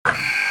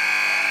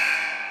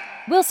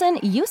Wilson,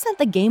 you sent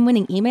the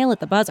game-winning email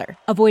at the buzzer,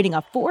 avoiding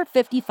a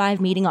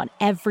 4:55 meeting on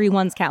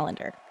everyone's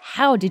calendar.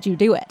 How did you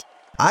do it?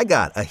 I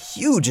got a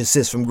huge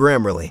assist from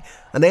Grammarly,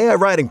 an AI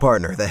writing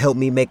partner that helped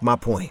me make my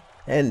point.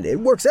 And it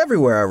works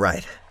everywhere I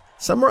write.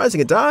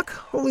 Summarizing a doc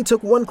only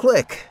took one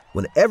click.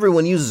 When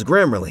everyone uses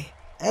Grammarly,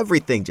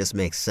 everything just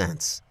makes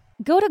sense.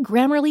 Go to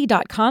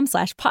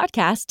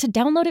Grammarly.com/podcast to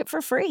download it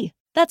for free.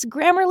 That's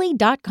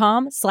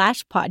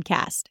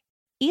Grammarly.com/podcast.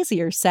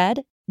 Easier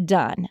said,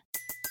 done.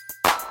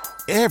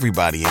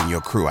 Everybody in your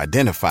crew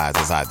identifies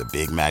as either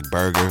Big Mac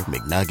Burger,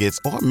 McNuggets,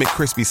 or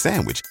McCrispy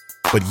Sandwich.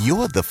 But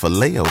you're the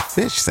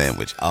Filet-O-Fish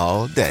Sandwich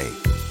all day.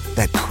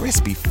 That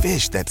crispy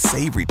fish, that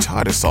savory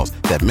tartar sauce,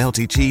 that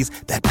melty cheese,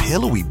 that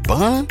pillowy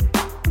bun.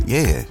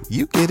 Yeah,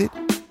 you get it.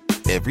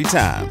 Every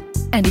time.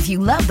 And if you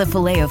love the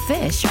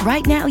Filet-O-Fish,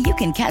 right now you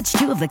can catch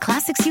two of the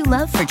classics you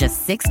love for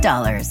just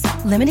 $6.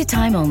 Limited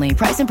time only.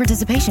 Price and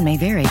participation may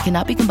vary.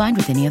 Cannot be combined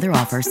with any other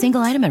offer.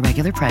 Single item at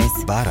regular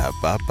price.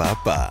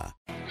 Ba-da-ba-ba-ba.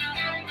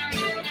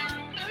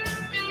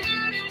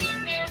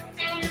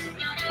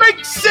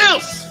 Make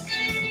sense!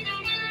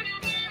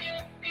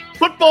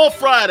 Football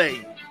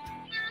Friday.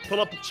 Pull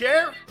up a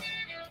chair,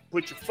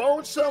 put your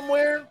phone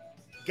somewhere,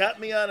 got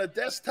me on a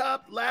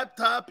desktop,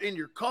 laptop, in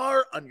your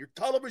car, on your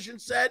television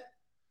set.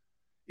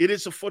 It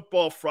is a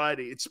Football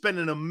Friday. It's been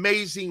an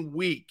amazing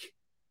week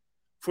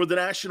for the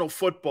National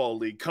Football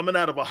League. Coming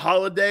out of a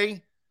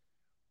holiday,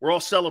 we're all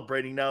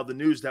celebrating now the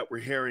news that we're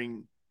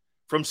hearing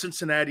from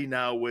Cincinnati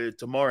now with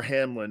Damar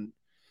Hamlin.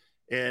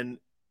 And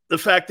the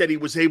fact that he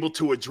was able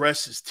to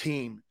address his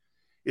team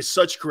is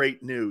such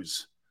great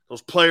news.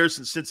 Those players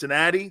in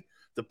Cincinnati,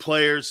 the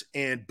players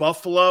in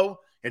Buffalo,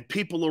 and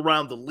people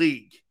around the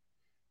league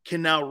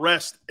can now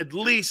rest. At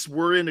least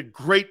we're in a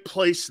great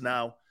place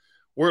now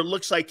where it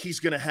looks like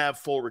he's going to have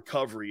full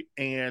recovery.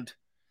 And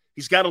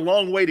he's got a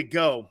long way to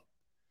go.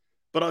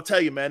 But I'll tell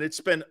you, man,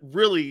 it's been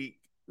really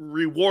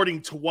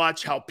rewarding to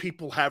watch how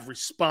people have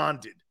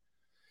responded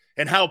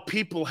and how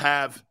people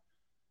have,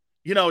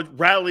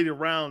 rallied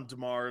around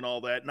Damar and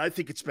all that. And I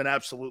think it's been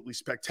absolutely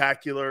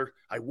spectacular.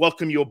 I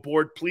welcome you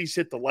aboard. Please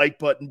hit the like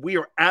button. We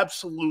are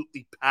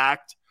absolutely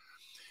packed.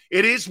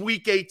 It is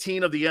week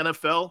 18 of the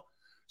NFL.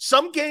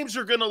 Some games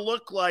are going to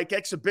look like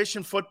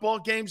exhibition football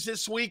games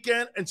this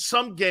weekend, and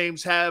some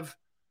games have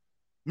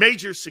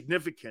major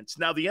significance.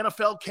 Now, the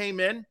NFL came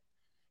in,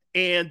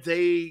 and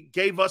they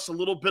gave us a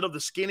little bit of the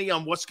skinny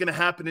on what's going to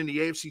happen in the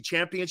AFC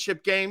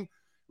Championship game.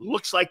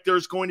 Looks like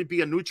there's going to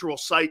be a neutral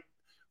site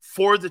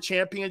for the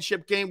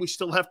championship game. We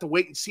still have to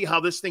wait and see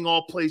how this thing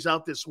all plays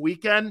out this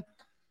weekend.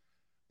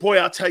 Boy,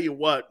 I'll tell you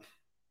what.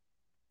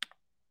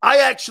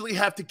 I actually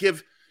have to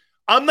give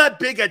 – I'm not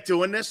big at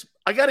doing this.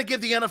 I got to give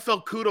the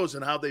NFL kudos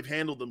on how they've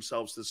handled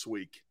themselves this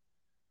week.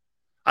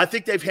 I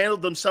think they've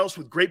handled themselves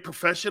with great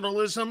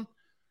professionalism.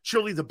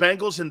 Surely the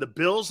Bengals and the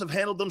Bills have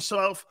handled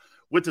themselves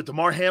with the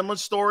Damar Hamlin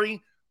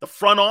story. The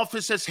front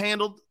office has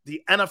handled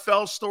the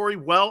NFL story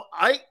well.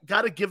 I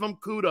got to give them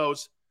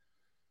kudos.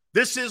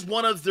 This is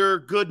one of their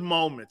good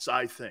moments,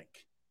 I think,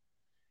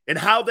 and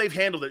how they've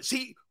handled it.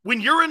 See,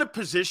 when you're in a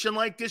position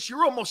like this,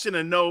 you're almost in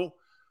a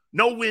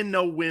no-win,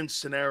 no-win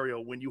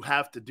scenario when you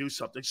have to do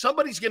something.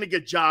 Somebody's going to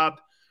get jobbed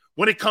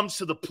when it comes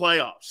to the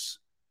playoffs.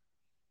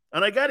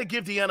 And I got to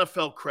give the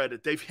NFL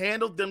credit. They've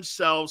handled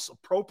themselves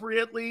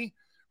appropriately,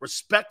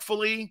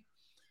 respectfully.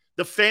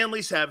 The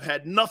families have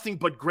had nothing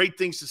but great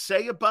things to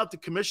say about the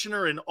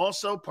commissioner and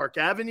also Park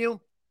Avenue.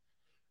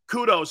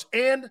 Kudos.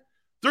 And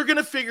they're going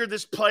to figure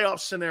this playoff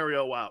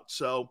scenario out.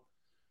 So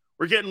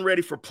we're getting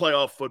ready for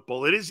playoff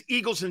football. It is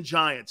Eagles and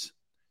Giants.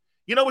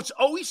 It's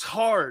always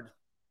hard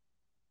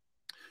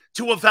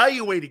to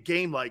evaluate a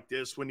game like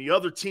this when the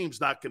other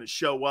team's not going to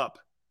show up.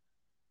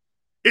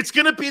 It's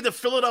going to be the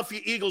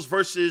Philadelphia Eagles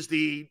versus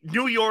the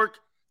New York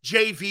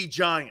JV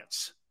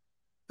Giants.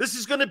 This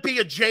is going to be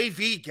a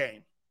JV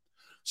game.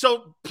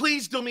 So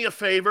please do me a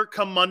favor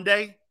come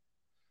Monday.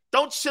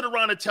 Don't sit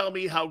around and tell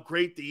me how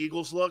great the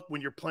Eagles look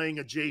when you're playing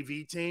a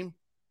JV team.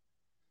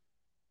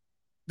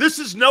 This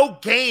is no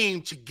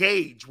game to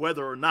gauge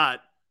whether or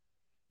not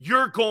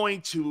you're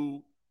going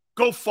to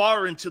go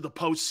far into the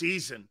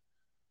postseason.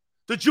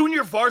 The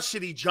junior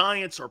varsity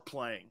Giants are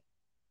playing.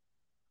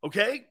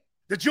 Okay?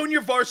 The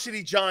junior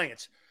varsity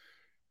Giants.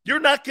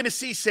 You're not going to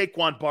see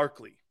Saquon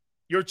Barkley.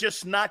 You're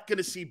just not going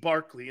to see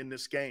Barkley in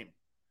this game.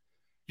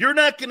 You're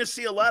not going to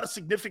see a lot of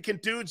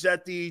significant dudes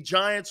that the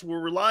Giants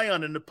will rely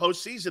on in the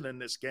postseason in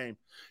this game.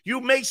 You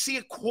may see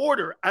a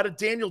quarter out of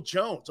Daniel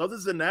Jones. Other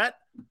than that,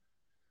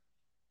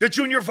 the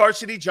junior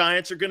varsity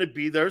Giants are going to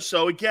be there.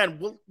 So, again,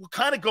 we'll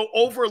kind of go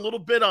over a little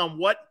bit on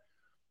what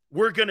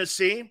we're going to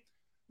see.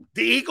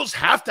 The Eagles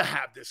have to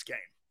have this game.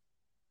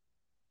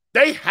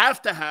 They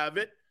have to have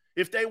it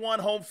if they want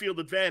home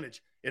field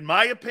advantage. In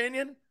my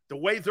opinion, the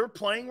way they're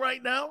playing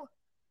right now,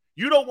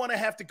 you don't want to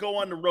have to go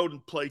on the road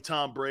and play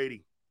Tom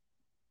Brady.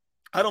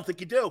 I don't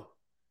think you do.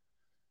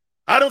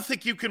 I don't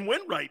think you can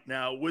win right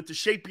now with the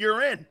shape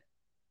you're in.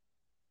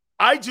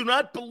 I do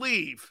not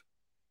believe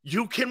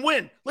you can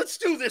win. Let's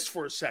do this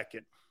for a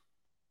second.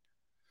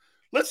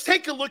 Let's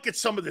take a look at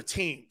some of the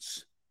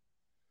teams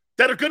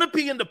that are going to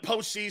be in the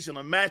postseason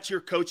and match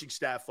your coaching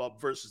staff up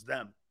versus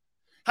them.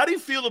 How do you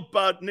feel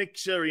about Nick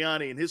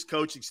Sirianni and his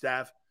coaching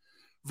staff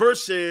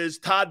versus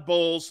Todd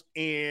Bowles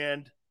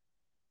and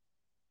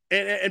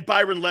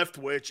Byron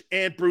Leftwich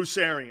and Bruce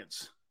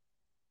Arians?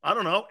 I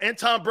don't know. And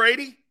Tom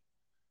Brady?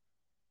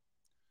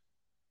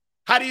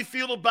 How do you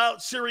feel about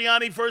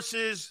Sirianni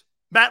versus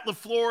Matt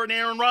LaFleur and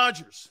Aaron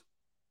Rodgers?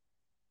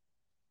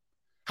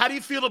 How do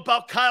you feel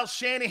about Kyle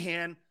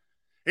Shanahan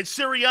and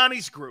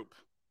Sirianni's group?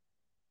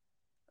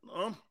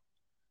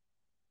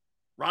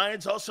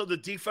 Ryan's also the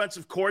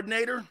defensive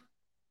coordinator.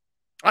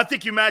 I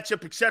think you match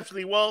up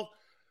exceptionally well.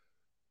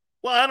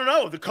 Well, I don't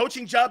know. The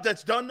coaching job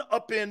that's done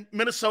up in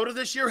Minnesota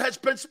this year has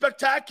been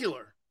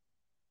spectacular.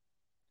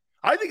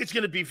 I think it's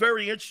going to be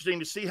very interesting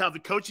to see how the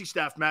coaching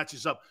staff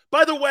matches up.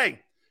 By the way,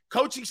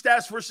 coaching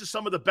staffs versus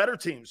some of the better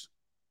teams.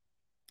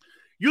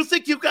 You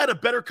think you've got a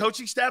better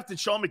coaching staff than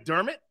Sean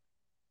McDermott?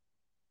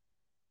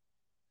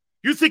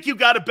 You think you've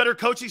got a better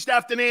coaching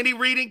staff than Andy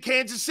Reid in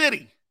Kansas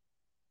City?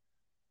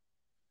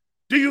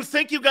 Do you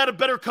think you've got a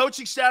better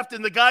coaching staff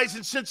than the guys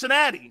in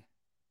Cincinnati?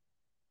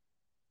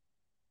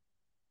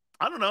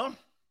 I don't know.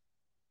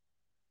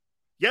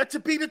 Yet to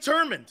be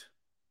determined.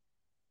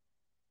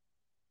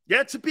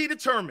 Yet to be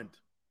determined.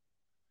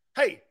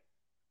 Hey,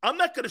 I'm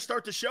not going to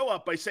start the show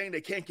up by saying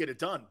they can't get it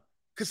done.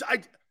 Because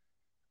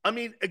I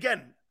mean,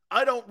 again,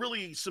 I don't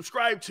really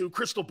subscribe to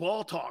crystal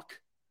ball talk.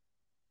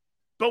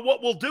 But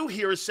what we'll do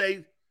here is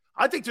say,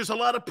 I think there's a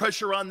lot of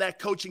pressure on that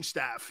coaching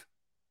staff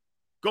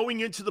going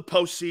into the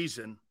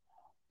postseason.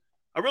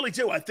 I really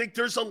do. I think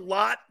there's a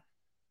lot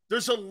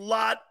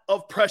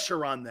of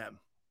pressure on them.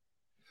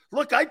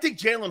 Look, I think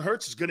Jalen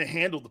Hurts is going to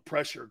handle the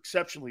pressure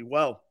exceptionally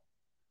well.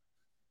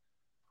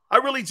 I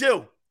really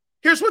do.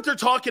 Here's what they're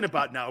talking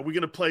about now. We're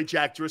going to play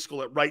Jack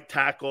Driscoll at right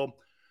tackle.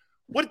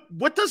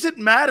 What does it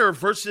matter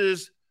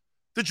versus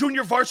the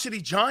junior varsity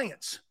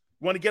Giants?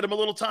 Want to get him a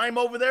little time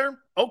over there?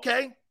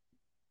 Okay.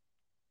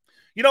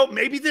 You know,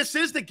 maybe this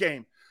is the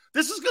game.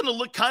 This is going to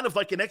look kind of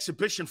like an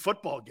exhibition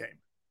football game.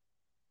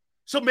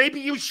 So maybe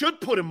you should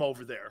put him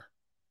over there.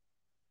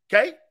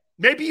 Okay?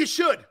 Maybe you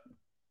should.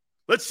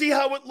 Let's see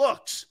how it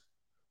looks.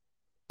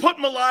 Put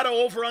Mulatto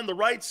over on the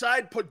right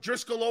side. Put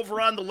Driscoll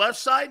over on the left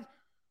side.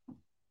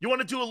 You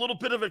want to do a little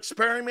bit of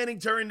experimenting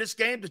during this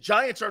game? The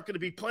Giants aren't going to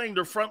be playing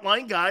their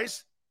frontline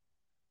guys.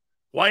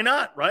 Why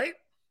not, right?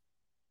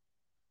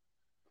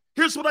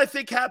 Here's what I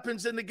think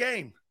happens in the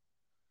game.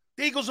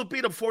 The Eagles will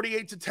beat them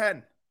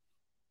 48-10.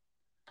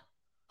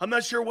 I'm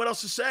not sure what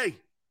else to say.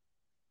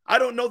 I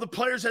don't know the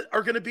players that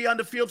are going to be on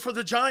the field for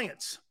the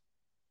Giants.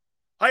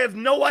 I have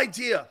no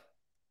idea.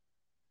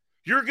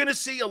 You're going to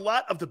see a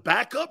lot of the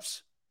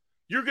backups.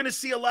 You're going to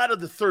see a lot of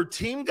the third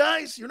team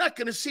guys. You're not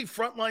going to see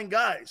frontline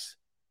guys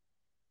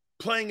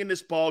playing in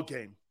this ball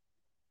game.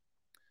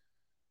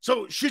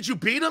 So should you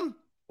beat them?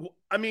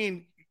 I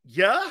mean,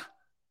 yeah.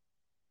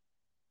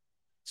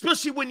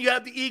 Especially when you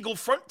have the Eagle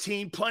front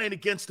team playing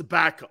against the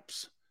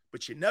backups.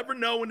 But you never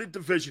know in a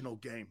divisional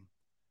game.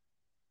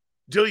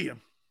 Do you?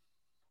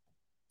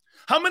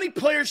 How many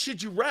players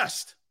should you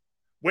rest?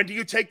 When do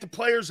you take the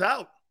players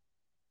out?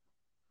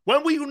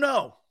 When will you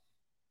know?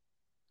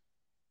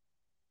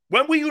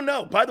 When will you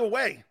know? By the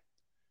way,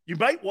 you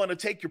might want to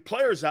take your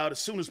players out as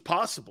soon as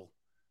possible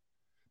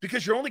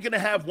because you're only going to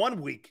have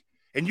 1 week,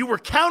 and you were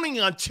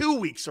counting on 2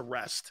 weeks of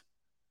rest.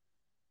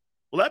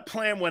 Well, that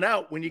plan went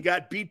out when you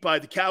got beat by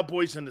the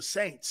Cowboys and the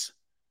Saints.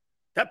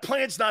 That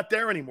plan's not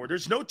there anymore.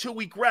 There's no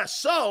 2-week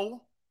rest.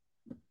 So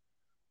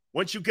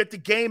once you get the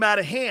game out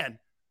of hand,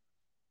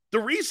 the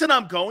reason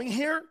I'm going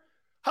here,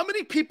 how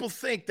many people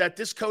think that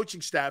this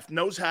coaching staff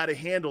knows how to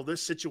handle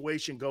this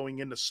situation going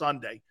into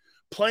Sunday,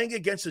 playing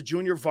against a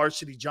junior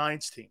varsity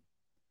Giants team?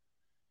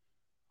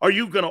 Are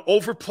you going to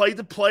overplay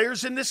the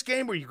players in this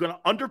game? Are you going to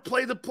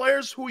underplay the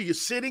players? Who are you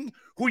sitting?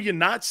 Who are you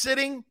not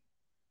sitting?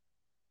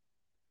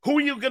 Who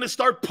are you going to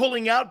start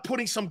pulling out,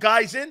 putting some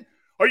guys in?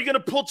 Are you going to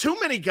pull too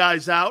many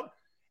guys out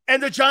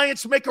and the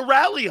Giants make a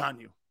rally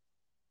on you?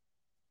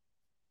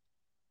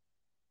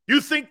 You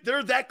think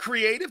they're that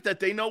creative that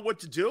they know what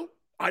to do?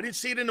 I didn't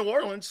see it in New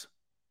Orleans.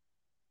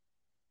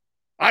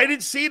 I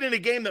didn't see it in a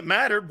game that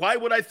mattered. Why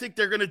would I think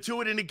they're going to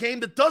do it in a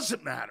game that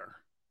doesn't matter?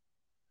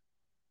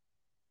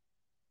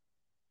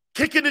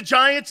 Kicking the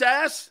Giants'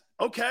 ass?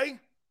 Okay.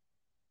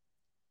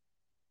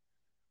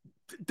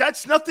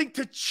 That's nothing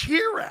to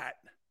cheer at.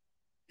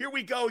 Here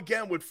we go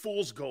again with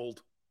fool's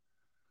gold.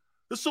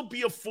 This will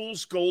be a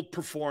fool's gold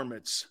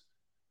performance.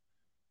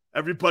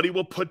 Everybody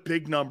will put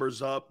big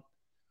numbers up.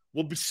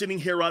 We'll be sitting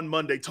here on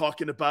Monday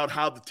talking about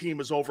how the team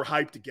is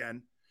overhyped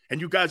again. And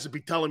you guys will be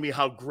telling me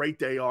how great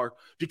they are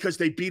because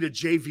they beat a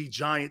JV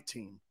Giant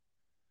team.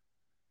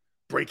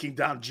 Breaking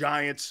down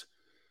Giants,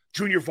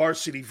 junior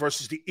varsity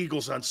versus the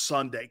Eagles on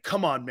Sunday.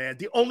 Come on, man.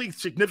 The only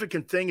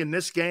significant thing in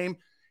this game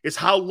is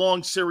how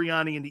long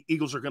Sirianni and the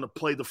Eagles are going to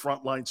play the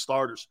frontline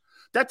starters.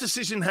 That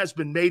decision has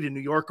been made in New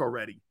York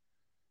already.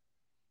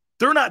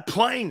 They're not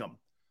playing them.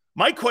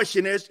 My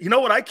question is, you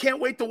know what I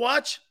can't wait to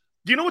watch?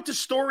 Do you know what the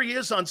story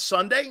is on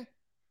Sunday?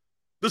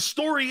 The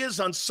story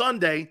is on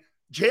Sunday,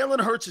 Jalen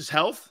Hurts'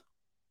 health.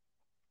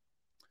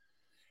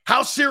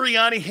 How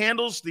Sirianni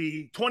handles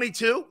the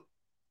 22?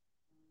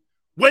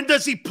 When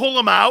does he pull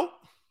them out?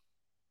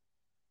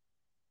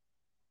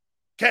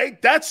 Okay,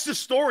 that's the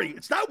story.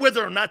 It's not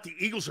whether or not the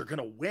Eagles are going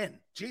to win.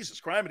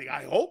 Jesus Christ,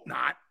 I hope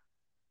not.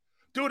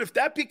 Dude, if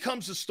that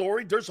becomes a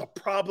story, there's a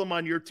problem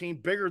on your team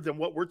bigger than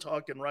what we're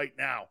talking right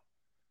now.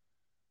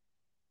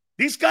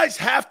 These guys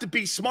have to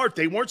be smart.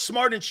 They weren't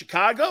smart in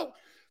Chicago.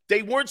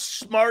 They weren't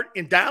smart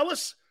in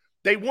Dallas.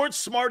 They weren't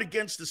smart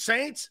against the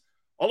Saints.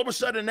 All of a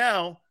sudden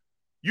now,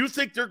 you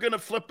think they're going to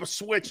flip a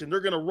switch and they're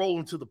going to roll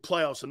into the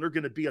playoffs and they're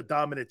going to be a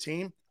dominant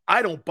team?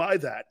 I don't buy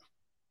that.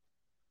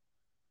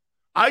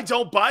 I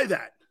don't buy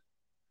that.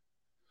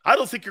 I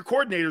don't think your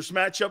coordinators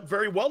match up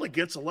very well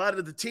against a lot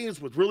of the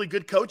teams with really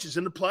good coaches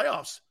in the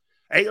playoffs,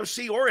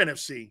 AFC or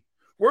NFC.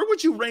 Where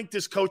would you rank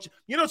this coach?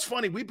 You know, it's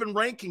funny. We've been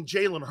ranking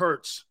Jalen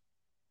Hurts.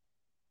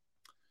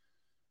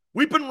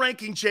 We've been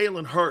ranking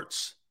Jalen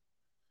Hurts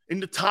in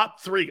the top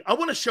 3. I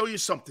want to show you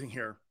something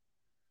here.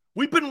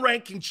 We've been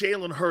ranking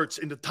Jalen Hurts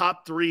in the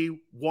top 3,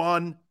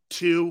 1,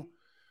 2,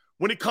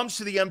 when it comes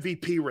to the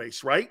MVP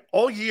race, right?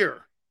 All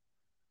year.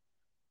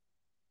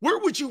 Where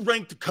would you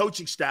rank the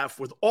coaching staff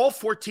with all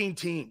 14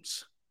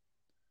 teams?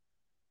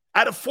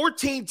 Out of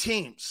 14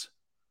 teams,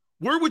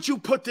 where would you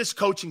put this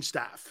coaching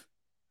staff?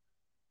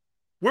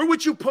 Where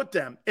would you put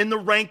them in the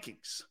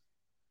rankings? I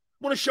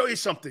want to show you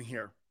something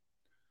here.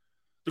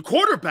 The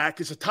quarterback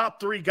is a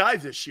top 3 guy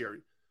this year.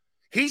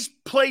 He's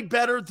played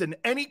better than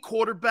any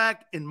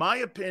quarterback, in my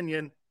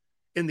opinion,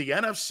 in the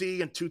NFC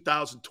in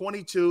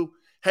 2022,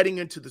 heading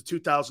into the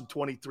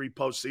 2023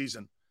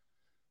 postseason.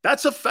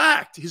 That's a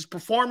fact. His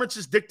performance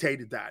has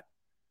dictated that.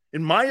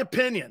 In my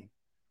opinion,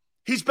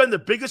 he's been the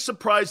biggest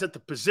surprise at the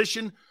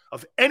position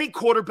of any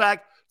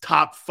quarterback,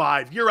 top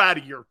 5. You're out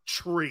of your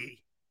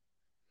tree.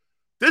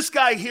 This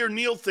guy here,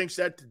 Neil, thinks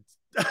that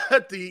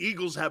the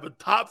Eagles have a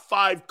top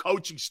 5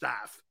 coaching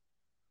staff.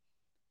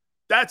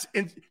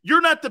 You're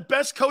not the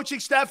best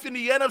coaching staff in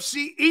the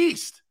NFC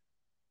East.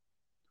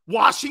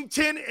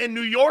 Washington and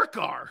New York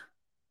are.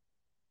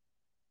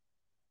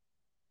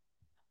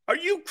 Are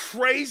you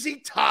crazy?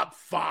 Top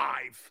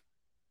 5.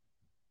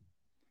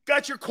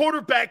 Got your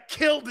quarterback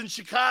killed in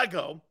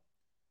Chicago.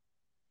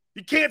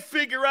 You can't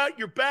figure out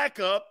your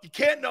backup. You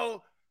can't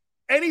know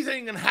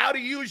anything on how to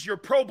use your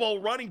Pro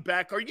Bowl running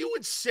back. Are you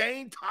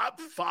insane?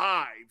 Top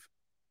 5.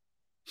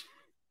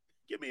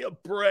 Give me a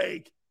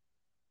break.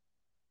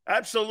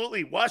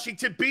 Absolutely.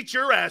 Washington beat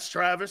your ass,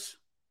 Travis.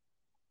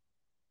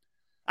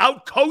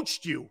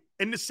 Outcoached you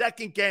in the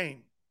second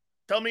game.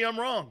 Tell me I'm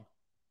wrong.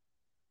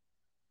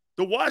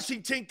 The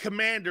Washington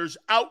Commanders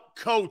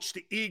outcoached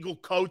the Eagle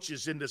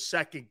coaches in the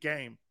second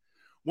game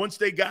once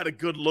they got a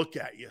good look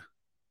at you.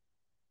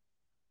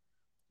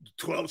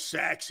 12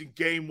 sacks in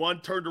game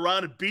 1, turned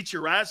around and beat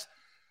your ass.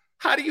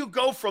 How do you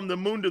go from the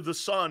moon to the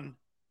sun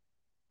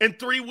in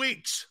 3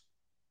 weeks?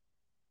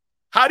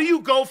 How do you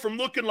go from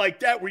looking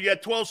like that where you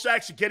had 12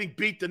 sacks and getting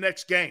beat the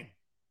next game?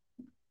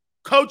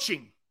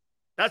 Coaching.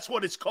 That's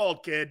what it's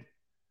called, kid.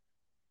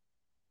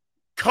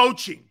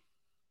 Coaching.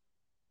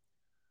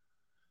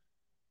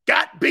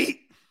 Got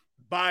beat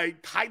by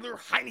Tyler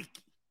Heineke.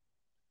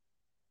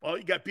 Well,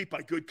 you got beat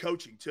by good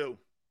coaching, too.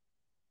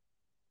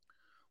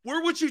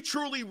 Where would you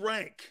truly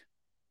rank?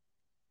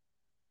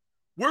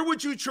 Where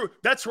would you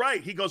That's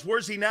right. He goes,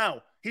 where's he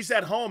now? He's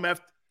at home.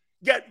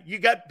 You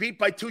got beat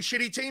by 2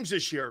 shitty teams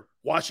this year,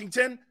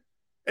 Washington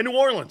and New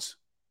Orleans.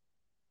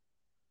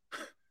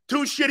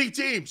 2 shitty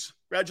teams.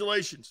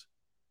 Congratulations.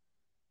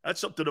 That's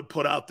something to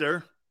put out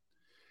there.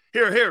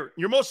 Here.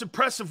 Your most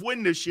impressive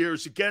win this year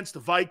is against the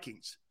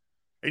Vikings.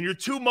 And your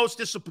 2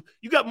 most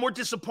you got more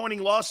disappointing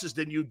losses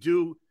than you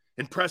do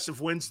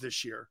impressive wins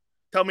this year.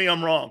 Tell me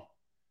I'm wrong.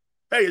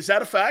 Hey, is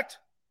that a fact?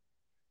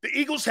 The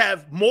Eagles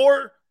have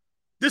more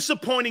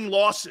disappointing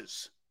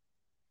losses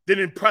than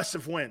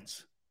impressive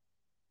wins.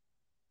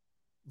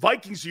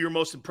 Vikings are your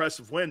most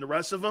impressive win. The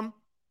rest of them?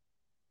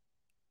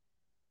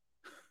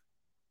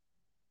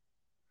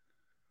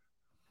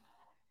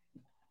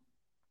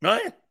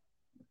 Right?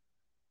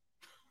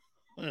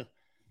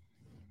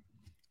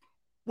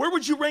 Where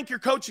would you rank your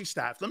coaching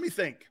staff? Let me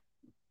think.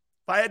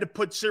 If I had to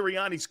put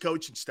Sirianni's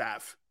coaching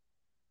staff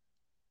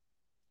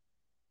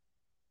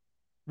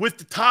with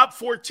the top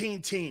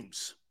 14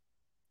 teams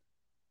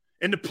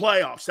in the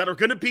playoffs that are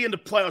going to be in the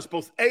playoffs,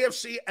 both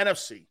AFC and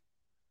NFC,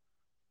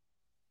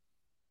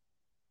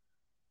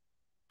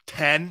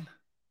 10,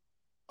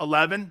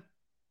 11,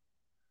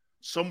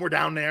 somewhere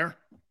down there,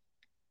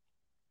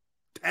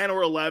 10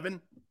 or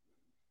 11,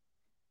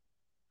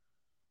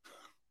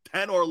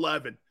 10 or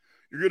 11.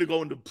 You're going to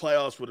go into the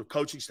playoffs with a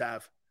coaching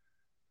staff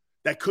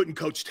that couldn't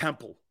coach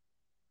Temple.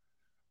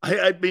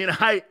 I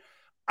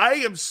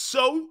am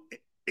so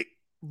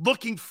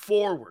looking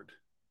forward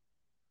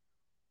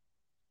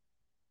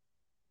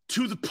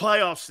to the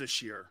playoffs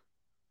this year.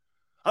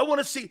 I want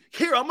to see.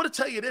 Here, I'm going to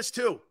tell you this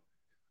too.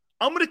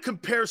 I'm going to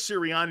compare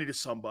Sirianni to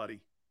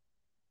somebody.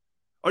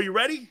 Are you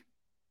ready?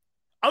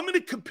 I'm going to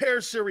compare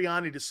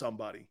Sirianni to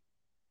somebody.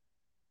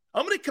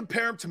 I'm going to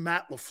compare him to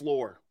Matt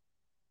LaFleur.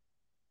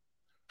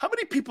 How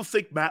many people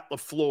think Matt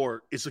LaFleur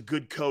is a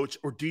good coach,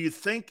 or do you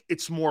think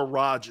it's more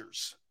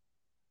Rodgers?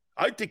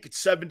 I think it's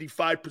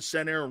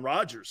 75% Aaron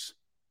Rodgers.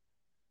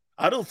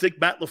 I don't think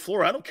Matt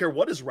LaFleur, I don't care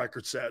what his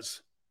record says.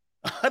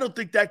 I don't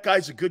think that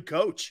guy's a good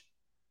coach.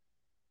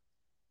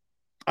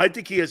 I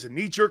think he has a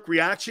knee-jerk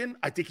reaction.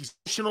 I think he's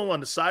emotional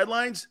on the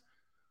sidelines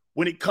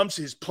when it comes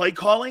to his play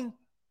calling.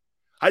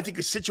 I think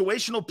his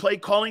situational play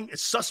calling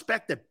is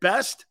suspect at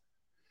best.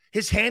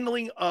 His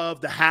handling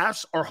of the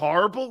halves are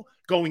horrible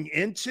going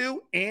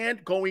into the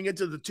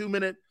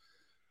 2-minute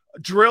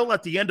drill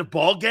at the end of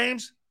ball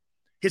games.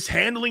 His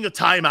handling of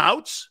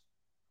timeouts,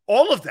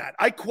 all of that.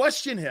 I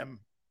question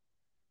him.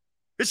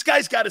 This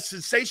guy's got a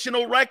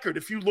sensational record.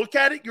 If you look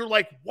at it, you're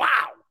like,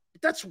 wow,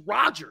 that's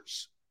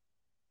Rodgers.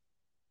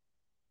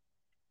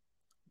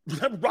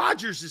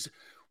 Rodgers is,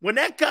 when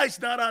that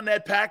guy's not on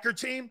that Packer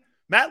team,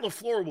 Matt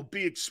LaFleur will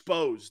be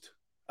exposed.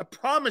 I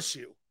promise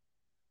you.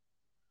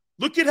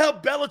 Look at how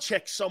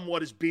Belichick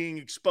somewhat is being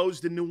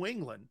exposed in New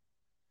England.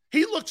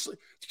 He looks,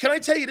 can I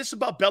tell you this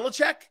about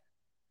Belichick?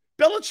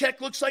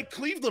 Belichick looks like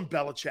Cleveland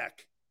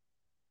Belichick.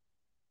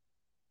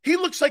 He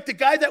looks like the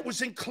guy that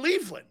was in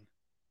Cleveland.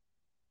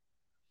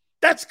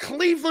 That's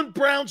Cleveland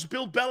Browns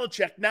Bill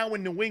Belichick now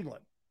in New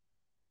England.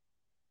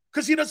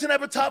 Because he doesn't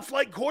have a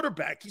top-flight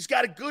quarterback. He's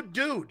got a good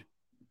dude.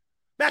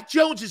 Mac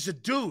Jones is a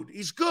dude.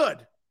 He's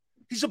good.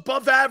 He's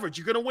above average.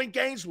 You're going to win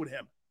games with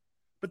him.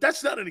 But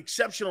that's not an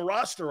exceptional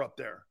roster up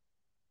there.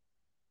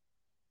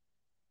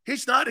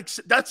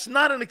 That's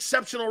not an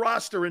exceptional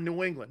roster in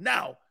New England.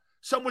 Now,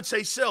 some would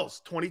say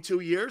Sills, 22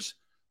 years.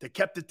 They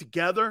kept it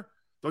together.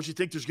 Don't you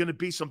think there's going to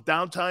be some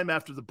downtime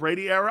after the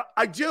Brady era?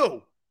 I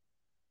do.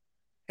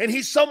 And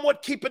he's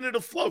somewhat keeping it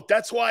afloat.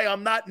 That's why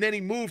I'm not in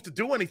any move to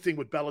do anything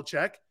with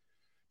Belichick,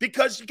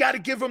 because you got to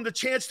give him the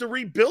chance to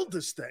rebuild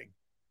this thing.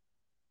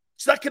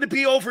 It's not going to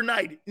be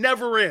overnight. It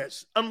never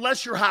is.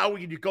 Unless you're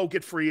Howie and you go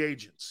get free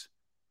agents.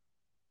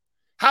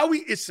 Howie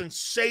is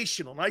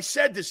sensational. And I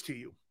said this to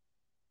you.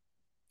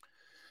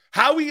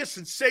 Howie is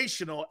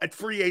sensational at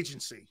free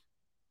agency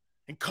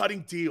and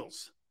cutting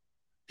deals.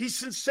 He's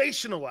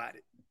sensational at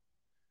it.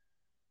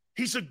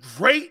 He's a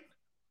great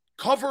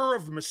cover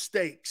of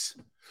mistakes.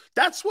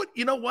 That's what,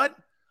 you know what?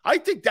 I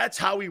think that's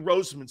Howie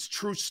Roseman's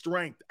true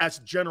strength as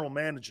a general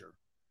manager,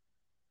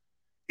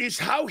 is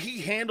how he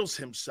handles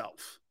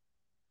himself.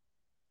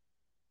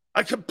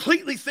 I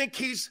completely think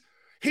he's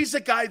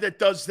a guy that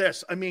does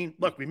this. I mean,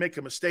 look, we make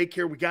a mistake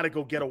here. We got to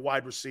go get a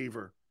wide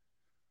receiver.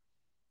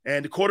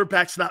 And the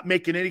quarterback's not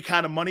making any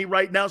kind of money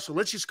right now, so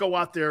let's just go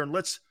out there and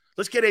let's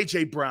get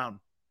A.J. Brown.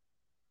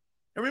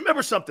 And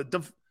remember something,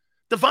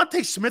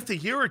 Devontae Smith a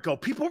year ago,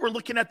 people were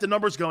looking at the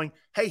numbers going,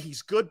 hey,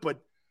 he's good, but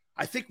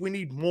I think we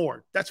need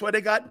more. That's why they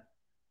got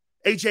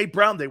A.J.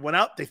 Brown. They went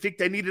out. They think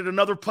they needed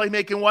another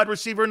playmaking wide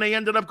receiver, and they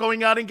ended up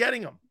going out and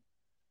getting him.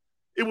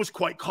 It was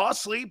quite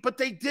costly, but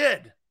they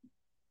did.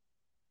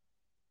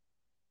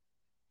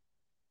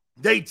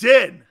 They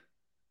did.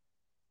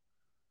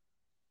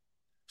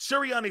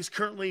 Sirianni's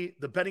currently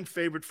the betting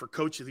favorite for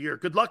Coach of the Year.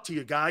 Good luck to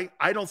you, guy.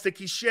 I don't think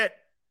he's shit.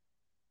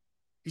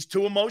 He's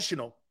too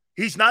emotional.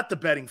 He's not the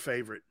betting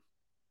favorite.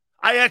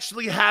 I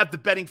actually have the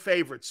betting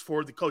favorites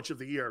for the Coach of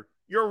the Year.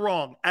 You're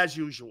wrong, as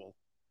usual.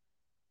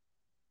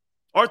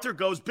 Arthur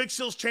goes, Big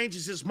Sills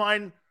changes his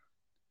mind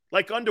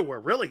like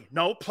underwear. Really?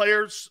 No,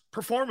 player's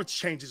performance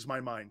changes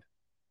my mind.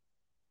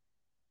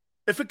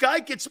 If a guy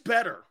gets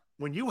better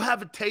when you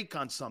have a take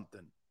on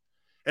something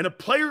and a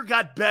player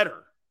got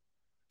better,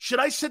 should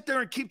I sit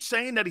there and keep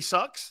saying that he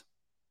sucks?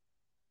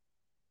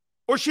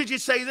 Or should you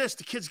say this,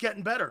 the kid's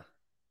getting better?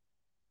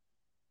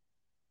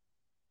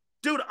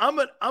 Dude, I'm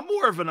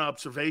more of an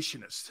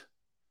observationist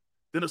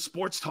than a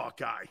sports talk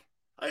guy.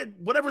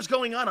 Whatever's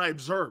going on, I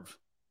observe.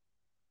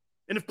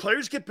 And if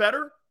players get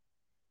better,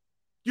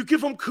 you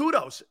give them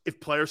kudos.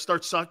 If players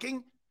start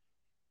sucking,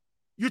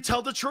 you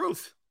tell the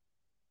truth.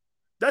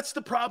 That's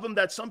the problem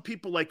that some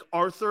people like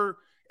Arthur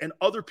and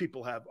other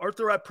people have.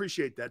 Arthur, I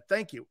appreciate that.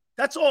 Thank you.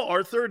 That's all,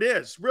 Arthur, it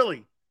is,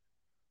 really.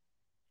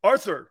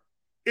 Arthur,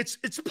 it's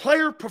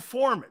player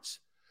performance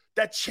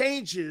that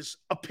changes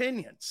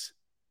opinions,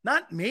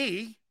 not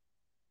me.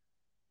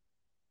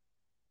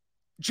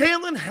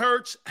 Jalen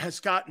Hurts has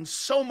gotten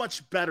so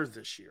much better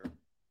this year.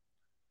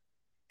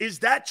 Is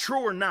that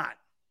true or not?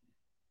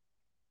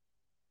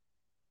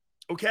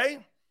 Okay?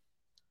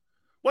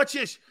 Watch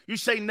this. You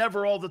say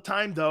never all the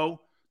time,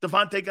 though.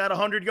 Devontae got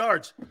 100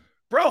 yards.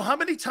 Bro, how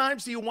many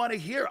times do you want to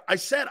hear? I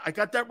said I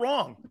got that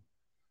wrong.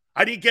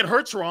 I didn't get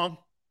Hurts wrong.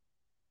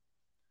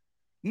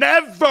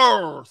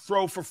 Never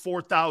throw for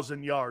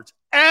 4,000 yards.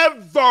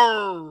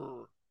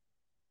 Ever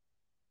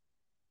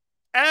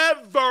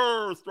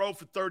throw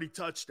for 30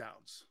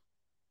 touchdowns.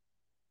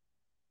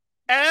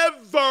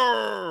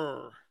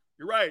 Ever.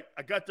 You're right.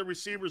 I got the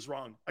receivers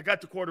wrong. I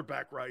got the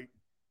quarterback right.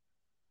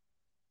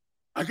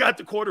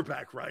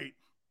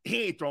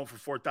 He ain't throwing for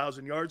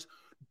 4,000 yards.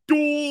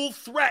 Dual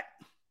threat.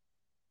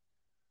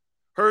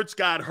 Hurts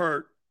got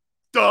hurt.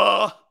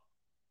 Duh.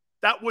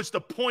 That was the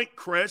point,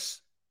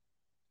 Chris.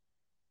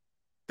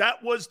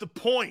 That was the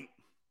point.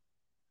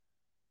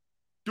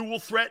 dual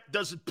threat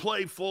doesn't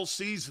play full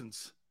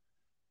seasons.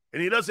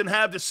 And he doesn't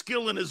have the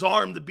skill in his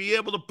arm to be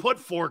able to put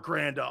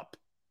 $4,000 up.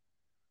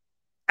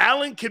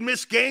 Allen can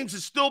miss games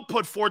and still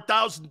put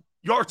 4,000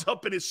 yards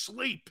up in his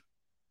sleep.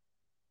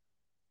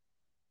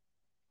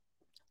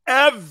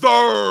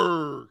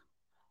 Ever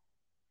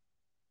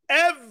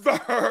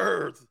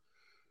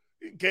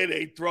Kid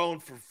ain't thrown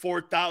for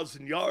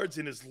 4,000 yards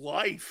in his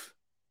life.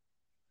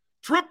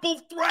 Triple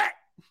threat.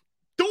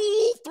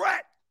 Dual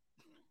threat.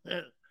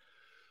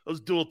 Those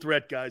dual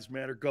threat guys,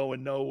 man, are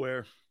going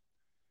nowhere.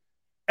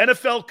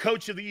 NFL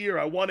Coach of the Year,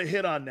 I want to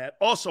hit on that.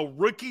 Also,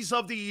 Rookies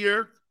of the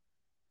Year,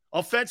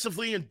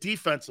 offensively and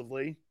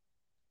defensively.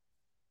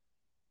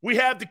 We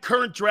have the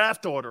current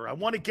draft order. I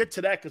want to get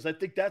to that because I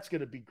think that's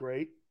going to be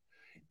great.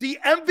 The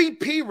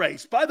MVP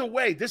race. By the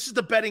way, this is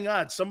the betting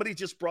odds. Somebody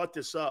just brought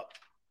this up.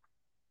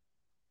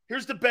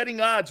 Here's the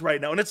betting odds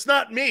right now, and it's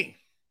not me.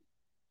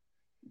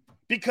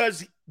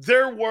 Because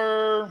there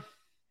were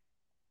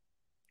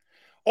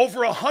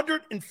over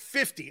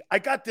 150, I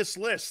got this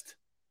list,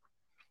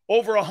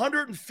 over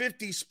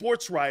 150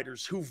 sports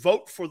writers who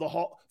vote for the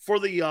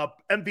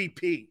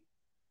MVP.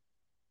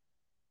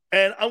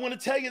 And I want to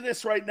tell you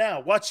this right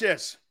now. Watch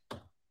this.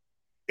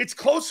 It's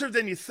closer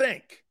than you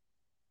think.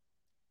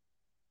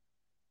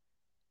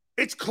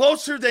 It's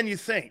closer than you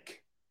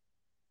think.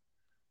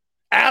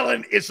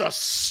 Allen is a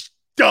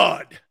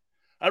stud.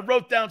 I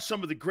wrote down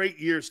some of the great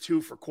years,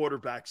 too, for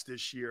quarterbacks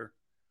this year.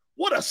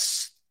 What a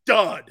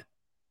stud.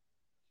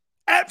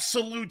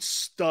 Absolute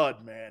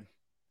stud, man.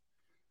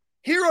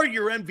 Here are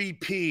your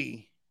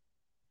MVP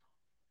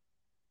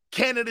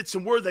candidates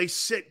and where they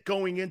sit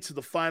going into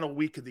the final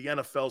week of the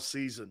NFL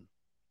season.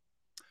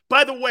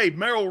 By the way,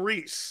 Merrill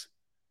Reese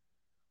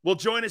will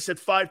join us at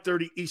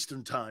 5:30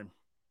 Eastern Time.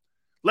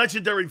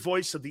 Legendary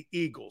voice of the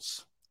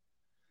Eagles.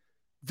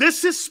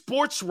 This is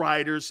sports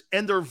writers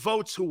and their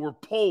votes who were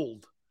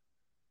polled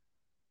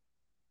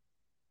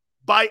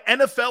by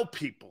NFL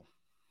people.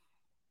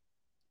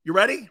 You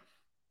ready?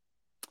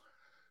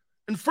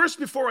 And first,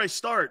 before I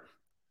start,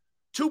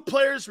 2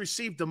 players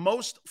received the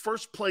most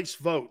first-place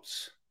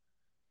votes.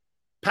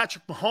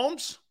 Patrick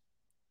Mahomes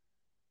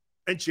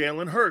and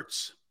Jalen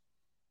Hurts.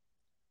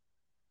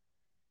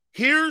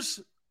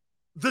 Here's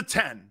the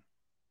 10.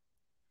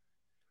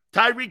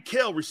 Tyreek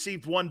Hill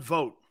received 1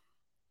 vote.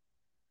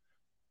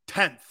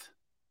 10th.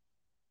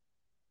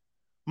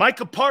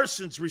 Micah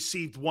Parsons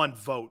received 1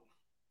 vote.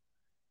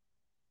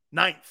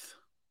 9th.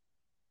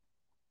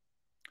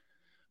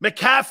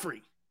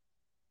 McCaffrey.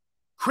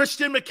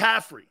 Christian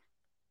McCaffrey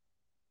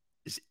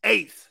is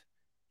 8th.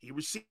 He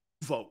received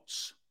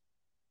votes.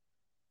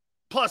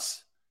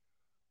 Plus,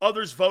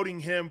 others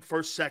voting him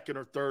first, second,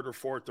 or third, or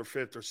fourth, or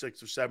fifth, or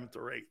sixth, or seventh,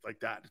 or eighth,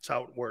 like that. That's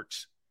how it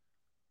works.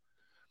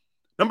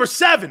 Number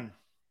 7,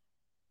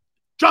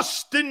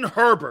 Justin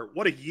Herbert.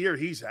 What a year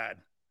he's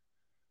had.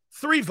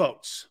 3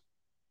 votes.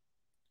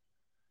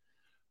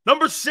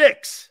 Number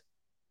 6,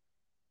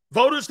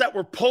 voters that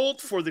were polled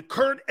for the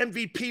current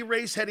MVP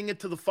race heading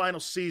into the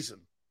final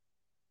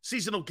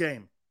seasonal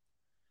game.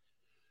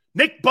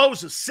 Nick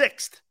Bosa,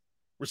 6th,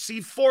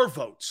 received 4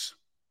 votes.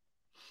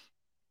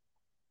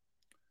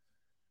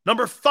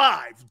 Number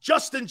 5,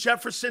 Justin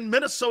Jefferson,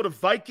 Minnesota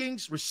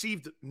Vikings,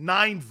 received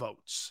 9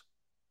 votes.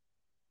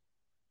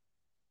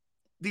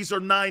 These are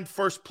 9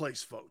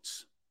 first-place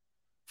votes.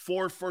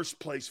 4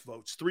 first-place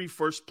votes. 3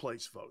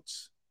 first-place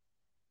votes.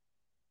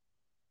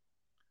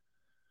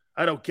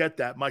 I don't get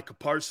that Micah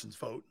Parsons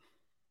vote.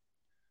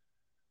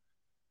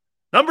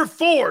 Number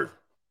 4,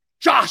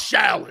 Josh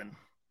Allen,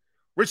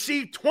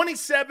 received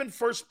 27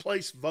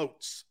 first-place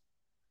votes.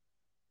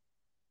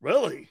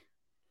 Really?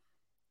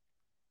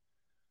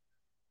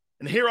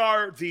 And here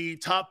are the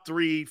top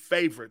 3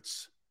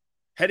 favorites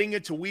heading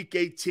into Week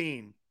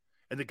 18.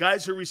 And the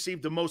guys who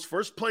received the most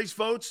first-place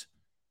votes,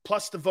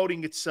 plus the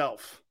voting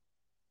itself.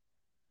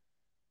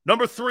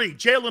 Number 3,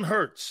 Jalen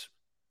Hurts,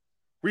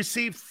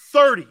 received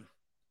 30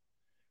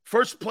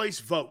 first-place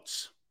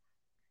votes.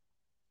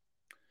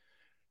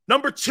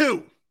 Number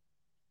 2,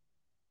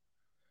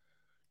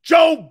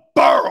 Joe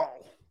Burrow.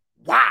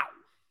 Wow.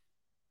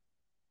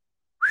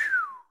 Whew.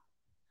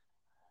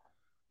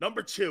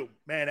 Number 2,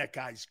 man, that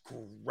guy's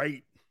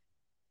great.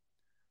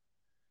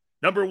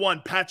 Number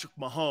 1, Patrick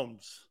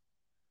Mahomes.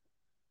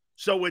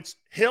 So it's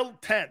Hill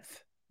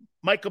 10th,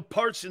 Micah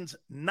Parsons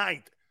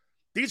 9th.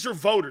 These are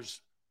voters.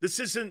 This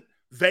isn't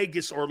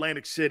Vegas or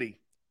Atlantic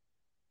City.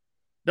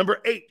 Number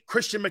 8,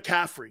 Christian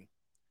McCaffrey.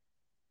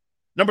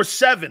 Number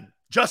 7,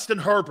 Justin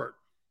Herbert.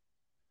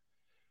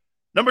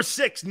 Number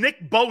 6,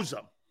 Nick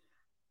Bosa.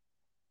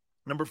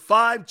 Number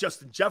 5,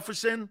 Justin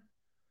Jefferson.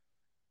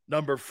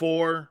 Number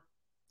 4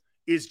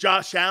 is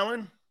Josh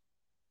Allen.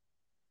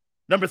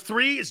 Number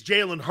 3 is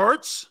Jalen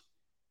Hurts.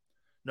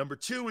 Number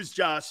 2 is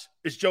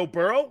Joe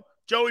Burrow,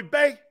 Joey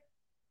Bay.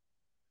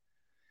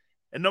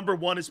 And number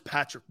 1 is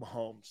Patrick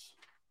Mahomes.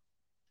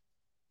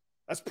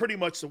 That's pretty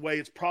much the way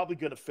it's probably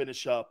going to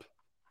finish up.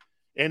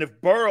 And if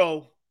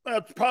Burrow,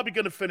 it's probably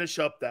going to finish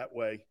up that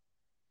way.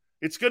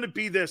 It's going to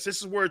be this.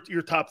 This is where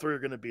your top 3 are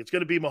going to be. It's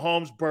going to be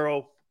Mahomes,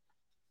 Burrow,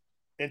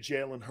 and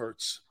Jalen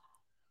Hurts.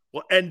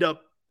 will end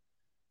up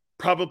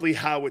probably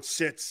how it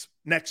sits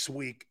next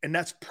week. And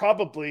that's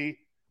probably,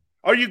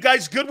 are you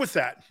guys good with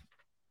that?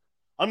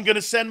 I'm going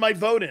to send my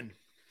vote in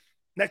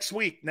next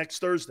week, next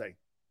Thursday.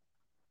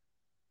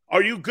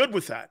 Are you good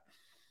with that?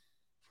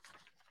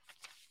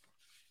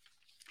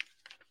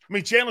 I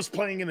mean, Jalen's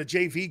playing in a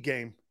JV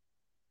game.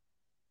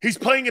 He's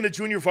playing in a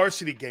junior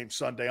varsity game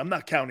Sunday. I'm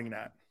not counting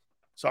that.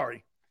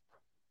 Sorry.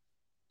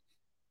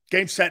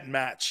 Game, set, and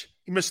match.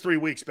 He missed 3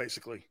 weeks,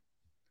 basically, as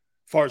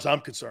far as I'm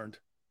concerned.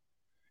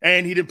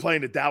 And he didn't play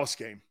in the Dallas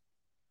game.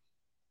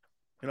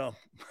 You know.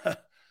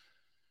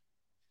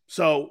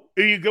 So,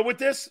 are you good with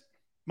this?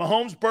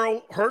 Mahomes,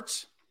 Burrow,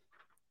 Hurts?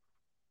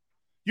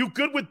 You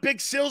good with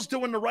Big Sills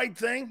doing the right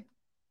thing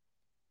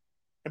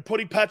and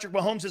putting Patrick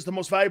Mahomes as the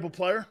most valuable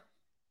player?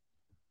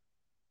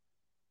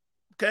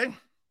 Okay.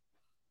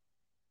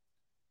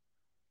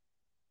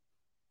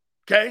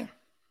 Okay.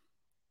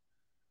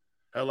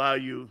 Allow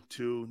you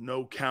to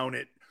no count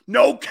it.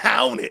 No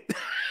count it.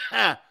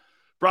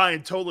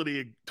 Brian,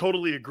 totally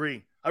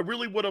agree. I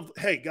really would have,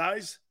 hey,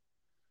 guys,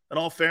 in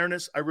all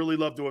fairness, I really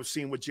love to have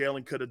seen what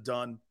Jalen could have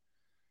done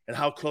and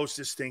how close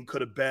this thing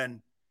could have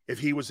been if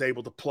he was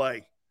able to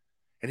play.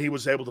 And he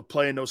was able to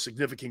play in those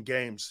significant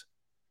games.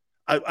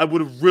 I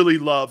would have really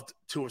loved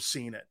to have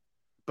seen it.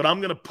 But I'm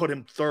going to put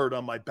him third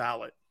on my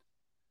ballot.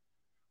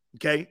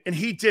 Okay? And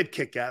he did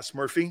kick ass,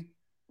 Murphy.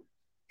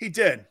 He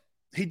did.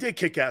 He did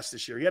kick ass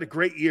this year. He had a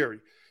great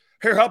year.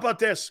 Here, how about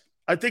this?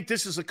 I think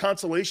this is a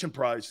consolation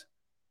prize.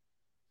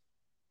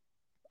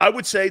 I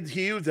would say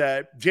to you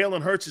that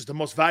Jalen Hurts is the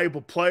most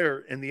valuable player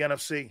in the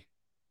NFC.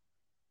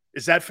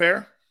 Is that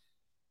fair?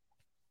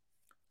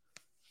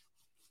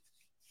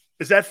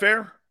 Is that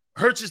fair?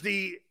 Hurts is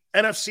the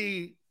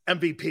NFC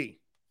MVP.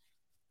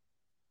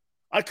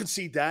 I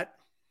concede that.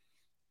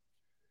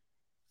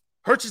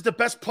 Hurts is the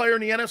best player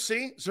in the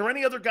NFC. Is there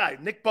any other guy?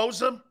 Nick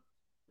Bosa?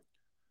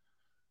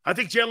 I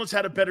think Jalen's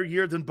had a better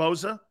year than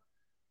Bosa.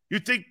 You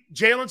think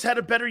Jalen's had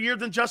a better year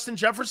than Justin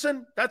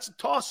Jefferson? That's a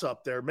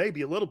toss-up there,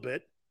 maybe a little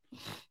bit.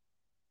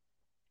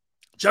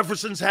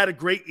 Jefferson's had a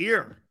great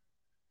year.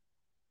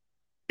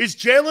 Is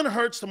Jalen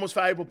Hurts the most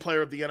valuable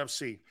player of the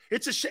NFC?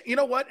 It's a shame. You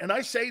know what? And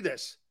I say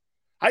this.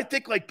 I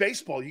think like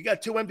baseball, you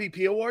got 2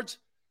 MVP awards.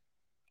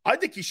 I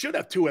think you should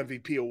have 2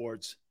 MVP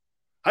awards.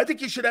 I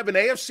think you should have an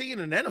AFC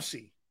and an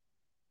NFC.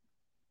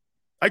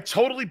 I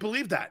totally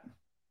believe that.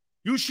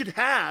 You should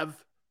have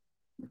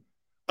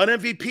an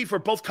MVP for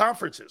both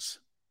conferences.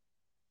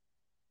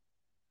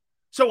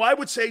 So I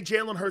would say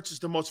Jalen Hurts is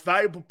the most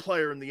valuable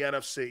player in the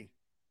NFC.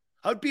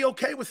 I'd be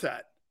okay with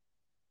that.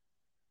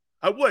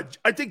 I would.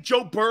 I think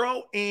Joe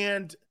Burrow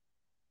and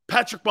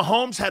Patrick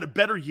Mahomes had a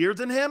better year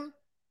than him.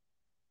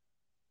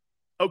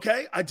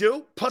 Okay, I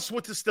do. Plus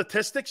with the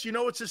statistics, you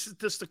know it's a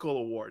statistical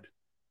award.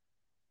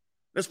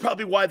 That's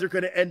probably why they're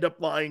going to end up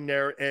lying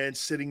there and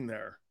sitting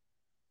there.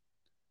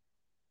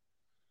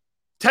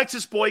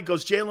 Texas Boy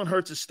goes, Jalen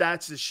Hurts'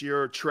 stats this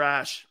year are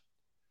trash.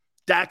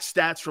 Dak's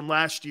stats from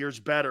last year's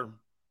better.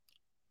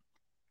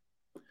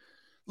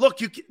 Look,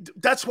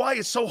 that's why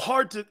it's so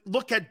hard to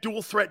look at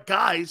dual threat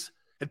guys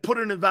and put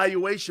an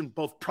evaluation,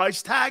 both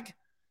price tag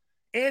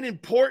and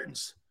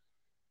importance.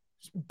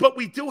 But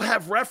we do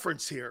have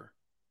reference here.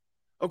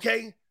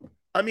 Okay?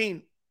 I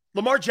mean,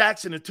 Lamar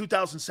Jackson in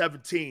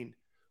 2017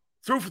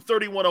 threw for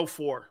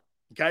 3,104.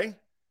 Okay?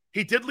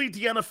 He did lead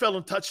the NFL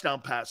in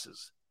touchdown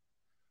passes.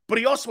 But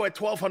he also had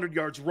 1,200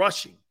 yards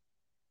rushing.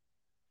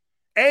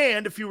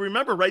 And if you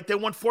remember right, they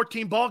won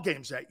 14 ball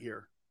games that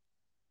year.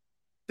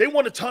 They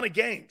won a ton of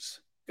games.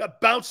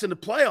 Got bounced in the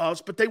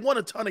playoffs, but they won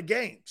a ton of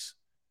games.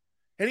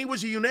 And he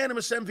was a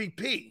unanimous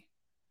MVP.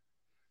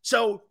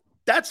 So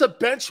that's a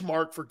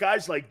benchmark for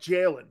guys like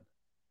Jalen.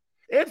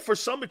 And for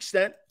some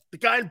extent, the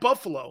guy in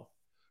Buffalo.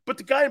 But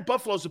the guy in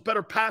Buffalo is a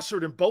better passer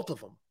than both of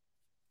them.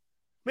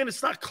 I mean,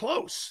 it's not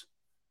close.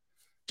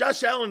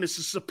 Josh Allen is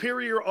a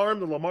superior arm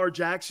to Lamar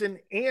Jackson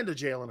and to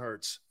Jalen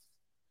Hurts.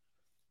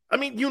 I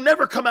mean, you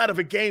never come out of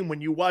a game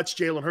when you watch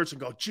Jalen Hurts and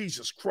go,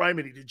 Jesus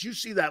criminy, did you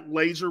see that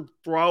laser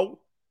throw?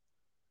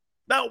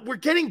 Now, we're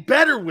getting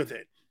better with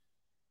it.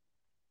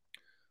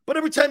 But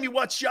every time you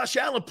watch Josh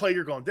Allen play,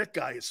 you're going, that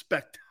guy is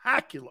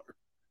spectacular.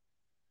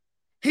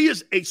 He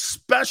is a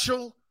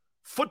special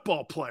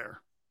football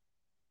player.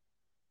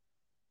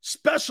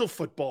 Special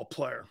football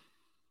player.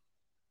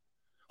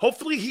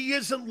 Hopefully he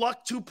isn't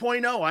Luck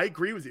 2.0. I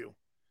agree with you.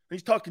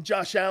 He's talking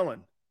Josh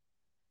Allen.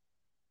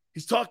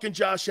 He's talking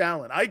Josh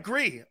Allen. I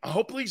agree.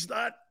 Hopefully he's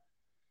not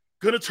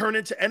going to turn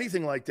into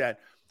anything like that.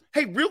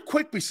 Hey, real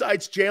quick,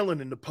 besides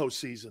Jalen in the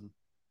postseason,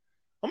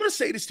 I'm going to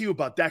say this to you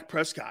about Dak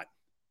Prescott.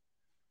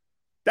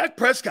 Dak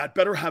Prescott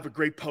better have a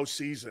great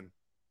postseason,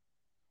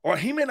 or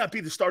he may not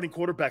be the starting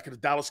quarterback of the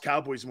Dallas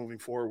Cowboys moving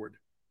forward.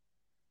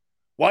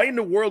 Why in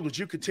the world would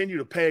you continue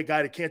to pay a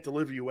guy that can't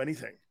deliver you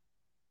anything?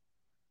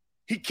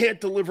 He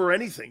can't deliver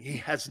anything. He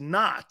has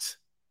not.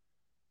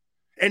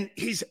 And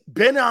he's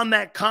been on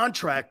that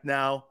contract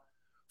now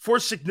for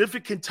a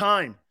significant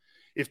time.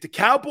 If the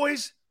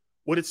Cowboys,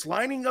 what it's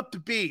lining up to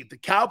be, the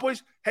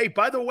Cowboys, hey,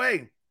 by the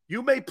way,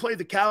 you may play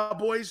the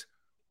Cowboys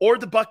or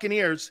the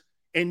Buccaneers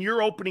in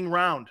your opening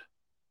round.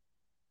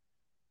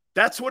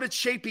 That's what it's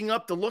shaping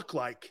up to look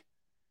like.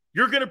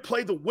 You're going to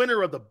play the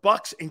winner of the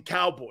Bucs and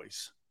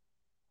Cowboys.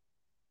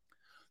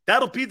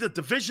 That'll be the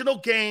divisional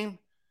game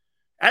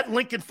at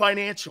Lincoln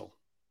Financial.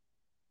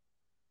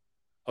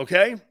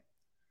 Okay?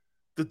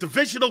 The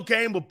divisional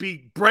game will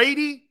be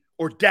Brady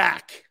or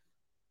Dak.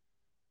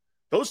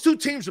 Those two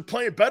teams are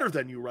playing better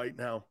than you right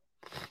now.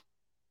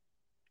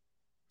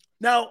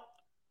 Now,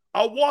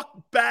 I'll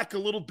walk back a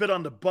little bit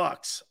on the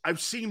Bucs.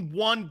 I've seen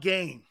one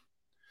game.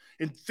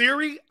 In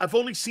theory, I've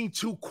only seen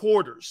 2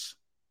 quarters.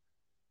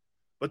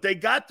 But they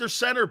got their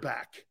center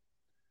back.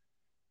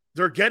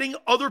 They're getting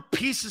other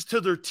pieces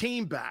to their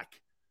team back.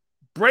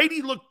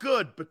 Brady looked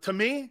good, but to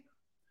me,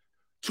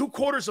 2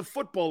 quarters of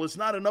football is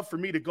not enough for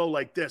me to go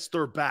like this.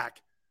 They're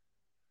back.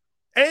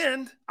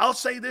 And I'll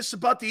say this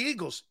about the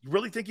Eagles. You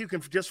really think you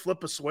can just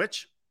flip a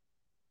switch?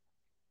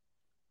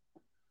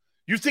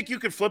 You think you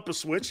can flip a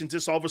switch and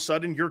just all of a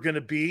sudden you're going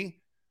to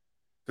be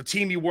the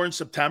team you were in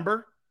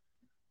September?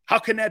 How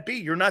can that be?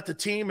 You're not the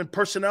team and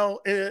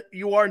personnel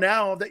you are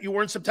now that you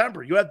were in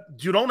September. You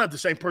don't have the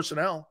same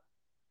personnel.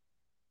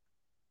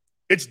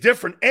 It's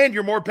different, and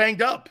you're more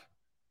banged up.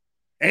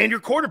 And your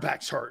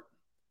quarterback's hurt.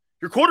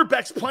 Your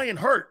quarterback's playing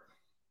hurt.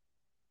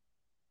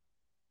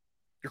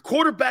 Your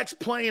quarterback's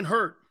playing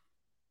hurt.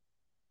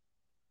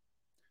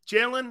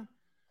 Jalen,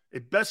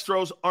 his best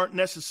throws aren't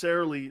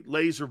necessarily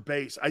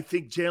laser-based. I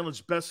think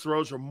Jalen's best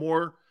throws are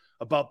more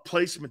about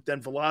placement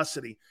than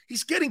velocity.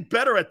 He's getting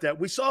better at that.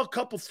 We saw a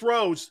couple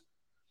throws,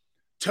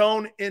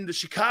 Tone, in the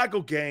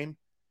Chicago game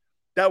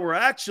that were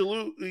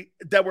absolutely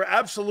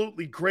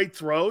great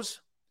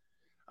throws.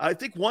 I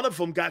think one of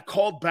them got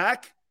called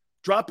back,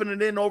 dropping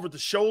it in over the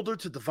shoulder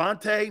to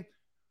Devontae.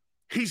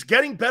 He's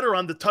getting better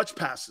on the touch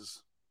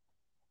passes.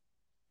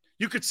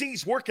 You could see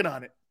he's working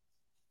on it.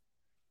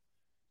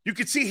 You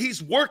could see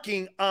he's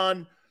working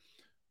on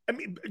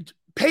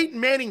 – Peyton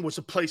Manning was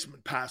a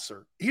placement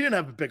passer. He didn't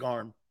have a big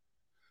arm.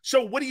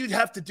 So what do you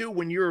have to do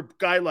when you're a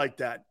guy like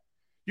that?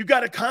 You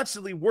got to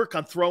constantly work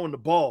on throwing the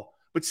ball.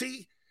 But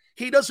see,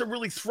 he doesn't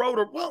really throw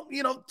to,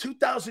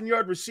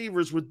 2,000-yard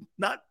receivers would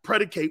not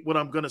predicate what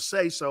I'm going to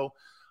say. So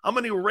I'm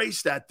going to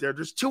erase that there.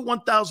 There's 2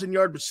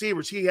 1,000-yard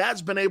receivers. He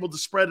has been able to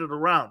spread it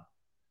around.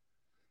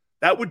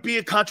 That would be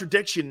a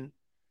contradiction,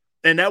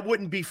 and that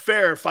wouldn't be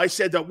fair if I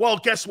said that, well,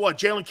 guess what?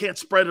 Jalen can't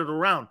spread it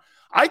around.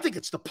 I think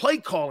it's the play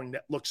calling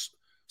that looks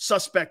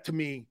suspect to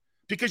me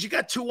because you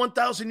got 2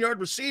 1,000-yard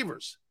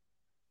receivers.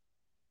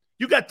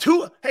 You got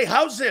 2 – hey,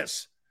 how's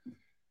this?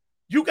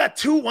 You got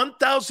 2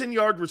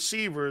 1,000-yard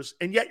receivers,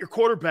 and yet your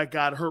quarterback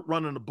got hurt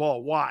running the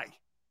ball. Why?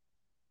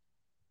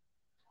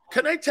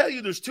 Can I tell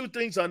you there's 2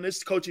 things on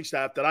this coaching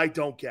staff that I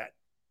don't get?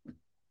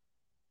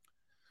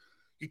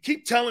 You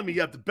keep telling me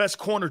you have the best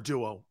corner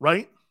duo,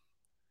 right?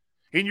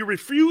 And you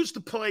refuse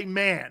to play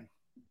man.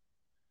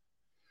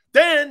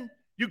 Then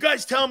you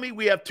guys tell me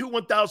we have 2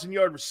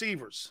 1,000-yard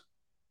receivers,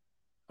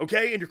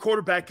 okay? And your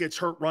quarterback gets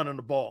hurt running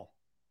the ball.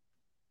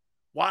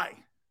 Why?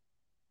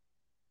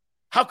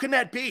 How can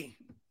that be?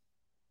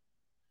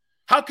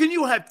 How can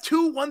you have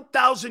 2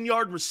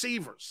 1,000-yard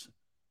receivers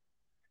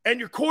and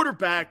your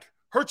quarterback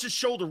hurts his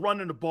shoulder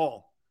running the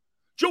ball?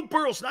 Joe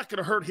Burrow's not going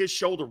to hurt his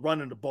shoulder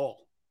running the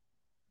ball.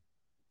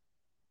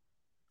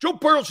 Joe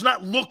Burrow's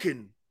not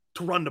looking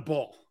to run the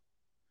ball.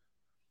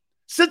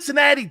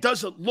 Cincinnati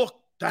doesn't look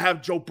to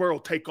have Joe Burrow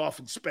take off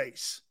in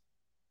space.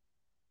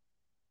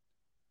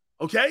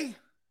 Okay?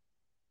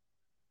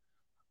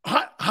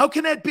 How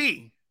can that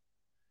be?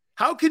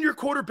 How can your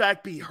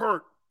quarterback be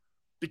hurt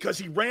because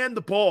he ran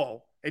the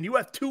ball and you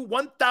have 2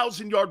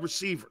 1,000-yard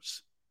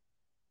receivers?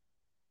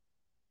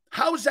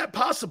 How is that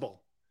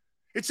possible?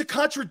 It's a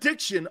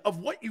contradiction of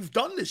what you've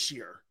done this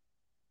year.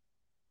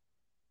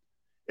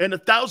 And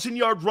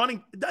 1,000-yard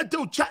running.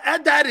 Dude,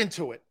 add that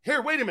into it.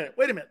 Here, wait a minute.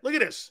 Look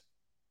at this.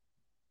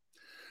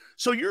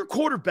 So your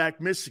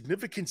quarterback missed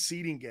significant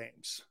seeding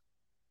games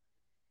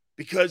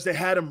because they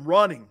had him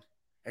running.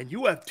 And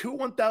you have 2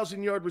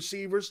 1,000-yard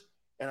receivers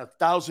and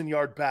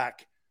 1,000-yard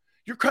back.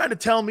 You're trying to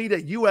tell me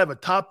that you have a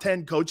top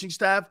 10 coaching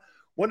staff?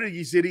 One of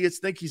these idiots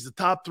think he's the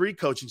top 3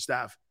 coaching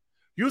staff.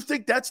 You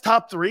think that's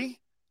top 3?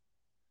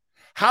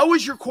 How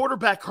is your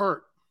quarterback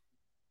hurt?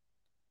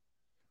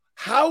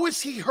 How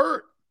is he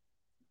hurt?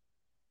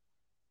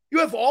 You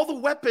have all the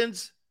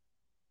weapons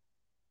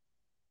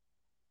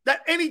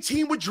that any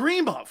team would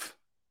dream of.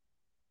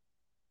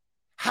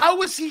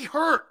 How is he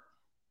hurt?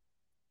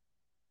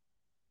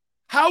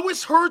 How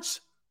is Hurts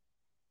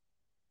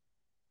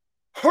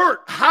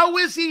hurt? How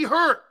is he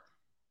hurt?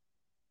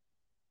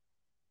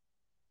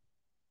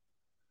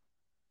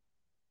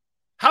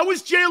 How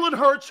is Jalen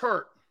Hurts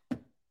hurt?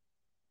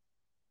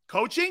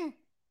 Coaching?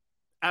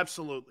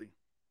 Absolutely.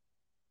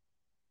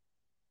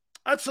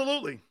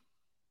 Absolutely.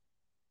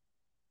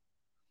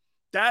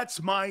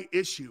 That's my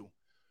issue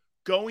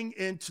going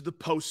into the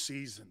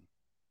postseason.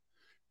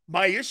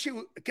 My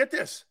issue, get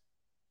this,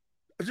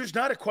 there's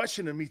not a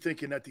question of me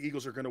thinking that the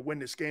Eagles are going to win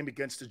this game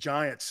against the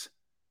Giants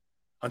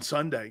on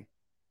Sunday.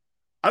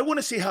 I want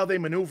to see how they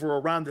maneuver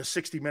around the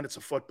 60 minutes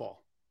of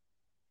football.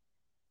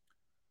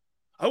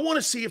 I want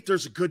to see if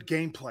there's a good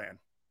game plan.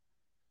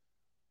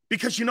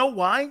 Because you know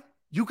why?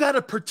 You got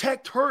to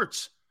protect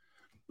Hurts.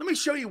 Let me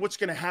show you what's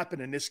going to happen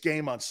in this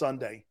game on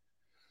Sunday.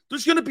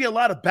 There's going to be a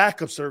lot of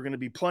backups that are going to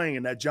be playing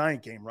in that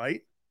Giant game,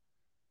 right?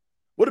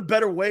 What a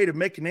better way to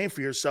make a name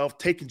for yourself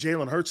taking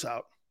Jalen Hurts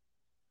out.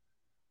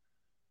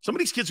 Some of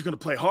these kids are going to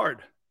play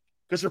hard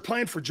because they're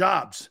playing for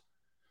jobs.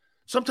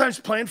 Sometimes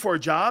playing for a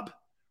job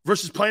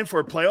versus playing for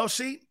a playoff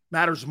seat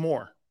matters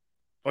more.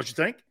 Don't you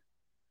think?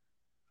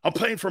 I'm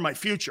playing for my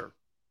future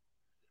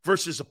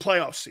versus a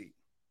playoff seat.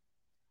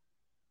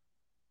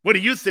 What do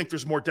you think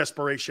there's more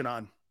desperation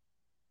on?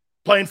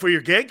 Playing for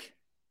your gig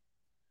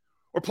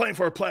or playing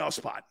for a playoff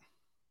spot?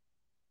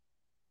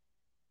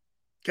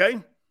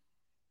 Okay?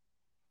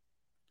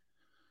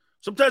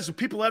 Sometimes when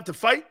people have to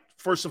fight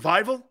for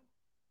survival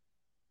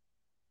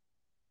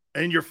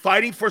and you're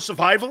fighting for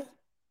survival,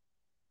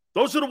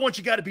 those are the ones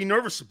you got to be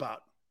nervous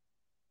about.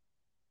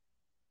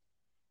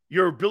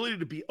 Your ability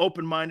to be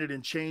open-minded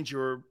and change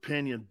your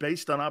opinion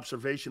based on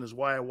observation is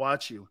why I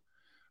watch you.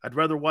 I'd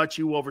rather watch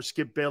you over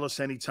Skip Bayless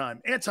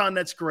anytime. Anton,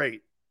 that's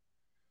great.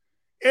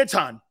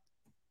 Anton,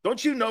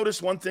 don't you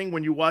notice one thing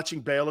when you're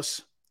watching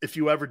Bayless, if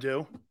you ever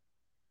do?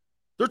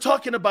 They're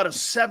talking about a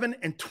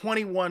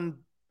 7-21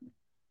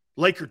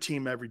 Laker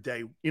team every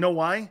day. You know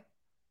why?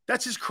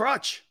 That's his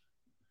crutch.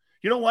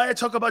 You know why I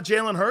talk about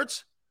Jalen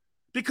Hurts?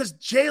 Because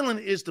Jalen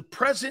is the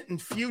present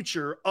and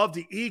future of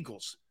the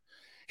Eagles.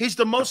 He's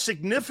the most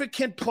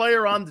significant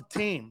player on the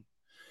team.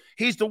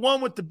 He's the one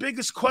with the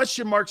biggest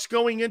question marks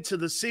going into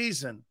the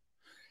season.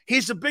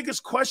 He's the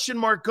biggest question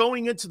mark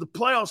going into the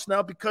playoffs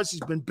now because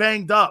he's been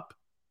banged up.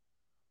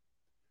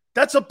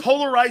 That's a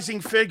polarizing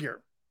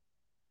figure.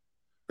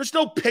 There's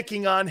no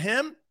picking on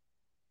him.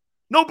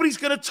 Nobody's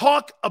going to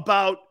talk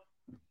about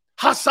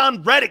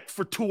Hassan Reddick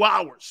for 2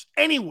 hours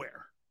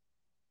anywhere.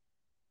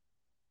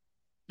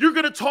 You're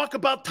going to talk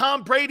about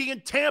Tom Brady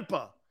in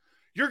Tampa.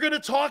 You're going to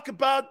talk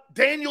about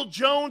Daniel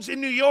Jones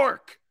in New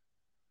York.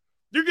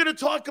 You're going to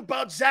talk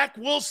about Zach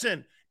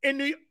Wilson in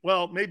New York.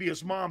 Well, maybe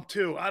his mom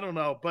too. I don't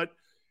know. But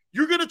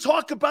you're going to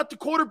talk about the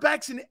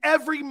quarterbacks in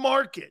every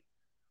market.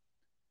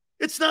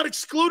 It's not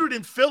excluded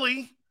in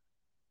Philly.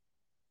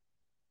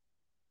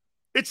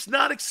 It's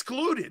not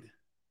excluded.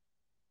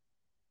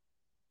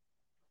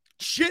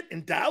 Shit,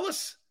 in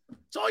Dallas,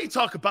 it's all you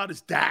talk about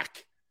is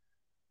Dak.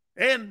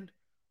 And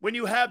when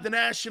you have the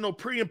national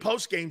pre- and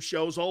post-game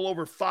shows all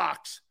over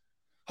Fox.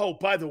 Oh,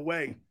 by the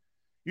way,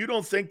 you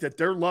don't think that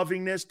they're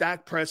loving this?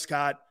 Dak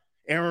Prescott,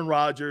 Aaron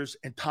Rodgers,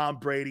 and Tom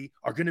Brady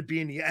are going to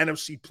be in the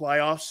NFC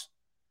playoffs?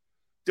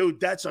 Dude,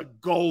 that's a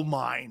gold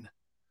mine.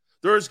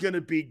 There's going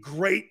to be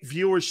great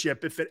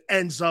viewership if it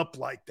ends up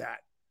like that.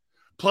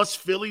 Plus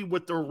Philly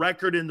with their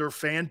record and their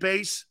fan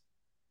base.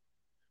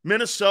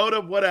 Minnesota,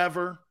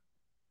 whatever.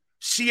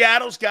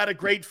 Seattle's got a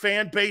great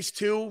fan base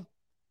too.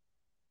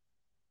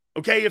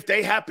 Okay, if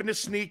they happen to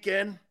sneak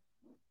in.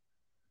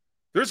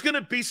 There's going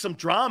to be some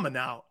drama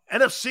now.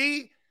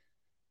 NFC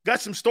got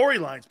some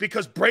storylines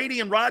because Brady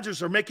and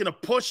Rodgers are making a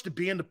push to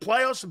be in the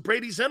playoffs, and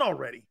Brady's in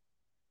already.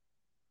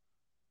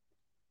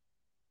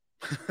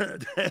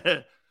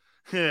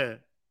 Yeah.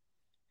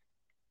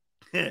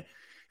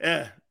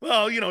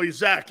 Well, you know,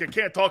 Zach, I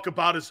can't talk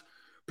about his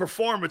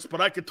performance, but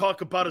I could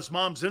talk about his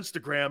mom's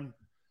Instagram.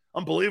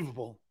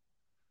 Unbelievable.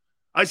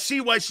 I see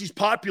why she's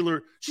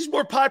popular. She's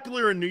more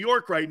popular in New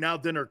York right now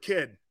than her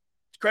kid.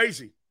 It's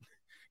crazy.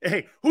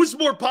 Hey, who's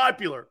more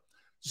popular,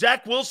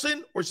 Zach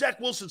Wilson or Zach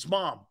Wilson's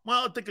mom?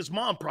 Well, I think his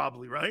mom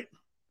probably, right?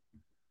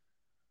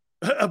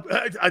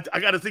 I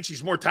got to think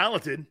she's more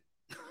talented.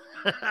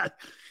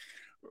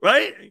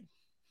 Right?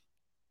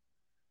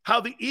 How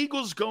the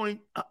Eagles going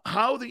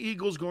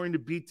to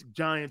beat the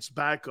Giants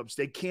backups?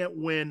 They can't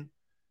win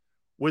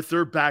with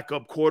their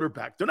backup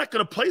quarterback. They're not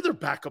going to play their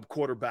backup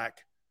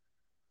quarterback.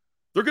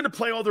 They're going to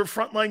play all their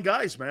frontline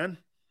guys, man.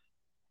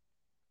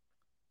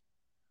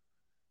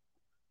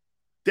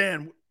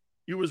 Dan,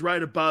 you was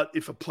right about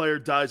if a player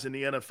dies in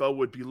the NFL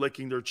would be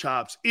licking their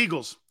chops.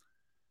 Eagles,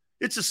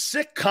 it's a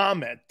sick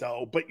comment,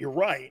 though, but you're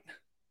right.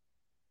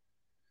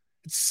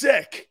 It's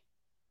sick.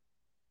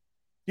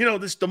 You know,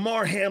 this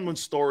Damar Hamlin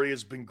story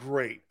has been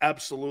great.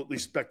 Absolutely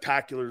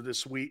spectacular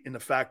this week in the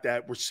fact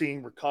that we're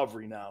seeing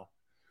recovery now.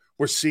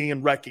 We're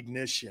seeing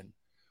recognition.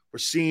 We're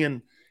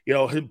seeing, you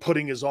know, him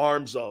putting his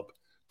arms up,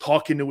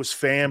 talking to his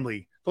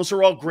family. Those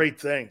are all great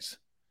things.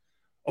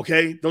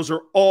 Okay? Those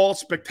are all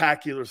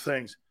spectacular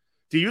things.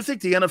 Do you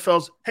think the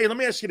NFL's – hey, let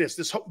me ask you this.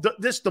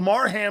 This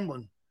Damar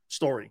Hamlin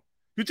story,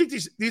 do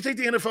you think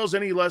the NFL is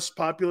any less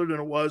popular than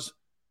it was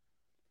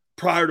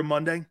prior to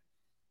Monday?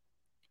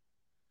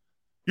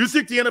 You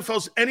think the NFL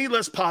is any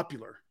less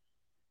popular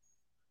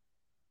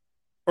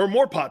or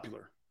more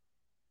popular?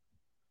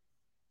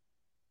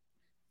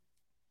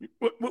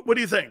 What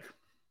do you think?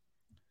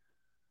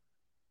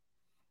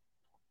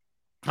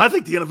 I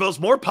think the NFL is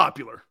more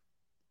popular.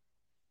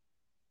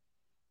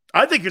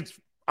 I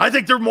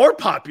think they're more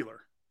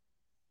popular.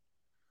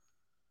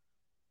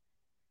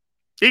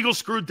 Eagles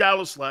screwed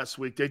Dallas last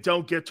week. They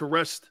don't get to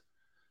rest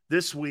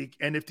this week.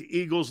 And if the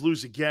Eagles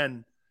lose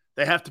again,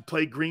 they have to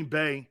play Green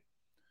Bay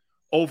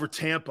over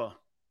Tampa.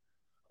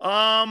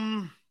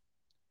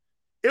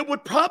 It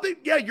would probably,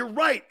 yeah, you're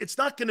right. It's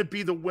not going to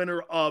be the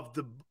winner of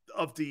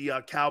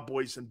the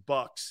Cowboys and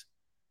Bucks.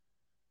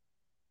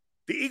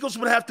 The Eagles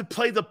would have to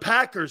play the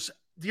Packers.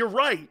 You're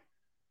right.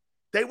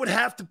 They would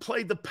have to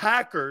play the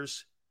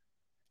Packers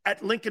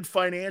at Lincoln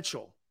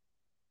Financial.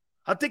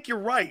 I think you're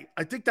right.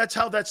 I think that's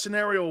how that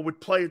scenario would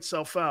play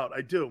itself out.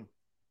 I do.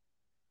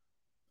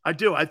 I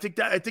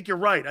think you're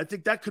right. I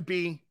think that could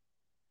be.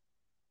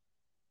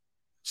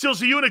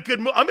 Sills, are you in a good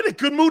mood? I'm in a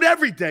good mood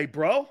every day,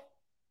 bro.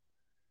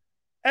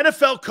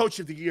 NFL Coach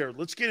of the Year.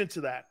 Let's get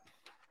into that.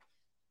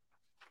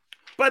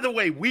 By the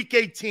way, Week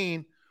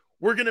 18,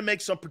 we're going to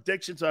make some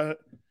predictions.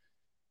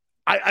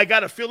 I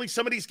got a feeling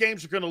some of these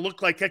games are going to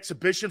look like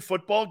exhibition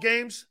football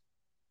games.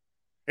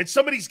 And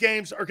some of these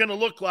games are going to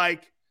look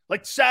like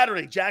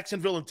Saturday,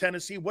 Jacksonville and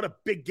Tennessee. What a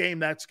big game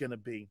that's going to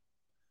be.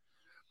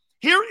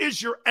 Here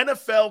is your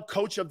NFL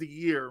Coach of the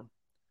Year,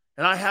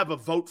 and I have a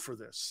vote for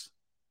this.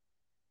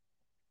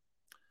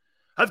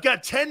 I've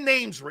got 10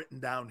 names written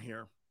down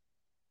here.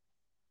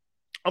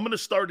 I'm going to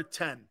start at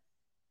 10.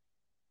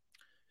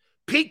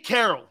 Pete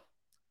Carroll.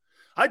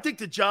 I think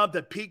the job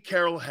that Pete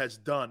Carroll has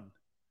done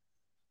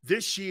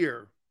this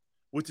year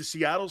with the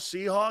Seattle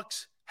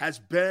Seahawks has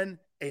been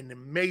an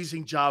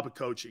amazing job of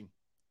coaching.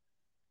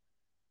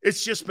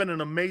 It's just been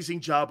an amazing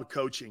job of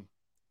coaching.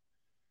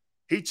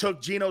 He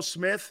took Geno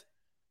Smith,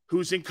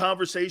 who's in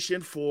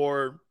conversation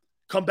for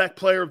comeback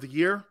player of the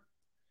year,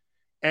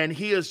 and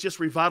he has just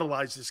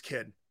revitalized this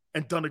kid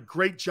and done a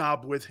great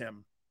job with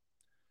him.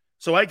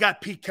 So I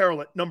got Pete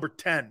Carroll at number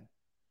 10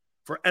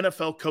 for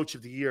NFL Coach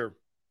of the Year.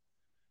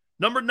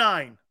 Number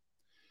 9,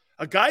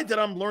 a guy that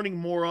I'm learning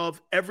more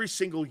of every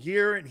single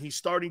year, and he's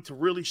starting to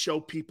really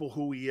show people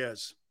who he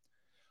is.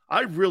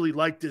 I really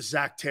like this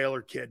Zach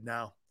Taylor kid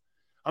now.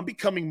 I'm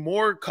becoming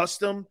more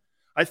accustomed.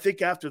 I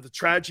think after the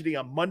tragedy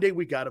on Monday,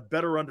 we got a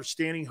better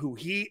understanding who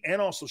he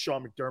and also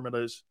Sean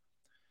McDermott is.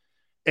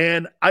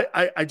 And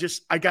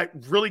I got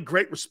really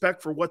great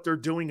respect for what they're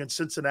doing in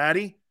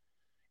Cincinnati.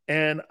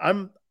 And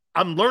I'm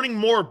learning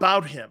more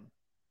about him.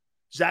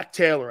 Zach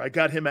Taylor, I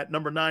got him at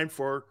number 9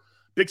 for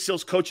Big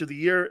Sil's Coach of the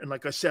Year. And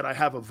like I said, I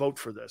have a vote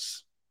for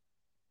this.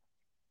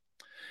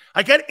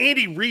 I got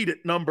Andy Reid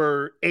at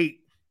number 8.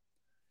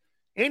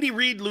 Andy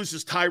Reid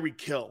loses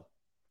Tyreek Hill.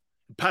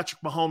 And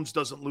Patrick Mahomes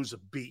doesn't lose a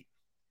beat.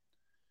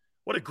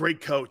 What a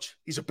great coach.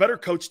 He's a better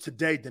coach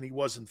today than he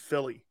was in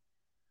Philly.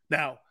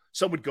 Now,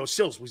 some would go,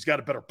 Sills, well, he's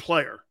got a better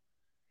player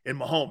in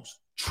Mahomes.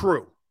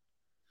 True.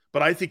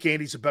 But I think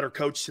Andy's a better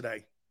coach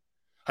today.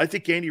 I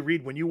think Andy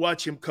Reid, when you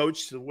watch him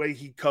coach the way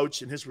he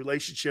coached in his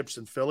relationships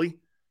in Philly,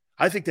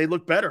 I think they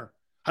look better.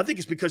 I think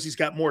it's because he's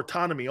got more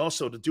autonomy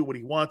also to do what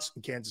he wants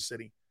in Kansas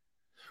City.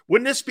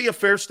 Wouldn't this be a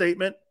fair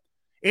statement?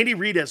 Andy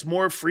Reid has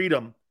more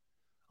freedom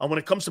when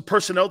it comes to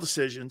personnel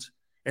decisions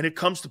and it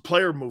comes to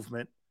player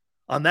movement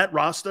on that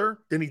roster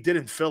than he did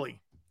in Philly.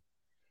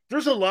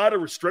 There's a lot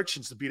of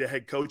restrictions to be the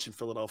head coach in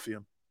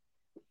Philadelphia.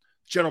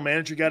 General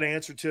manager got to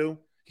answer to. You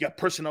got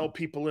personnel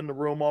people in the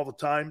room all the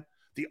time.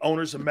 The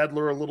owner's a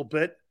meddler a little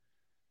bit.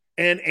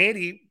 And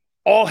Andy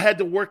all had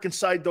to work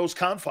inside those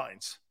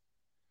confines.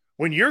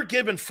 When you're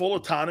given full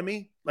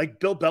autonomy, like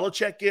Bill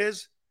Belichick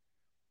is,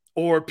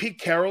 or Pete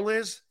Carroll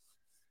is,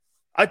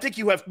 I think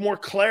you have more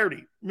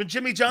clarity. When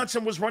Jimmy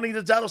Johnson was running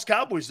the Dallas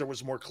Cowboys, there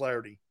was more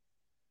clarity.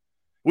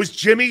 It was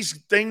Jimmy's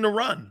thing to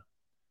run.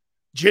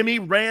 Jimmy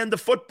ran the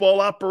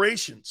football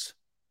operations.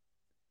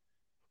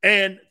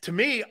 And to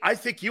me, I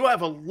think you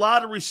have a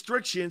lot of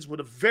restrictions with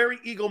a very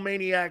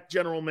egomaniac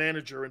general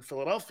manager in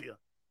Philadelphia.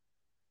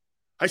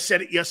 I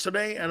said it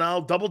yesterday, and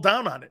I'll double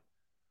down on it.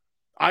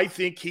 I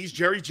think he's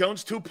Jerry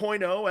Jones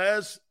 2.0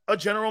 as a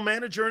general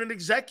manager and an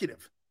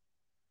executive.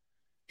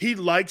 He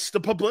likes the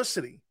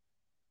publicity.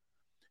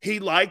 He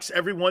likes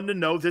everyone to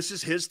know this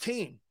is his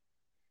team.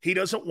 He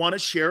doesn't want to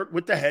share it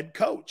with the head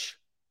coach.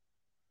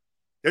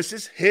 This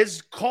is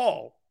his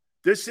call.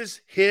 This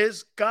is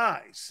his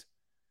guys.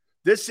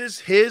 This is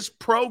his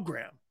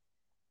program.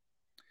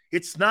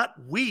 It's not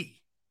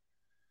we.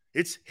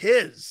 It's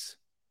his.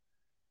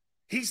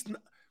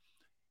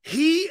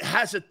 He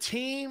has a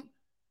team.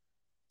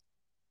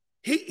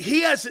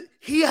 He has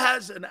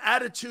an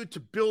attitude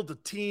to build a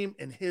team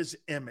in his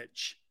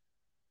image.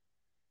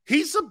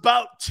 He's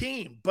about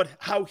team, but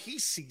how he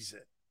sees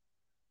it,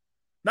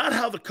 not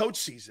how the coach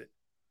sees it.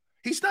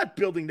 He's not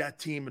building that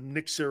team in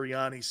Nick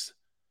Sirianni's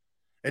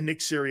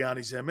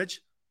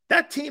image.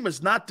 That team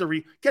is not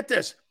get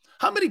this.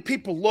 How many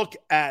people look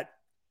at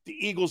the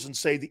Eagles and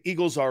say the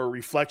Eagles are a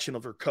reflection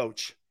of their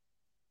coach?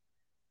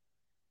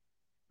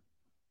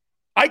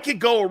 I could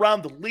go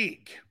around the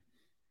league.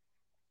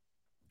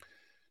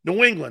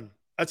 New England,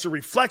 that's a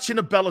reflection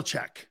of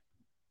Belichick.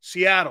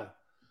 Seattle,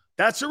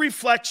 that's a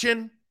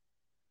reflection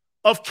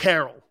of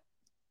Carroll.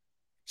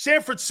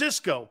 San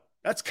Francisco,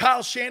 that's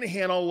Kyle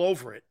Shanahan all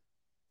over it.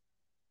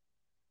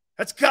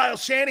 That's Kyle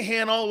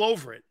Shanahan all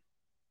over it.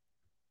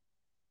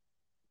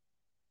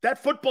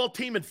 That football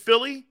team in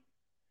Philly,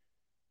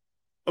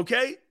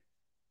 okay,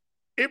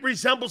 it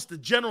resembles the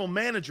general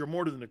manager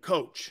more than the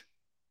coach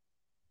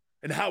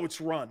and how it's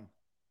run.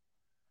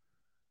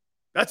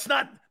 That's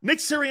not – Nick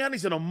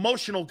Sirianni's an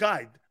emotional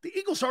guy. The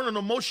Eagles aren't an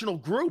emotional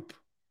group.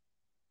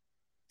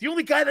 The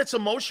only guy that's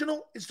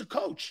emotional is the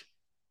coach.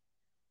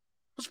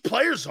 Those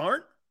players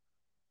aren't.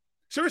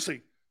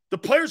 Seriously, the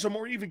players are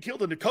more even-keeled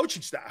than the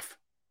coaching staff.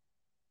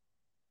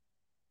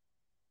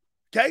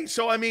 Okay,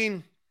 so I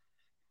mean,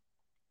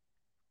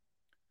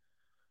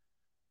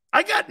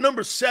 I got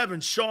number 7,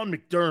 Sean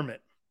McDermott,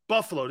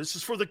 Buffalo. This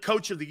is for the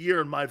coach of the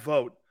year in my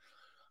vote.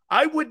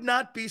 I would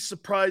not be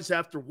surprised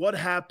after what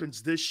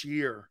happens this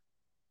year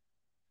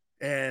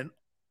and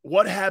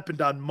what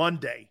happened on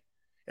Monday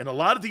and a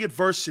lot of the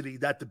adversity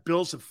that the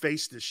Bills have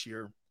faced this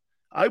year.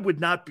 I would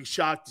not be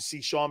shocked to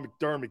see Sean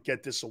McDermott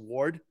get this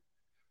award.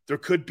 There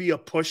could be a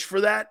push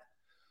for that.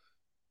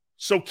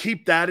 So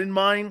keep that in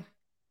mind.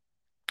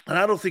 And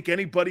I don't think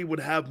anybody would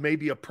have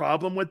maybe a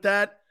problem with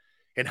that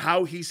and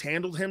how he's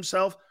handled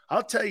himself.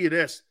 I'll tell you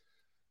this.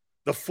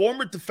 The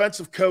former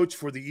defensive coach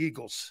for the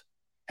Eagles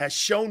has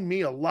shown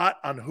me a lot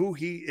on who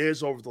he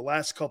is over the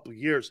last couple of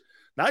years.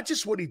 Not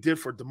just what he did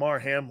for Damar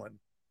Hamlin.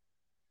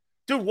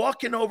 Dude,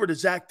 walking over to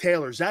Zach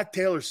Taylor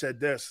said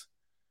this.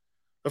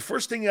 The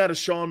first thing out of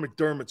Sean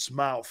McDermott's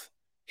mouth,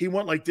 he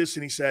went like this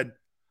and he said,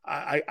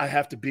 I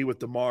have to be with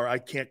Damar. I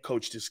can't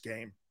coach this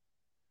game.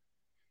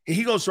 And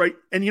he goes, right.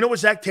 And you know what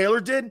Zach Taylor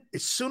did?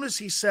 As soon as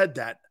he said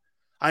that,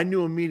 I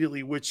knew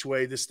immediately which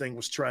way this thing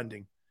was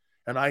trending.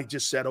 And I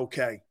just said,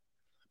 okay,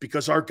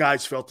 because our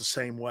guys felt the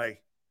same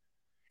way.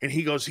 And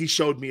he goes, he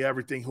showed me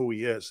everything who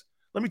he is.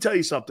 Let me tell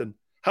you something.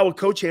 How a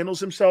coach handles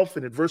himself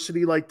in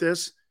adversity like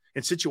this,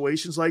 in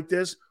situations like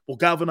this, will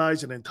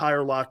galvanize an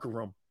entire locker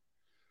room.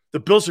 The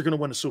Bills are going to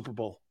win a Super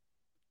Bowl.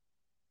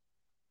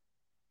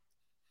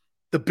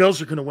 The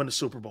Bills are going to win the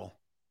Super Bowl.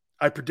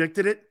 I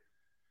predicted it.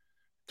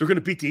 They're going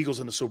to beat the Eagles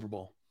in the Super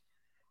Bowl.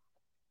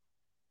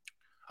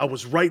 I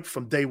was right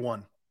from day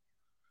one.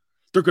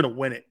 They're going to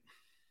win it.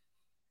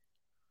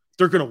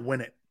 They're going to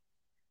win it.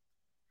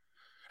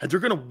 And they're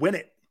going to win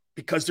it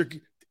because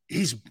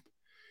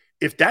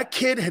if that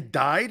kid had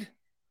died,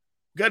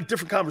 we got a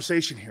different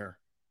conversation here.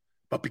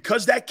 But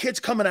because that kid's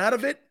coming out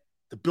of it,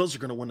 the Bills are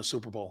going to win the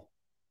Super Bowl.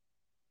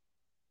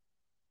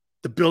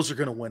 The Bills are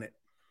going to win it.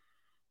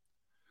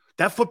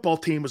 That football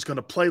team is going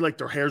to play like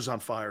their hair's on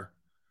fire.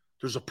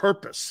 There's a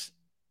purpose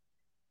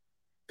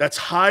that's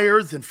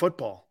higher than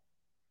football.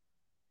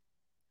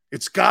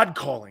 It's God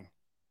calling.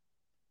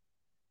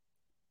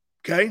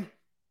 Okay?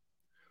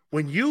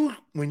 When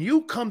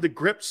you come to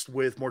grips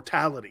with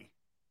mortality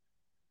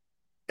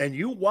and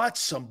you watch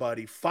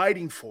somebody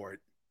fighting for it,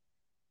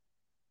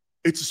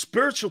 it's a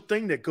spiritual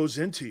thing that goes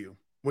into you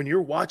when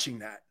you're watching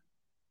that.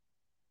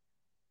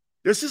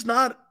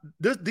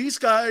 These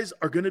guys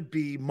are going to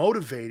be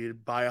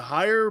motivated by a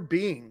higher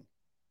being.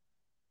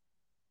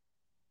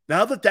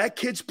 Now that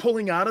kid's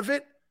pulling out of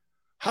it,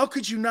 how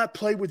could you not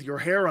play with your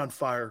hair on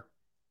fire?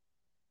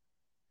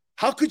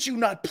 How could you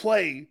not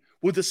play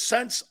with a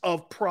sense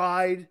of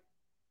pride,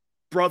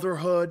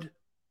 brotherhood?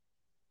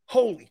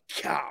 Holy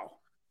cow.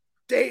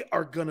 They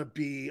are going to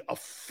be a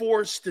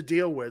force to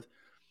deal with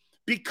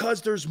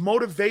because there's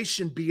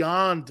motivation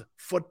beyond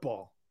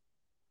football.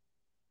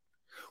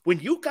 When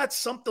you got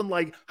something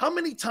like, how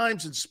many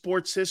times in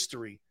sports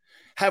history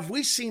have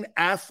we seen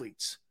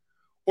athletes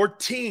or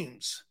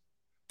teams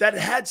that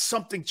had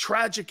something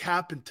tragic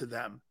happen to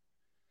them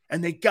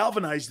and they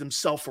galvanized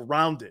themselves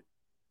around it?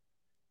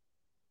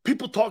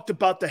 People talked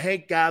about the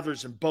Hank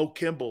Gathers and Bo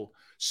Kimball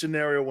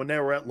scenario when they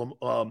were at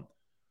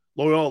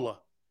Loyola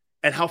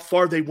and how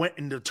far they went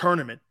in the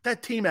tournament.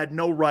 That team had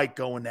no right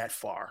going that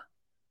far,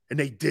 and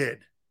they did.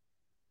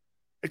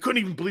 They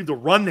couldn't even believe the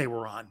run they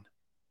were on.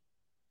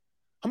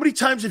 How many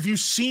times have you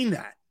seen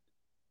that?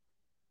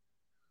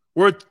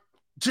 Where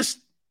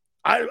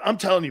I'm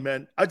telling you,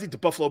 man, I think the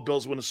Buffalo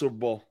Bills win the Super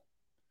Bowl.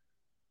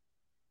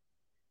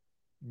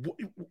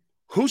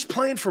 Who's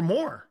playing for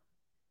more?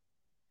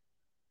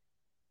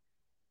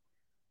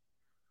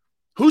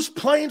 Who's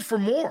playing for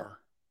more?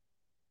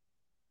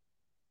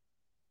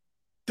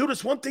 Dude,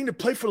 it's one thing to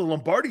play for the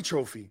Lombardi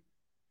Trophy.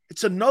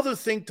 It's another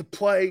thing to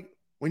play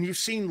when you've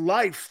seen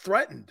life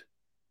threatened.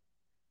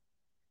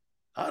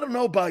 I don't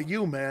know about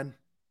you, man.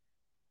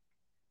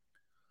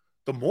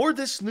 The more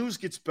this news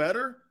gets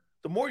better,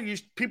 the more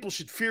people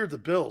should fear the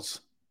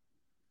Bills.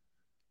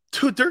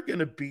 Dude, they're going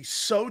to be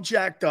so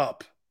jacked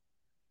up.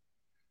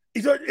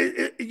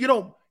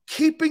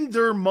 Keeping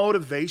their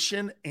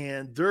motivation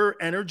and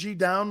their energy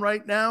down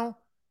right now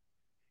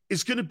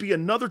is going to be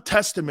another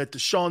testament to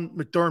Sean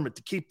McDermott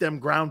to keep them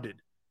grounded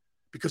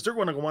because they're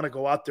going to want to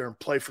go out there and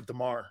play for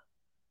Damar.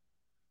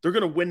 They're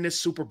going to win this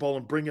Super Bowl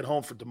and bring it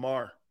home for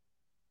Damar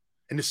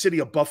in the city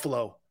of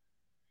Buffalo,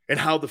 and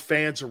how the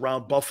fans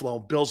around Buffalo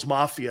and Bills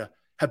Mafia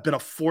have been a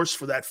force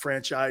for that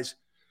franchise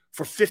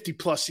for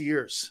 50-plus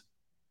years.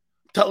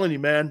 I'm telling you,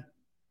 man,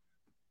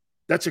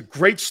 that's a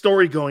great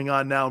story going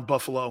on now in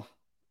Buffalo.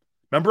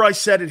 Remember I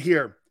said it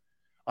here.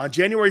 On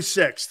January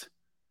 6th,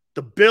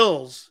 the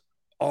Bills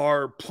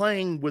are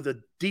playing with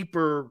a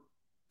deeper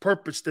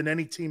purpose than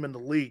any team in the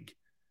league.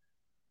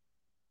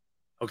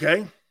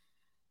 Okay?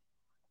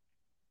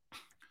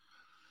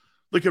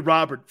 Look at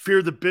Robert.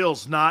 Fear the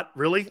Bills. Not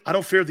really. I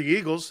don't fear the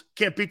Eagles.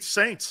 Can't beat the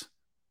Saints.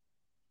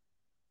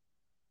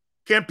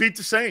 Can't beat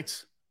the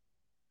Saints.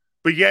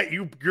 But yet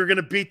you're going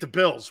to beat the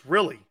Bills.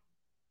 Really?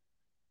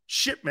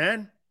 Shit,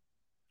 man.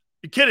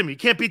 You're kidding me. You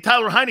can't beat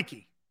Tyler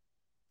Heineke.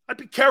 I'd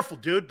be careful,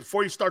 dude,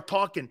 before you start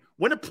talking.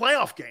 Win a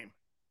playoff game.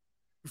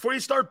 Before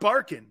you start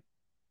barking.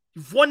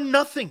 You've won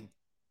nothing.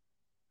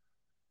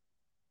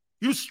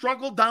 You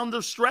struggled down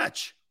the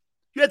stretch.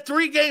 You had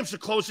 3 games to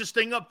close this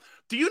thing up.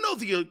 Do you know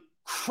the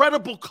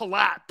incredible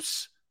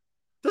collapse?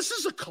 This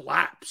is a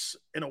collapse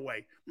in a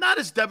way. Not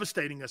as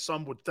devastating as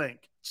some would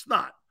think. It's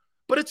not.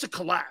 But it's a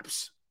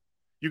collapse.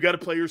 You got to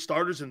play your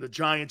starters and the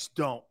Giants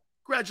don't.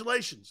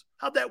 Congratulations.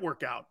 How'd that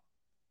work out?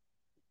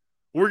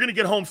 We're going to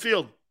get home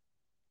field.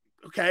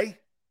 Okay.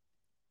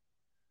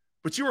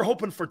 But you were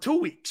hoping for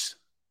 2 weeks.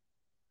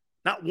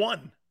 Not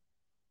 1.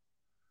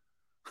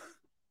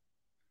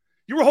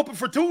 You were hoping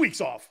for 2 weeks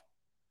off.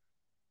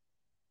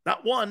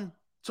 Not 1.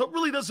 So it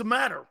really doesn't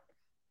matter.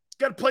 You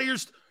got to play your...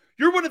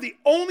 You're one of the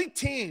only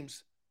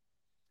teams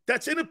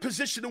that's in a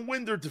position to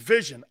win their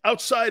division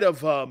outside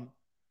of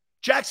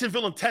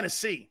Jacksonville and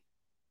Tennessee.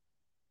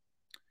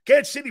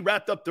 Kansas City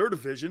wrapped up their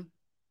division.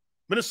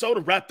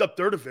 Minnesota wrapped up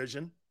their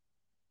division.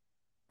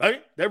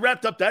 Right? They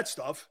wrapped up that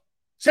stuff.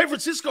 San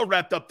Francisco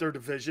wrapped up their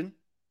division.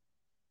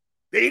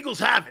 The Eagles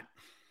haven't.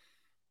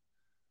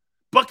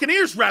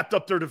 Buccaneers wrapped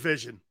up their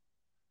division.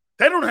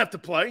 They don't have to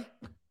play,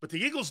 but the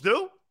Eagles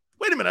do?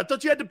 Wait a minute, I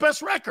thought you had the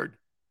best record.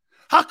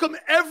 How come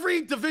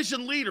every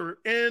division leader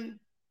in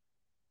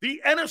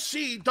the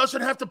NFC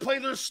doesn't have to play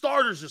their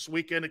starters this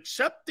weekend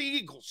except the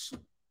Eagles?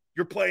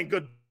 You're playing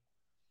good.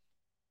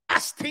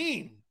 Last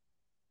team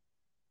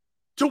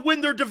to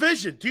win their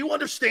division. Do you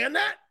understand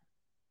that?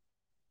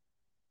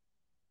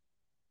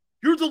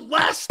 You're the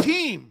last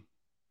team.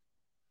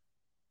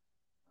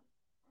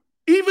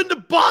 Even the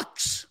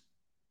Bucks.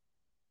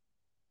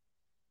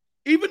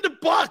 Even the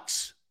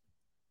Bucks.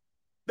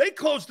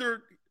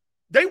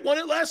 They won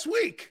it last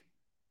week.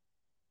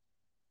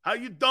 How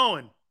you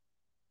doing?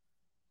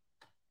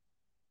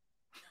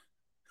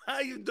 How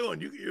you doing?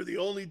 You're the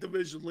only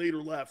division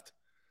leader left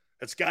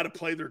that's got to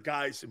play their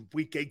guys in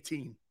week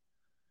 18.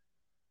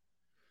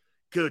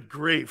 Good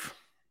grief.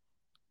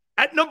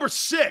 At number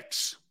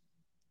 6,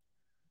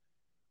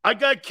 I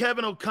got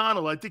Kevin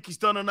O'Connell. I think he's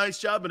done a nice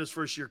job in his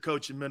first year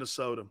coaching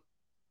Minnesota.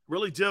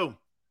 Really do.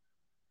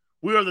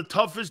 We are the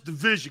toughest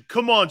division.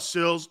 Come on,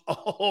 Sills.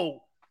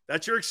 Oh,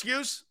 that's your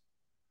excuse?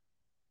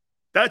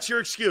 That's your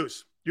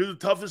excuse. You're the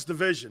toughest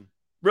division.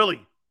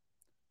 Really.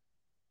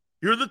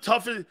 You're the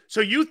toughest.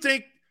 So you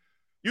think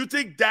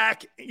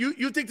Dak,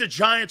 you think the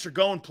Giants are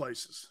going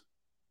places.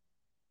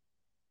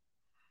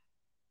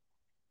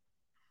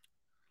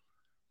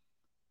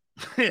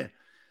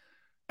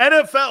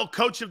 NFL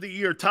Coach of the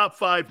Year, top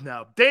 5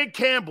 now. Dan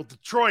Campbell,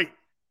 Detroit.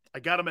 I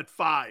got him at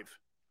 5.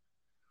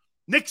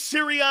 Nick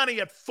Sirianni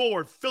at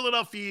 4,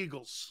 Philadelphia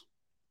Eagles.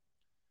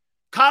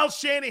 Kyle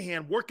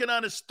Shanahan working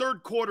on his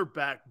 3rd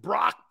quarterback,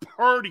 Brock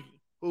Purdy.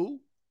 Who?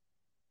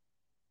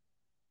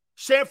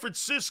 San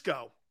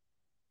Francisco.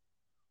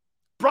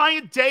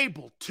 Brian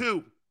Dable,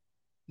 2,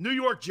 New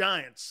York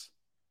Giants.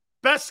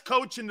 Best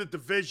coach in the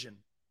division.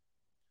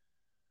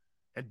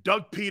 And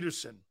Doug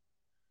Peterson,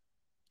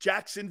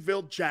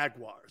 Jacksonville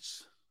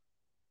Jaguars.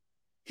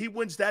 He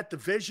wins that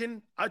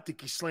division. I think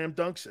he slam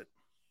dunks it.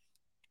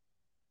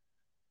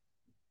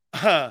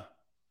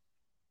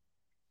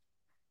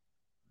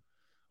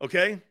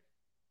 Okay?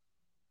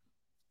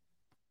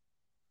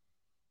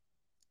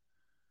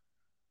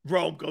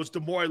 Rome goes,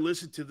 the more I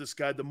listen to this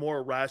guy, the more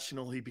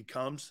irrational he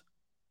becomes.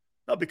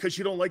 No, because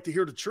you don't like to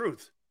hear the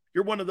truth.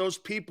 You're one of those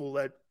people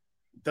that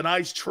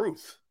denies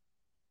truth.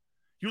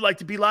 You like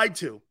to be lied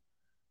to.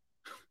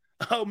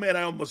 Oh, man,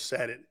 I almost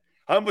said it.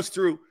 I almost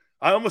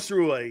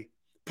threw a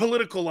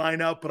political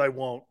line out, but I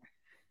won't.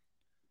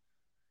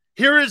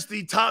 Here is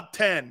the top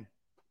 10.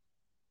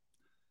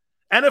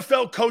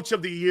 NFL Coach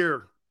of the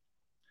Year.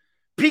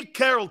 Pete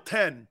Carroll,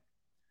 10.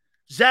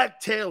 Zach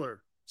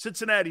Taylor,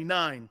 Cincinnati,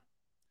 9.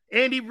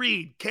 Andy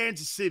Reid,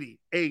 Kansas City,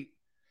 8.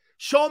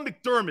 Sean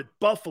McDermott,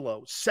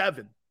 Buffalo,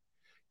 7.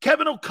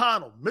 Kevin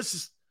O'Connell,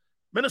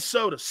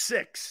 Minnesota,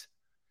 6.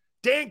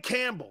 Dan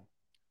Campbell,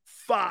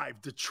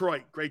 5.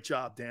 Detroit. Great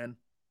job, Dan.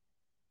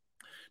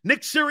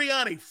 Nick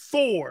Sirianni,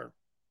 4.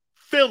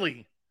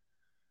 Philly.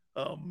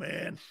 Oh,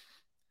 man.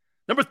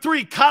 Number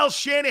 3, Kyle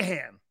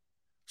Shanahan,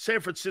 San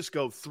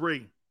Francisco,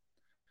 3.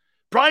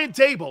 Brian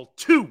Dable,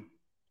 2.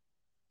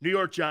 New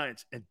York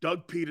Giants. And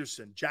Doug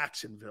Peterson,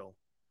 Jacksonville.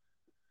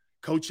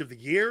 Coach of the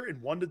Year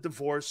and won the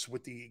divorce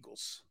with the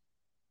Eagles.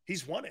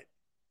 He's won it.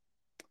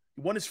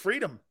 He won his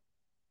freedom.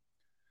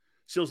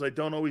 Sills, I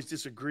don't always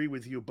disagree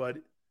with you, but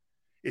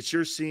it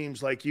sure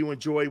seems like you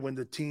enjoy when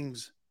the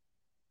teams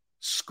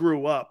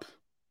screw up.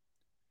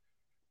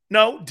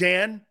 No,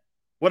 Dan,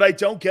 what I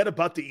don't get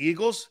about the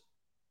Eagles,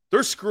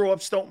 their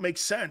screw-ups don't make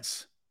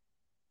sense.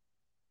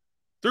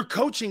 Their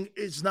coaching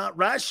is not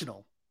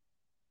rational.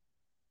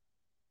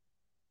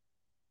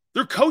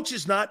 Their coach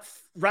is not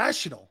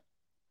rational.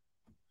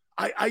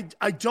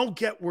 I don't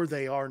get where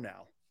they are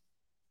now.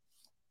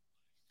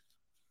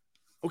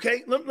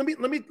 Okay, let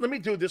me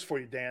do this for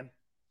you, Dan.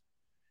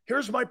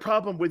 Here's my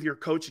problem with your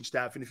coaching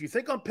staff, and if you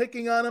think I'm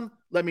picking on them,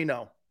 let me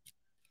know.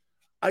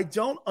 I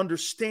don't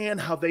understand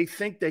how they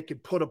think they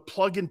could put a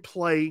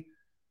plug-and-play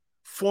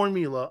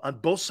formula on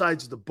both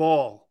sides of the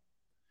ball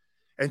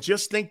and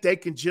just think they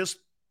can just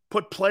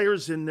put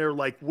players in there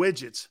like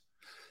widgets.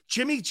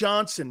 Jimmy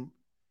Johnson,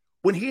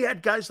 when he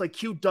had guys like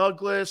Hugh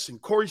Douglas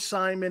and Corey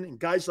Simon and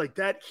guys like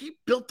that, he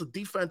built the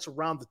defense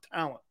around the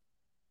talent.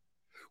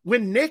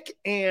 When Nick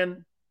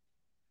and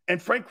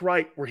Frank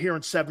Wright were here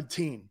in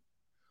 17,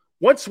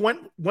 Wentz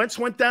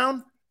went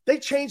down, they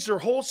changed their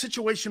whole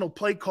situational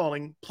play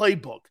calling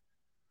playbook.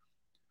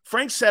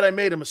 Frank said I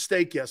made a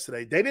mistake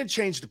yesterday. They didn't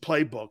change the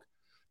playbook.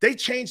 They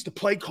changed the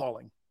play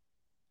calling.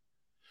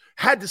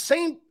 Had the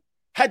same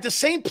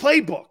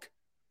playbook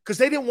because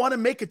they didn't want to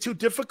make it too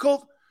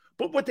difficult.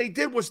 But what they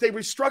did was they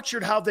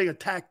restructured how they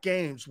attack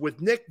games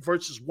with Nick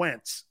versus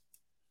Wentz.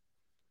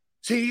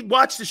 See, he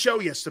watched the show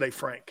yesterday,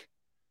 Frank.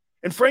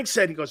 And Frank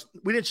said, he goes,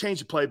 we didn't change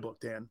the playbook,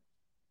 Dan.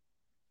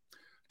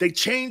 They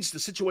changed the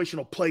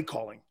situational play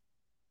calling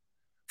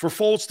for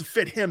Foles to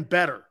fit him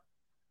better.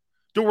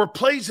 There were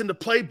plays in the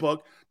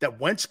playbook that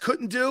Wentz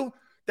couldn't do,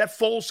 that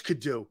Foles could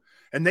do.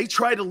 And they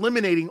tried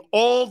eliminating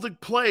all the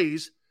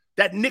plays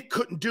that Nick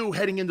couldn't do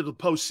heading into the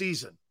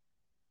postseason.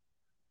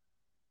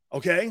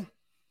 Okay?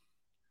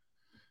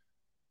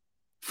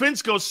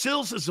 Finch goes,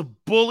 Sills is a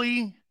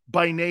bully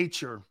by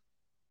nature.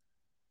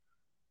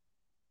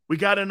 We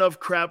got enough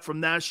crap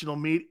from national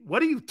media.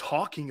 What are you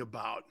talking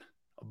about?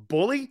 A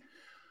bully?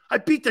 I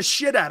beat the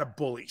shit out of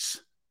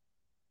bullies.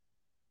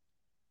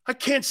 I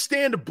can't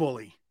stand a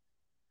bully.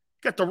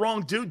 Got the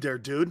wrong dude there,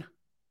 dude.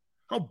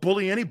 I don't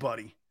bully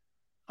anybody.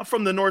 I'm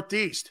from the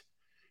Northeast.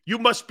 You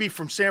must be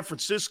from San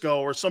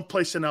Francisco or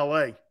someplace in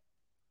L.A.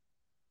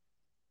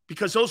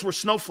 because those where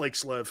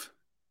snowflakes live.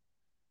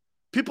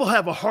 People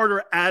have a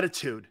harder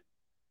attitude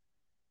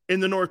in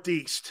the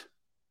Northeast.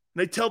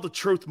 And they tell the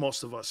truth,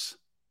 most of us.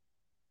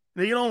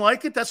 Now, you don't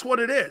like it? That's what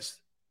it is.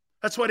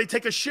 That's why they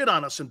take a shit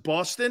on us in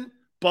Boston,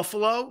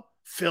 Buffalo,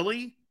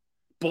 Philly,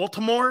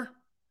 Baltimore,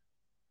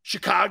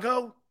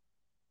 Chicago.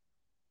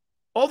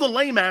 All the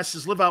lame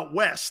asses live out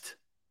west.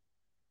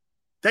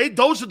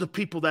 Those are the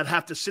people that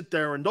have to sit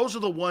there, and those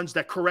are the ones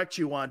that correct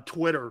you on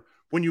Twitter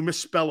when you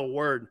misspell a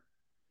word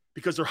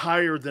because they're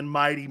higher than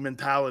mighty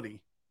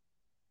mentality.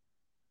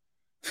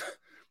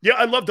 Yeah,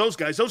 I love those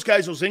guys.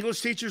 Those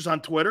English teachers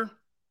on Twitter.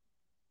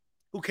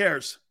 Who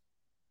cares?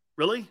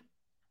 Really?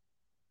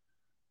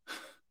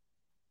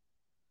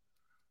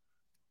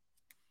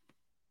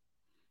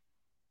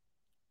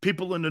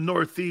 People in the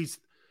Northeast,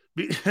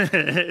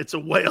 it's a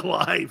way of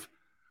life.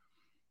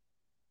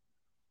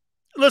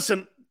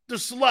 Listen,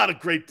 there's a lot of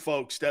great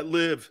folks that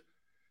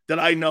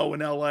I know in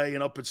LA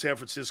and up in San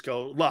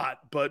Francisco, a lot.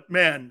 But,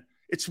 man,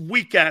 it's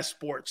weak-ass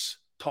sports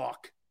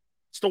talk.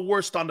 It's the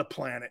worst on the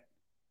planet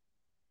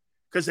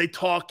because they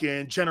talk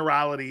in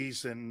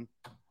generalities and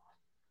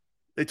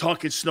they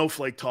talk in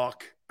snowflake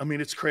talk. I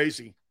mean, it's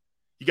crazy.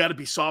 You got to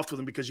be soft with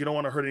them because you don't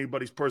want to hurt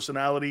anybody's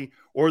personality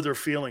or their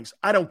feelings.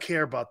 I don't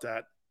care about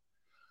that.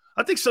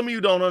 I think some of you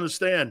don't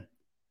understand.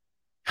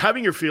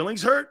 Having your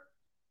feelings hurt?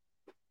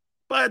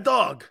 Buy a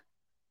dog.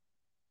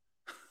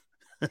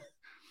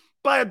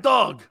 Buy a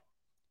dog.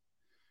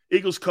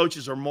 Eagles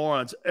coaches are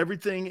morons.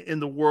 Everything in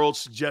the world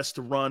suggests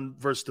to run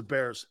versus the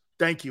Bears.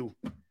 Thank you.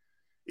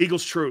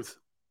 Eagles truth.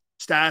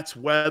 Stats,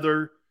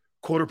 weather,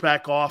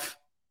 quarterback off.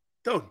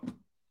 Dude.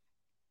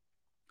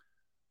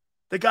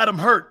 They got him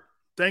hurt.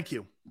 Thank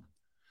you.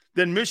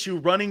 Then miss you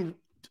running.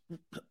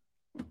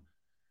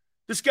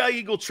 This guy,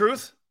 Eagle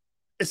Truth,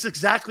 it's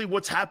exactly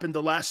what's happened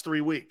the last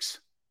 3 weeks.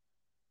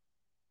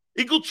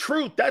 Eagle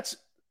Truth, that's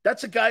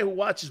a guy who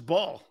watches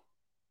ball.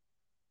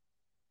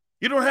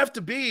 You don't have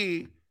to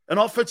be an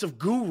offensive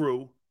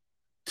guru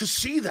to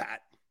see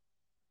that.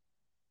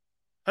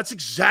 That's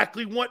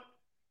exactly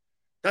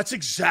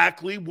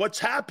what's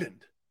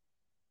happened.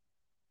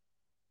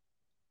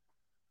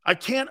 I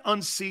can't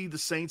unsee the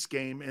Saints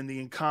game and the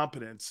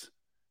incompetence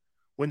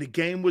when the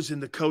game was in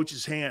the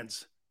coach's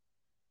hands.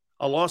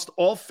 I lost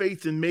all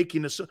faith in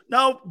making this.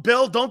 No,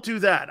 Bill, don't do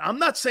that. I'm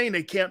not saying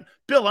they can't.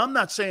 Bill, I'm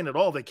not saying at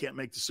all they can't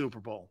make the Super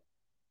Bowl.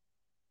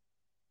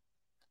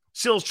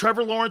 Sills,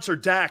 Trevor Lawrence or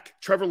Dak?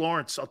 Trevor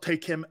Lawrence. I'll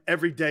take him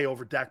every day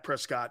over Dak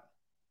Prescott.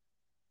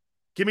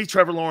 Give me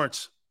Trevor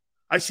Lawrence.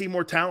 I see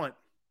more talent.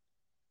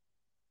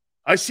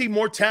 I see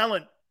more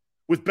talent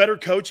with better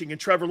coaching and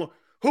Trevor Lawrence.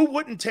 Who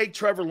wouldn't take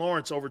Trevor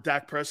Lawrence over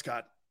Dak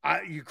Prescott?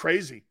 You're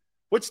crazy.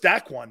 What's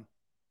Dak won?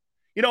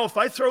 You know, if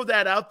I throw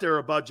that out there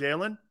about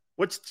Jalen,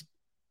 what's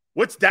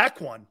Dak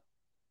won?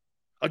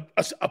 A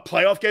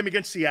playoff game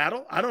against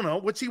Seattle? I don't know.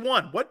 What's he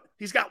won?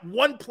 He's got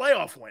one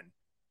playoff win.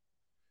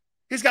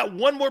 He's got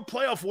one more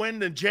playoff win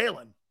than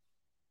Jalen.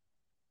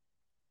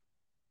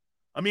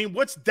 I mean,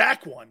 what's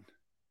Dak won?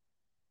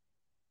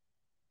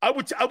 I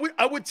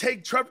would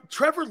take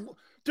Trevor.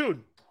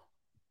 Dude,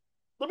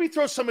 let me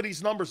throw some of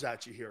these numbers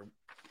at you here.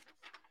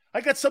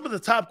 I got some of the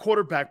top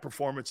quarterback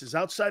performances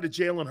outside of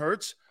Jalen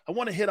Hurts. I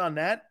want to hit on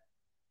that.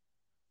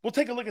 We'll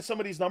take a look at some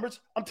of these numbers.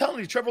 I'm telling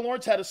you, Trevor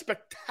Lawrence had a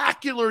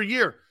spectacular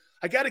year.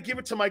 I got to give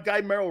it to my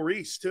guy, Merrill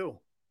Reese, too.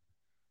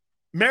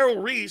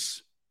 Merrill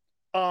Reese,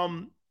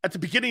 at the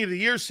beginning of the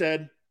year,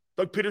 said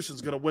Doug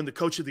Peterson's going to win the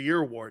Coach of the Year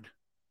award.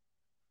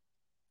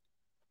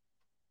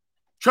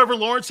 Trevor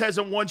Lawrence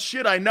hasn't won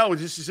shit, I know.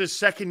 This is his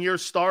second year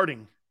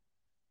starting.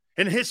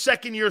 In his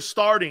second year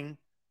starting,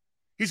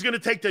 he's going to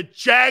take the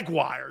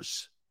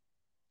Jaguars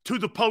to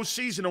the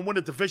postseason and win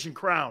a division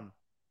crown.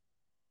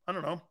 I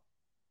don't know.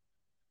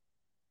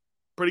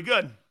 Pretty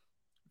good.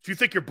 If you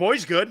think your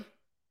boy's good,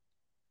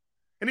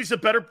 and he's a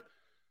better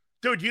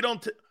dude,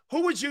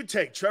 who would you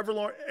take? Trevor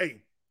Lawrence?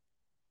 Hey,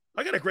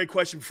 I got a great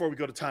question before we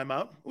go to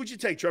timeout. Who would you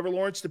take? Trevor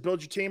Lawrence to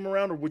build your team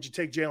around, or would you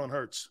take Jalen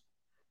Hurts?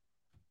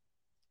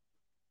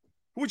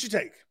 Who would you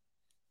take?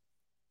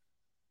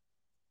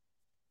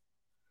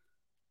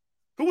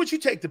 Who would you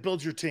take to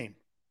build your team?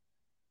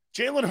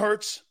 Jalen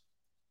Hurts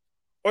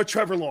or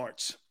Trevor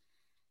Lawrence?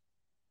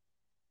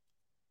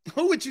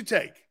 Who would you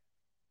take?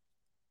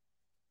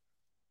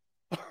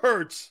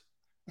 Hurts.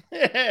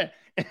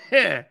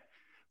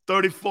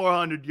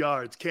 3,400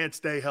 yards. Can't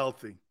stay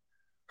healthy.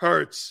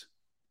 Hurts.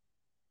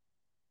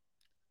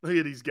 Look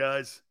at these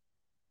guys.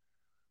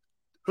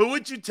 Who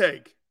would you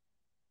take?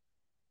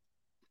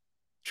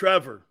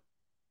 Trevor.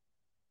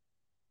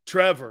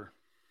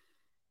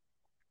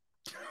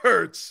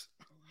 Hurts.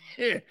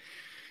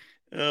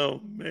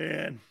 Oh,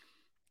 man.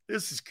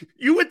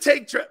 You would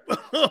take Trevor.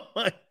 Oh,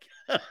 my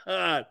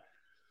God.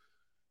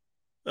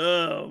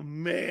 Oh,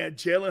 man.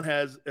 Jalen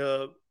has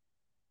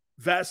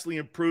vastly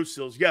improved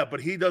skills. Yeah, but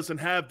he doesn't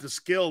have the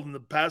skill and the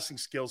passing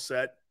skill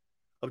set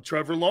of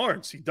Trevor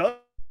Lawrence. He does.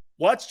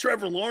 Watch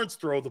Trevor Lawrence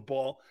throw the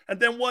ball and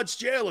then watch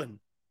Jalen.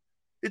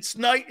 It's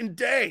night and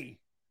day.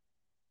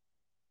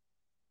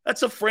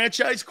 That's a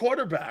franchise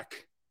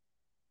quarterback.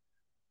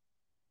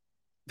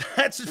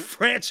 That's a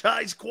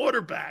franchise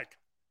quarterback.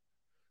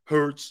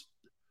 Hurts.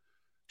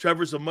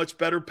 Trevor's a much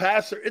better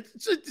passer.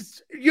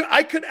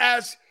 I could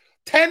ask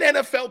 10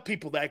 NFL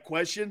people that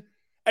question,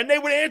 and they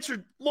would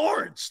answer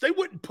Lawrence. They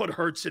wouldn't put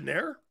Hurts in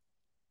there.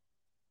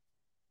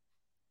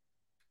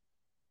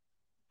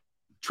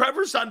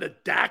 Trevor's on the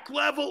Dak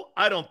level?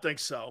 I don't think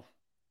so.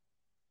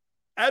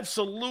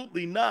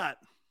 Absolutely not.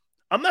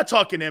 I'm not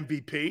talking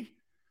MVP.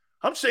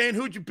 I'm saying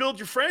who'd you build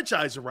your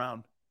franchise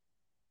around?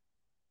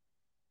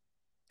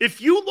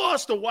 If you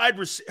lost a wide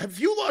receiver, if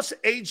you lost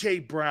A.J.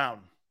 Brown,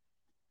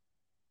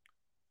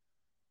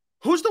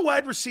 who's the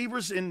wide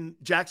receivers in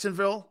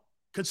Jacksonville?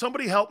 Can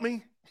somebody help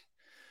me?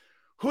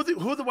 Who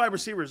are the wide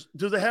receivers?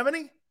 Do they have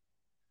any?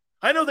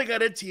 I know they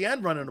got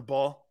Etienne running the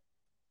ball.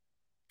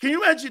 Can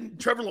you imagine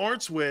Trevor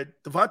Lawrence with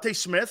Devontae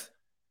Smith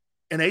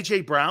and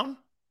A.J. Brown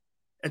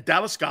and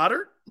Dallas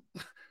Goedert?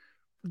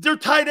 Their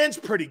tight end's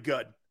pretty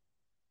good.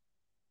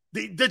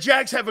 The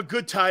Jags have a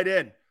good tight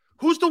end.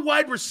 Who's the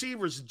wide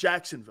receivers in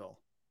Jacksonville?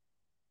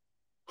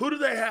 Who do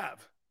they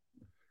have?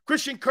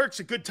 Christian Kirk's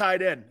a good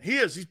tight end. He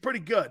is. He's pretty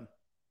good.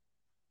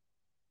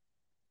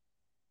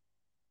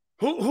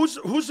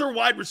 Who's their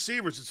wide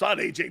receivers? It's not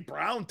A.J.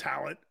 Brown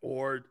talent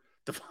or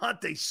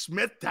Devontae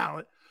Smith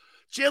talent.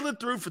 Jalen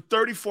threw for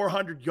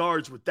 3,400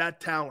 yards with that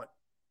talent.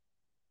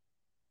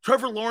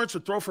 Trevor Lawrence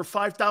would throw for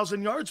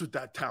 5,000 yards with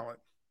that talent.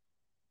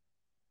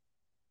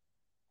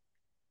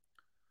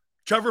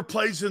 Trevor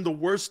plays in the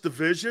worst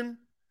division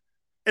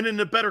and in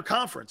a better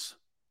conference.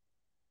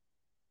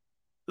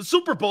 The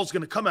Super Bowl is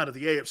going to come out of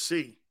the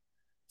AFC.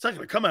 It's not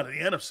going to come out of the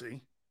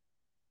NFC.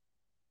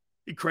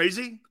 You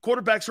crazy?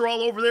 Quarterbacks are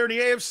all over there in the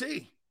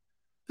AFC.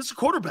 This is a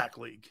quarterback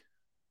league.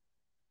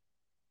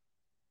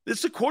 This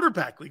is a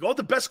quarterback league. All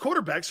the best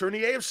quarterbacks are in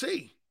the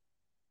AFC.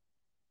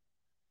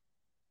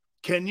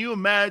 Can you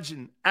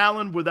imagine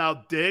Allen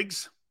without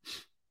Diggs?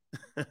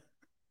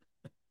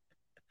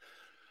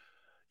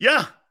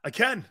 Yeah, I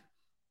can.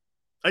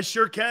 I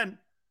sure can.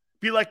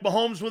 Be like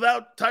Mahomes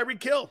without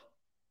Tyreek Hill.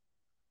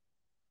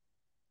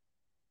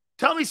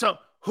 Tell me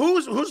something.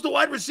 Who's the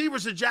wide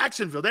receivers in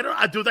Jacksonville?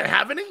 Do they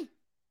have any?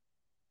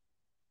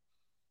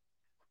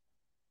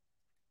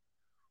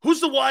 Who's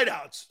the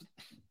wideouts?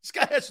 This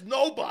guy has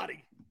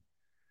nobody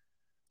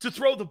to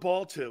throw the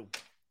ball to.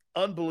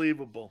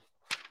 Unbelievable.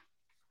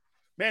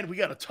 Man, we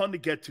got a ton to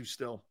get to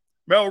still.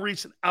 Merrill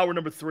Reese, hour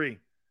number 3.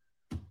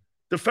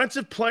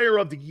 Defensive Player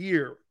of the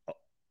Year,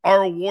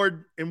 our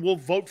award, and we'll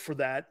vote for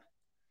that.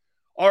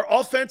 Our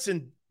Offense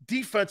and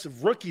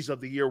Defensive Rookies of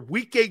the Year,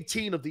 Week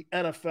 18 of the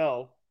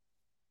NFL.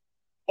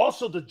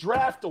 Also, the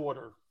draft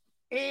order.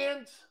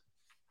 And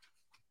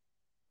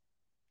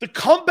the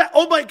comeback.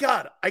 Oh, my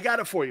God. I got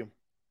it for you.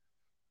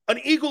 An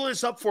Eagle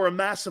is up for a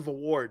massive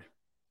award.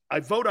 I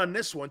vote on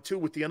this one, too,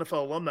 with the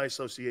NFL Alumni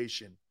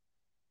Association.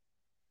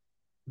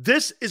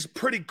 This is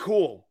pretty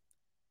cool.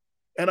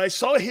 And I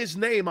saw his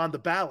name on the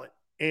ballot.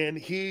 And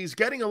he's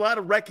getting a lot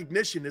of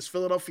recognition, this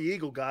Philadelphia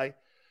Eagle guy.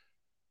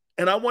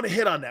 And I want to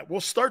hit on that.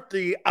 We'll start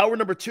the hour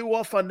number 2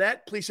 off on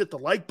that. Please hit the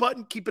like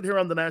button. Keep it here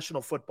on the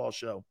National Football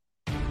Show.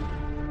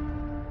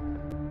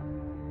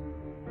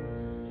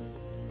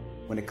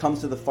 When it comes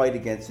to the fight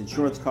against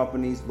insurance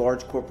companies,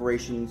 large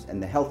corporations,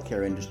 and the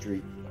healthcare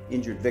industry,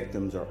 Injured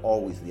victims are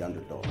always the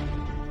underdog.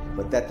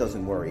 But that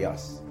doesn't worry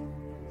us.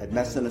 At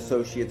Messa &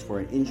 Associates, we're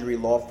an injury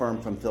law firm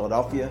from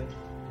Philadelphia,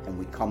 and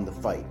we come to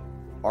fight.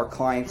 Our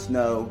clients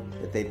know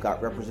that they've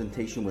got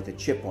representation with a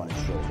chip on its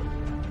shoulder,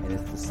 and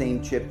it's the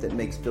same chip that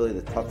makes Philly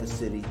the toughest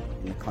city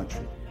in the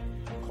country.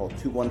 Call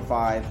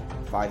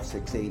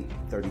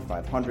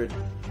 215-568-3500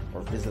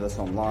 or visit us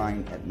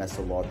online at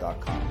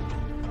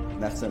messalaw.com.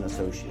 Messa &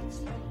 Associates,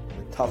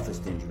 the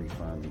toughest injury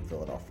firm in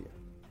Philadelphia.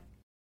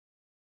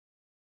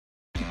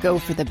 Go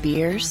for the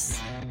beers,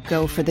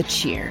 go for the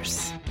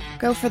cheers,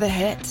 go for the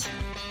hit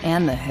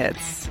and the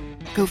hits,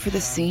 go for the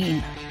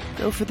scene,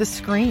 go for the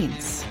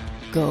screens,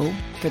 go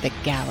for the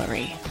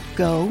gallery,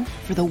 go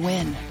for the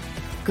win,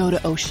 go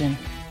to Ocean.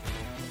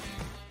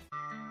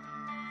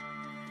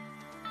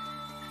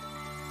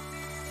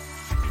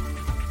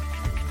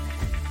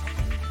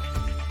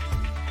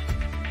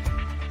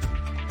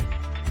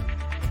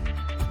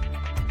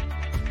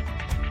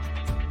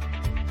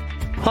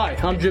 Hi,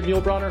 I'm Jim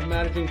Muehlbronner,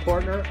 Managing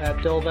Partner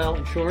at Del Val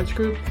Insurance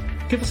Group.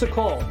 Give us a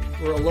call.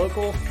 We're a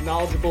local,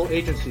 knowledgeable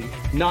agency,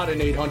 not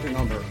an 800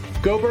 number.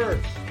 Go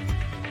Birds!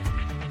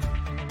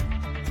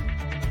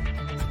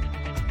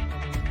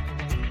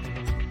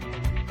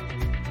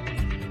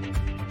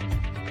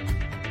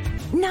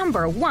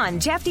 Number 1,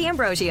 Jeff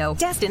D'Ambrosio.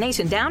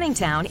 Destination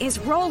Downingtown is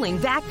rolling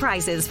back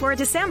prices for a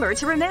December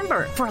to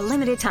remember. For a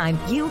limited time,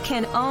 you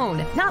can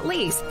own, not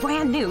lease,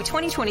 brand new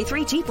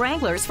 2023 Jeep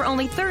Wranglers for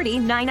only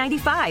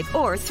 $30,995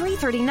 or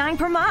 $339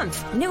 per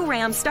month. New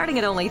Rams starting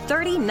at only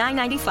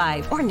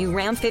 $30,995 or new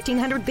Ram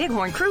 1500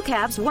 Bighorn Crew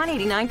Cabs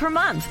 $189 per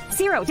month.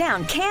 Zero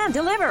down can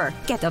deliver.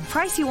 Get the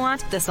price you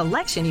want, the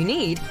selection you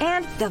need,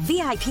 and the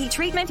VIP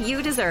treatment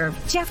you deserve.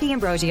 Jeff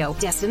D'Ambrosio,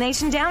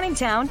 Destination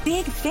Downingtown,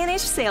 Big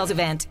Finish Sales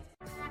Event.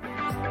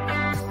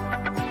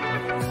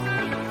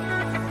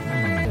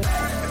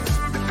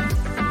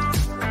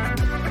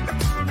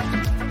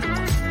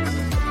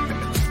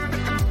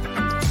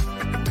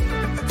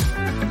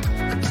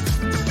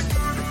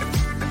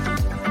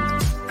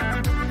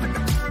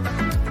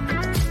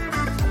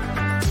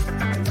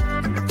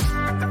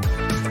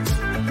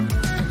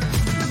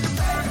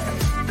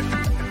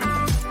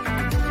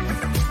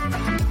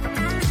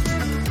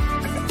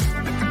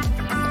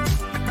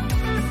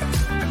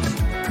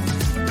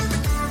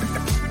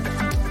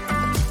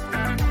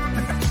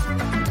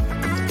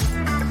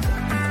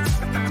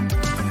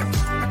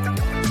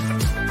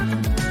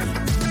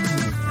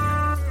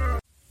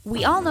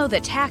 We all know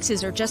that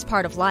taxes are just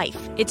part of life.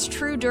 It's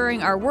true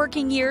during our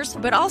working years,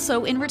 but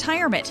also in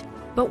retirement.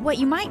 But what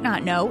you might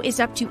not know is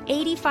up to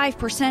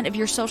 85% of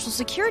your Social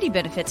Security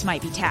benefits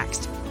might be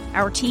taxed.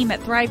 Our team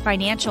at Thrive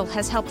Financial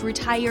has helped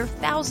retire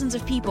thousands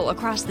of people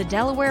across the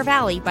Delaware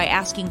Valley by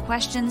asking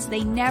questions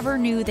they never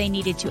knew they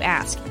needed to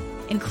ask,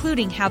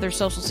 including how their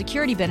Social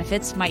Security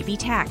benefits might be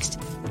taxed.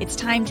 It's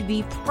time to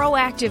be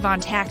proactive on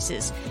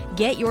taxes.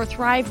 Get your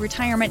Thrive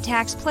Retirement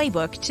Tax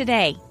Playbook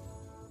today.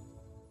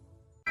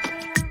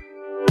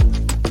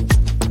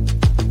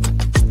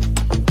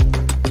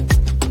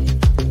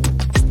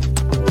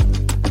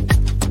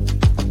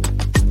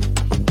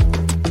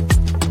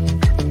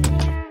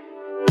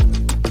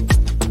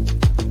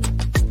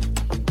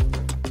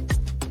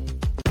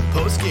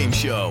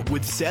 Show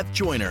with Seth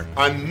Joyner.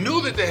 I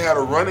knew that they had a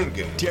running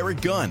game.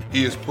 Derek Gunn.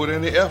 He has put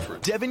in the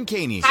effort. Devin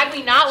Caney. Had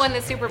we not won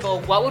the Super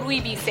Bowl, what would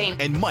we be saying?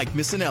 And Mike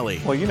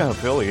Missinelli. Well, you know who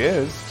Philly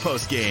is.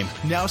 Post game,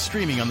 now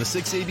streaming on the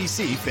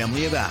 6ABC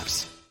family of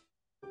apps.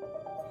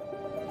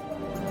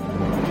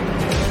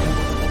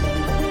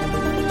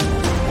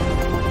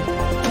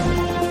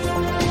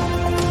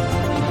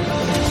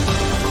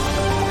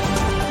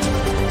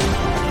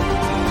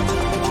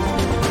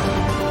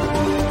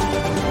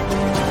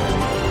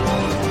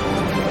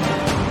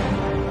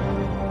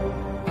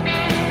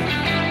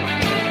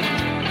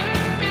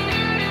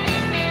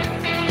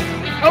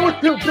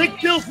 Big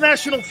Phil's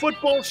National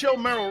Football Show.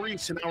 Merrill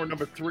Reese in hour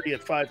number 3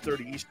 at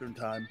 5:30 Eastern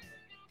Time.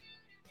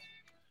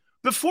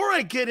 Before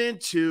I get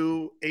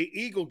into a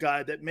Eagle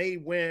guy that may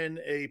win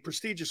a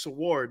prestigious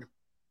award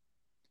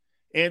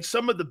and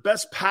some of the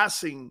best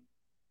passing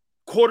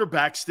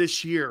quarterbacks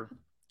this year,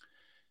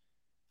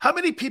 how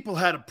many people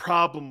had a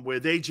problem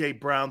with A.J.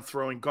 Brown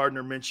throwing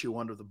Gardner Minshew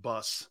under the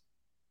bus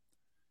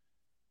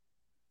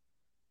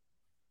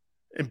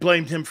and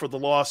blamed him for the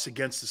loss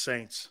against the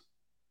Saints?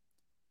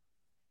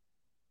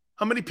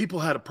 How many people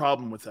had a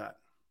problem with that?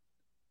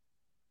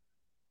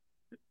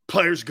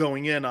 Players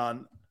going in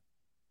on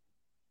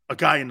a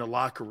guy in the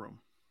locker room.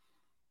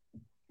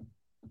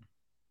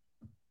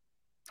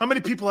 How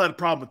many people had a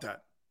problem with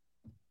that?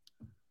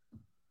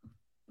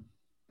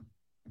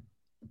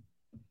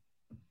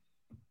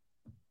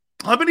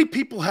 How many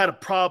people had a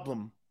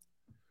problem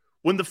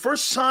when the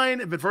first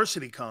sign of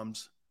adversity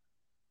comes,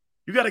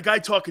 you got a guy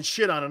talking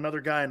shit on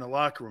another guy in the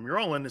locker room? You're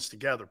all in this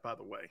together, by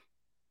the way.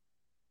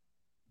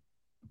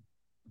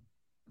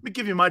 Let me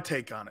give you my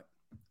take on it.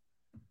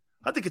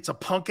 I think it's a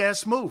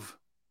punk-ass move.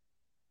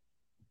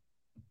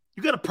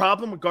 You got a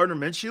problem with Gardner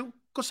Minshew?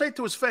 Go say it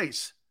to his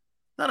face.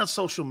 Not on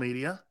social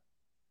media.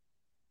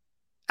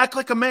 Act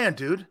like a man,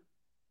 dude.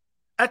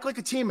 Act like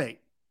a teammate.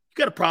 You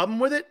got a problem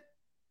with it?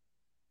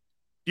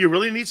 Do you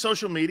really need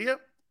social media?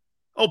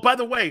 Oh, by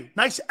the way,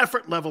 nice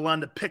effort level on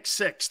the pick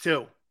six,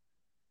 too.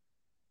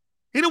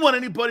 He didn't want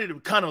anybody to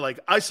kind of like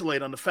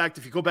isolate on the fact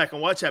if you go back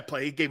and watch that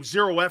play, he gave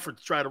zero effort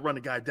to try to run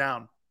the guy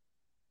down.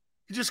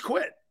 He just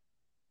quit.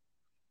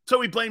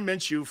 So he blamed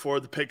Minshew for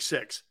the pick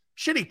six.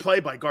 Shitty play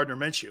by Gardner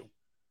Minshew.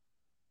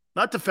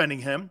 Not defending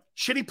him.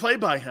 Shitty play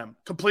by him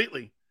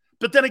completely.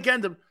 But then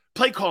again, the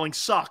play calling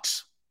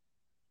sucks.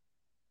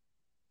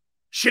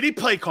 Shitty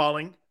play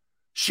calling,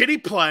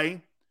 shitty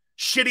play,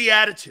 shitty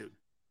attitude.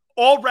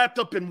 All wrapped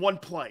up in one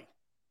play.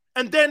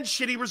 And then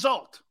shitty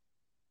result.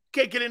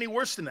 Can't get any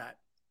worse than that.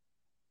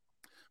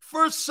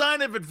 First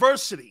sign of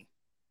adversity.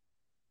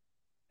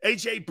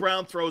 A.J.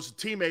 Brown throws a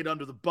teammate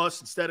under the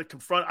bus instead of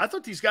confronting. I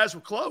thought these guys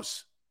were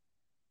close.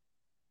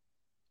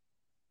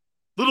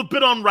 Little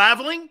bit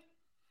unraveling.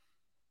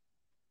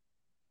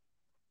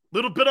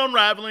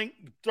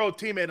 Throw a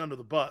teammate under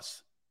the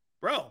bus.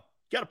 Bro,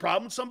 you got a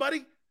problem with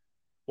somebody?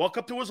 Walk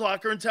up to his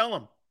locker and tell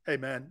him, hey,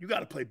 man, you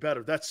got to play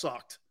better. That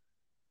sucked.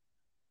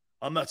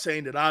 I'm not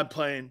saying that I'm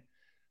playing,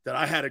 that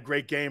I had a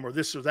great game or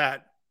this or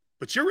that,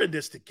 but you're in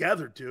this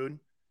together, dude.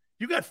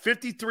 You got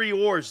 53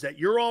 oars that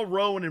you're all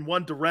rowing in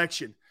one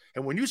direction.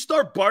 And when you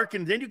start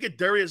barking, then you get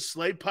Darius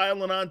Slade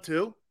piling on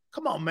too.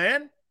 Come on,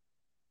 man.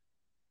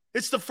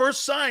 It's the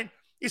first sign.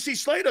 You see,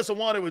 Slade doesn't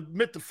want to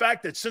admit the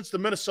fact that since the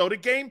Minnesota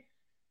game,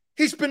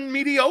 he's been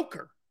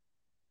mediocre.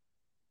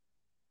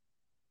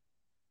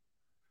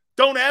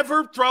 Don't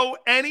ever throw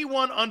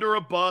anyone under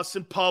a bus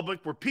in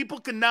public where people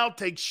can now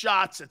take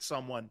shots at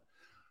someone.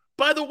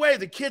 By the way,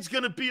 the kid's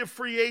going to be a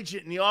free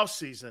agent in the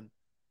offseason.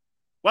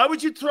 Why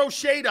would you throw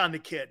shade on the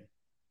kid?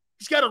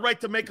 He's got a right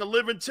to make a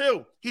living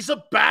too. He's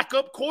a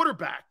backup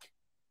quarterback.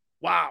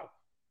 Wow.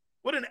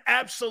 What an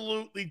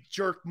absolutely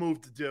jerk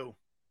move to do.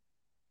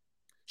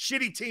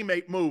 Shitty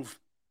teammate move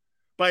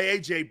by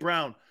A.J.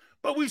 Brown.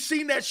 But we've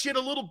seen that shit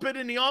a little bit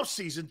in the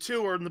offseason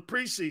too, or in the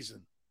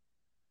preseason.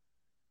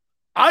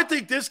 I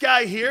think this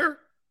guy here,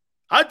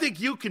 I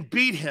think you can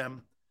beat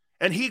him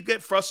and he'd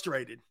get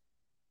frustrated.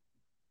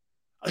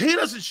 He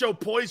doesn't show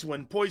poise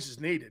when poise is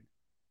needed.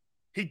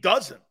 He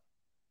doesn't.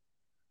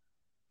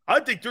 I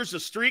think there's a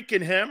streak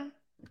in him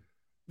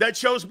that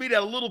shows me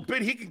that a little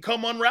bit he can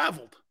come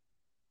unraveled.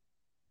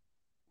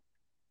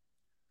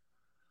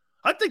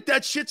 I think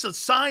that shit's a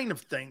sign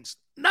of things,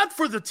 not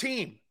for the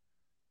team.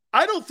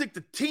 I don't think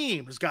the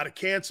team has got a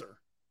cancer.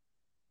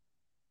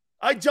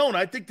 I don't.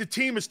 I think the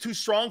team is too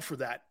strong for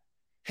that.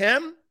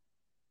 Him,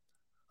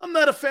 I'm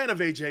not a fan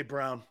of A.J.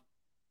 Brown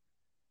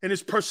and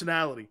his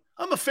personality.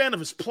 I'm a fan of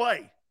his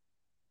play.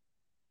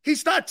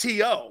 He's not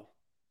T.O.,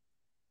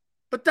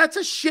 but that's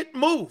a shit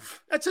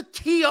move. That's a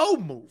T.O.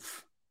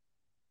 move.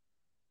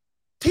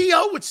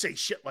 T.O. would say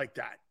shit like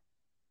that.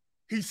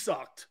 He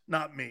sucked,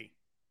 not me.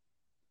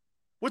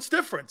 What's the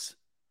difference?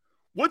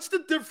 What's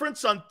the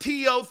difference on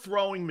T.O.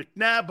 throwing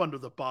McNabb under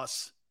the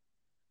bus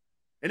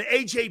and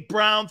A.J.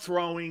 Brown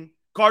throwing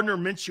Gardner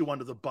Minshew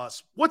under the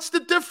bus? What's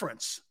the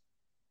difference?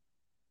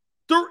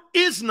 There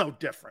is no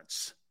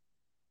difference.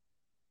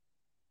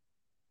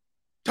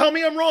 Tell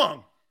me I'm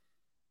wrong.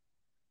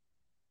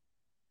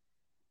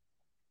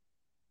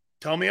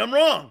 Tell me I'm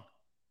wrong.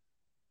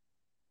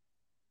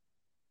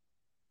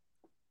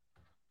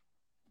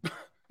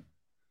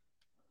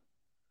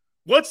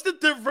 What's the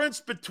difference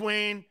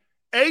between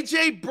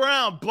A.J.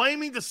 Brown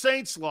blaming the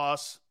Saints'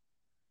 loss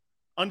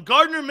on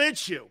Gardner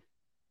Minshew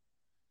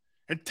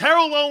and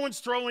Terrell Owens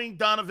throwing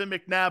Donovan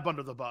McNabb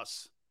under the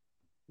bus?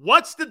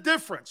 What's the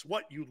difference?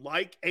 What, you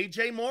like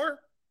A.J. more?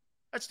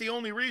 That's the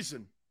only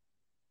reason.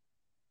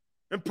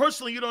 And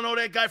personally, you don't know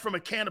that guy from a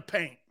can of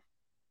paint.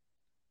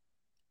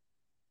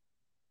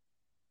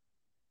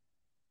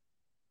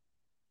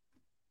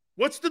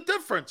 What's the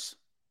difference?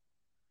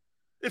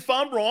 If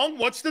I'm wrong,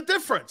 what's the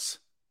difference?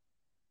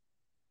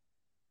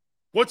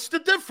 What's the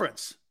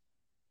difference?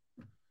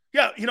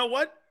 Yeah, you know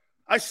what?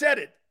 I said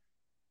it.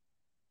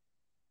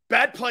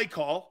 Bad play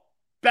call,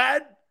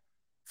 bad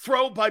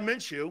throw by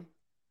Minshew,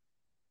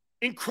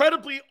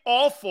 incredibly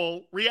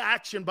awful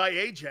reaction by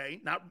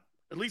AJ, not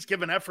at least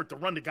give an effort to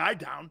run the guy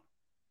down.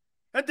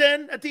 And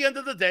then at the end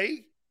of the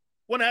day,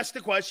 when asked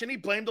the question, he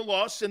blamed the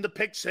loss in the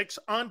pick six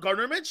on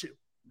Gardner Minshew.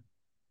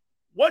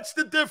 What's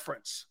the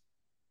difference?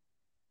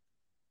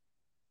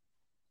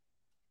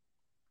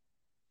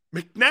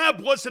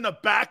 McNabb wasn't a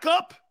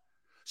backup,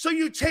 so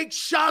you take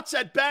shots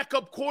at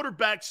backup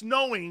quarterbacks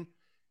knowing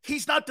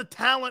he's not the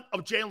talent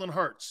of Jalen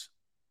Hurts.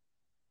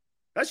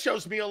 That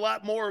shows me a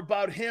lot more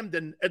about him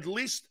than at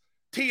least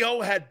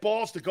T.O. had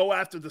balls to go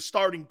after the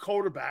starting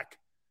quarterback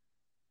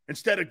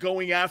instead of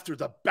going after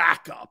the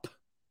backup.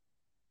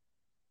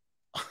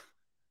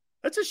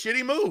 That's a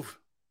shitty move.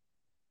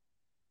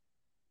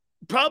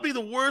 Probably the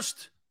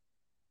worst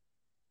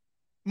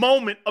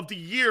moment of the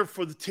year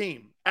for the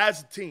team,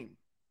 as a team.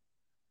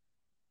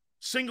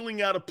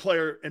 Singling out a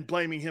player and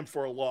blaming him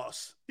for a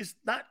loss is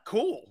not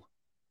cool.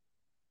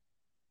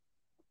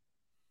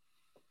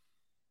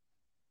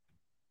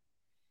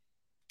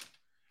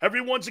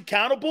 Everyone's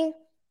accountable?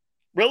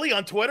 Really,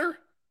 on Twitter?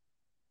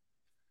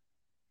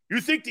 You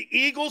think the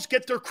Eagles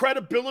get their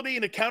credibility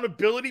and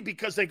accountability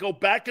because they go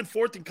back and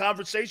forth in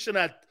conversation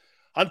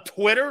on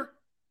Twitter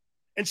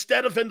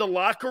instead of in the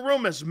locker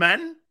room as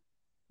men?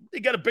 You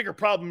got a bigger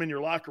problem in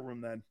your locker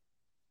room then.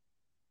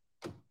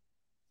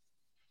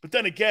 But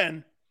then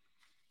again,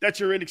 that's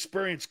your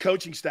inexperienced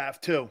coaching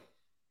staff too.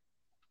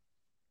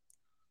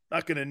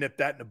 Not going to nip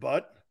that in the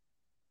bud.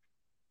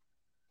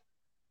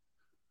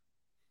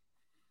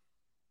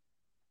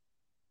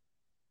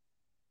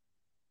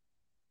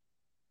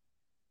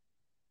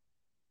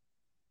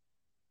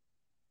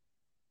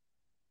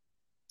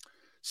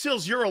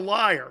 Sills, you're a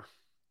liar.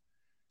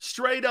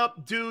 Straight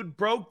up, dude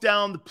broke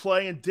down the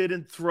play and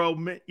didn't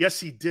throw. Yes,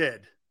 he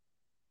did.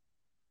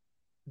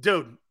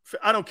 Dude,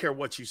 I don't care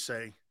what you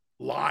say.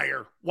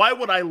 Liar. Why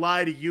would I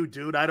lie to you,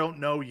 dude? I don't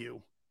know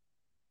you.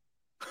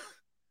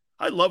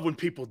 I love when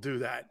people do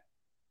that.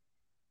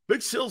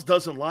 Big Sills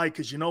doesn't lie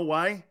because you know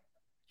why?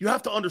 You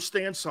have to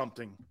understand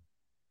something.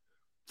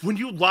 When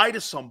you lie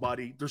to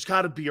somebody, there's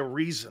got to be a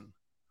reason.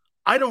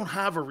 I don't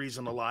have a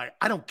reason to lie.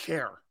 I don't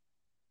care.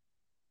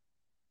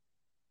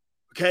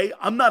 Okay?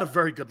 I'm not a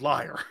very good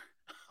liar.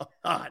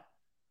 I'm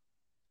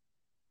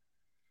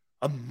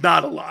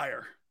not a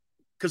liar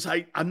because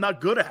I'm not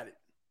good at it.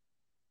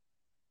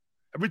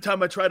 Every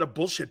time I try to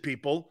bullshit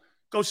people,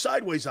 it goes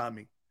sideways on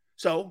me.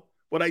 So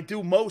what I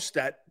do most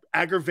that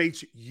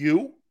aggravates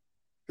you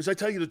is I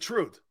tell you the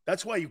truth.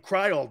 That's why you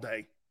cry all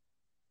day.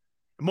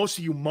 And most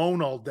of you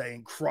moan all day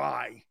and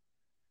cry.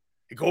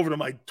 You go over to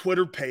my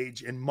Twitter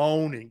page and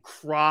moan and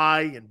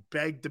cry and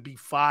beg to be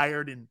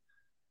fired and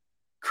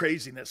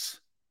craziness.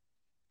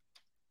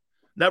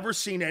 Never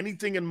seen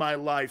anything in my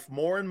life,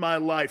 more in my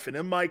life and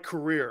in my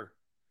career,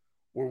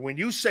 where when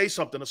you say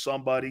something to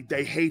somebody,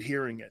 they hate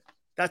hearing it.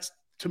 That's,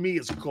 to me,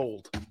 is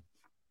gold.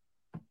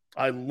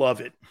 I love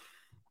it.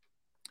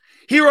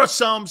 Here are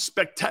some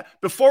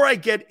before I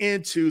get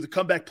into the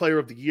comeback player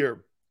of the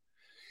year,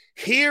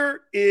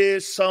 here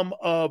is some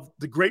of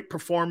the great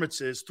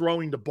performances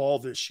throwing the ball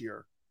this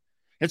year.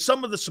 And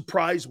some of the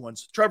surprise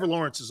ones. Trevor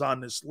Lawrence is on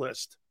this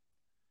list.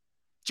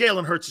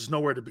 Jalen Hurts is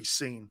nowhere to be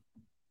seen.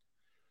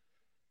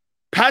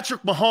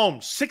 Patrick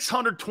Mahomes,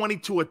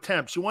 622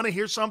 attempts. You want to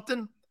hear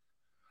something?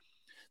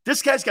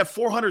 This guy's got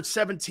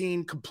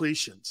 417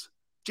 completions.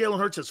 Jalen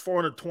Hurts has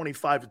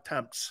 425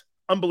 attempts.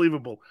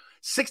 Unbelievable.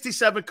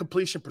 67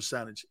 completion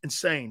percentage.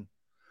 Insane.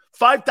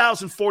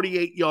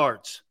 5,048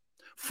 yards.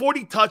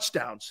 40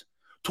 touchdowns.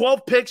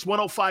 12 picks,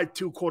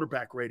 105.2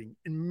 quarterback rating.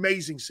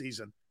 Amazing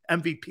season.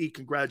 MVP,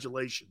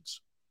 congratulations.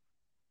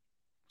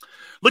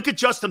 Look at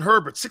Justin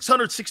Herbert,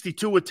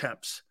 662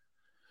 attempts.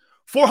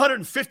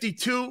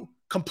 452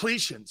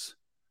 completions.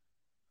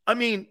 I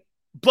mean,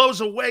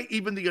 blows away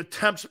even the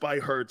attempts by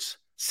Hurts.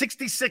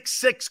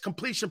 66.6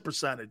 completion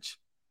percentage.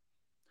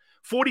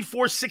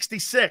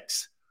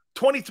 44.66.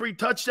 23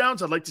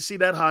 touchdowns. I'd like to see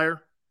that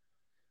higher.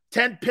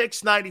 10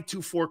 picks,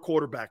 92.4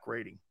 quarterback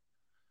rating.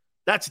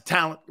 That's a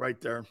talent right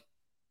there.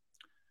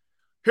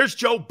 Here's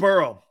Joe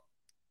Burrow.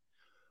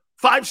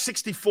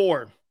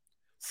 564.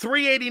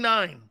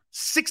 389.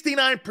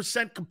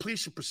 69%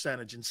 completion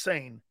percentage.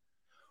 Insane.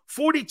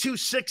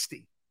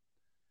 42.60.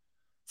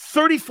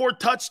 34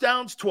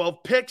 touchdowns,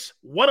 12 picks,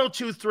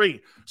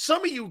 102.3.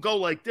 Some of you go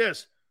like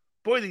this.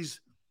 Boy, these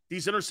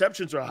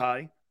interceptions are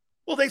high.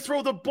 Well, they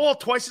throw the ball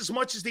twice as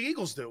much as the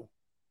Eagles do.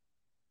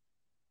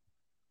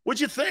 What'd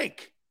you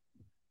think?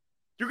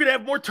 You're going to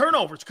have more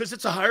turnovers because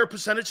it's a higher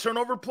percentage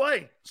turnover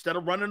play instead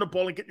of running the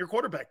ball and getting your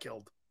quarterback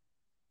killed.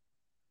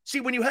 See,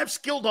 when you have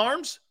skilled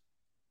arms,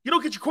 you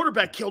don't get your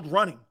quarterback killed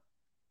running.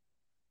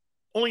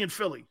 Only in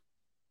Philly.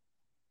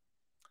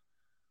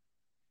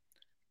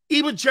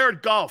 Even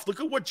Jared Goff.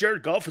 Look at what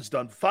Jared Goff has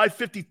done.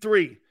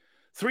 553,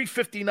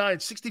 359,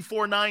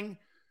 64.9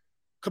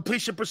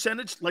 completion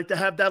percentage. Like to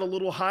have that a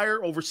little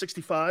higher, over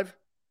 65.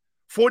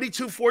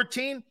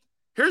 42-14.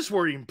 Here's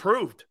where he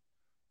improved.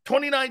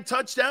 29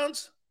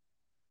 touchdowns,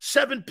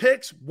 7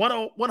 picks,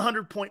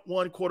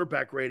 100.1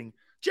 quarterback rating.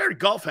 Jared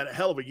Goff had a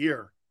hell of a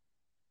year.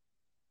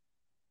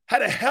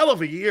 Had a hell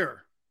of a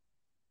year.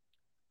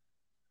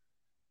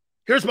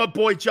 Here's my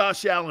boy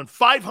Josh Allen.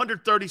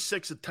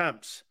 536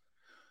 attempts.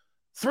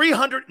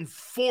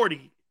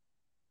 340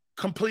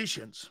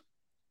 completions.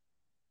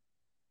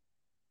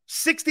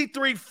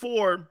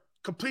 63.4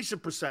 completion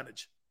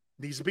percentage.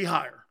 Needs to be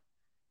higher.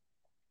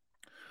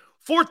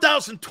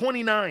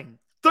 4,029.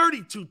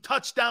 32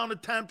 touchdown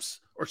attempts.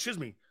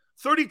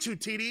 32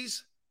 TDs.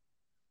 This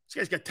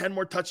guy's got 10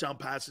 more touchdown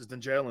passes than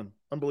Jalen.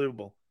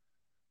 Unbelievable.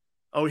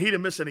 Oh, he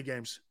didn't miss any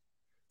games.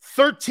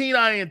 13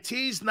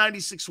 INTs,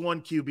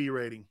 96.1 QB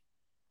rating.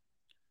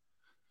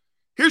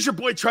 Here's your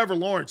boy Trevor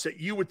Lawrence that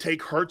you would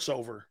take Hurts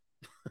over.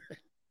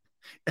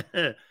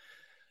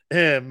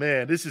 Yeah,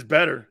 man, this is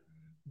better.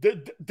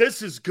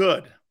 This is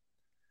good.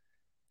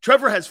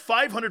 Trevor has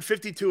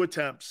 552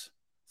 attempts,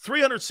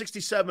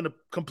 367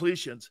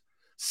 completions,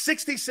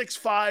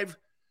 66.5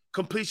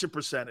 completion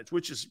percentage,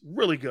 which is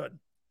really good.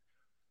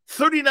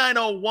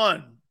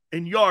 39.01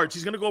 in yards.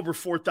 He's going to go over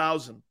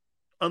 4,000,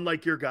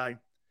 unlike your guy.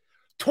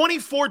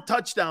 24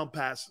 touchdown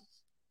passes,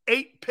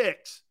 8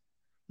 picks,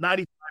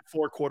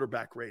 95.4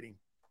 quarterback rating.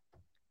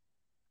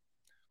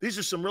 These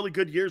are some really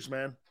good years,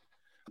 man.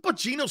 How about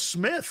Geno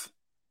Smith?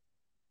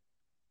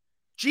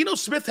 Geno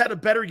Smith had a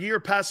better year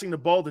passing the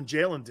ball than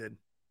Jalen did.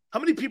 How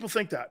many people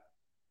think that?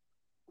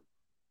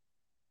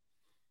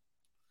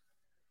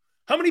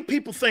 How many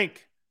people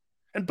think,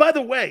 and by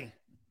the way,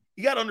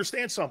 you got to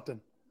understand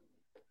something.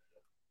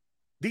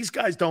 These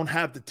guys don't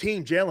have the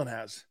team Jalen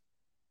has.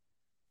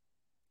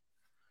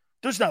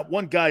 There's not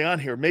one guy on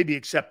here, maybe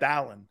except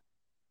Allen,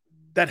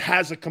 that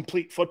has a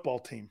complete football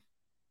team.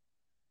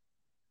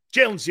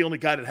 Jalen's the only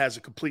guy that has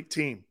a complete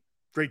team.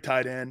 Great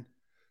tight end,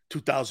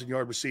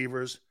 2,000-yard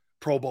receivers,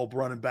 Pro Bowl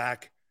running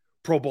back,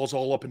 Pro Bowls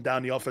all up and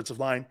down the offensive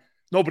line.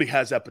 Nobody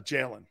has that but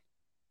Jalen.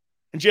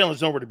 And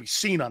Jalen's nowhere to be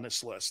seen on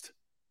this list.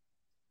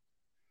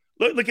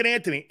 Look at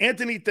Anthony.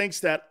 Anthony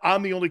thinks that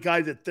I'm the only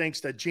guy that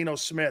thinks that Geno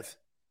Smith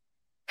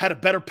had a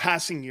better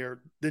passing year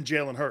than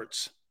Jalen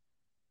Hurts.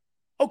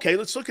 Okay,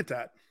 let's look at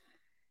that.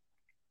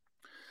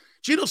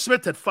 Geno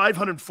Smith had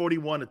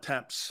 541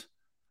 attempts,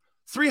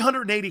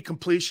 380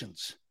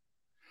 completions,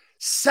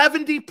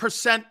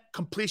 70%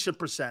 completion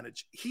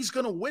percentage. He's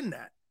going to win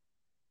that.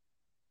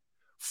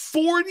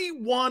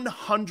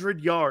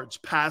 4,100 yards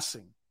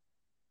passing,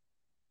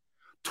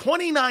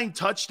 29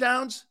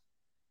 touchdowns,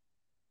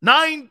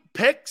 9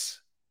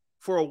 picks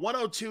for a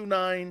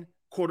 102.9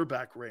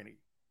 quarterback rating.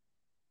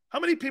 How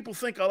many people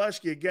think, I'll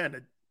ask you again,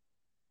 that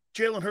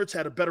Jalen Hurts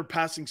had a better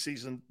passing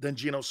season than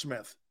Geno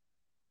Smith?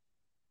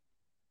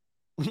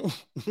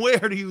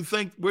 Where do you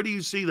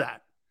see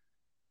that?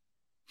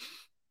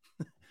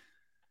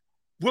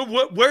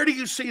 Where do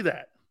you see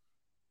that?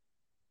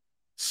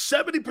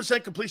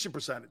 70% completion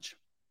percentage,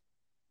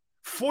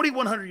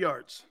 4,100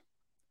 yards,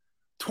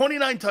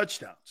 29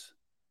 touchdowns,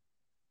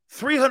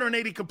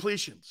 380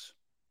 completions,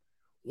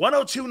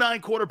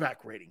 102.9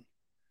 quarterback rating,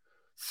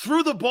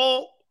 threw the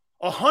ball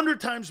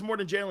 100 times more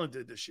than Jalen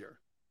did this year.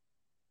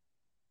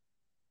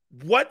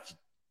 What?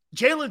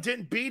 Jalen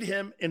didn't beat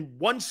him in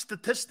one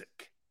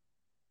statistic.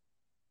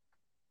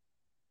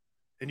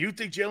 And you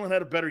think Jalen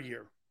had a better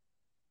year?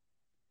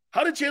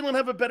 How did Jalen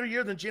have a better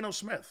year than Geno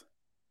Smith?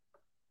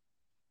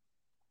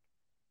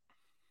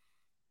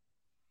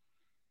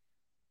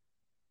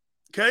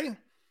 Okay?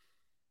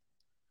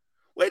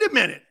 Wait a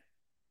minute.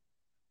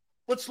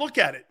 Let's look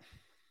at it.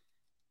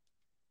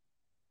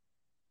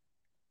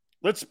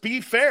 Let's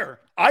be fair.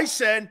 I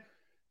said,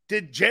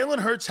 did Jalen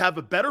Hurts have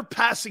a better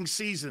passing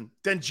season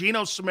than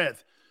Geno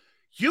Smith?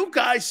 You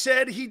guys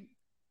said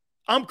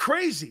I'm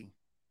crazy.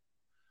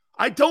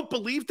 I don't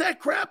believe that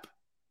crap.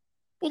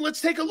 Well, let's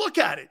take a look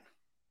at it.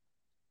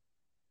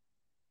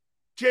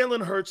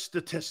 Jalen Hurts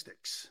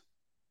statistics.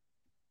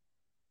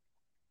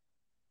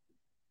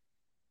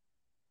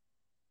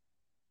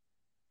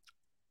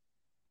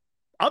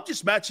 I'm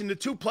just matching the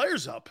two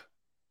players up.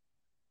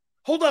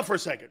 Hold on for a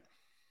second.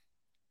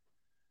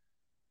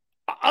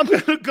 I'm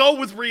going to go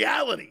with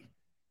reality.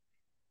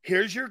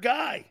 Here's your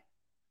guy.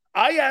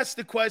 I asked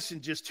the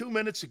question just 2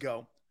 minutes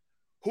ago.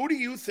 Who do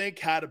you think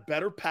had a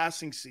better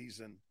passing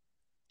season,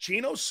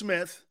 Geno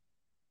Smith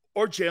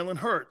or Jalen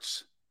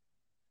Hurts?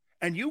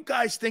 And you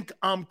guys think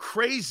I'm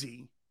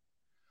crazy.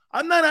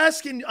 I'm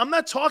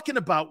not talking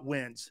about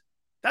wins.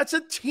 That's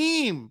a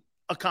team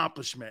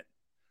accomplishment,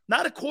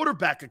 not a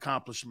quarterback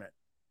accomplishment.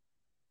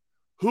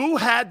 Who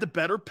had the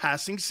better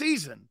passing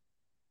season?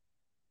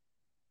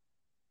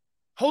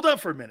 Hold on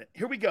for a minute.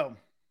 Here we go.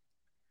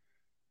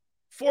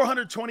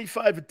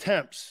 425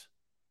 attempts.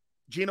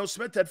 Geno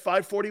Smith had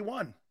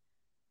 541.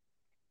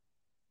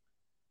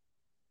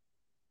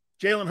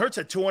 Jalen Hurts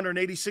had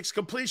 286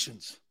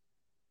 completions.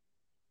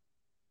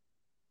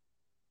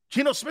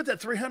 Geno Smith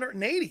had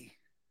 380.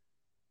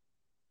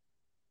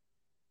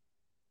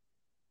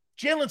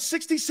 Jalen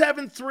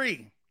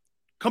 67.3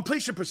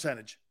 completion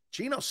percentage.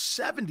 Geno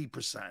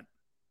 70%.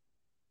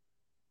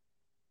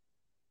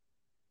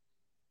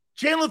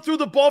 Jalen threw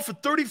the ball for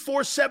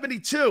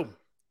 3,472.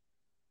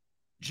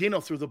 Geno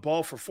threw the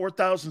ball for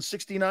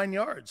 4,069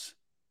 yards.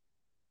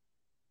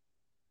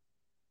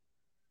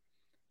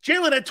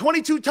 Jalen had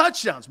 22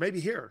 touchdowns,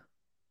 maybe here.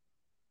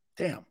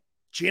 Damn,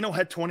 Geno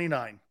had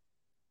 29.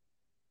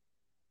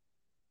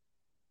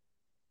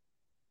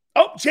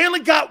 Oh,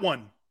 Jalen got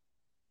one.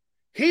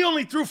 He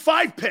only threw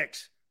 5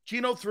 picks.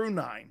 Geno threw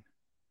 9.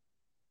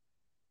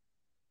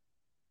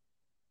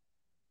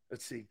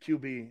 Let's see,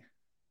 QB.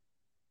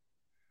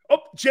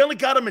 Oh, Jalen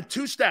got him in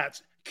 2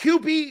 stats.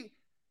 QBR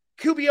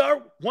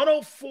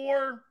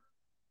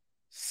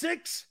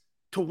 104.6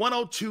 to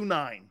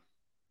 102.9.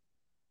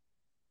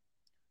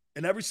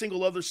 And every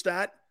single other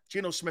stat,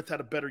 Geno Smith had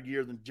a better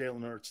year than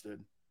Jalen Hurts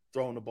did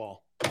throwing the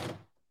ball.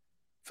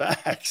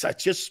 Facts.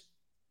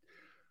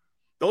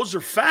 Those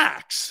are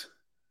facts.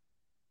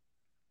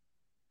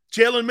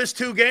 Jalen missed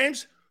 2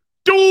 games.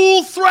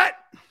 Dual threat.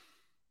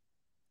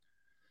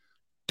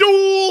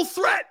 Dual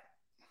threat.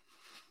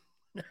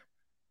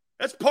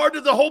 That's part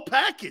of the whole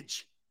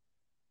package.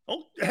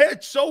 Oh,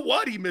 heck, so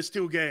what? He missed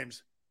 2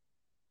 games.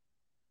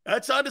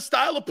 That's on the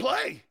style of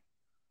play.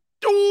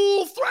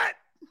 Dual threat.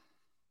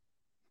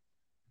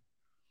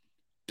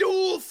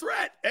 Dual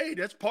threat. Hey,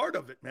 that's part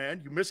of it,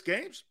 man. You miss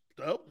games?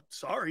 Oh,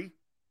 sorry.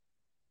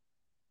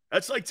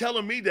 That's like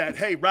telling me that,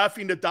 hey,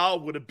 Rafi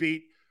Nadal would have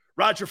beat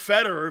Roger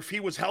Federer if he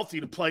was healthy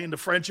to play in the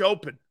French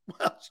Open.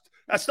 Well,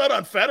 that's not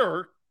on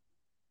Federer.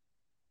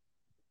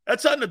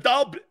 That's on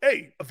Nadal.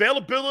 Hey,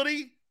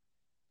 availability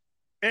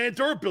and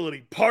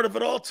durability, part of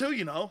it all too,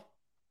 you know.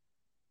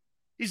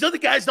 These other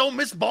guys don't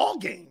miss ball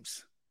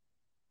games.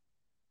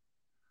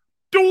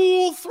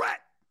 Dual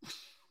threat.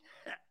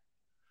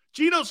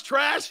 Gino's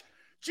trash.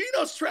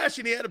 Gino's trash,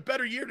 and he had a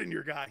better year than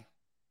your guy.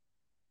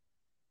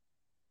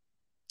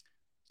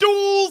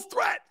 Dual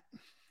threat.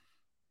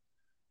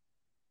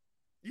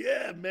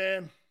 Yeah,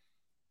 man.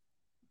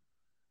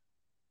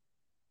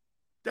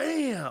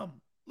 Damn.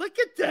 Look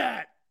at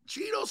that.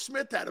 Geno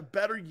Smith had a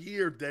better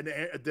year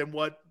than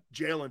what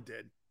Jalen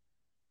did.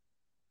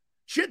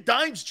 Shit,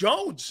 Dimes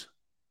Jones.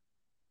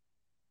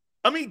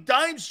 I mean,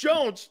 Dimes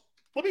Jones.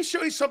 Let me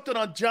show you something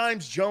on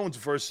Dimes Jones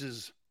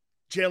versus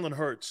Jalen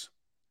Hurts.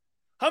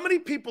 How many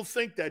people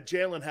think that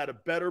Jalen had a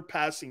better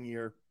passing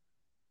year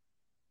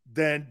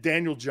than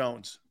Daniel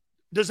Jones?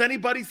 Does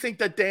anybody think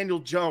that Daniel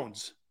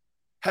Jones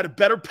had a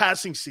better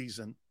passing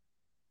season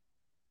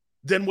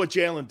than what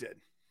Jalen did?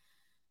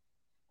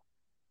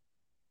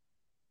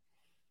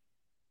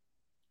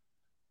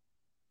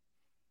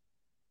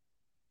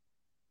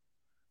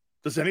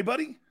 Does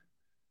anybody?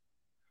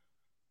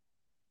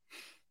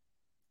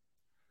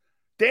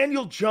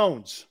 Daniel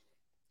Jones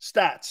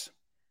stats.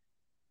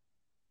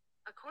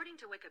 According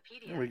to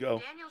Wikipedia, Here we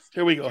go.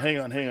 Here we go. Hang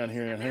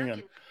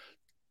on.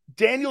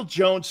 Daniel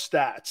Jones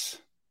stats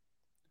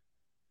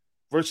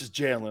versus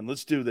Jalen.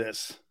 Let's do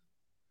this.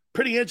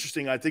 Pretty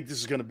interesting, I think this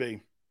is going to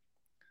be.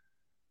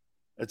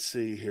 Let's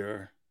see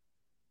here.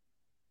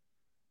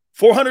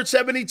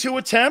 472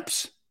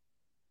 attempts.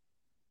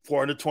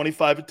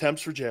 425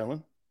 attempts for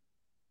Jalen.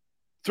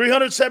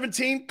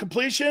 317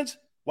 completions.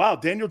 Wow,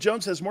 Daniel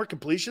Jones has more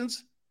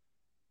completions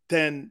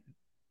than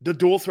the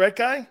dual threat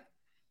guy.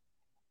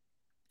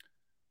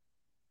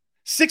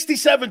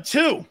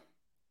 67-2.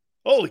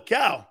 Holy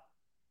cow.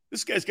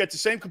 This guy's got the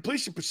same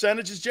completion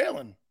percentage as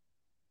Jalen.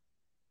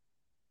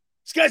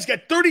 This guy's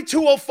got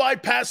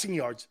 3,205 passing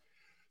yards.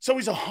 So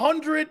he's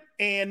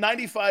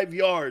 195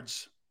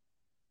 yards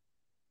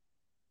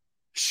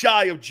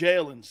shy of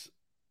Jalen's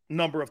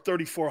number of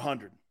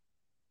 3,400.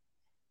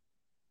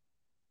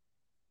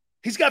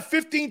 He's got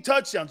 15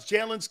 touchdowns.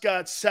 Jalen's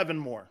got 7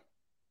 more.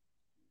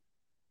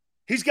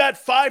 He's got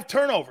 5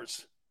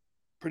 turnovers.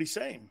 Pretty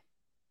same.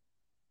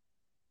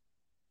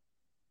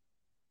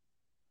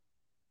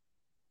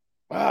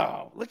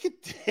 Wow, look at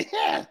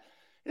that.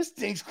 This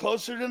thing's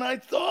closer than I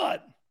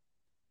thought.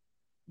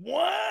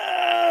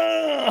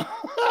 Wow.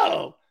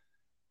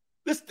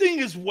 This thing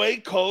is way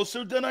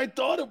closer than I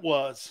thought it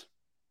was.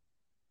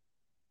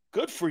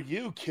 Good for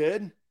you,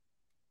 kid.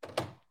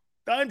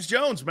 Dimes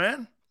Jones,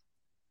 man.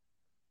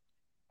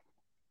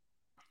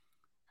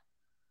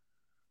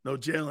 No,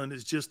 Jalen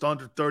is just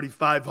under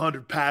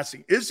 3,500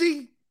 passing. Is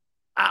he?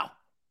 Ow.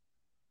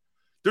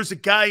 There's a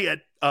guy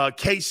at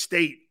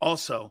K-State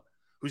also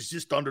who's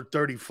just under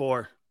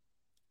 34.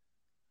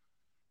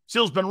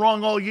 Steele's been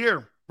wrong all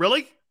year.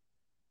 Really?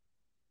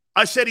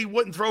 I said he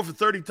wouldn't throw for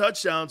 30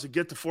 touchdowns and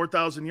get to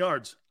 4,000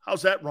 yards.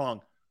 How's that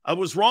wrong? I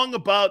was wrong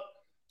about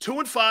 2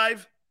 and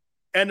 5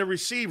 and the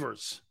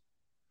receivers.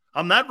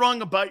 I'm not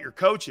wrong about your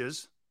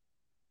coaches.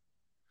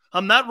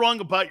 I'm not wrong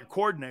about your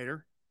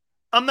coordinator.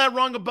 I'm not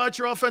wrong about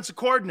your offensive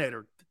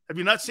coordinator. Have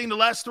you not seen the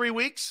last 3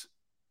 weeks?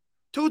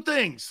 2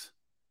 things.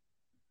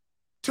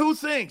 2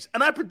 things.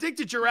 And I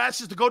predicted your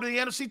asses to go to the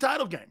NFC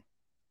title game.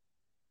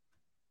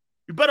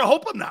 You better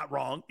hope I'm not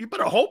wrong. You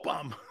better hope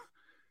I'm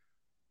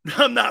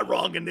not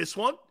wrong in this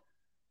one.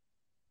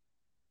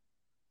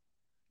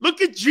 Look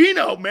at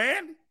Geno,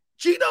 man.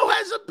 Geno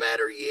has a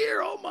better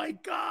year. Oh, my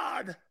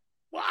God.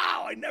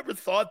 Wow, I never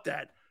thought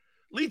that.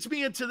 Leads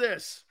me into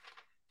this.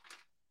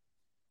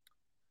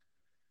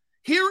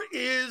 Here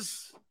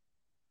is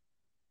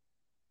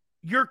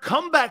your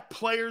comeback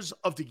players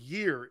of the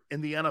year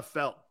in the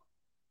NFL.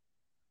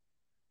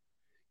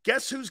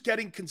 Guess who's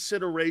getting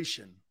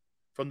consideration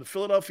from the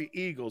Philadelphia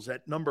Eagles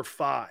at number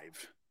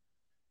 5?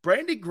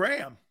 Brandon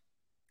Graham.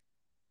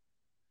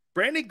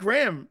 Brandon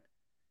Graham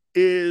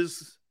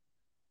is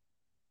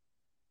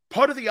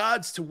part of the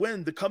odds to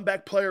win the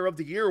Comeback Player of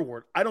the Year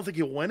award. I don't think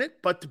he'll win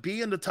it, but to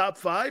be in the top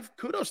 5,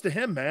 kudos to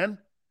him, man.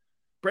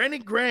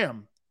 Brandon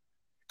Graham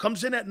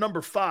comes in at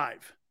number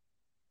 5.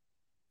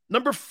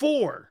 Number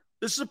 4,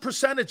 this is the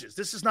percentages.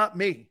 This is not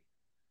me.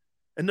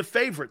 And the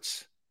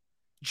favorites.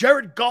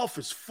 Jared Goff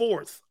is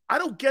 4th. I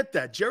don't get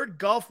that. Jared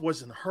Goff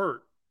wasn't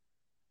hurt.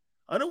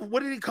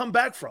 What did he come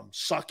back from?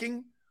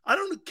 Sucking? I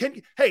don't know.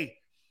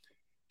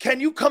 Can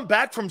you come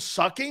back from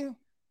sucking?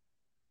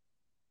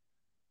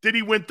 Did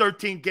he win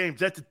 13 games?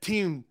 That's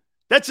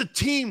a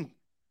team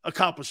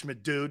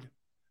accomplishment, dude.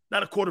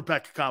 Not a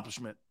quarterback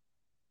accomplishment.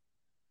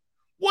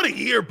 What a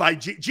year by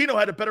Geno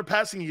had a better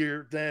passing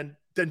year than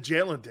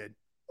Jalen did.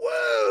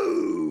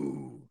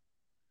 Woo!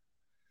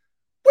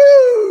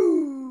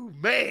 Woo!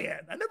 Man,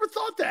 I never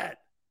thought that.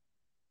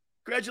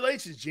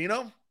 Congratulations,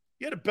 Geno.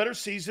 He had a better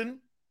season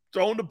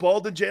throwing the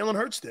ball than Jalen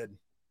Hurts did.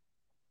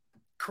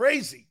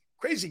 Crazy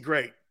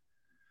great.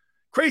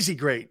 Crazy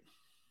great.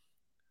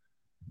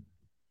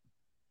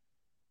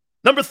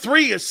 Number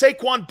 3 is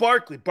Saquon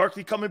Barkley.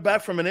 Barkley coming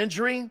back from an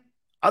injury.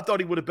 I thought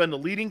he would have been the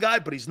leading guy,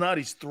 but he's not.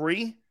 He's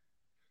 3.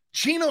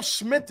 Geno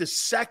Smith is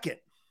 2nd.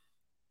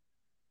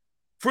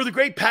 For the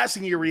great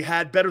passing year he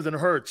had, better than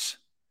Hurts,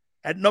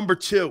 at number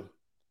 2.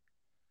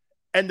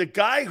 And the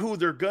guy who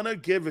they're going to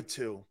give it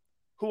to,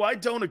 who I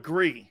don't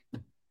agree,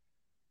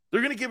 they're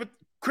going to give it,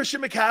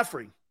 Christian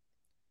McCaffrey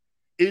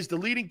is the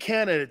leading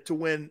candidate to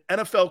win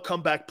NFL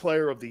Comeback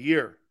Player of the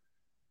Year.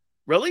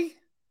 Really?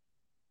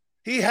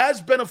 He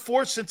has been a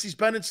force since he's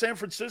been in San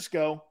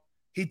Francisco.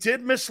 He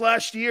did miss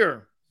last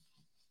year.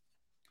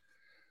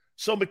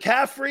 So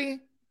McCaffrey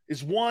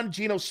is 1,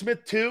 Geno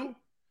Smith 2,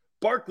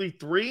 Barkley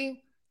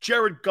 3,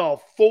 Jared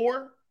Goff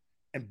 4,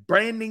 and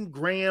Brandon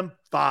Graham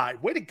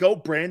 5. Way to go,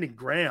 Brandon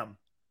Graham.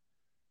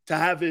 To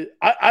have it,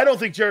 I don't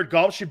think Jared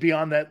Goff should be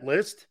on that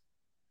list.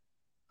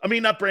 I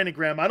mean, not Brandon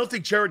Graham. I don't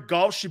think Jared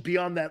Goff should be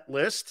on that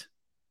list.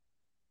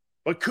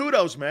 But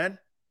kudos, man,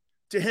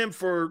 to him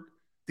for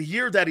the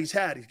year that he's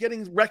had. He's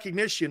getting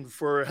recognition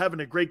for having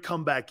a great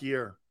comeback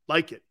year.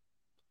 Like it.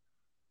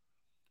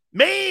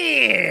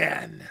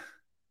 Man!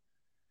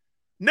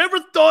 Never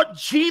thought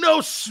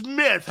Geno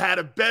Smith had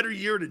a better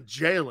year than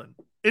Jalen.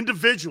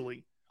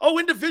 Individually. Oh,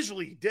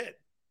 individually he did.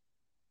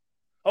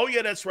 Oh,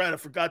 yeah, that's right. I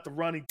forgot the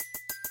running.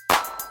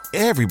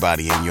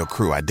 Everybody in your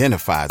crew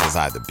identifies as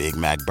either Big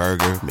Mac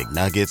Burger,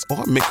 McNuggets,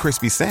 or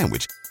McCrispy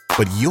Sandwich.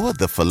 But you're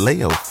the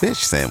Filet-O-Fish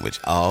Sandwich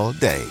all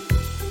day.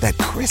 That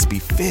crispy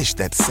fish,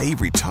 that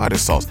savory tartar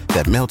sauce,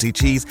 that melty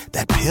cheese,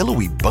 that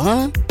pillowy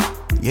bun.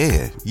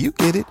 Yeah, you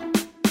get it.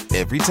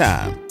 Every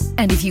time.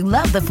 And if you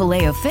love the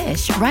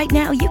Filet-O-Fish, right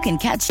now you can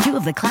catch 2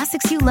 of the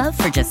classics you love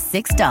for just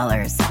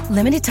 $6.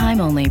 Limited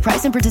time only.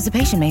 Price and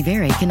participation may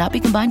vary. Cannot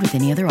be combined with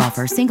any other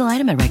offer. Single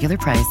item at regular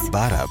price.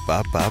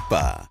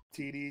 Ba-da-ba-ba-ba.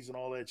 TDs and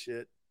all that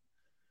shit.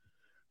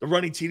 The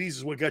running TDs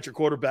is what got your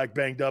quarterback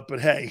banged up, but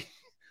hey,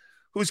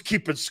 who's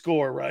keeping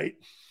score, right?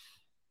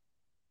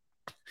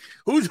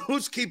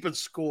 Who's keeping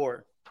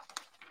score?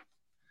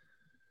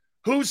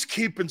 Who's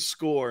keeping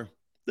score?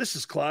 This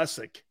is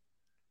classic.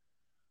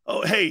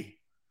 Oh, hey,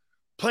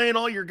 playing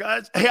all your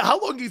guys. Hey,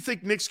 how long do you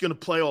think Nick's going to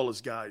play all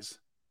his guys?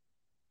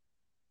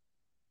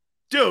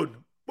 Dude,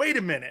 wait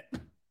a minute.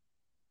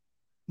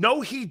 No,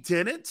 he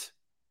didn't.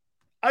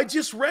 I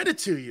just read it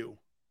to you.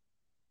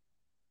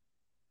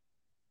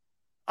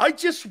 I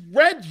just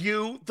read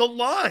you the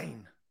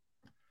line.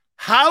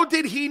 How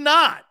did he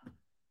not?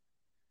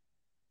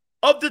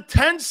 Of the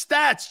 10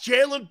 stats,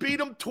 Jalen beat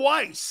him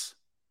twice.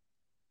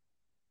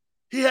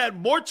 He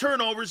had more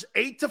turnovers,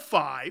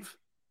 8-5.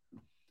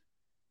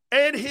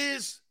 And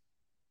his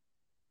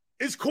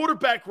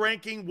quarterback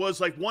ranking was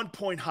like 1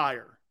 point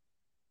higher.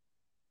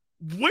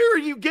 Where are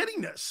you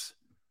getting this?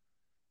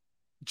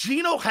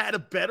 Geno had a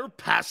better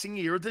passing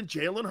year than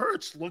Jalen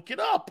Hurts. Look it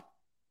up.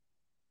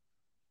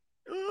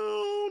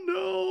 Oh,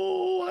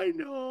 no, I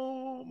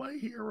know, my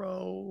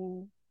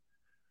hero.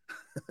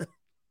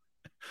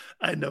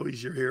 I know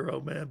he's your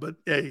hero, man, but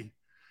hey,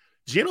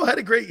 Geno had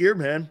a great year,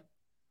 man.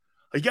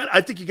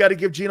 I think you got to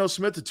give Geno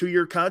Smith a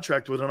 2-year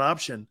contract with an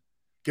option.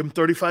 Give him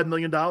 $35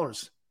 million.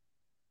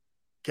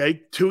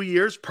 Okay, 2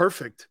 years,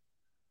 perfect.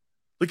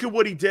 Look at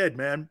what he did,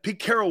 man. Pete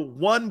Carroll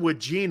won with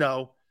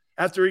Geno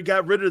after he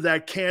got rid of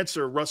that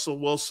cancer, Russell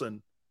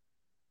Wilson.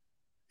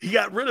 He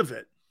got rid of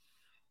it.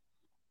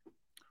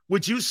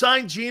 Would you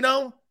sign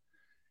Geno?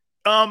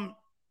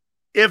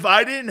 If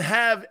I didn't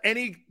have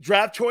any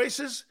draft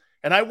choices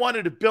and I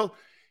wanted to build,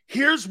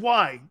 here's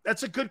why.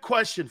 That's a good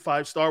question,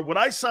 5-star. Would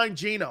I sign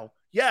Geno?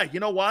 Yeah, you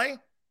know why?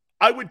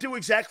 I would do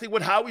exactly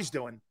what Howie's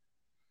doing.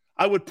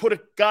 I would put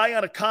a guy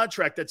on a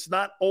contract that's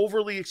not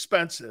overly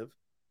expensive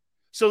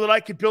so that I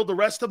could build the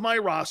rest of my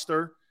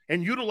roster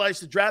and utilize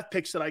the draft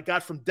picks that I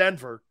got from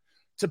Denver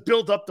to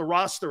build up the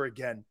roster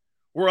again,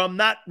 where I'm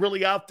not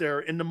really out there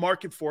in the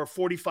market for a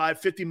 $45,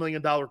 $50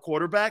 million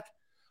quarterback.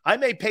 I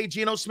may pay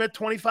Geno Smith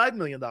 $25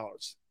 million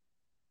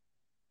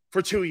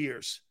for 2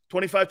 years,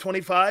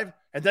 25,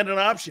 and then an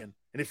option.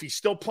 And if he's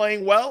still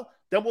playing well,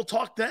 then we'll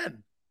talk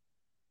then.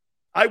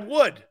 I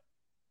would,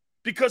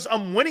 because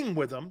I'm winning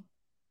with him.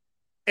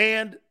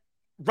 And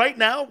right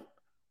now,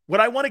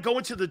 would I want to go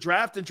into the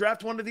draft and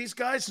draft one of these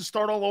guys and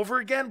start all over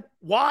again?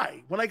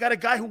 Why? When I got a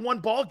guy who won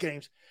ball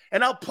games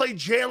and outplayed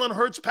Jalen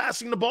Hurts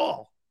passing the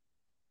ball.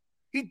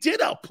 He did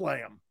outplay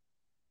him.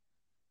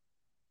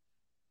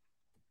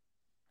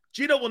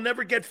 Geno will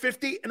never get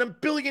 50 in a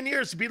billion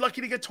years. He'd be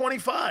lucky to get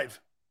 25.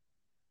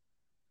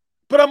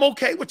 But I'm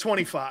okay with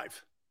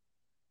 25.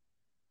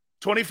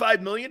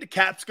 $25 million, the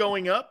cap's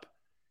going up.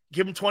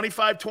 Give him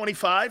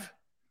 25.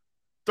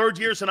 Third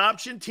year's an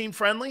option, team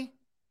friendly.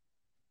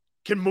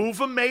 Can move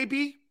him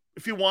maybe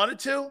if you wanted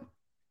to.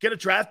 Get a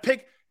draft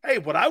pick. Hey,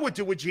 what I would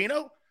do with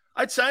Geno,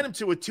 I'd sign him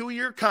to a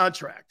 2-year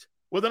contract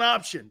with an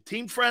option,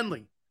 team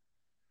friendly.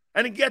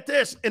 And then get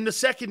this, in the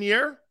second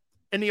year,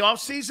 in the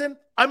offseason,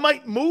 I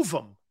might move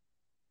him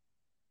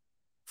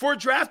for a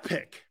draft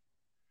pick.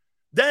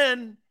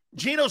 Then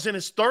Geno's in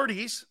his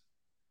 30s.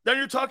 Then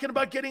you're talking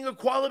about getting a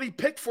quality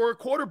pick for a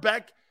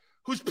quarterback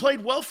who's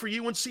played well for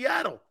you in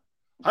Seattle.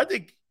 I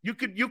think you're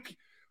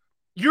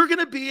going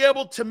to be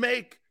able to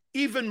make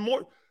even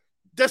more.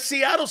 The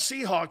Seattle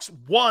Seahawks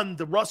won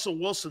the Russell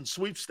Wilson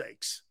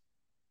sweepstakes.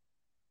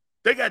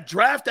 They got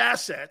draft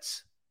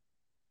assets.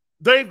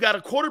 They've got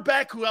a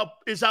quarterback who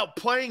is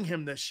outplaying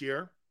him this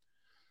year.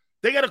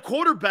 They got a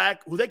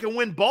quarterback who they can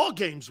win ball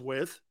games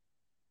with.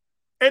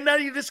 And now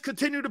you just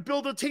continue to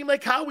build a team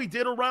like how we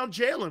did around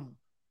Jalen.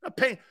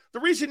 The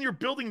reason you're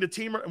building the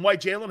team and why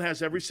Jalen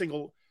has every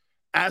single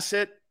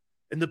asset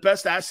and the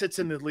best assets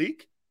in the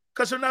league,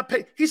 because they're not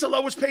paid. He's the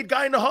lowest paid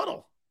guy in the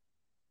huddle.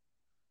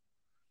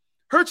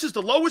 Hurts is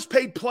the lowest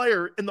paid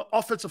player in the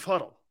offensive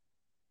huddle.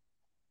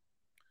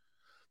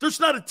 There's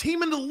not a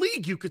team in the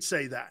league you could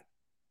say that.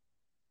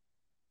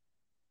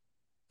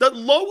 The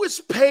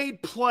lowest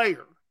paid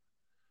player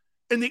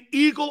in the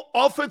Eagle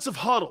offensive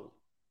huddle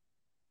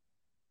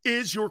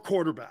is your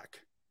quarterback.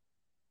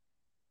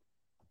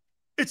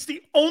 It's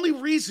the only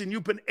reason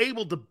you've been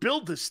able to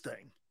build this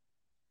thing.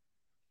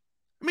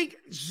 I mean,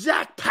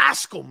 Zach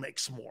Pascal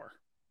makes more.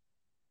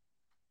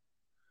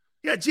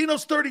 Yeah,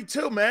 Geno's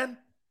 32, man.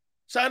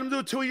 Sign him to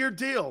a 2-year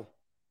deal.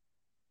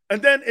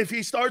 And then if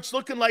he starts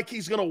looking like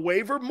he's going to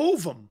waver,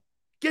 move him.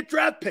 Get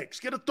draft picks.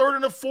 Get a 3rd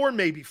and a 4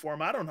 maybe for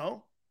him. I don't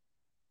know.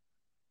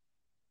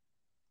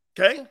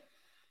 Okay?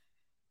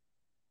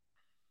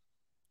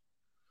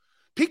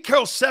 Pete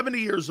Carroll's 70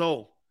 years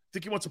old.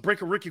 Think he wants to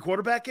break a rookie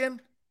quarterback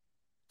in?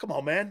 Come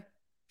on, man.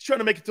 He's trying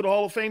to make it to the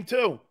Hall of Fame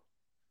too.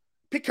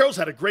 Pete Carroll's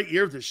had a great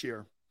year this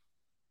year.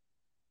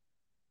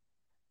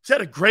 He's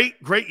had a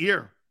great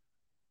year.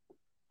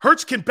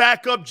 Hurts can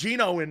back up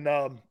Geno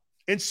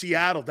in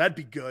Seattle. That'd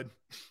be good.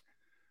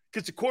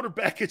 Because the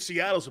quarterback in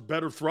Seattle's a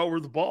better thrower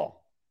of the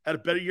ball. Had a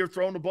better year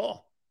throwing the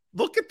ball.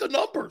 Look at the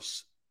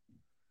numbers.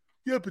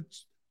 Yeah, but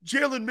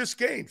Jalen missed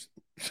games.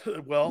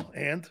 Well,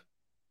 and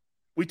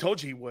we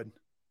told you he would.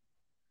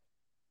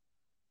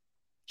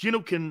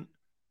 Geno can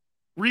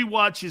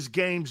rewatch his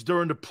games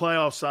during the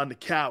playoffs on the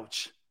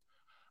couch.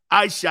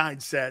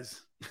 Eyeshine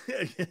says,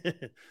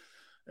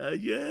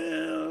 yeah,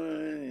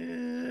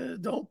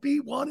 don't be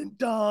one and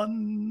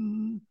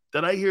done.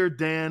 Did I hear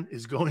Dan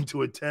is going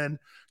to attend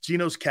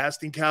Geno's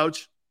casting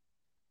couch?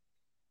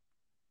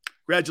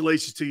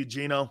 Congratulations to you,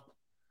 Geno.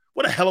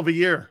 What a hell of a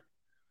year.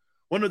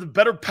 One of the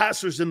better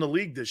passers in the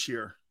league this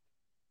year.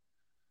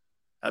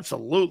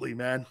 Absolutely,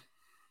 man.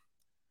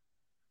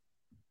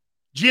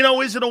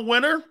 Geno isn't a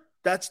winner.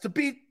 That's to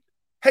beat.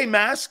 Hey,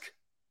 Mask.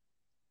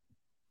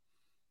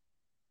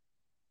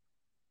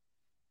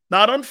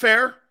 Not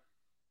unfair.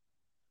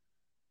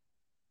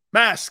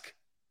 Mask.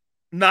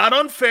 Not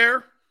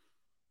unfair.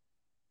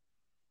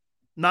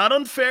 Not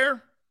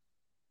unfair.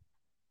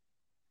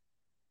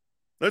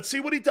 Let's see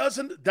what he does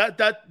in that.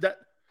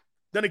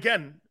 Then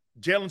again,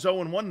 Jalen's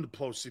 0-1 in the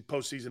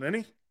postseason, isn't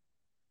he?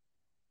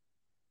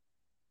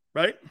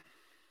 Right?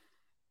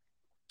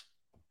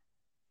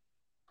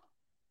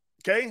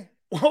 Okay.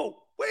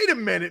 Whoa, wait a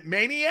minute,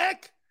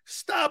 Maniac.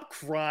 Stop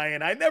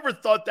crying. I never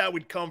thought that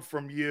would come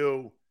from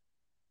you.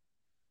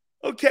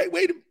 Okay,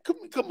 wait.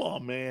 Come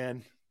on,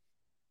 man.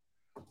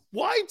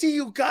 Why do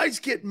you guys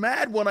get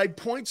mad when I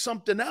point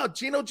something out?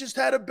 Geno just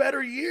had a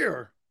better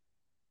year.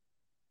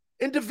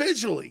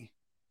 Individually.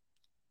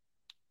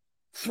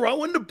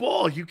 Throwing the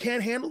ball. You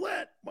can't handle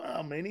that?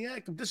 Wow,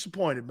 Maniac. I'm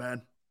disappointed,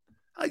 man.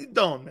 How you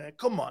doing, man?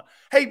 Come on.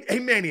 Hey,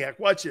 Maniac,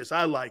 watch this.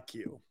 I like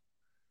you.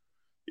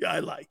 Yeah, I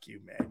like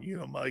you, man. You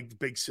know, my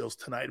big sales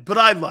tonight, but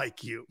I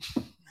like you.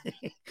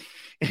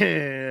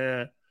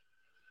 Yeah.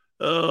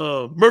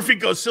 Oh, Murphy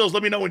goes, Sills,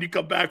 let me know when you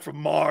come back from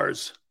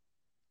Mars.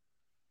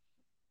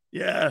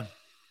 Yeah.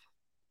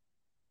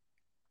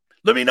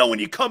 Let me know when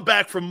you come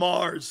back from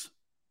Mars.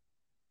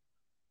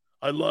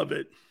 I love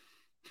it.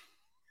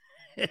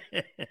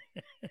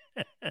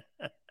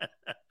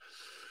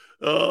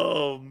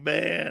 Oh,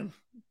 man.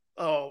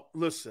 Oh,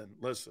 listen.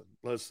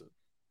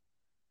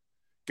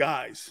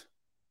 Guys,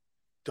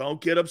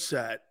 don't get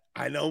upset.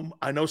 I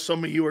know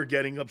some of you are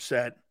getting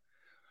upset.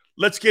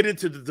 Let's get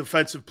into the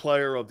defensive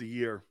player of the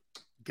year.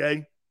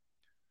 Okay?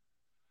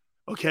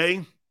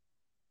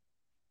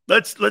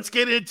 Let's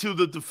get into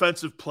the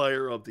defensive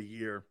player of the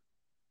year.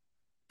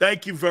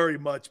 Thank you very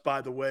much,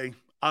 by the way.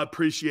 I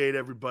appreciate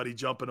everybody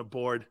jumping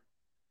aboard.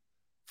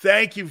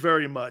 Thank you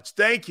very much.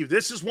 Thank you.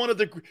 This is one of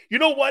the – you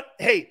know what?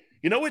 Hey,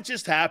 you know what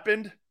just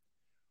happened?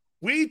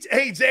 Hey,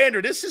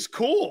 Xander, this is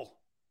cool.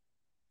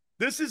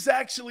 This is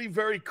actually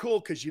very cool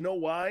because you know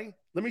why?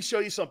 Let me show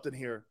you something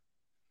here.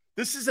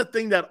 This is a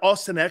thing that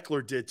Austin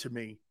Eckler did to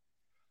me.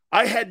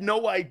 I had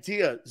no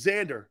idea,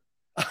 Xander.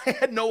 I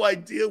had no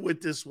idea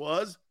what this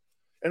was.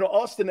 And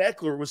Austin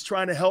Eckler was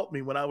trying to help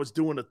me when I was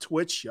doing a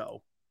Twitch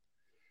show.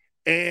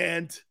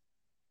 And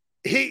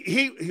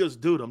he goes,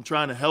 dude, I'm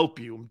trying to help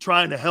you. I'm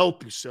trying to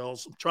help you,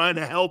 Sills. I'm trying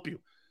to help you.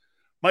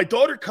 My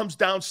daughter comes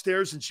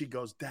downstairs and she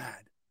goes,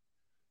 Dad,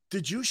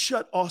 did you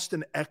shut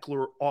Austin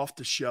Eckler off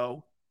the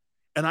show?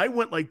 And I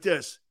went like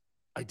this.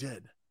 I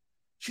did.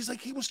 She's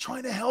like, he was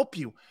trying to help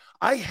you.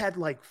 I had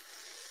like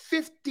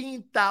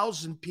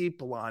 15,000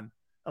 people on,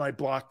 and I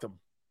blocked them.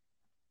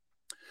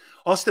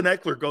 Austin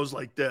Eckler goes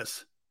like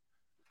this.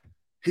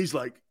 He's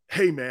like,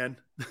 hey, man.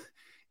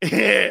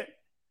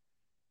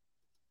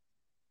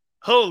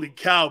 Holy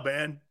cow,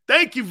 man.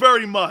 Thank you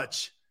very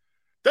much.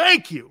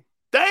 Thank you.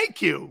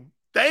 Thank you.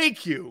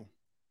 Thank you.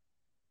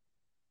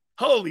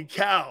 Holy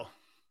cow.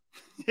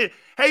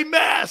 Hey,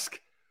 Mask.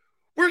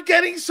 We're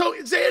getting so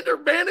 –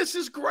 Xander, man, this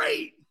is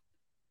great.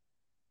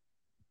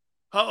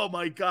 Oh,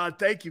 my God.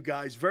 Thank you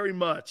guys very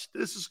much.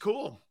 This is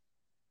cool.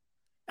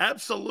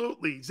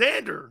 Absolutely.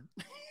 Xander.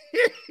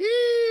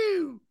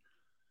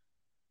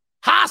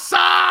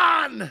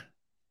 Hassan.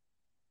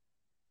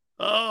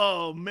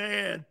 Oh,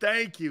 man.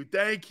 Thank you.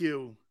 Thank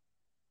you.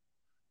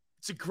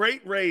 It's a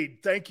great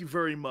raid. Thank you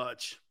very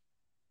much.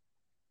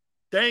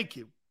 Thank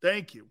you.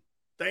 Thank you.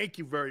 Thank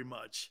you very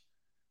much.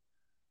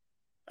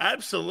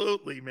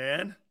 Absolutely,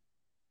 man.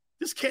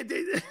 This can't.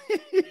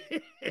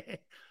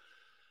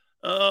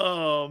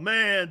 Oh,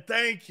 man.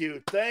 Thank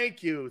you.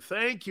 Thank you.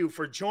 Thank you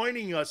for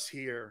joining us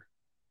here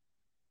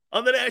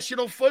on the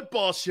National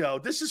Football Show.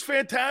 This is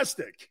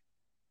fantastic.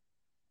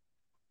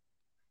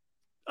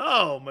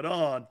 Oh,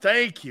 Manon.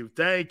 Thank you.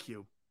 Thank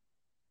you.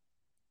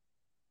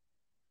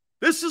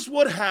 This is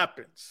what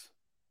happens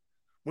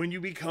when you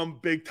become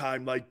big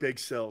time like Big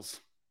Sills.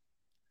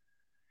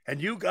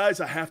 And you guys,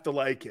 I have to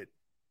like it.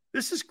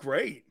 This is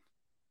great.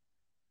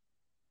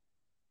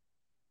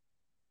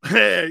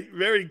 Hey,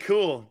 very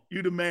cool.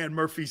 You the man,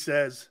 Murphy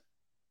says.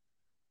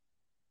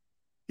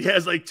 He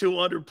has like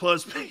 200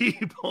 plus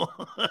people.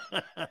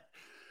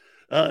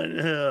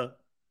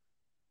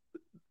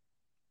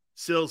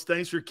 Sills,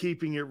 thanks for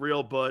keeping it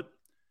real, but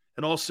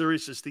in all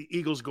seriousness, the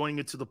Eagles going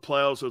into the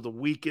playoffs are the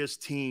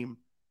weakest team,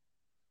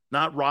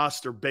 not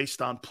roster,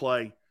 based on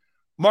play.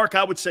 Mark,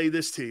 I would say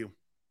this to you.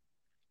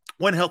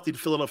 When healthy, the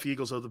Philadelphia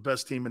Eagles are the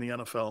best team in the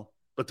NFL,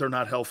 but they're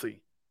not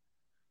healthy.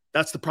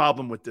 That's the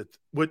problem with it,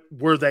 with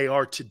where they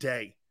are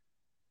today.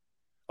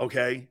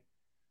 Okay?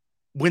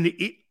 When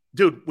the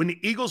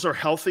Eagles are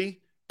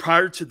healthy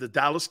prior to the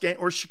Dallas game,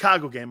 or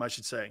Chicago game, I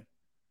should say,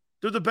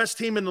 they're the best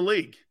team in the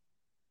league.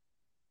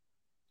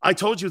 I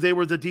told you they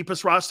were the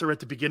deepest roster at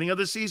the beginning of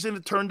the season.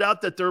 It turned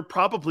out that they're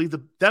probably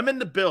them and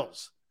the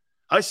Bills.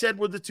 I said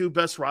we're the two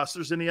best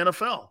rosters in the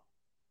NFL.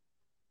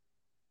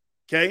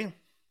 Okay?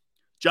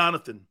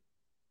 Jonathan,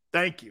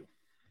 thank you.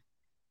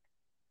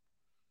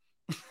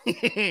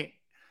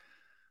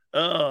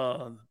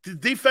 The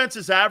defense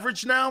is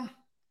average now.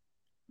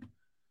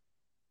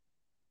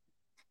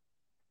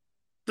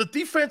 The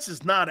defense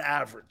is not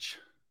average.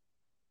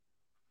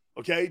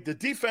 Okay? The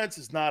defense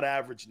is not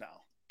average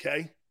now.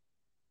 Okay?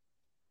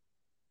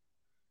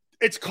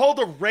 It's called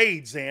a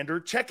raid,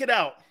 Xander. Check it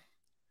out.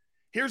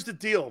 Here's the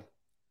deal.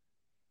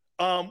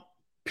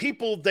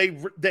 People, they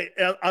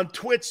on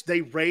Twitch,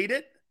 they raid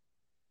it.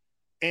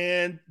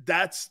 And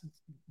that's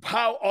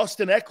how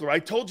Austin Eckler, I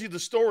told you the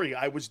story.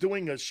 I was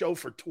doing a show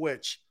for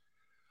Twitch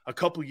a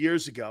couple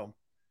years ago.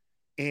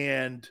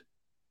 And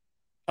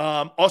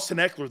Austin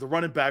Eckler, the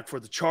running back for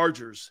the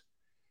Chargers,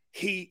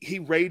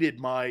 he raided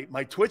my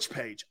Twitch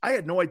page. I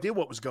had no idea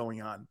what was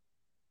going on.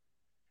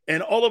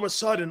 And all of a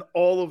sudden,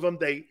 all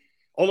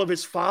of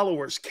his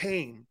followers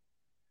came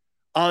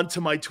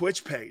onto my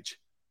Twitch page.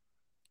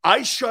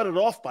 I shut it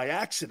off by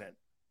accident.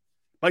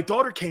 My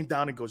daughter came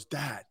down and goes,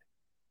 Dad,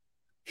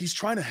 he's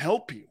trying to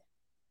help you.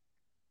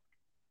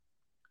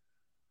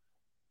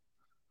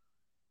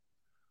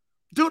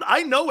 Dude,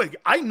 I know it.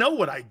 I know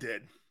what I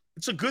did.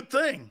 It's a good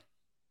thing.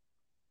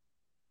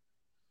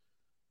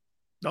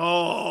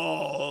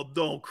 Oh,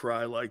 don't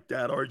cry like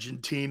that,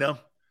 Argentina.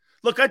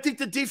 Look, I think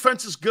the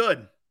defense is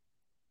good.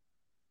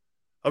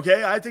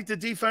 Okay, I think the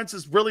defense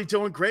is really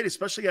doing great,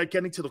 especially at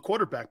getting to the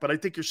quarterback. But I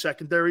think your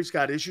secondary's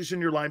got issues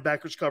and your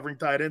linebackers covering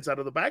tight ends out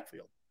of the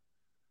backfield.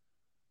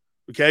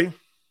 Okay?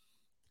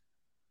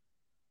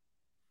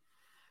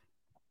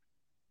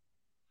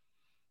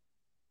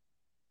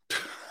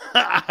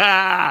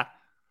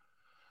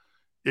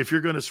 If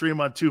you're going to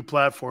stream on two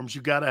platforms,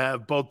 you got to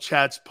have both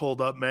chats pulled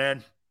up,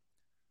 man.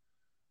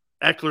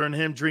 Eckler and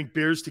him drink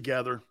beers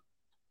together.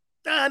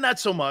 Not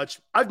so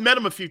much. I've met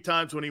him a few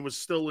times when he was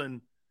still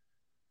in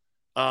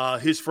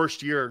his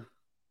first year.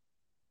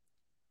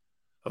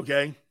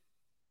 Okay?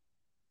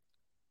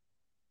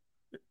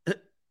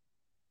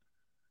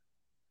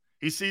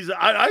 He sees,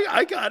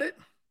 I got it.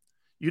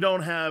 You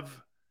don't have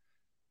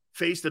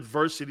faced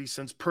adversity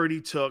since Purdy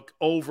took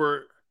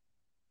over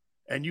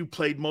and you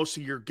played most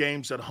of your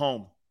games at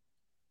home.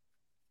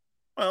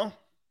 Well,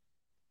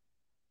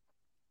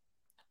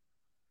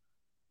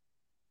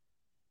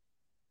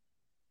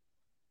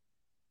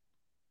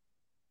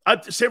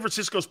 San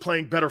Francisco's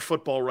playing better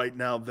football right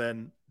now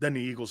than the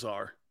Eagles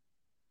are.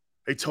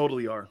 They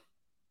totally are.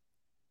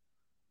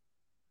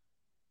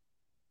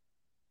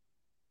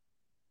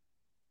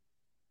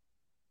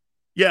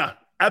 Yeah,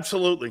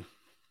 absolutely.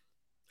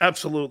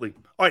 Absolutely.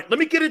 All right, let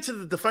me get into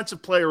the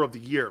defensive player of the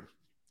year.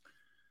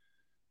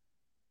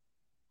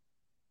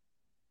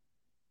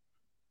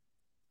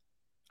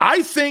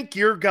 I think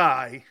your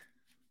guy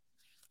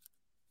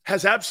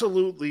has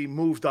absolutely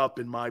moved up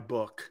in my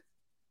book.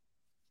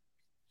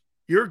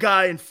 Your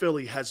guy in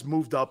Philly has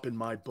moved up in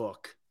my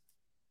book.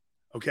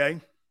 Okay?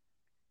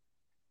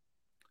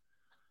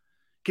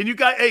 Can you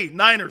guys, hey,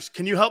 Niners,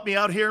 can you help me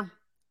out here?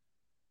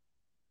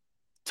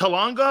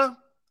 Talanga?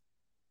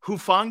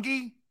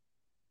 Hufange?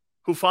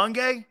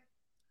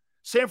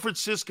 San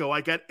Francisco,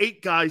 I got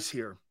 8 guys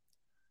here.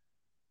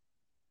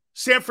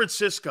 San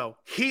Francisco,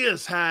 he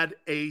has had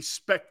a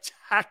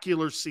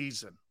spectacular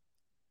season.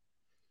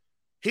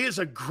 He is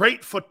a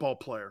great football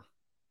player.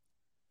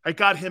 I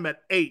got him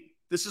at 8.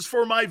 This is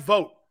for my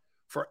vote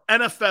for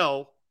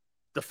NFL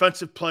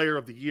Defensive Player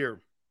of the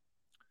Year.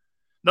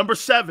 Number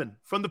 7,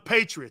 from the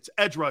Patriots,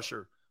 edge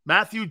rusher,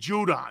 Matthew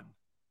Judon.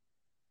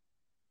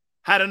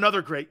 Had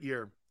another great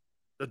year.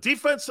 The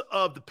defense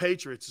of the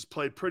Patriots has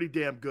played pretty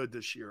damn good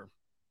this year.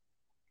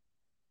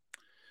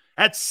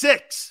 At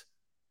 6,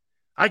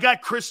 I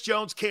got Chris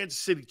Jones, Kansas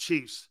City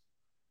Chiefs.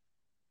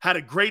 Had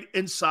a great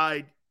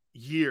inside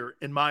year,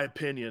 in my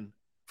opinion,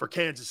 for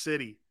Kansas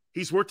City.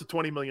 He's worth the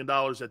 $20 million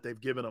that they've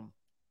given him.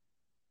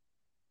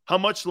 How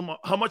much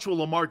will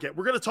Lamar get?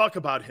 We're going to talk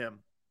about him.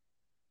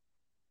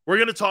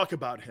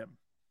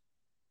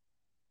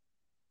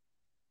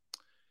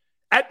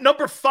 At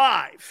number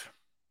 5,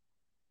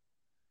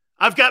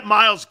 I've got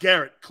Myles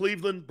Garrett,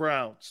 Cleveland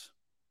Browns.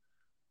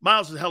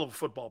 Myles is a hell of a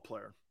football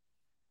player.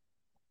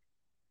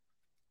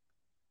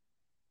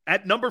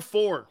 At number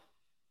 4,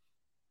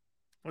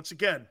 once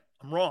again,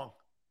 I'm wrong.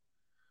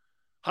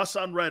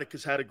 Hassan Reddick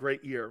has had a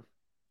great year.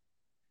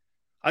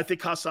 I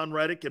think Hassan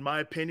Reddick, in my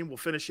opinion, will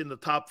finish in the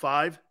top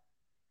 5.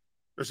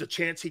 There's a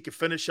chance he could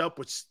finish up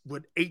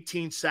with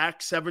 18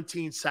 sacks,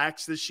 17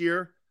 sacks this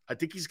year. I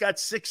think he's got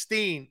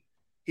 16.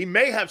 He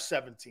may have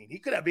 17. He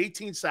could have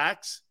 18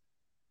 sacks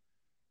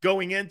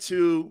going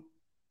into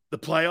the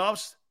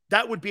playoffs.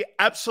 That would be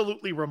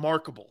absolutely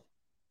remarkable.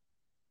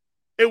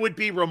 It would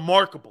be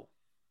remarkable.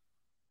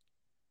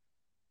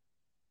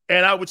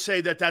 And I would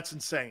say that that's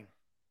insane.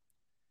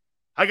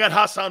 I got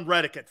Hassan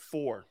Reddick at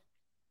 4.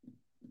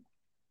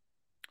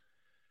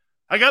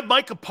 I got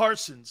Micah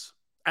Parsons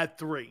at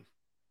 3.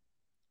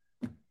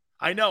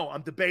 I know,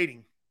 I'm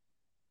debating.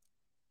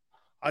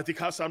 I think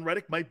Hassan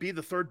Reddick might be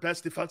the 3rd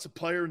best defensive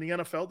player in the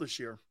NFL this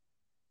year.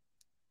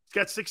 He's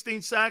got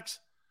 16 sacks.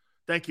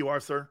 Thank you,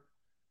 Arthur.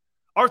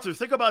 Arthur,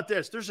 think about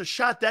this. There's a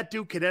shot that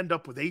dude could end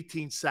up with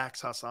 18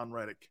 sacks, Hassan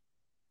Reddick.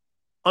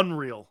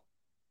 Unreal.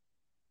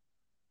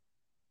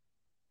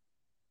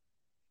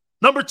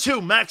 Number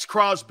 2, Max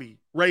Crosby,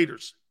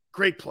 Raiders.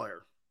 Great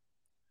player.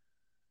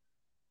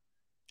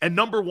 And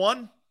number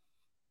 1,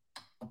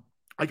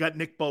 I got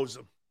Nick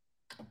Bosa.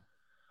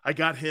 I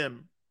got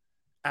him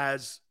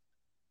as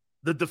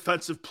the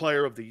defensive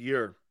player of the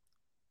year.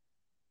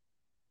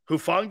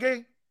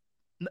 Hufange,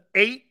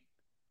 8.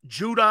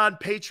 Judon,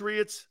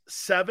 Patriots,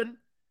 7.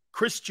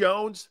 Chris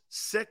Jones,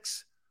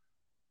 6.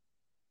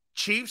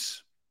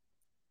 Chiefs.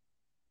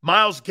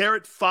 Myles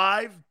Garrett,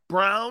 5.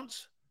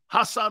 Browns.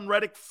 Hassan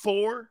Reddick,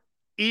 4.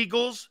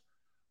 Eagles.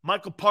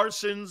 Michael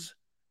Parsons,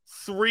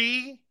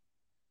 3.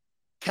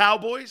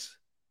 Cowboys.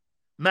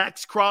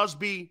 Max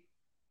Crosby,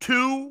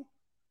 2.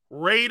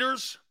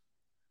 Raiders.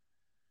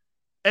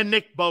 And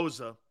Nick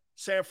Bosa,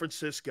 San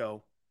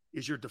Francisco,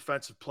 is your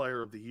defensive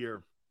player of the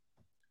year.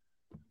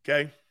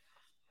 Okay?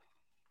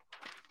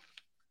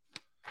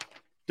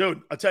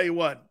 Dude, I'll tell you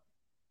what.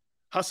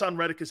 Hassan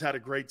Reddick has had a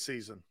great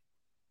season.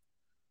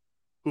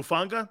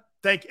 Hufanga?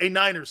 Hey,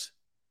 Niners.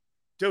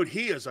 Dude,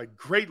 he is a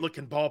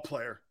great-looking ball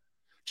player.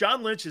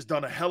 John Lynch has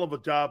done a hell of a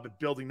job at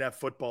building that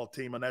football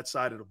team on that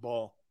side of the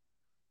ball.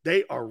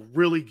 They are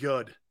really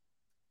good.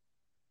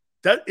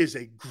 That is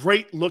a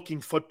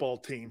great-looking football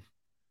team.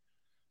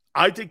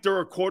 I think they're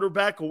a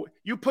quarterback.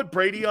 You put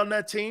Brady on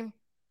that team,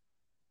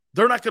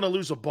 they're not going to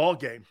lose a ball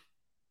game.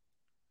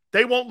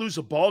 They won't lose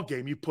a ball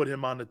game. You put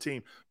him on the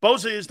team.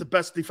 Bosa is the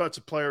best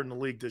defensive player in the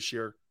league this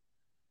year.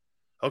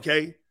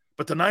 Okay?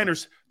 But the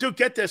Niners, dude,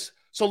 get this.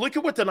 So look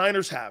at what the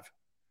Niners have.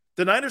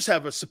 The Niners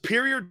have a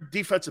superior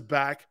defensive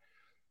back.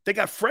 They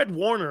got Fred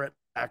Warner at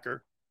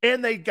backer,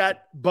 and they got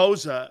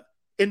Bosa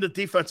in the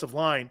defensive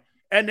line,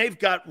 and they've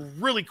got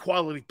really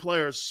quality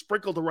players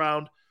sprinkled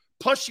around.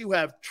 Plus you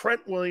have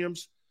Trent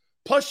Williams.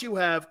 Plus you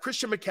have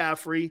Christian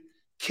McCaffrey,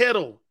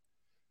 Kittle,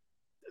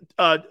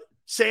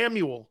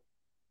 Samuel.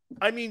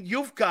 I mean,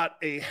 you've got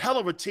a hell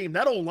of a team.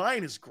 That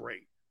O-line is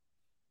great.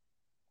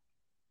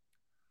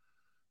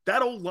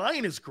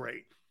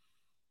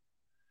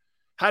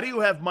 How do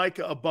you have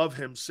Micah above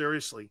him?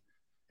 Seriously.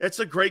 It's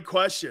a great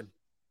question.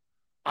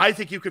 I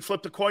think you could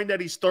flip the coin that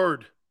he's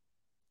 3rd.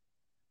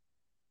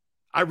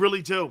 I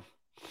really do.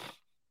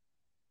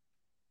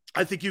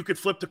 I think you could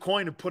flip the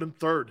coin and put him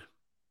 3rd.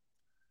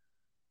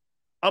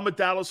 I'm a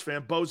Dallas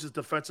fan. Bosa's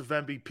defensive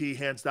MVP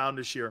hands down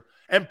this year.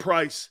 And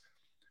Price.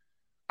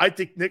 I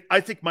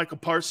think Michael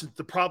Parsons,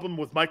 the problem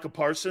with Michael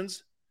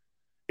Parsons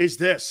is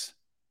this.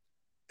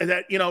 And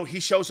that, he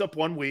shows up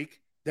one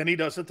week, then he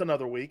doesn't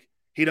another week.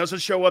 He doesn't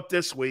show up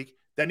this week,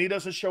 then he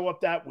doesn't show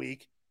up that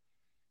week.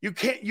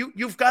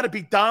 You've got to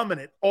be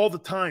dominant all the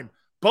time.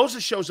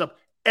 Bosa shows up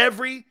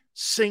every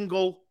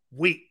single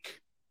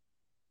week.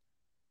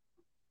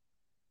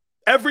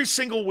 Every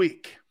single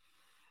week.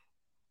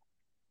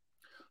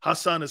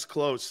 Hassan is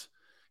close.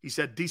 He's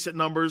had decent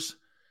numbers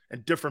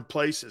in different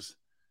places.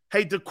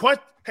 Hey,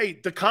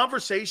 the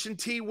conversation,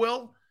 T.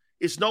 Will,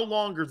 is no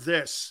longer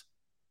this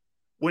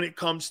when it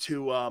comes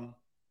to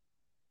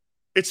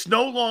it's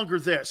no longer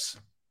this.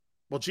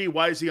 Well, gee,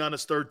 why is he on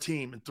his third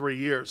team in 3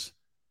 years?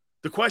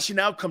 The question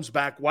now comes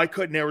back, why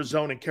couldn't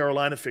Arizona and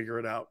Carolina figure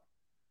it out?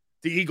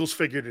 The Eagles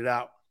figured it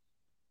out.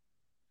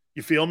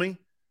 You feel me?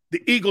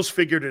 The Eagles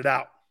figured it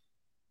out.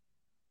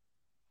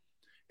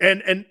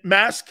 And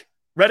Mask,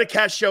 Reddick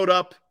has showed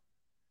up.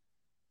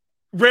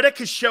 Reddick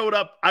has showed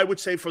up, I would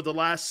say, for the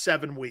last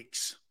 7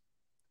 weeks,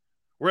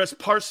 whereas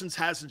Parsons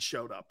hasn't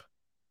showed up.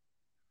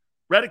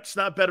 Reddick's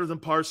not better than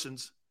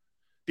Parsons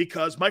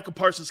because Michael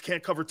Parsons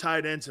can't cover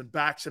tight ends and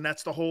backs, and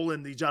that's the hole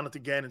in the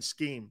Jonathan Gannon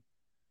scheme.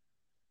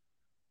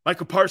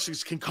 Michael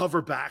Parsons can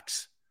cover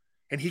backs,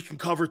 and he can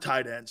cover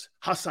tight ends.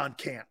 Hassan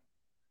can't.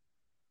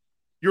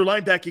 Your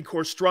linebacking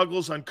core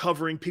struggles on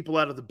covering people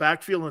out of the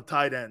backfield and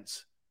tight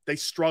ends. They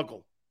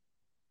struggle.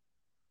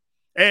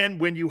 And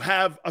when you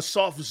have a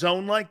soft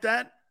zone like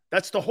that,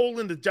 that's the hole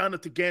in the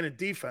Jonathan Gannon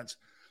defense.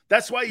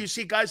 That's why you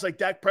see guys like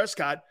Dak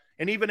Prescott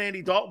and even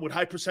Andy Dalton with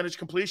high percentage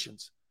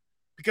completions.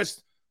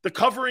 Because the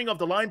covering of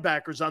the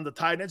linebackers on the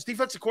tight ends,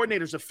 defensive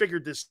coordinators have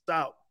figured this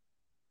out.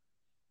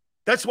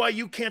 That's why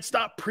you can't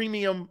stop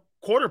premium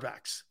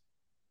quarterbacks.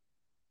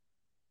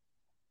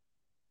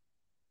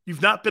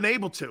 You've not been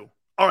able to.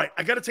 All right,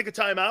 I got to take a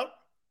time out.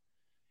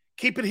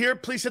 Keep it here.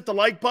 Please hit the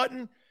like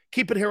button.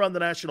 Keep it here on the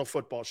National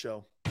Football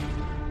Show.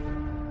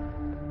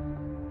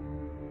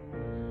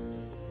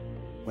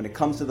 When it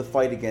comes to the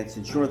fight against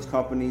insurance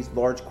companies,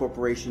 large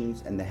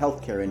corporations, and the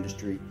healthcare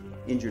industry,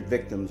 injured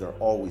victims are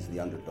always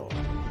the underdog.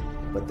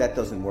 But that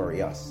doesn't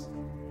worry us.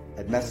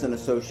 At Messon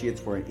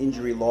Associates, we're an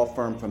injury law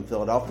firm from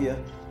Philadelphia,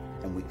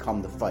 and we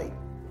come to fight.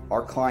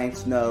 Our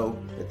clients know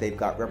that they've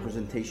got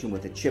representation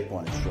with a chip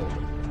on its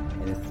shoulder,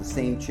 and it's the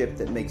same chip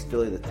that makes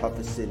Philly the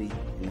toughest city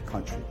in the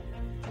country.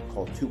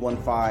 Call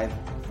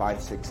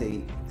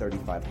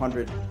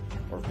 215-568-3500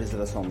 or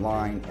visit us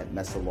online at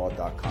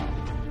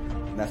messalaw.com.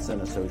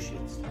 Messon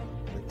Associates,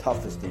 the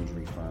toughest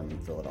injury firm in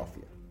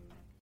Philadelphia.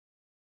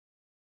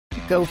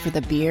 Go for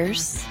the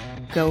beers,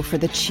 go for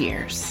the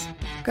cheers,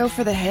 go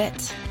for the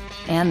hit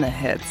and the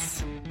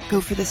hits, go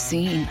for the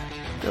scene,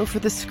 go for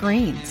the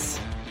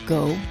screens,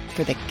 go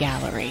for the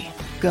gallery,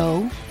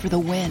 go for the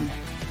win,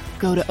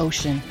 go to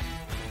Ocean.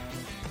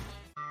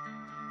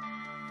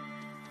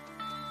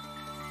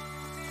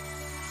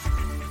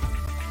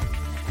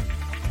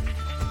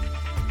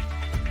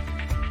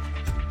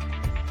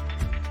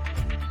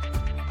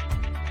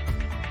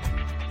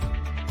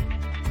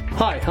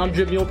 Hi, I'm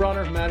Jim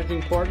Muehlbronner,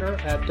 Managing Partner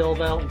at Del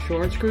Valle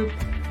Insurance Group.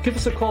 Give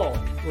us a call.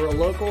 We're a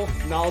local,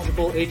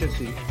 knowledgeable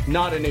agency,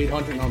 not an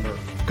 800 number.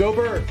 Go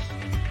Birds!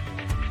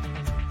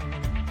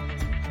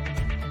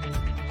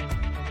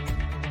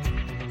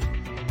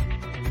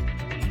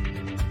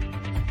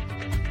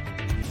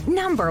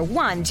 Number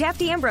 1, Jeff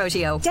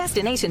D'Ambrosio.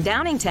 Destination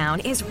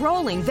Downingtown is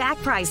rolling back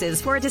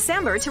prices for a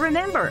December to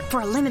remember.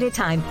 For a limited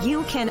time,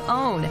 you can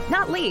own,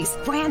 not lease,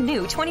 brand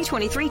new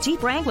 2023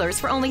 Jeep Wranglers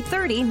for only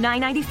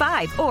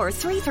 $30,995 or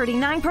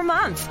 $339 per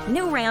month.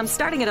 New Ram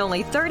starting at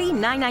only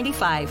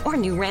 $30,995 or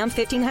new Ram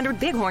 1500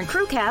 Bighorn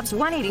Crew Cabs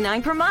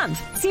 $189 per month.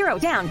 Zero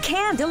down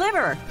can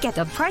deliver. Get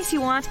the price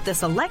you want, the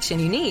selection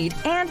you need,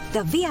 and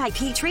the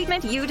VIP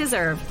treatment you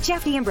deserve.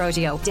 Jeff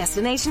D'Ambrosio,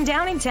 Destination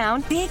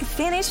Downingtown, Big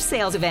Finish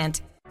Sales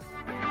Event.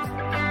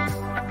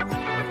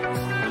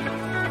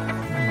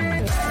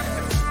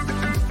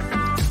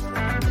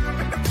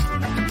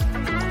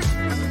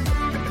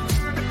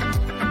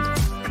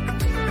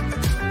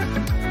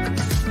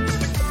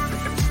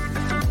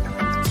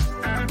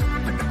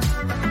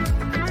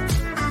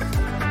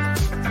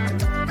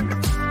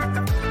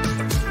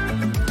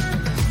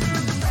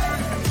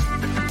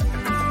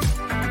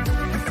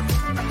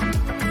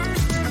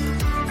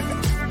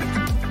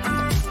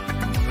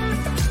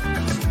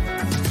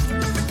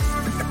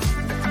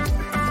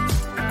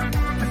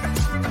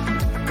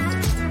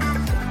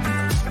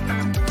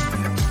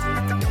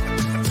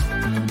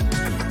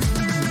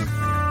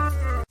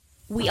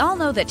 We all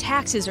know that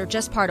taxes are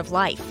just part of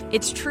life.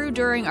 It's true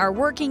during our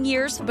working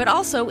years, but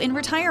also in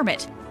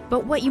retirement.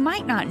 But what you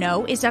might not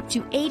know is up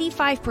to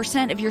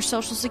 85% of your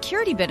Social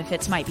Security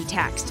benefits might be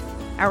taxed.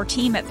 Our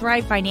team at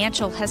Thrive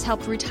Financial has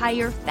helped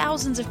retire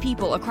thousands of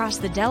people across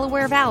the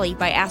Delaware Valley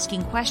by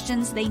asking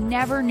questions they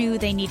never knew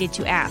they needed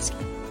to ask,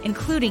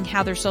 including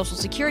how their Social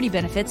Security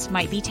benefits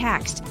might be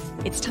taxed.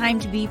 It's time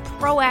to be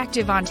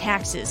proactive on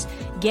taxes.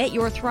 Get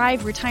your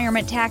Thrive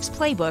Retirement Tax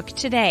Playbook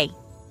today.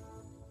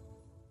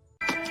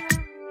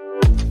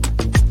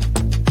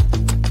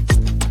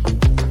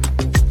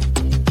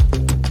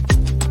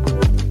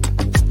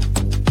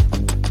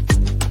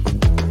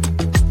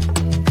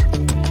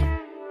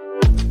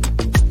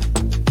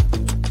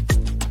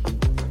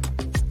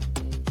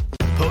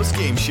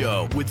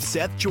 Show with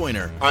Seth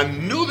Joyner. I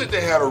knew that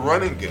they had a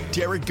running game.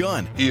 Derek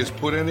Gunn. He has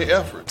put in the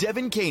effort.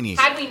 Devin Caney.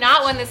 Had we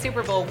not won the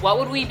Super Bowl, what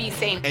would we be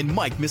saying? And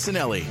Mike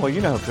Missinelli. Well,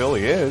 you know who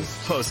Philly is.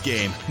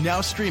 Postgame,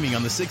 now streaming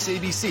on the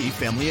 6ABC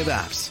family of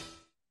apps.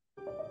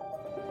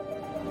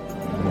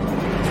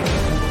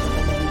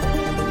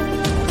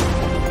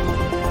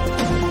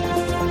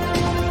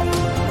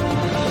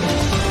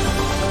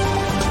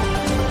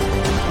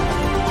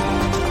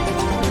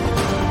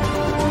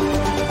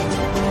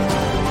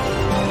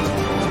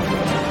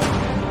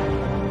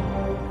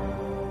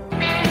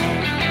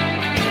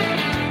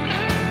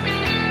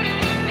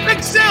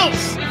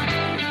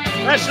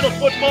 National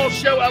Football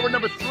Show, hour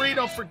number 3.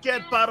 Don't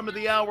forget, bottom of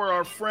the hour,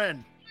 our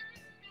friend,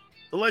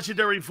 the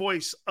legendary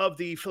voice of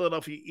the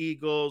Philadelphia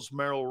Eagles,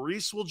 Merrill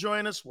Reese, will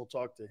join us. We'll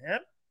talk to him.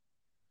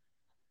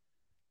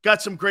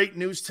 Got some great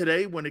news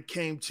today when it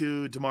came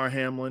to Damar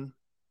Hamlin.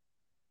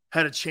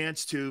 Had a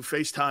chance to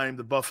FaceTime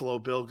the Buffalo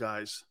Bill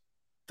guys.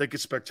 Think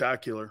it's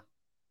spectacular.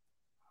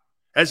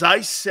 As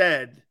I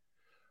said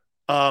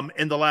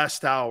in the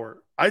last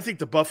hour, I think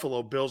the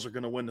Buffalo Bills are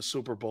going to win the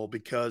Super Bowl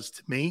because,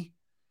 to me,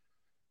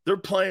 they're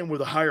playing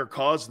with a higher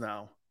cause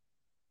now.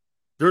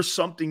 There's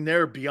something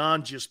there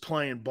beyond just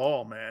playing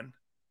ball, man.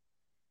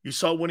 You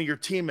saw one of your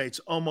teammates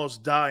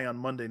almost die on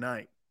Monday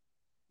night.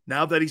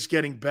 Now that he's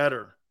getting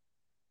better,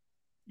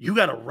 you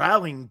got a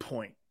rallying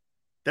point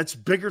that's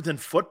bigger than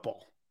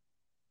football.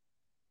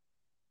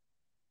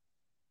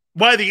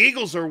 Why the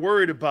Eagles are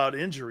worried about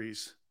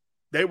injuries,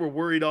 they were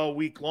worried all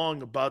week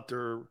long about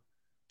their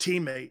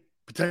teammate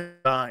potentially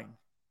dying.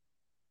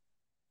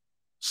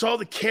 Saw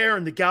the care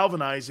and the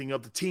galvanizing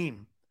of the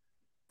team.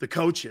 The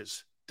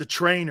coaches, the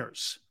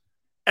trainers,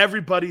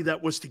 everybody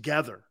that was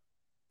together.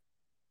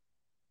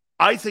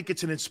 I think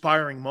it's an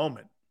inspiring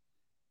moment.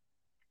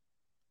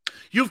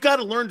 You've got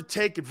to learn to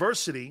take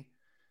adversity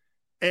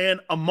and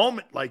a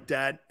moment like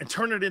that and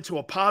turn it into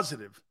a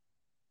positive.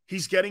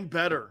 He's getting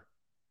better.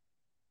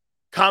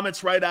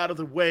 Comments right out of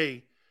the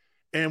way.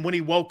 And when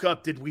he woke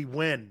up, did we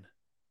win?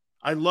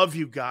 I love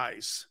you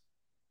guys.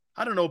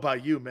 I don't know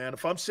about you, man.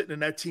 If I'm sitting in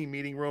that team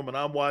meeting room and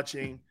I'm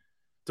watching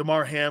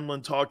Damar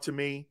Hamlin talk to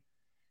me,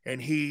 and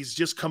he's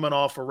just coming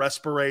off a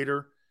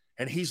respirator,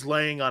 and he's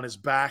laying on his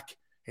back,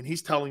 and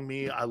he's telling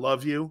me, I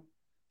love you.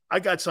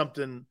 I got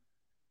something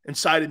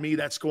inside of me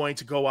that's going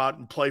to go out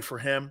and play for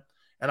him,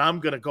 and I'm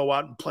going to go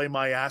out and play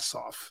my ass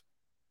off.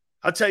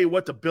 I'll tell you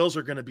what, the Bills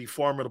are going to be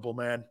formidable,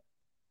 man.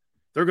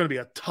 They're going to be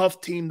a tough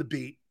team to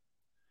beat.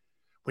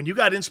 When you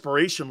got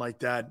inspiration like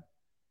that,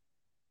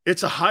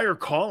 it's a higher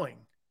calling.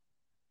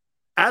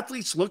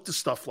 Athletes look to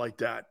stuff like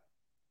that.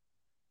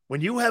 When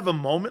you have a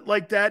moment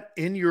like that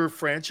in your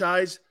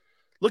franchise,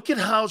 look at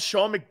how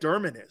Sean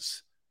McDermott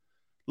is.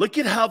 Look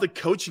at how the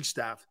coaching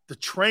staff, the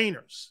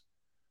trainers,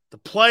 the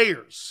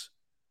players,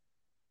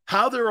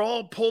 how they're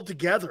all pulled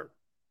together.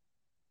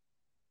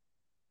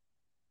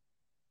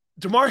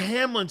 Damar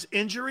Hamlin's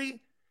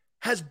injury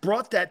has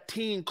brought that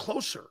team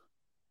closer,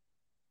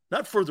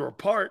 not further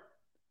apart.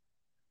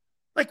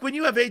 Like when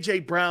you have A.J.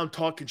 Brown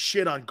talking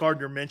shit on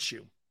Gardner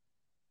Minshew,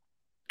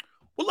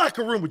 what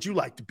locker room would you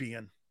like to be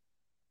in?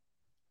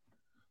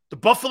 The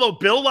Buffalo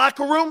Bill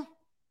locker room?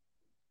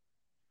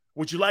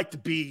 Would you like to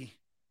be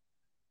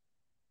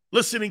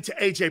listening to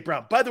A.J.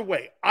 Brown? By the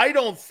way, I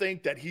don't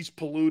think that he's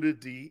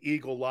polluted the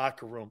Eagle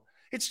locker room.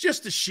 It's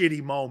just a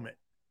shitty moment.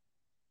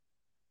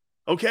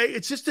 Okay?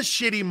 It's just a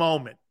shitty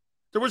moment.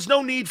 There was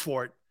no need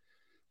for it.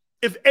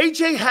 If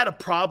A.J. had a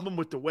problem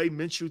with the way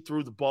Minshew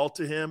threw the ball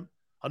to him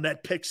on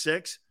that pick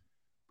six,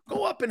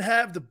 go up and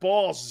have the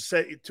balls to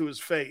say it to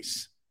his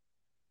face.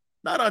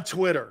 Not on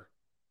Twitter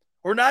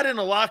or not in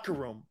a locker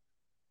room.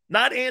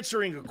 Not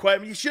answering a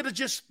question. You should have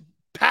just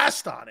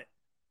passed on it,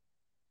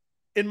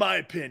 in my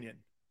opinion.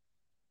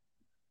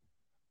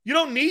 You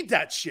don't need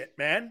that shit,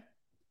 man.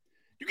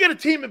 You get a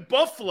team in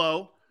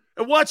Buffalo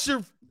and watch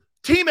their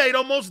teammate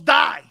almost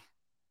die.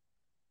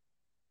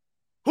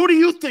 Who do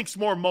you think's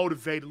more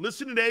motivated?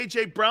 Listening to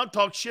A.J. Brown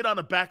talk shit on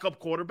a backup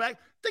quarterback?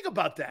 Think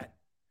about that.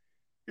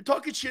 You're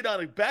talking shit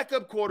on a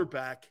backup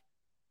quarterback,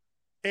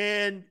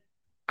 and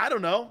I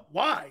don't know.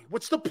 Why?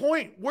 What's the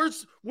point?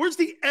 Where's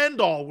the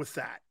end all with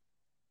that?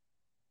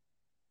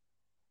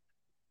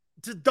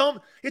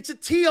 It's a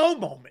T.O.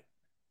 moment.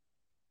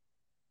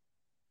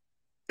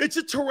 It's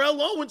a Terrell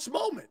Owens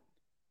moment.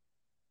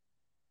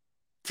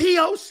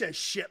 T.O. says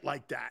shit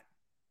like that.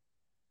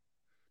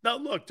 Now,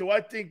 look, do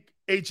I think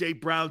A.J.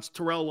 Brown's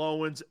Terrell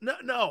Owens?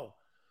 No.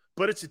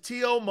 But it's a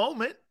T.O.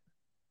 moment.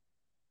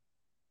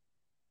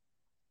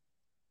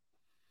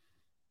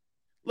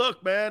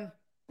 Look, man.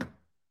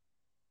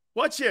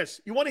 Watch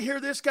this. You want to hear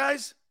this,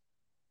 guys?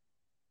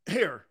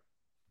 Here.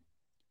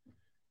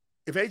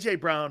 If A.J.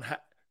 Brown...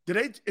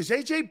 is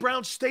A.J.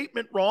 Brown's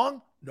statement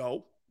wrong?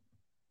 No.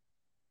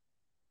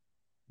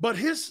 But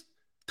his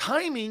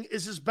timing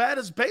is as bad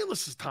as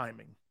Bayless's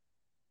timing.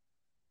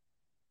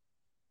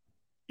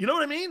 You know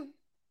what I mean?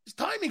 His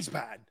timing's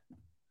bad.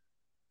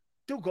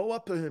 Dude, go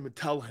up to him and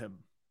tell him,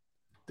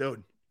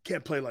 dude,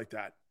 can't play like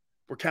that.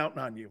 We're counting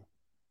on you.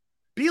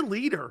 Be a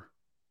leader,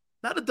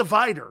 not a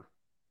divider.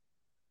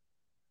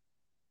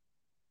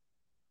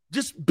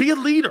 Just be a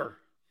leader.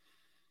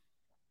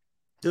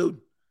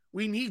 Dude,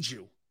 we need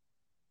you.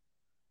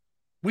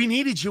 We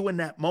needed you in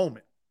that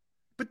moment.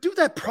 But do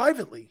that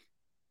privately.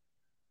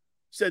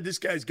 Said this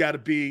guy's got to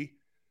be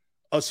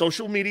a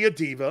social media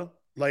diva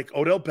like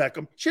Odell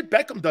Beckham. Shit,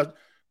 Beckham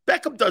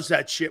does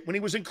that shit when he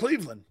was in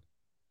Cleveland.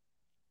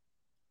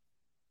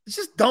 It's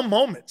just dumb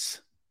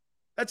moments.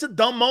 That's a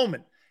dumb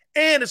moment.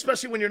 And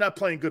especially when you're not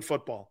playing good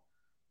football.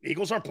 The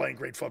Eagles aren't playing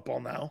great football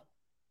now.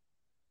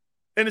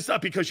 And it's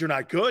not because you're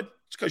not good.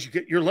 It's because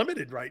you're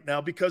limited right now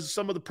because of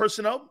some of the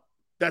personnel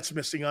that's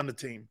missing on the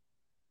team.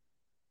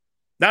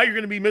 Now you're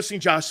going to be missing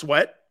Josh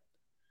Sweat,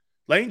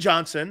 Lane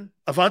Johnson,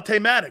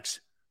 Avonte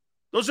Maddox.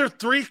 Those are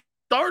 3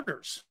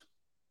 starters.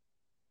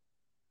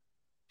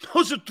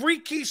 Those are 3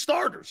 key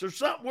starters. There's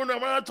something we're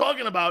not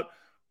talking about.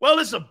 Well,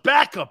 there's a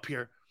backup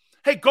here.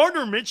 Hey,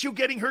 Gardner Minshew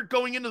getting hurt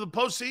going into the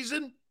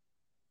postseason?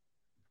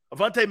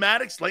 Avonte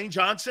Maddox, Lane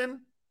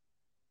Johnson,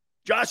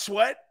 Josh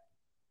Sweat?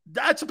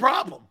 That's a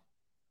problem.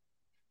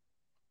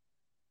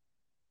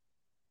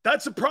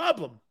 That's a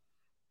problem.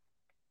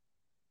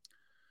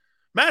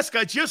 Mask,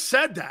 I just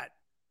said that.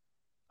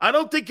 I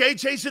don't think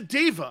AJ's a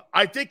diva.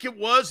 I think it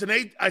was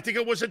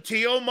a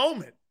TO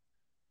moment.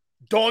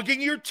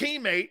 Dogging your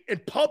teammate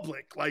in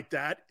public like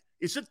that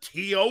is a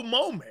TO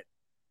moment.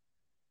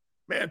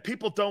 Man,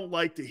 people don't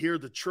like to hear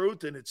the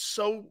truth, and it's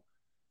so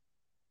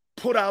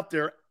put out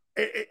there.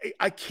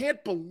 I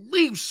can't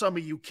believe some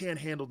of you can't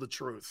handle the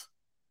truth.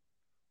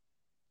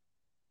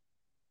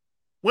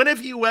 When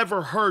have you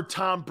ever heard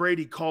Tom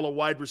Brady call a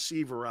wide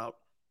receiver out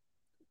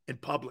in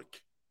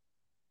public?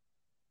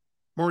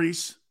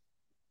 Maurice?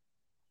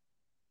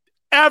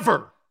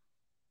 Ever?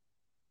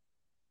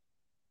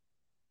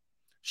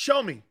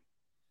 Show me.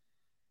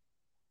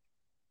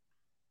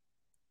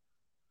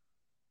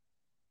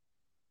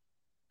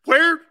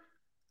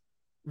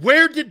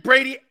 Where did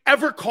Brady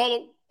ever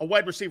call a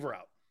wide receiver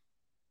out?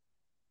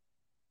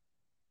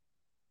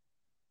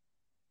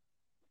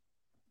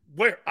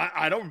 Where?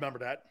 I don't remember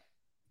that.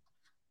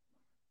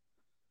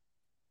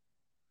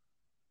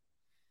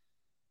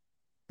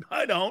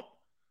 I don't.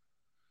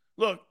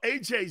 Look,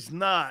 AJ's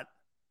not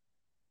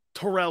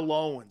Terrell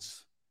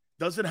Owens.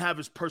 Doesn't have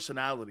his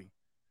personality.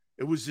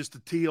 It was just a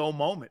T.O.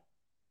 moment.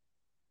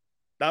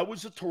 That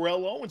was a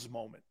Terrell Owens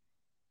moment.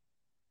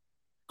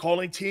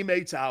 Calling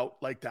teammates out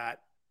like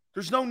that.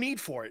 There's no need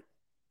for it.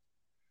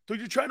 Dude,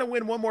 you're trying to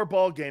win one more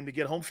ball game to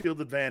get home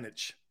field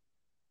advantage.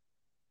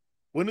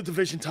 Win a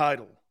division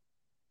title.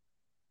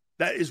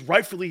 That is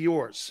rightfully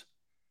yours.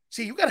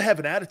 See, you got to have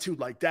an attitude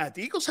like that.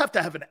 The Eagles have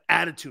to have an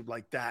attitude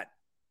like that.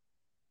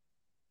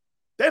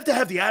 They have to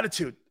have the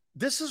attitude.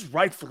 This is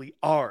rightfully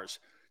ours.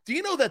 Do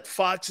you know that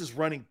Fox is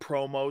running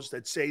promos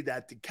that say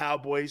that the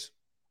Cowboys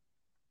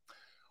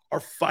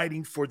are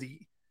fighting for the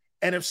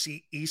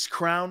NFC East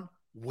crown?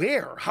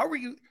 Where? How are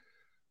you?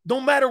 No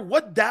matter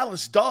what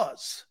Dallas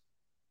does,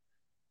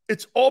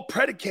 it's all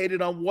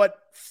predicated on what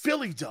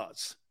Philly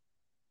does.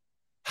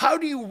 How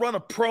do you run a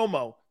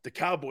promo? The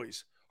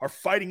Cowboys are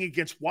fighting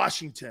against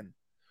Washington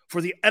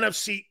for the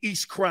NFC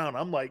East crown.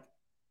 I'm like,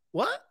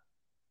 what?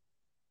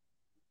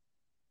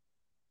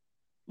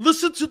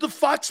 Listen to the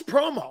Fox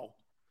promo.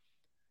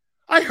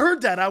 I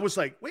heard that. I was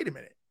like, wait a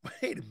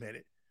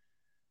minute.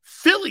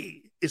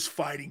 Philly is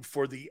fighting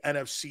for the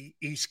NFC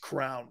East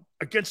crown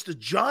against the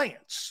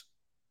Giants,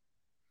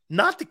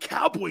 not the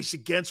Cowboys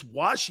against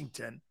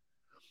Washington.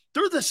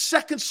 They're the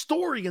second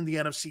story in the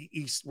NFC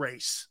East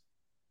race.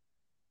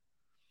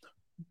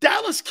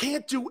 Dallas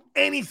can't do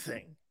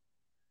anything.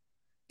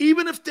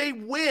 Even if they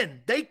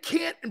win, they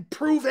can't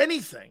improve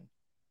anything.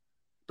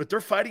 But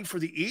they're fighting for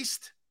the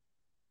East?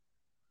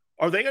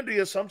 Are they under the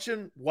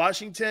assumption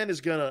Washington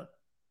is going to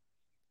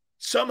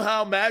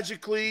somehow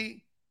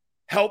magically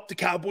help the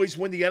Cowboys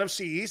win the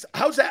NFC East?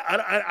 How's that?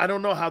 I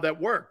don't know how that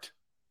worked.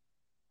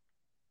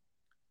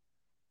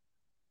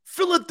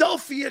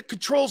 Philadelphia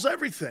controls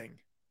everything.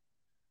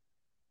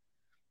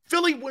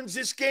 Philly wins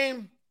this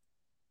game.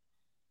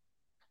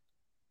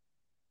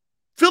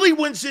 Philly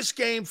wins this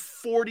game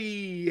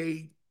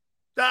 48.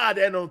 I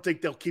don't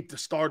think they'll keep the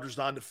starters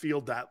on the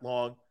field that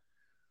long.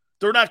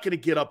 They're not going to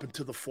get up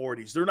into the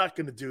 40s. They're not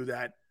going to do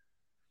that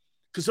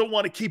because they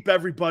want to keep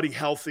everybody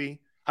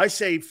healthy. I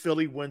say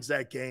Philly wins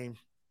that game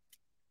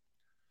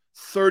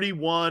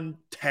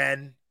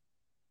 31-10,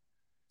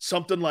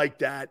 something like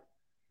that,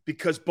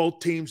 because both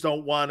teams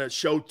don't want to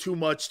show too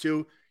much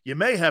to. You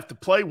may have to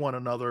play one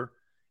another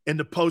in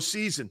the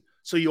postseason,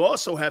 so you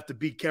also have to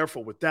be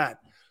careful with that.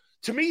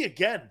 To me,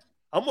 again,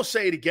 I'm going to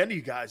say it again to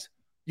you guys.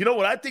 You know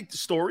what I think the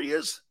story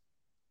is?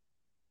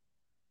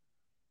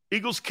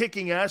 Eagles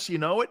kicking ass, you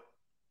know it.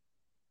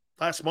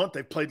 Last month,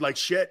 they played like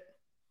shit.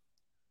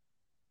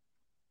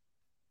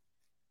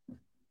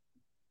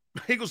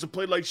 Eagles have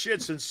played like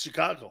shit since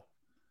Chicago.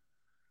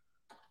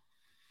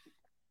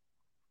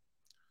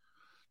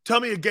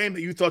 Tell me a game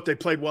that you thought they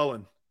played well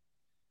in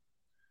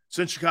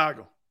since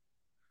Chicago.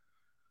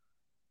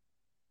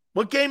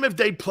 What game have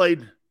they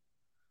played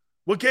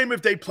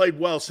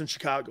well since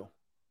Chicago?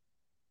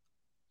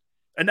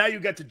 And now you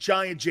got the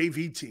giant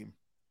JV team.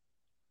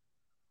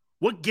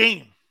 What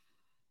game?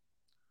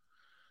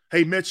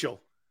 Hey, Mitchell,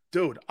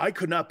 dude, I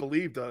could not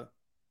believe the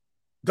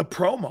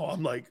promo.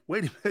 I'm like,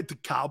 wait a minute, the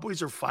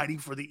Cowboys are fighting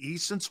for the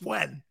East since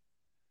when?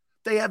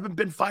 They haven't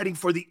been fighting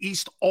for the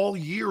East all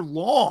year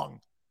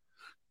long.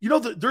 You know,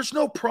 there's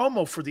no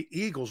promo for the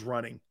Eagles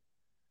running.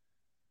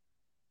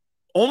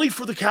 Only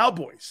for the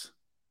Cowboys.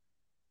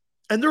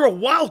 And they're a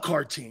wild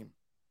card team.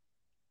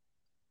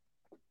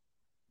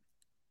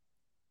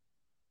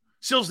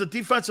 Sills, the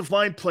defensive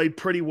line played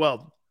pretty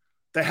well.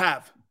 They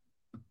have.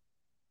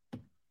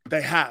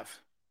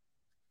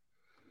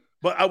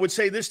 But I would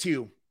say this to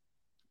you,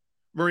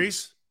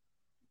 Maurice.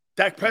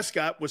 Dak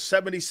Prescott was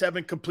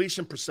 77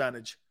 completion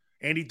percentage.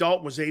 Andy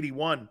Dalton was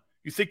 81.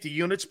 You think the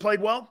units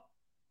played well?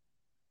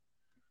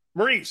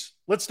 Maurice,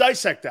 let's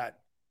dissect that.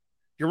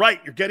 You're right.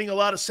 You're getting a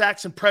lot of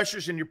sacks and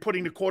pressures, and you're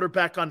putting the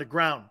quarterback on the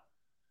ground.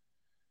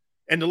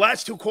 And the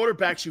last two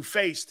quarterbacks you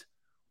faced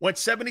went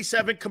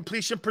 77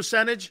 completion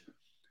percentage,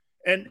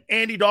 and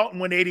Andy Dalton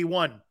went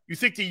 81. You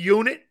think the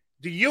unit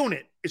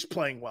is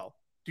playing well?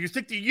 Do you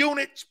think the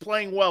unit's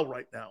playing well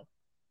right now?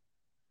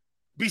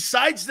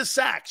 Besides the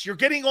sacks, you're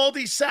getting all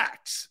these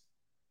sacks.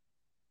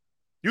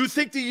 You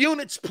think the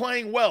unit's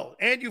playing well,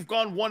 and you've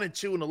gone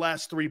 1-2 in the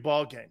last 3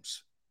 ball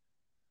games.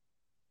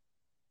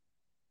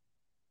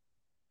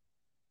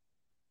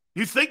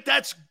 You think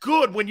that's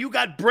good when you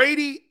got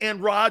Brady and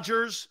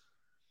Rodgers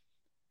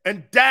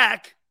and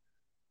Dak,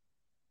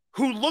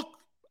 who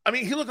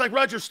he looked like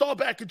Roger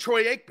Staubach and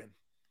Troy Aikman.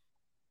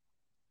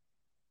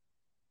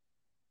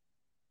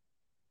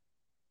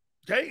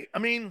 Okay, I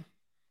mean,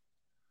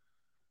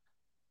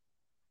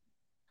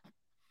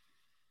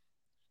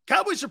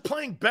 Cowboys are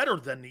playing better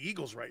than the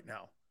Eagles right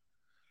now.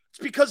 It's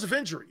because of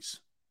injuries.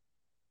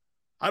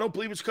 I don't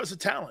believe it's because of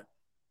talent.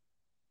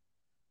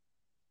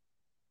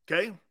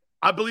 Okay?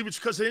 I believe it's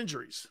because of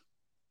injuries.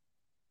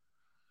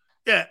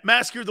 Yeah,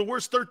 Mask, you're the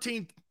worst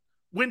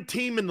 13th-win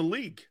team in the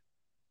league.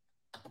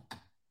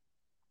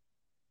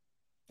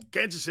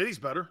 Kansas City's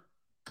better.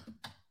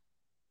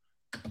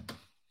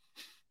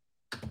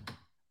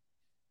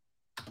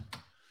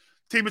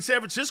 Team in San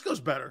Francisco's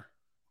better.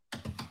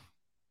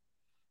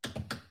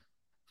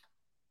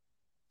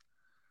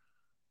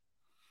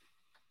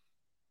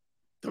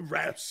 The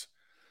refs.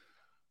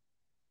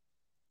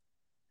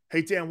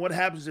 Hey, Dan, what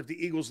happens if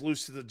the Eagles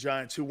lose to the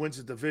Giants? Who wins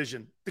the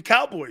division? The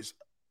Cowboys.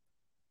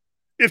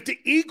 If the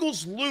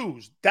Eagles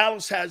lose,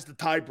 Dallas has the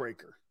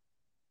tiebreaker.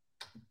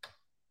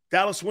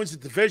 Dallas wins the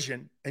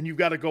division, and you've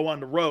got to go on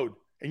the road.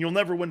 And you'll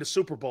never win the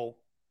Super Bowl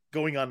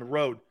going on the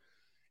road.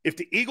 If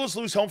the Eagles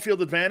lose home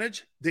field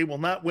advantage, they will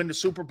not win the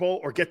Super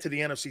Bowl or get to the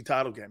NFC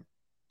title game.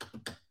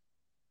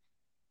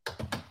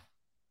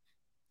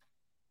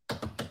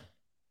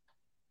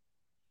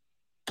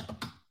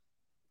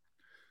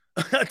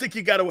 I think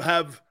you got to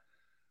have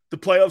the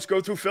playoffs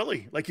go through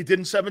Philly like you did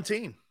in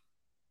 2017.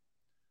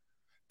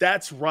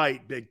 That's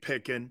right, Big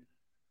Pickin'.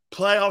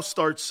 Playoffs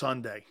start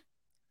Sunday.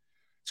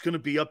 It's going to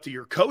be up to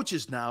your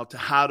coaches now to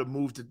how to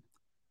move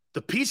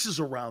the pieces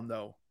around,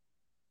 though.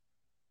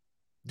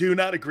 Do you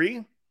not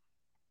agree?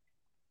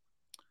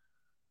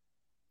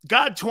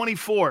 God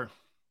 24.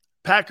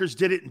 Packers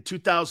did it in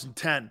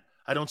 2010.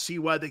 I don't see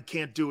why they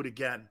can't do it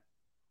again.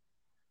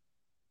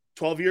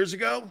 12 years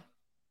ago,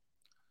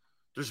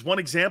 there's one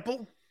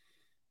example.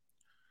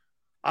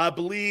 I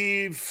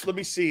believe, let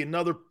me see,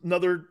 another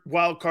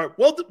wild card.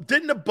 Well,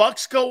 didn't the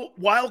Bucs go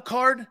wild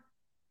card?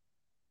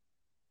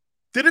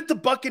 Didn't the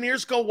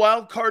Buccaneers go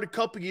wild card a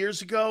couple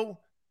years ago?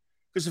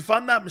 Because if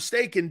I'm not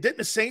mistaken, didn't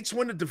the Saints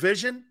win the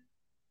division?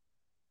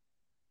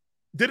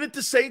 Didn't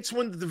the Saints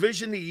win the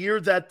division the year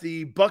that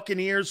the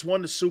Buccaneers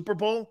won the Super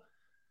Bowl?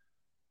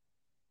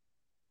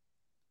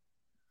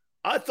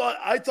 I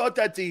thought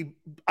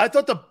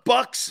the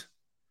Bucs.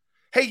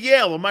 Hey,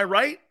 Yale, am I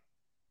right?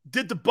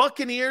 Did the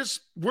Buccaneers,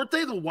 weren't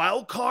they the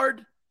wild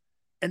card?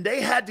 And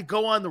they had to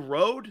go on the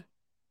road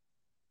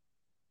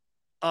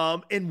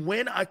and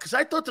win? Because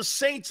I thought the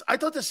Saints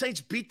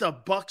beat the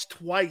Bucs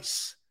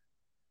twice.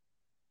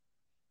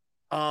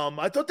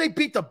 I thought they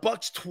beat the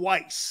Bucs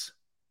twice.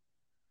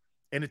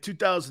 And in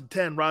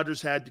 2010,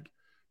 Rodgers had to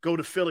go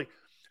to Philly.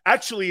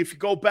 Actually, if you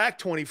go back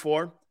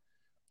 24,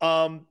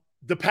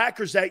 the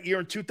Packers that year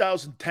in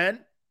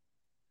 2010,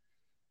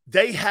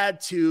 they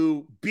had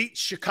to beat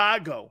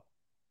Chicago.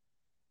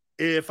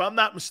 If I'm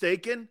not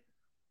mistaken,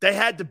 they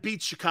had to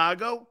beat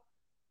Chicago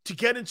to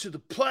get into the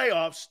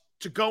playoffs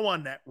to go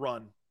on that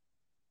run.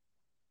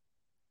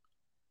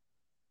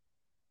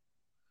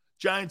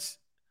 Giants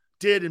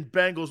did, and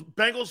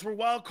Bengals were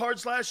wild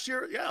cards last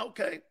year. Yeah,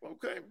 okay.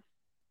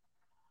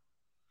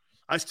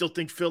 I still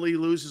think Philly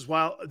loses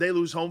they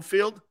lose home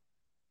field.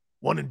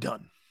 One and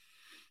done.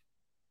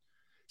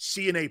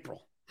 See you in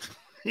April.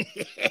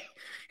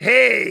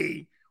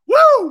 Hey,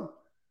 woo!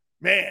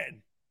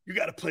 Man, you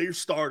got to play your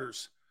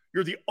starters.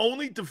 You're the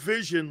only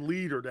division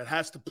leader that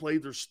has to play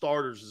their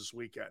starters this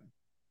weekend.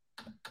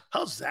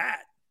 How's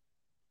that?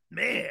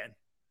 Man,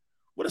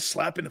 what a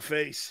slap in the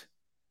face.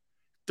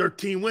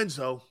 13 wins,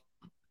 though.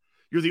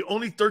 You're the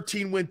only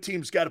 13-win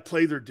team that's got to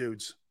play their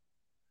dudes.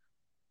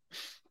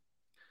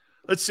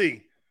 Let's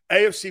see.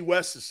 AFC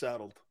West is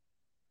settled.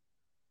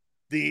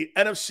 The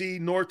NFC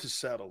North is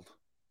settled.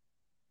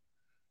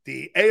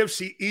 The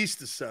AFC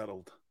East is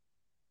settled.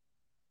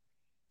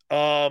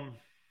 Let's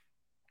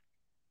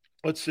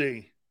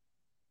see.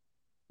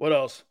 What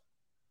else?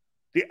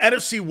 The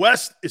NFC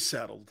West is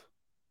settled.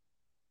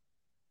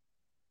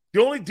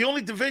 The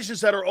only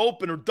divisions that are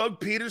open are Doug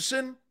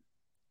Peterson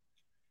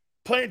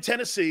playing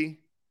Tennessee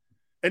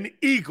and the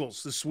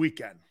Eagles this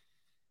weekend.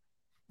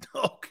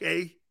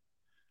 Okay.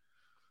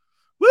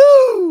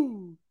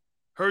 Woo!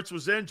 Hurts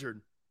was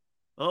injured.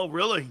 Oh,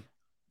 really?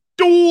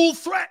 Dual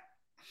threat.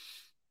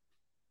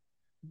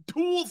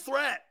 Dual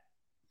threat.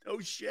 Oh,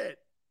 shit.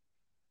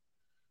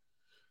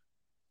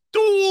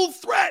 Dual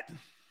threat.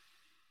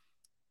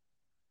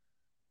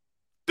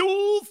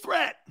 Dual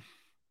threat.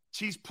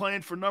 She's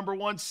playing for number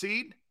 1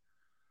 seed.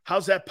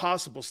 How's that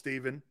possible,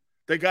 Steven?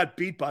 They got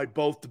beat by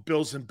both the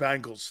Bills and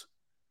Bengals.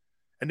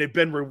 And they've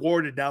been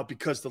rewarded now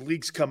because the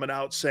league's coming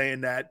out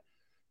saying that,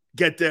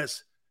 get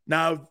this,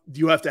 now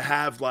you have to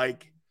have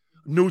like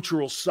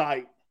neutral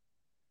site.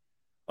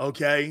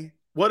 Okay?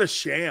 What a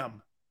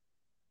sham.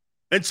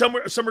 And some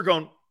are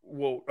going,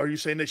 well, are you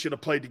saying they should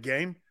have played the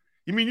game?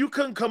 You mean you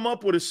couldn't come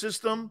up with a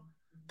system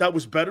that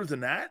was better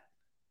than that?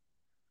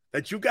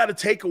 That you got to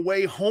take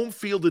away home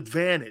field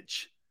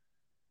advantage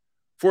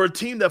for a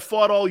team that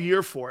fought all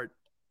year for it,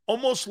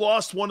 almost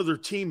lost one of their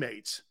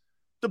teammates.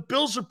 The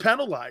Bills are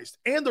penalized,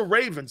 and the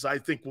Ravens, I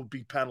think, will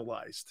be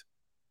penalized.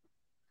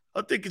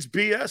 I think it's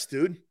BS,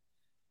 dude.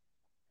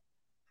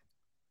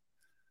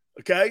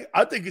 Okay?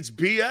 I think it's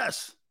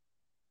BS.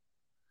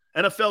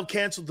 NFL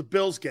canceled the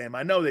Bills game.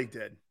 I know they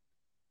did.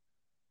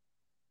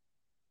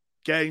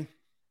 Okay?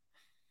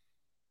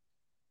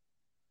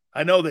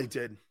 I know they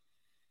did.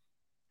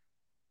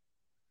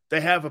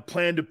 They have a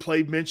plan to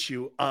play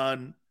Minshew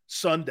on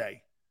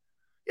Sunday.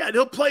 Yeah,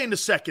 he'll play in the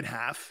second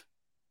half.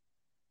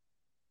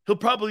 He'll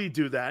probably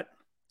do that.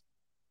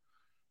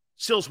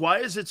 Sills, why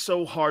is it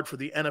so hard for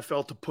the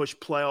NFL to push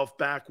playoff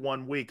back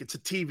 1 week? It's a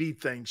TV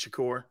thing,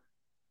 Shakur.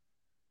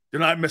 They're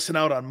not missing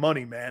out on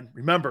money, man.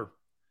 Remember,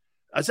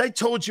 as I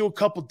told you a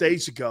couple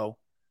days ago,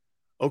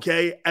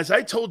 they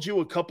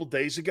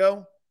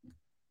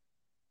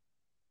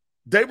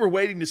were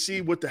waiting to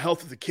see what the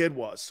health of the kid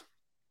was.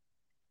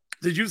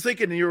 Did you think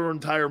in your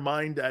entire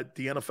mind that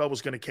the NFL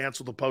was going to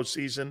cancel the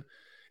postseason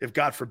if,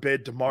 God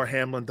forbid, DeMar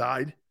Hamlin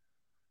died?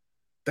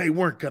 They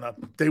weren't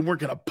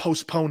gonna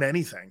postpone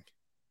anything.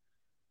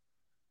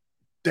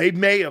 They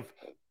may have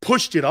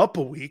pushed it up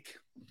a week,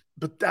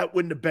 but that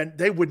wouldn't have been.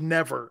 They would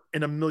never,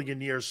 in a million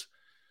years,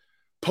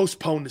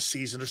 postpone the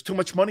season. There's too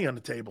much money on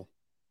the table.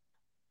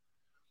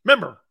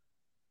 Remember,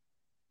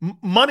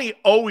 money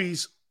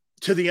always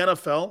to the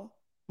NFL.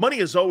 Money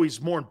is always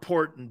more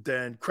important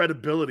than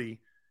credibility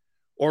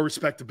or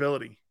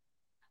respectability.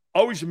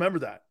 Always remember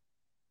that.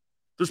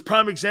 There's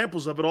prime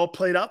examples of it all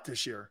played out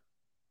this year.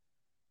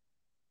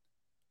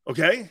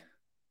 Okay?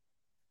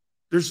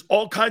 There's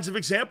all kinds of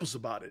examples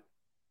about it.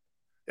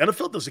 The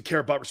NFL doesn't care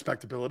about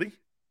respectability.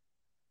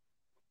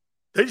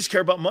 They just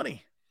care about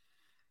money.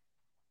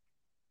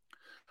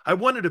 I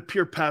wanted a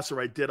pure passer.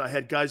 I did. I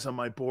had guys on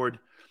my board,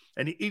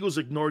 and the Eagles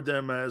ignored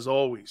them as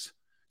always.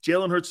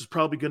 Jalen Hurts is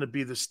probably going to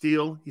be the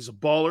steal. He's a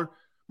baller.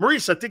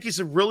 Maurice, I think he's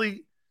a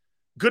really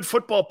good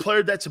football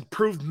player that's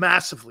improved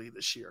massively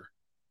this year.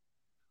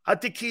 I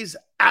think he's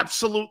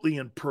absolutely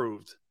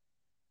improved.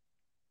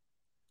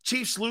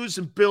 Chiefs lose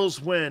and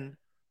Bills win.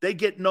 They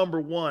get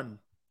number 1.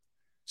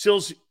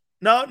 Sills,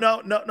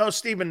 no,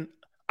 Steven.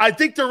 I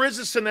think there is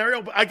a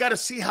scenario, but I got to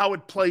see how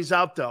it plays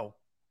out, though.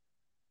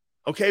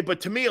 Okay,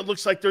 but to me, it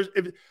looks like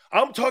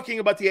I'm talking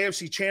about the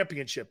AFC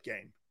Championship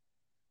game.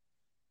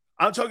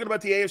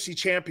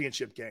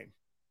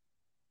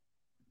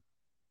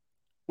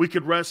 We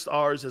could rest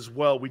ours as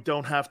well. We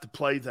don't have to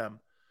play them.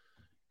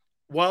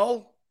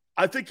 Well,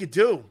 I think you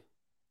do.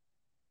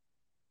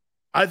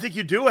 I think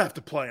you do have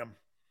to play them.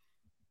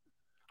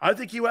 I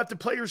think you have to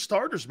play your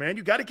starters, man.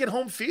 You got to get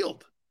home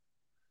field.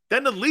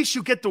 Then at least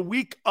you get the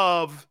week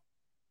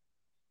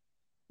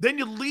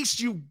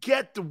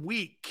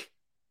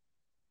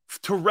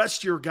to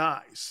rest your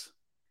guys.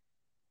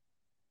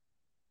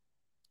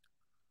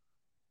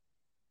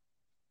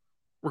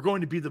 We're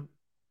going to be the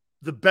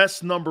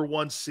best number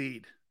 1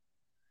 seed.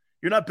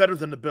 You're not better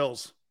than the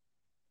Bills.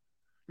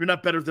 You're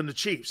not better than the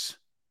Chiefs.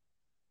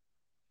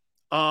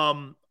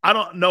 I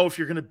don't know if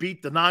you're going to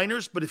beat the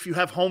Niners, but if you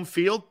have home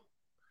field,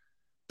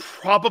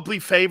 probably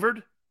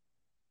favored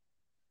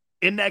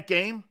in that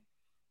game.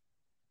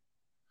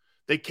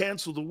 They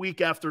canceled the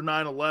week after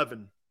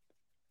 9/11.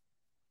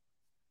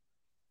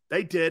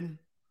 They did.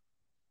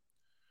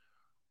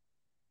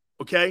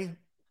 Okay?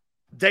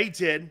 They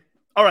did.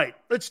 All right,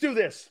 let's do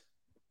this.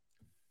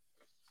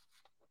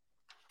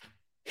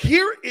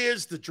 Here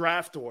is the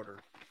draft order.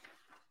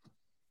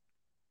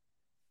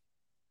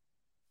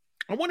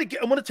 I want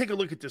to take a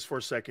look at this for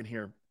a second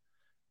here.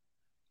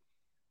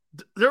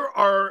 There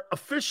are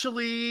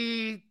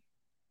officially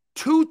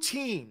 2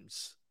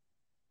 teams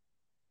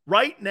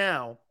right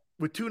now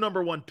with 2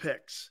 number 1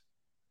 picks.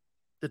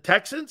 The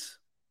Texans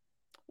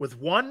with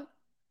 1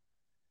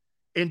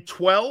 and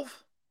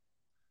 12.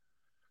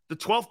 The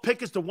 12th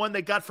pick is the one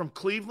they got from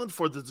Cleveland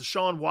for the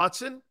Deshaun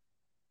Watson.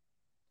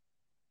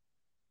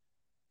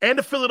 And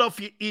the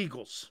Philadelphia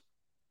Eagles.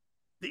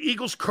 The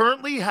Eagles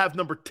currently have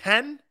number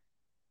 10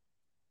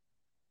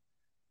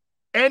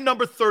 and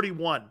number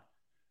 31.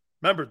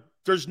 Remember,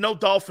 there's no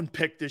Dolphin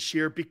pick this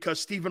year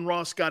because Stephen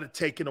Ross got it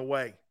taken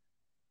away.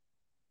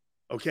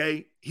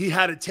 Okay? He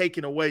had it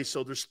taken away,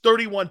 so there's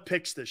 31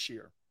 picks this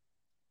year.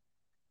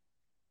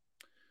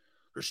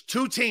 There's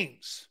 2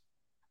 teams.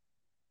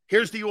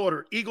 Here's the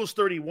order. Eagles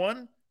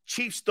 31,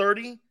 Chiefs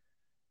 30,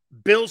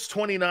 Bills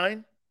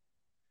 29,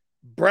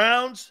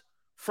 Browns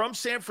from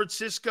San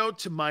Francisco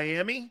to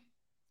Miami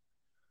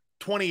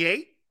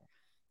 28,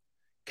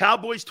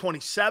 Cowboys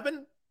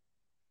 27,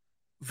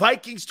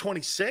 Vikings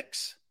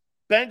 26,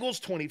 Bengals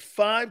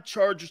 25,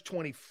 Chargers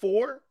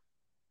 24,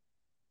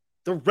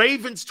 the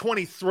Ravens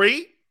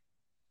 23,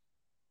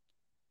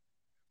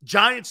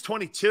 Giants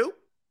 22,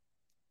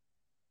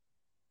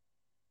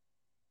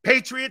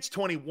 Patriots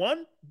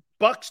 21,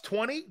 Bucks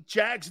 20,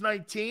 Jags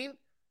 19.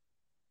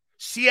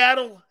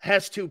 Seattle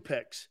has 2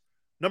 picks,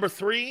 number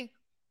 3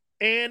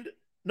 and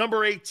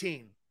number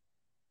 18.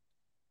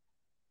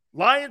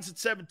 Lions at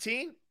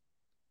 17,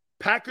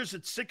 Packers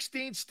at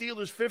 16,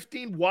 Steelers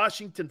 15,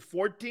 Washington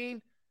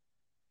 14,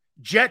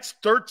 Jets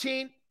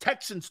 13,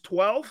 Texans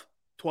 12,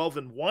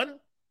 12-1.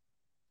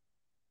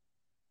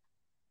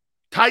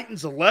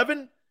 Titans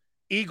 11,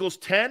 Eagles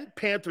 10,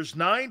 Panthers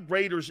 9,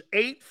 Raiders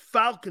 8,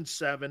 Falcons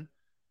 7,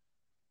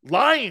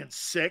 Lions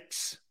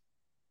 6.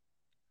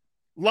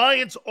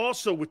 Lions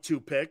also with 2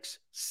 picks,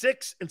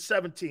 6 and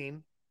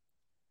 17.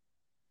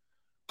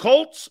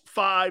 Colts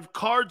 5,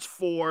 Cards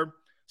 4,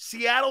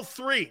 Seattle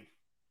 3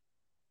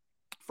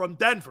 from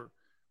Denver.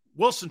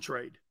 Wilson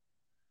trade.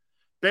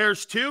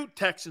 Bears 2,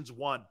 Texans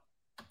 1.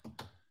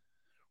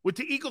 With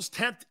the Eagles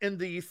 10th and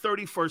the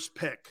 31st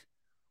pick,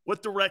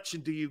 what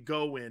direction do you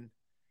go in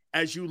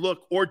as you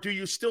look, or do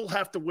you still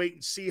have to wait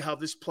and see how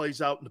this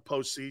plays out in the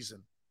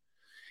postseason?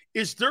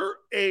 Is there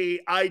an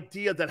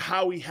idea that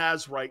Howie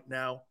has right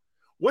now?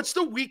 What's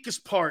the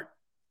weakest part?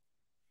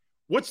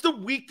 What's the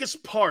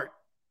weakest part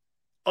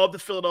of the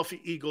Philadelphia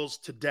Eagles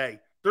today?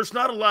 There's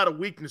not a lot of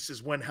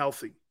weaknesses when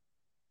healthy.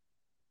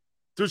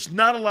 There's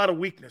not a lot of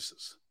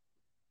weaknesses.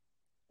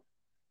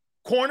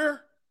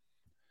 Corner,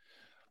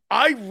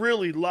 I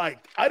really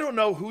liked. I don't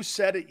know who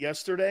said it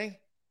yesterday.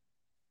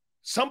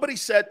 Somebody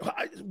said,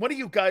 one of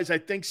you guys, I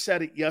think,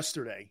 said it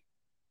yesterday.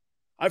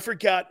 I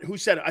forgot who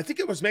said it. I think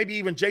it was maybe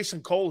even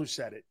Jason Cole who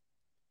said it.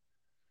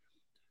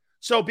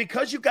 So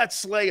because you got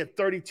Slay at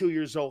 32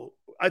 years old,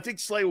 I think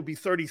Slay will be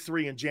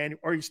 33 in January,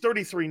 or he's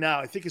 33 now.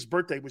 I think his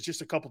birthday was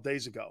just a couple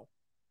days ago.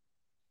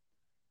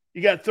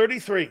 You got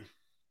 33,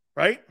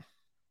 right?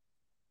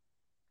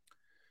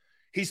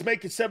 He's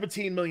making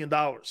 $17 million.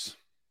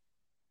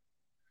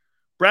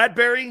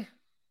 Bradbury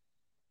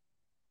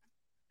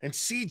and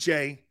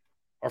CJ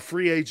are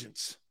free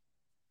agents.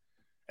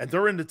 And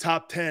they're in the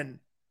top 10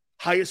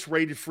 highest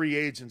rated free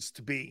agents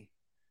to be.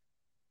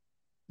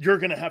 You're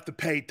going to have to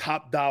pay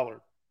top dollar,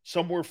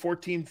 somewhere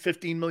 $14,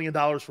 $15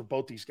 million for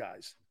both these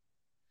guys.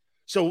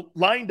 So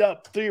lined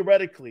up,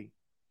 theoretically,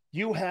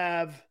 you're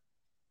going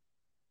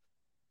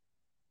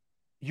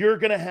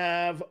to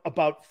have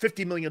about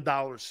 $50 million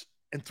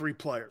in 3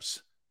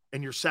 players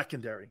in your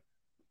secondary.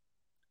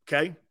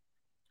 Okay?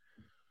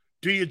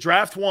 Do you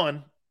draft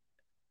one?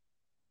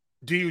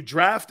 Do you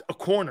draft a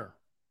corner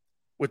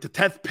with the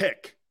 10th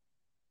pick?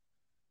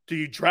 Do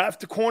you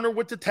draft a corner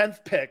with the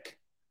 10th pick?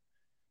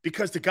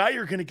 Because the guy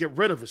you're going to get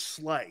rid of is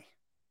Slay.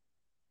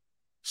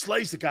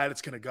 Slay's the guy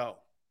that's going to go.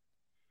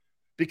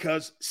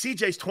 Because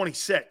CJ's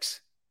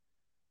 26.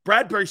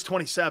 Bradbury's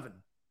 27.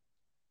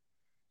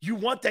 You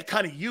want that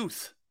kind of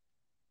youth.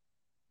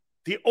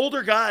 The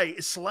older guy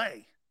is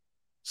Slay.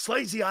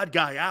 Slay's the odd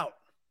guy out.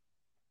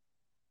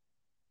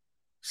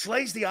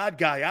 Slay's the odd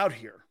guy out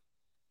here.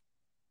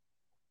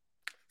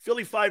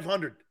 Philly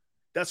 500.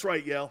 That's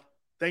right, Yale.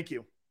 Thank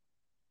you.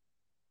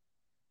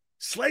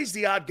 Slay's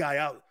the odd guy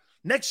out.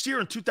 Next year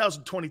in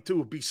 2022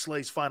 will be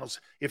Slay's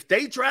finals. If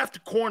they draft a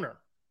corner,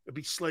 it'll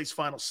be Slay's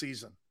final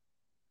season.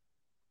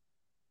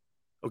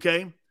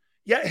 Okay?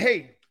 Yeah,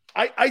 hey,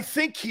 I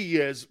think he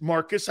is,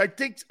 Marcus. I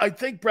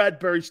think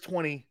Bradbury's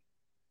 20.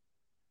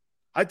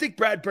 I think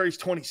Bradbury's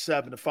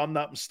 27, if I'm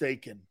not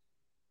mistaken.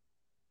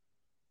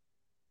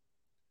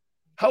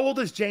 How old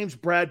is James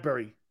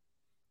Bradbury?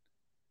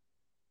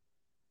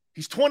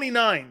 He's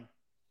 29.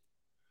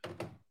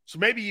 So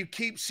maybe you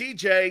keep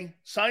CJ,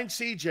 sign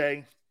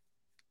CJ,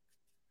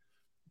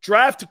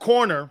 draft a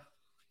corner,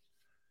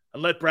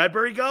 and let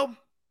Bradbury go?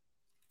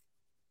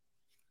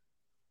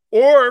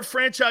 Or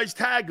franchise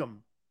tag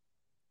him.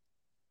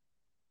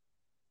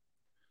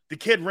 The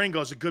kid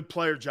Ringo's a good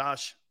player,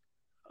 Josh.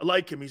 I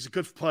like him. He's a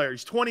good player.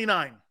 He's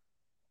 29.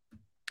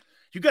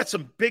 You got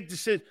some big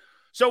decisions.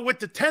 So with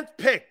the 10th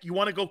pick, you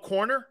want to go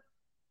corner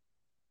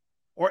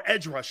or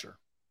edge rusher?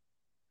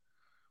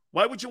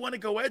 Why would you want to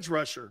go edge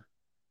rusher?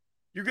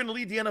 You're going to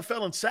lead the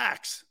NFL in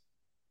sacks.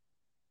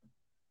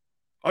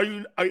 Are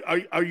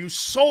you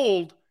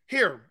sold?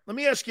 Here, let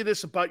me ask you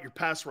this about your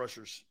pass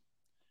rushers.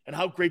 and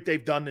how great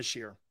they've done this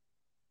year.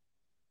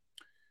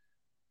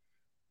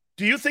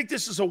 Do you think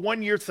this is a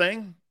one-year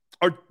thing?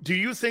 Or do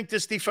you think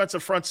this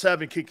defensive front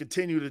seven can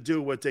continue to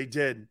do what they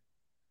did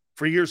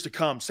for years to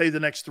come, say the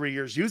next 3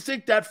 years? You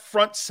think that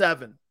front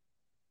seven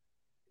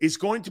is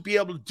going to be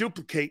able to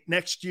duplicate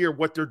next year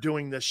what they're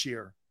doing this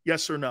year?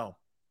 Yes or no?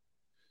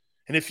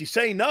 And if you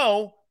say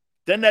no,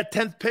 then that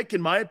 10th pick,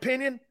 in my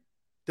opinion,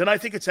 then I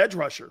think it's edge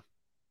rusher.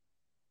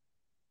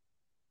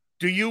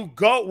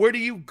 Where do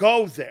you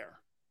go there?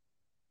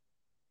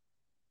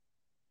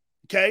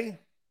 Okay?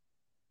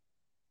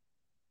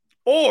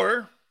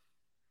 Or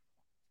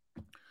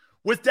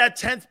with that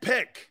 10th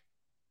pick,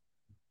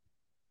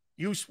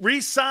 you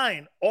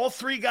re-sign all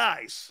three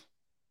guys.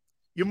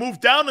 You move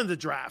down in the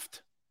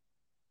draft,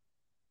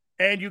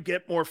 and you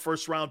get more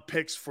first-round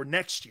picks for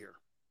next year.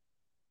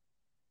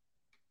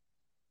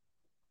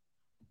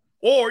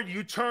 Or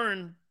you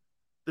turn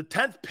the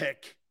 10th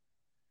pick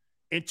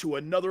into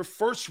another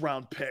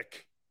first-round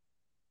pick.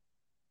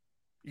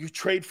 You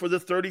trade for the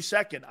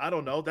 32nd. I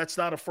don't know. That's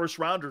not a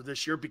first-rounder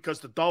this year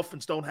because the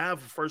Dolphins don't have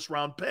a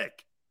first-round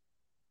pick.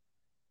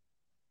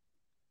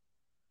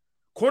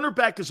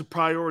 Cornerback is a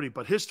priority,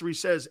 but history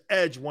says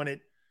edge when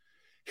it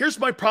 – here's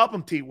my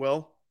problem, T.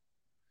 Will.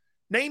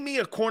 Name me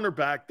a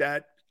cornerback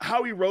that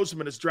Howie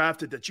Roseman has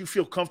drafted that you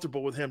feel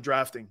comfortable with him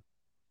drafting.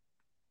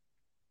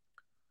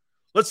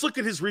 Let's look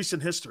at his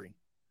recent history.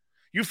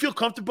 You feel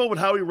comfortable with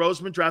Howie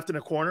Roseman drafting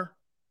a corner?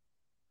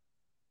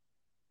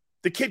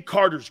 The kid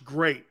Carter's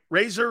great.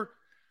 Razor,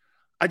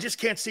 I just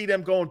can't see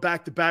them going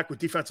back-to-back with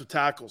defensive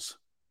tackles.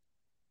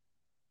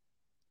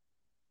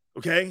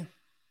 Okay?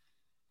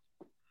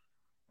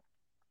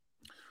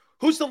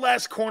 Who's the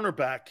last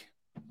cornerback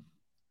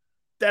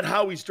that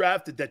Howie's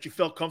drafted that you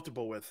felt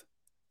comfortable with?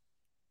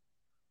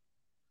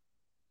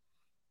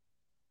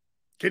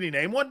 Can you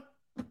name one?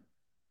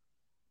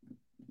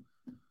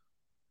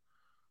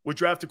 We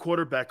draft a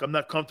quarterback. I'm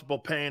not comfortable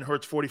paying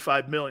Hurts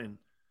 $45 million.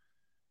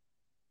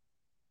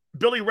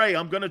 Billy Ray,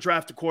 I'm going to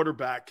draft a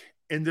quarterback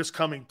in this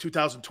coming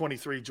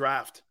 2023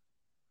 draft.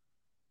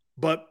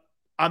 But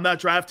I'm not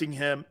drafting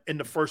him in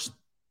the first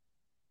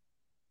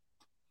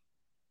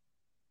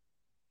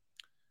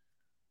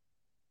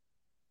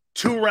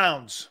 2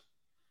 rounds.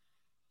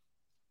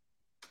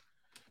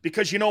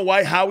 Because you know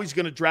why Howie's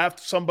going to draft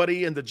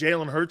somebody in the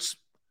Jalen Hurts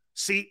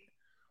seat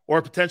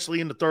or potentially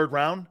in the 3rd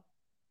round?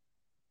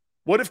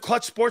 What if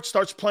Clutch Sports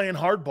starts playing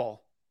hardball?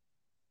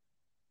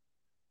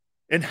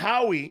 And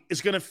Howie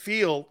is going to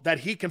feel that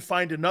he can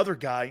find another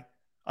guy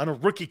on a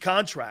rookie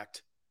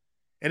contract.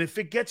 And if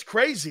it gets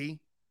crazy,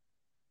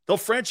 they'll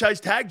franchise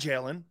tag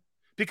Jalen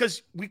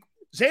because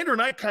Xander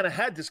and I kind of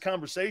had this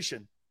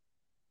conversation.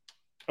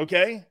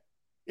 Okay?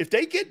 If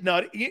they get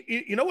nutty,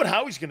 you know what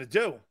Howie's going to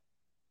do?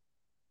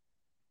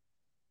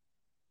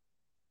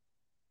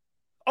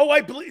 Oh,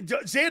 I believe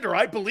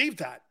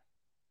that.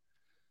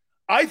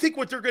 I think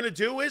what they're going to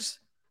do is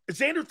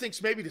Xander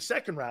thinks maybe the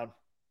 2nd round.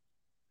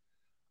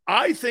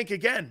 I think,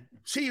 again,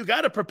 you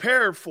got to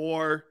prepare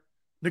for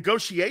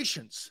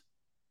negotiations.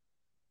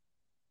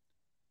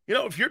 You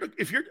know, if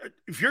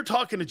you're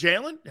talking to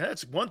Jalen,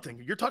 that's one thing.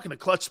 If you're talking to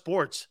Clutch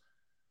Sports,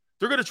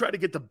 they're going to try to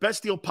get the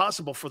best deal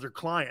possible for their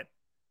client.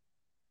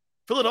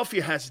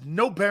 Philadelphia has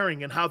no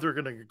bearing in how they're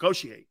going to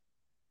negotiate.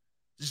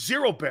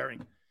 0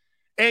 bearing.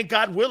 And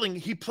God willing,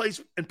 he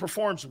plays and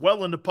performs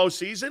well in the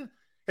postseason.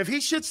 If he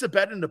shits the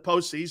bed in the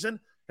postseason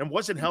and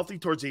wasn't healthy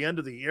towards the end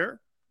of the year,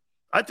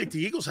 I think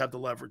the Eagles have the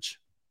leverage.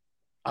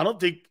 I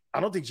don't think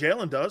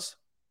Jalen does.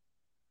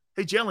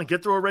 Hey, Jalen,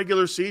 get through a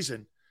regular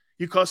season.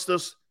 You cost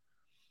us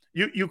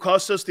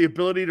the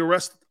ability to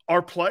rest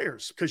our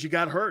players because you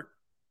got hurt.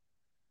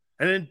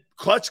 And then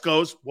Clutch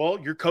goes, well,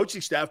 your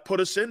coaching staff put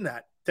us in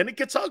that. Then it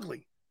gets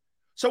ugly.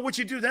 So what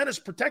you do then is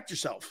protect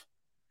yourself.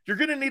 You're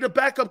going to need a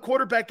backup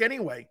quarterback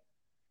anyway.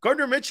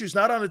 Gardner Minshew's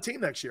not on the team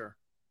next year.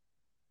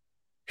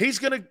 He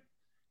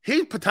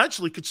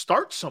potentially could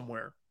start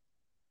somewhere.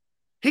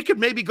 He could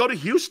maybe go to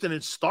Houston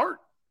and start.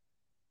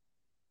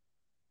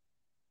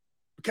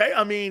 Okay,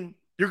 I mean,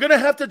 you're going to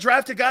have to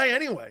draft a guy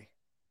anyway.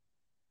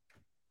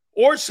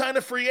 Or sign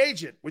a free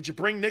agent. Would you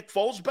bring Nick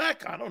Foles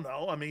back? I don't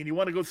know. I mean, you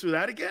want to go through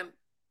that again?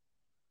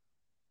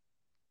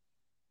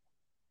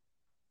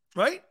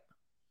 Right?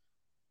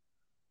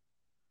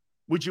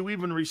 Would you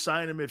even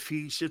re-sign him if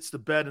he shits the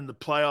bed in the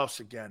playoffs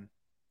again?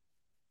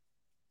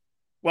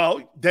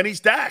 Well, then he's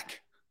Dak.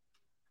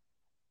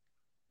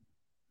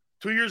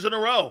 2 years in a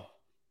row.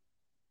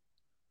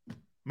 I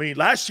mean,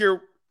 last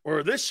year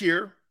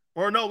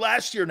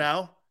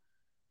now,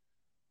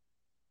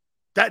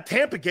 that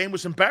Tampa game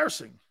was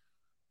embarrassing.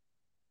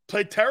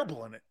 Played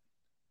terrible in it.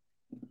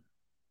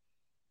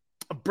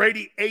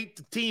 Brady ate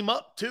the team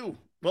up, too.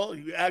 Well,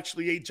 he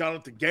actually ate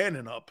Jonathan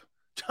Gannon up.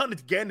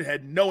 Jonathan Gannon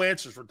had no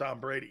answers for Tom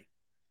Brady.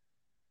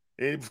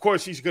 And of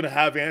course, he's going to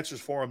have answers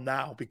for him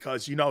now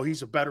because, you know,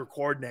 he's a better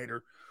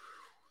coordinator.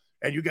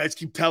 And you guys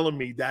keep telling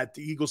me that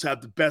the Eagles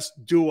have the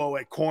best duo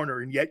at corner,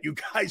 and yet you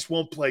guys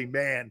won't play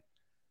man.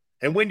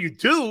 And when you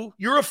do,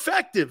 you're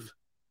effective.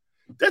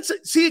 That's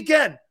it. See,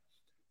 again,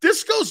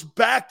 This goes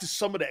back to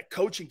some of that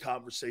coaching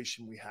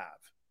conversation we have.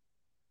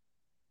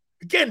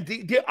 Again,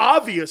 the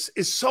obvious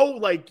is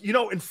so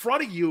in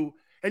front of you,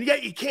 and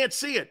yet you can't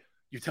see it.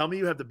 You tell me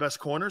you have the best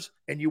corners,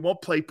 and you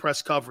won't play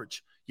press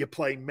coverage. You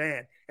play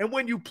man. And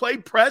when you play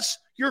press,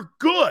 you're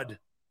good.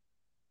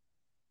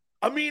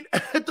 I mean,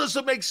 it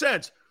doesn't make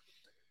sense.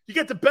 You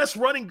get the best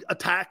running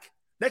attack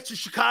next to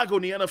Chicago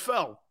in the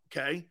NFL,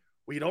 okay?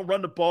 Well, you don't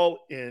run the ball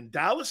in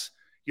Dallas,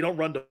 you don't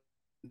run to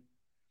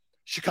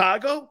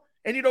Chicago,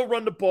 and you don't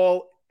run the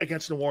ball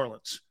against New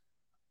Orleans.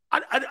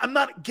 I'm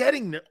not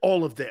getting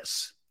all of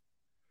this.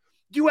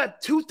 You have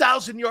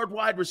 2,000-yard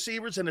wide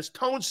receivers, and as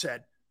Tone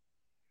said,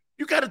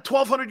 you got a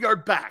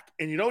 1,200-yard back,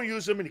 and you don't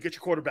use them, and you get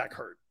your quarterback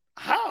hurt.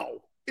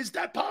 How is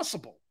that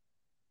possible?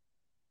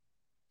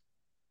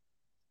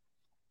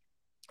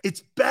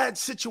 It's bad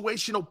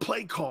situational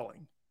play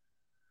calling.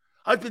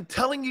 I've been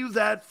telling you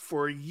that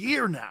for a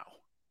year now.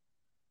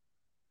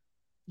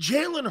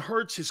 Jalen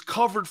Hurts has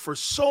covered for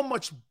so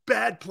much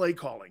bad play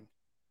calling.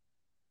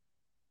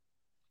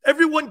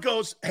 Everyone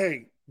goes,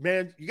 hey,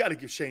 man, you got to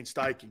give Shane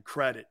Steichen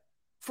credit.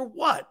 For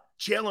what?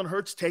 Jalen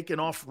Hurts taking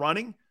off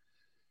running,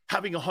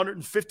 having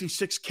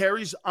 156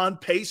 carries on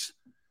pace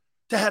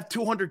to have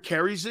 200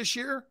 carries this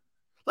year?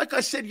 Like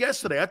I said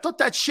yesterday, I thought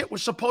that shit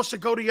was supposed to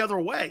go the other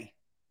way.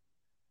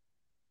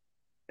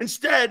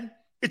 Instead,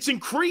 it's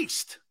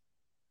increased.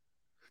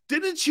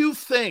 Didn't you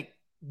think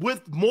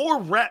with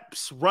more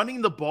reps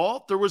running the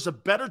ball, there was a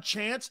better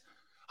chance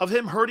of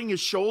him hurting his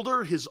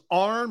shoulder, his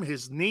arm,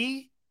 his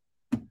knee?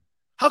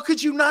 How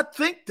could you not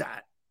think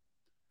that?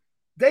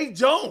 They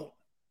don't.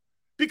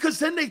 Because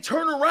then they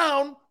turn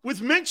around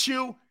with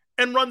Minshew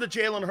and run the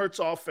Jalen Hurts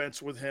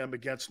offense with him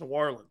against New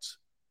Orleans.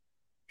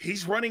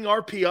 He's running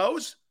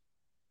RPOs?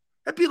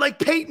 That'd be like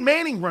Peyton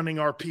Manning running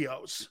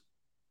RPOs.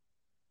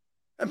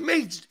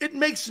 It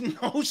makes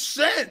no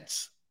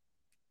sense.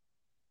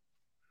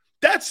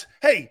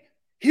 Hey,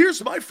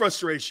 here's my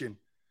frustration.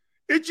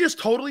 It just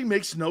totally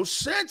makes no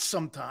sense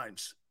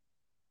sometimes.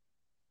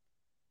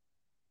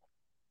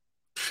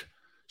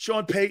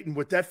 Sean Payton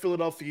with that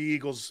Philadelphia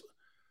Eagles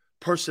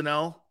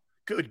personnel,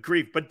 good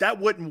grief. But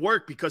that wouldn't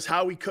work because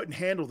Howie couldn't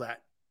handle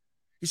that.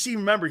 You see,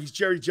 remember, he's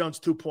Jerry Jones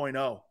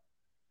 2.0.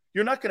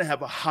 You're not going to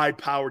have a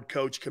high-powered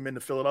coach come into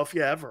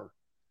Philadelphia ever.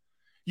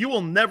 You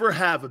will never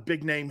have a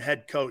big-name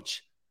head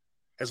coach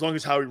as long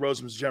as Howie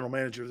Roseman's the general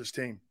manager of this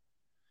team.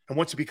 And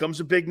once he becomes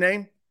a big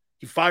name,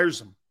 he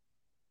fires him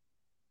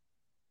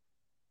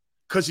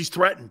because he's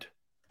threatened.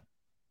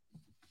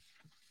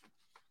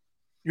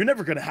 You're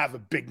never going to have a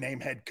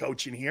big-name head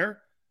coach in here.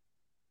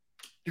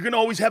 You're going to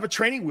always have a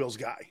training wheels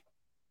guy.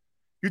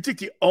 You think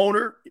the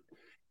owner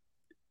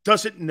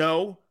doesn't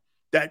know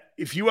that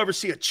if you ever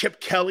see a Chip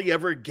Kelly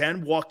ever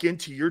again walk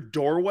into your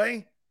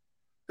doorway,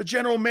 the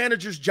general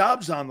manager's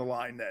job's on the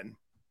line then.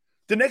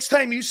 The next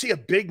time you see a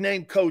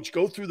big-name coach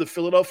go through the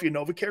Philadelphia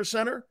NovaCare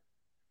Center,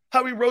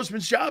 Howie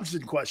Roseman's job's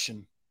in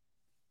question.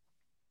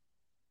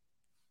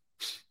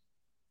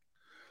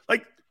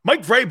 Like,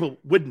 Mike Vrabel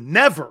would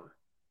never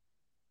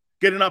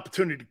get an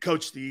opportunity to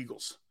coach the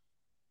Eagles.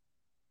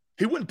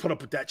 He wouldn't put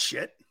up with that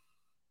shit.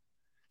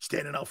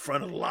 Standing out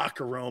front of the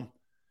locker room.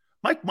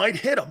 Mike might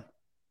hit him.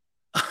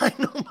 I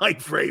know Mike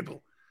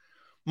Vrabel.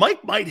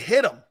 Mike might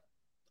hit him.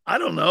 I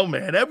don't know,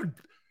 man.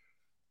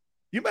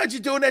 You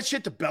imagine doing that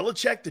shit to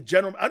Belichick, the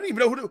general? I don't even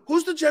know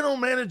who's the general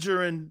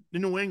manager in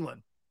New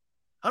England.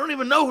 I don't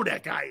even know who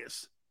that guy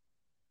is.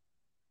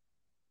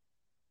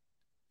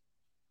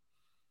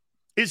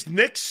 Is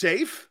Nick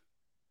safe?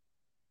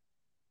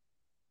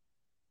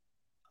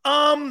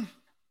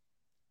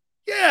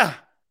 Yeah.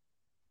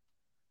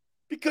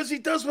 Because he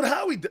does what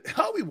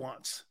Howie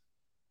wants.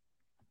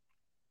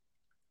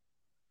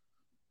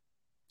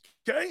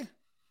 Okay?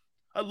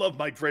 I love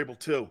Mike Vrabel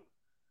too.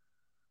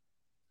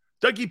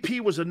 Dougie P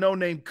was a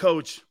no-name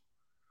coach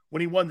when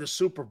he won the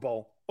Super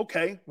Bowl.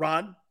 Okay,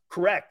 Ron,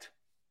 correct.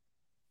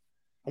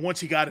 And once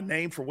he got a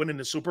name for winning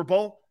the Super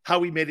Bowl,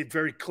 Howie made it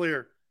very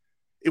clear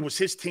it was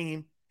his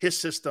team, his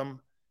system,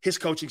 his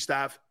coaching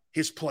staff,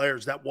 his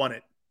players that won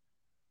it.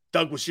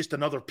 Doug was just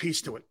another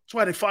piece to it. That's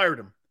why they fired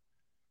him.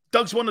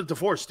 Doug's won a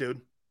divorce,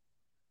 dude.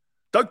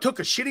 Doug took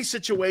a shitty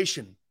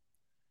situation,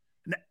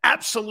 an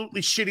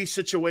absolutely shitty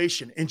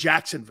situation in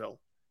Jacksonville,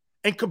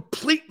 and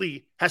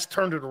completely has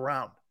turned it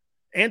around.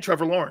 And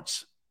Trevor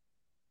Lawrence.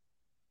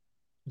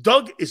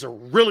 Doug is a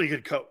really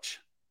good coach,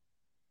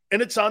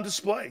 and it's on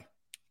display.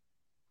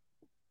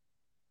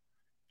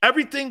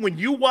 Everything, when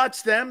you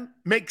watch them,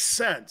 makes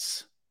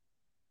sense.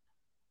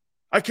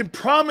 I can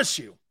promise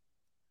you,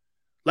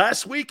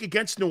 last week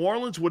against New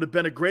Orleans would have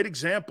been a great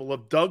example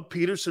of Doug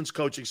Peterson's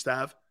coaching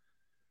staff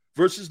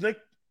versus Nick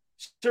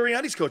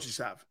Sirianni's coaching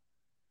staff.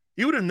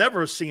 You would have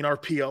never seen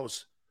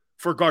RPOs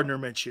for Gardner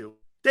Minshew.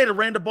 They'd have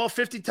ran the ball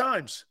 50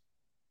 times.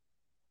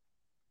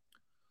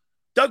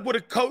 Doug would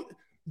have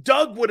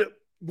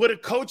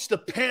coached the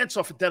pants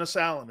off of Dennis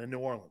Allen in New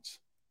Orleans.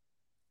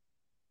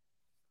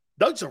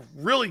 Doug's a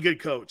really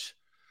good coach,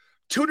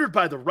 tutored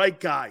by the right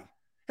guy.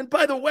 And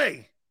by the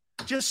way,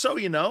 just so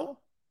you know,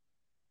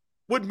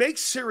 what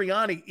makes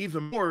Sirianni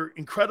even more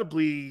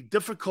incredibly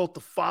difficult to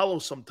follow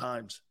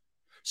sometimes.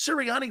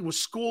 Sirianni was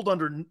schooled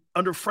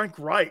under Frank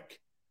Reich.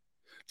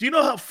 Do you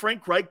know how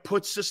Frank Reich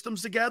puts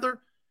systems together?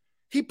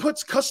 He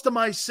puts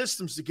customized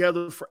systems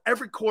together for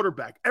every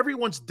quarterback.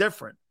 Everyone's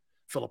different.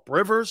 Phillip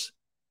Rivers,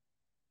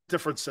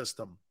 different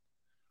system.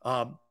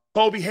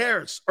 Kobe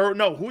Harris, or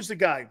no, who's the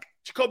guy?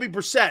 Jacoby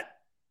Brissett.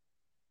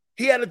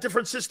 He had a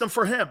different system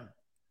for him.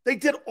 They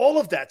did all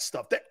of that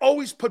stuff. They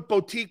always put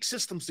boutique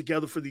systems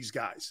together for these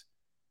guys.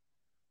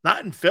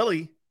 Not in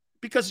Philly,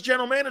 because the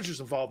general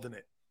manager's involved in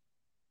it.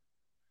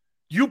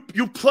 You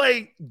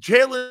play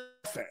Jalen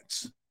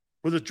offense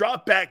with a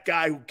drop back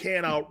guy who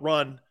can't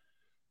outrun.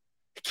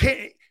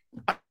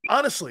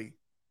 Honestly,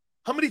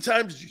 how many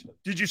times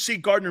did you see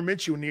Gardner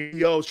Minshew in the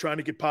EOs trying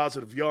to get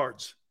positive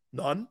yards?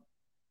 None.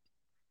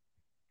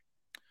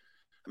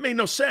 It made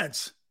no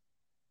sense.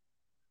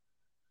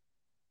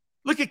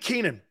 Look at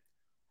Keenan.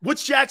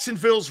 What's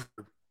Jacksonville's?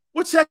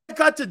 What's that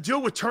got to do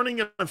with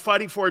turning and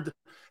fighting for it?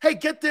 Hey,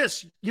 get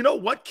this. You know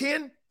what,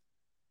 Ken?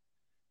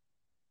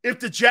 If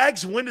the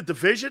Jags win the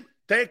division,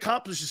 they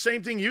accomplish the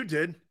same thing you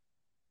did.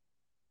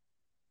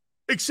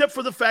 Except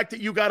for the fact that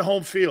you got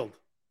home field.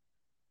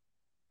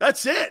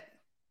 That's it.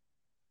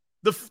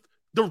 The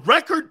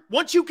record,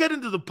 once you get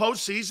into the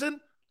postseason,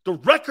 the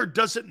record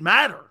doesn't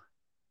matter.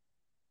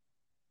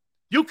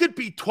 You could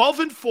be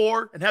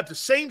 12-4 and have the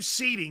same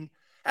seeding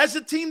as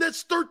a team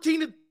that's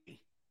 13-3.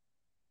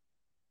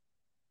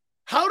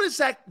 How does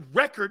that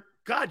record,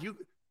 God, I'm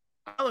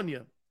telling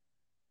you,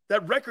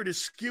 that record is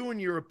skewing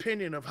your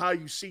opinion of how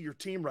you see your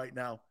team right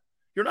now.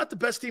 You're not the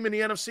best team in the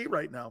NFC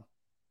right now.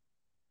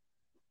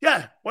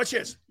 Yeah, watch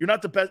this. You're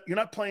not the best. You're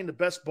not playing the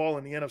best ball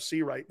in the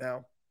NFC right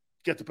now.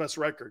 Get the best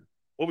record.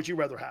 What would you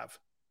rather have?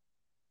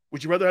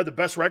 Would you rather have the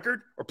best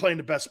record or playing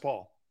the best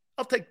ball?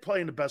 I'll take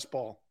playing the best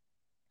ball.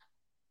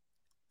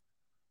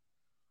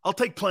 I'll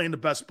take playing the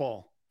best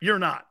ball. You're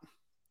not.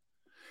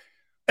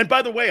 And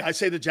by the way, I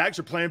say the Jags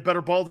are playing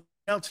better ball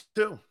now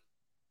too.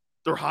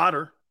 They're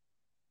hotter.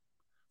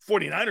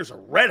 49ers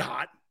are red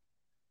hot.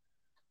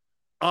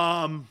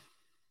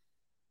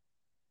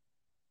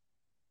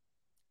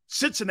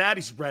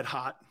 Cincinnati's red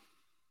hot.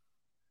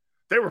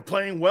 They were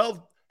playing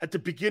well at the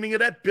beginning of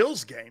that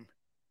Bills game.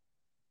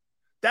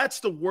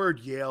 That's the word,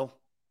 Yale.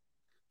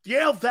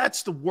 Yale,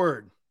 that's the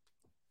word.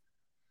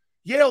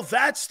 Yale,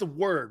 that's the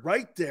word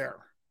right there.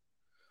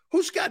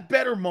 Who's got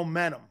better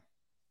momentum?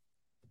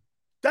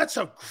 That's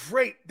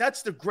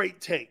the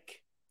great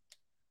take.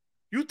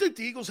 You think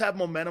the Eagles have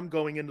momentum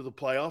going into the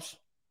playoffs?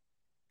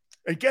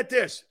 And get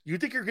this, you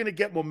think you're going to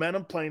get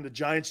momentum playing the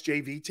Giants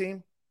JV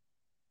team?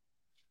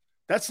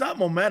 That's not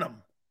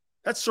momentum.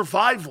 That's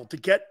survival to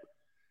get.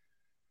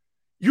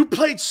 You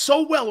played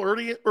so well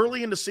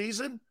early in the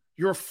season,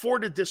 you're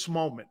afforded this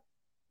moment.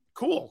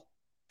 Cool.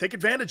 Take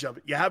advantage of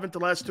it. You haven't the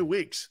last 2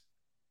 weeks.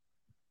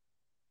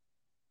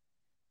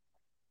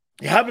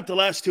 You haven't the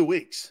last 2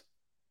 weeks.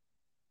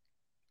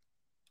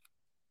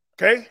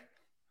 Okay?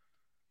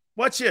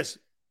 Watch this.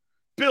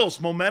 Bills,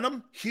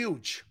 momentum,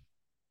 huge.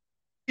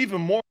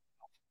 Even more.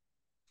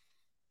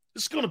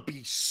 It's going to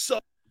be so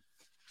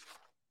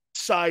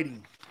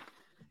exciting.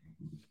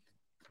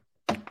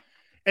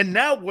 And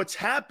now what's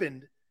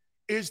happened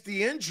is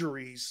the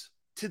injuries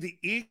to the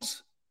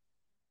Eagles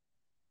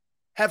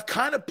have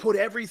kind of put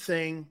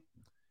everything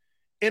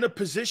in a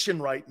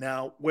position right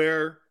now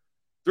where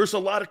there's a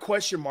lot of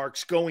question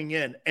marks going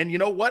in. And you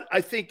know what?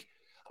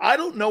 I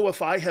don't know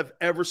if I have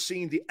ever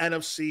seen the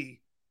NFC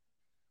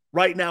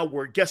right now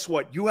where, guess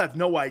what? You have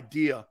no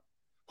idea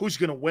who's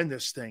going to win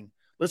this thing.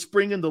 Let's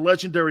bring in the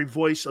legendary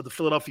voice of the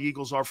Philadelphia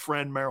Eagles, our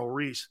friend Merrill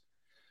Reese.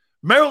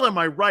 Merrill, am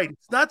I right?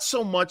 It's not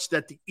so much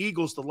that the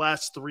Eagles the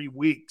last 3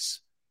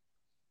 weeks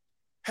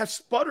have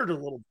sputtered a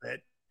little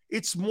bit.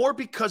 It's more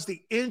because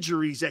the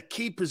injuries at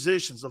key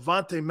positions,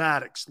 Avonte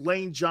Maddox,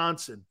 Lane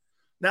Johnson,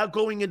 now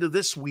going into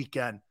this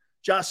weekend,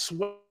 Josh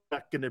Sweat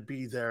going to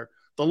be there.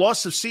 The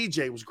loss of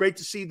CJ was great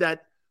to see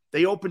that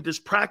they opened this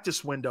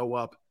practice window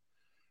up.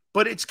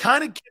 But it's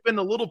kind of given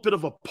a little bit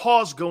of a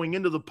pause going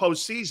into the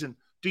postseason.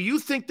 Do you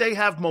think they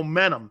have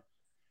momentum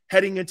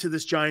heading into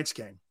this Giants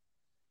game?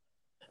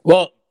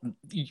 Well,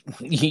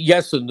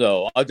 yes and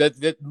no.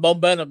 That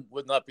momentum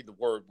would not be the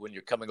word when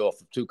you're coming off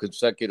of 2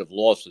 consecutive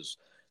losses,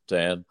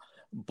 Dan.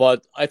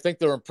 But I think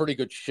they're in pretty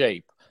good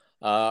shape.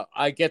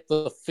 I get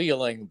the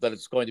feeling that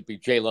it's going to be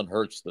Jalen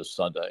Hurts this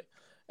Sunday,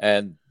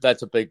 and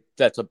that's a big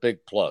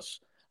plus.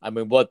 I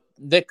mean, what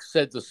Nick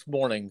said this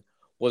morning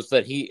was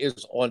that he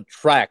is on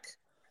track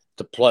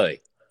to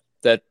play.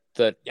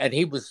 And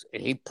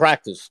he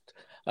practiced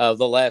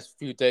the last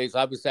few days.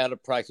 I was out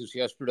of practice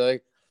yesterday.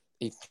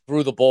 He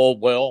threw the ball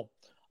well.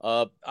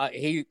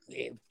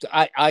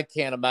 I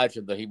can't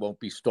imagine that he won't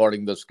be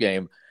starting this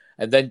game.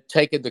 And then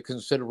take into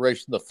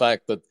consideration the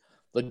fact that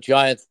the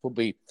Giants will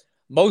be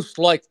most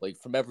likely,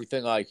 from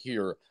everything I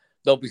hear,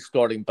 they'll be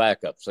starting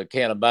backups. I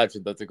can't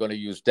imagine that they're going to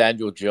use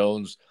Daniel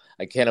Jones.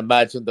 I can't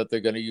imagine that they're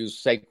going to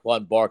use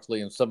Saquon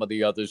Barkley and some of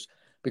the others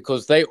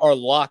because they are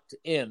locked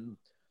in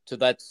to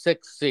that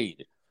 6th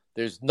seed.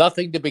 There's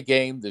nothing to be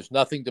gained. There's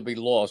nothing to be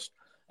lost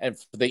And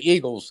for the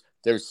Eagles,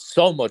 there's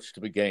so much to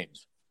be gained.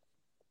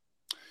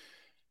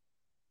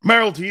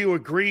 Merrill, do you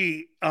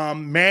agree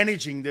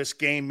managing this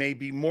game may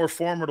be more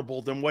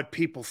formidable than what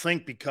people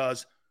think?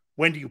 Because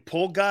when do you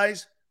pull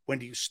guys? When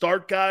do you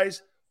start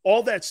guys?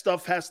 All that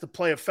stuff has to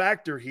play a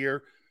factor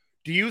here.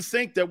 Do you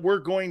think that we're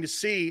going to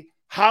see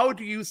 – how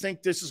do you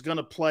think this is going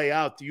to play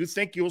out? Do you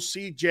think you'll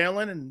see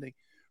Jalen and the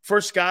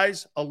first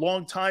guys a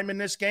long time in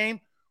this game?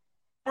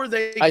 Or are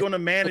they going to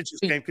manage this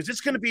game? Because it's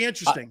going to be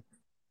interesting.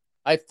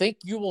 I think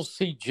you will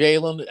see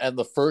Jalen and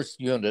the first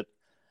unit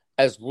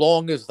as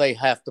long as they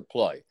have to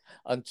play,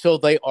 until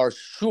they are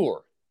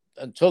sure,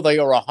 until they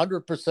are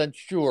 100%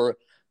 sure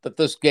that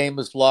this game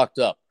is locked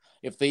up.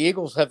 If the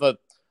Eagles have a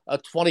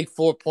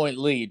 24-point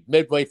lead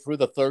midway through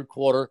the third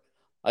quarter,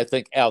 I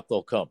think out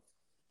they'll come.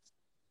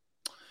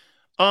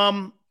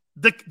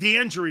 The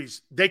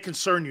injuries, they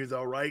concern you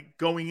though, right?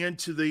 Going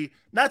into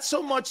not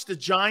so much the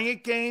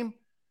Giant game,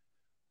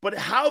 but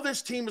how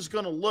this team is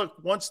going to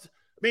look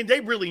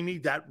they really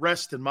need that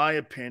rest, in my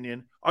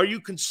opinion. Are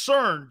you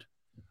concerned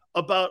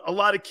about a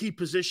lot of key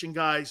position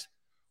guys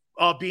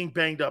being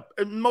banged up,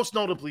 and most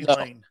notably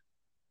Lane?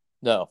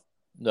 No,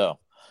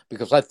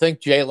 because I think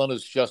Jalen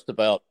is just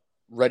about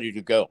ready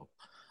to go.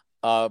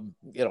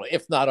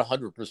 If not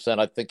 100%,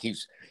 I think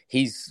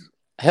he's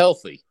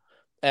healthy.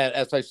 And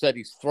as I said,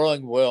 he's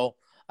throwing well.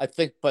 I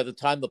think by the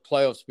time the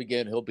playoffs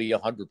begin, he'll be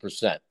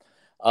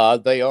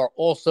 100%. They are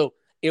also,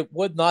 it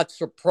would not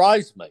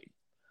surprise me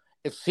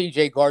if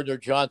C.J.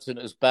 Gardner-Johnson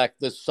is back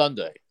this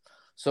Sunday.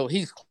 So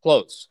he's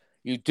close.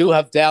 You do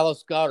have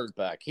Dallas Goedert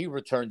back. He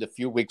returned a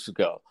few weeks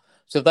ago.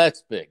 So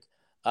that's big.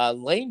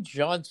 Lane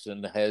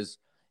Johnson has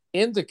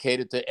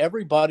indicated to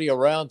everybody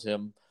around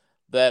him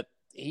that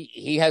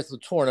he has the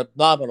torn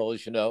abdominal,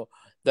 as you know,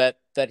 that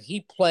he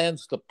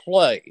plans to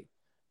play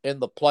in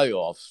the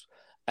playoffs,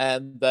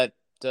 and that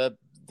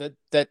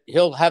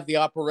he'll have the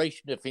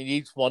operation if he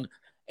needs one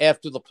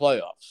after the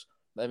playoffs.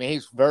 I mean,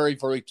 he's very,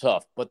 very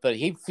tough, but that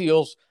he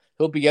feels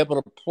he'll be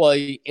able to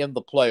play in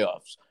the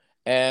playoffs.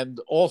 And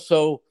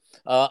also,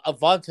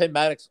 Avonte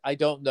Maddox, I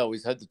don't know.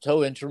 He's had the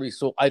toe injury,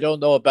 so I don't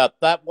know about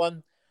that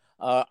one.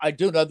 I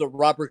do know that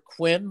Robert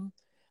Quinn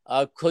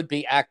could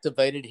be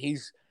activated.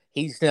 He's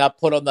now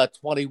put on that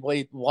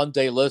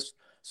 21-day list,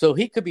 so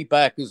he could be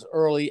back as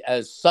early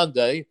as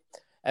Sunday.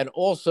 And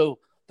also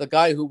the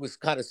guy who was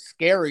kind of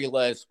scary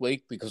last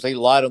week because he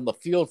lied on the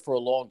field for a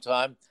long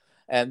time,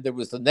 and there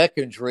was the neck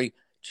injury.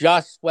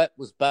 Josh Sweat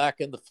was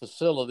back in the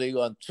facility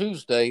on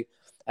Tuesday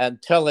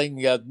and telling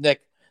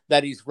Nick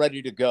that he's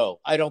ready to go.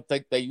 I don't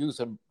think they use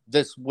him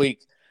this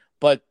week,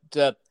 but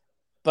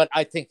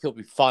I think he'll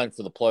be fine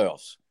for the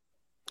playoffs.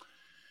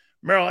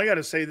 Merrill, I got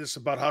to say this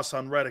about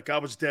Hassan Reddick. I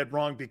was dead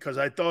wrong because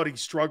I thought he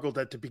struggled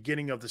at the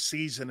beginning of the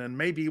season, and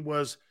maybe it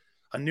was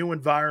a new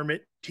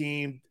environment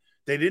team.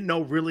 They didn't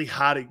know really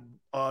how to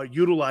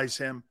utilize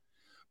him.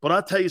 But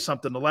I'll tell you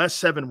something. The last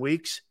 7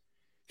 weeks,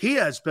 he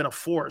has been a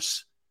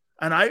force.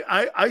 And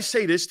I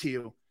say this to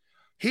you.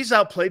 He's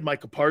outplayed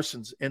Micah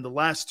Parsons in the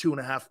last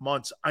 2.5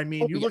 months. I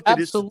mean, you look at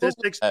his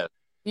statistics.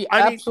 He's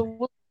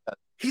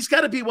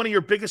got to be one of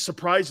your biggest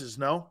surprises,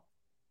 no?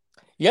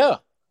 Yeah,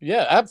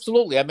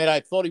 absolutely. I mean, I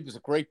thought he was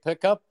a great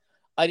pickup.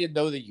 I didn't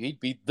know that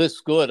he'd be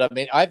this good. I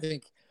mean, I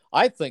think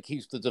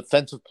he's the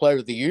defensive player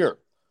of the year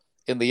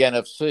in the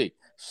NFC.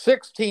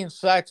 16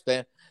 sacks,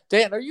 Dan.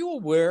 Dan, are you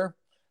aware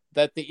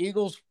that the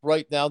Eagles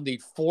right now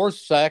need 4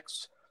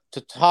 sacks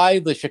to tie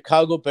the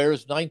Chicago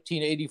Bears'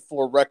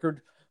 1984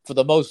 record for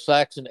the most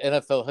sacks in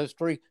NFL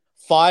history?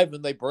 5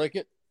 and they break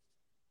it?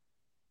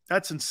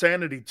 That's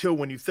insanity, too,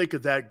 when you think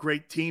of that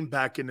great team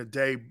back in the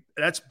day.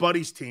 That's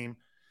Buddy's team.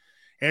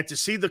 And to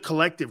see the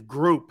collective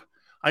group,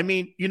 I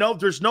mean,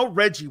 there's no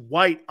Reggie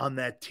White on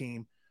that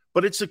team,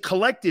 but it's a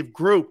collective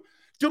group.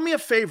 Do me a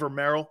favor,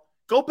 Merrill.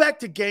 Go back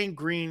to Gang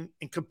Green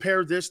and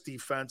compare this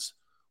defense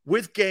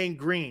with Gang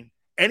Green.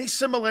 Any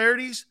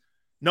similarities?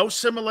 No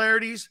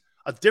similarities?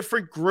 A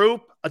different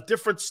group? A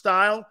different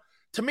style?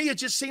 To me, it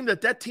just seemed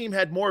that team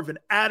had more of an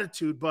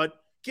attitude,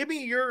 but give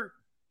me your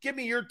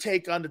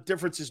take on the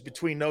differences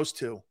between those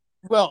two.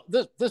 Well,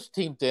 this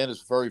team, Dan,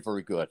 is very,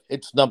 very good.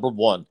 It's number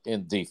 1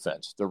 in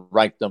defense. They're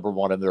ranked number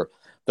 1, and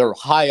they're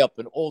high up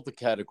in all the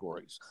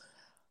categories.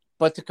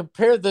 But to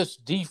compare this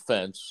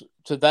defense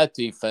to that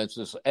defense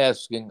is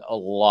asking a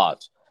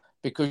lot,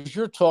 because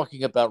you're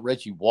talking about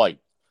Reggie White,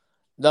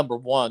 number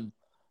 1,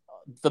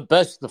 the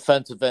best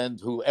defensive end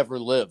who ever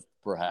lived,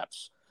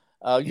 perhaps.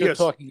 You're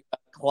talking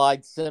about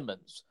Clyde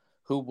Simmons,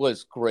 who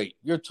was great.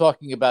 You're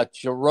talking about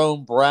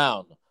Jerome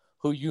Brown,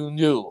 who you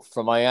knew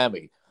from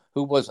Miami,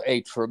 who was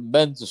a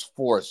tremendous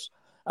force.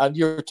 And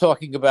you're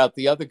talking about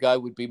the other guy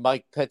would be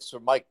Mike Pitts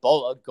or Mike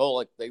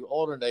Golick. They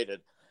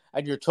alternated.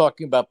 And you're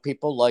talking about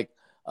people like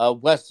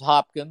Wes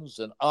Hopkins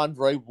and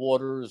Andre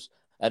Waters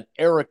and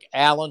Eric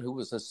Allen, who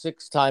was a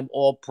 6-time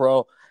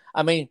All-Pro.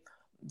 I mean,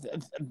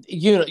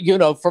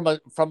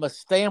 from a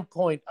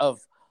standpoint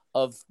of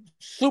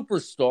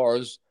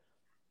superstars,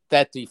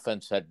 that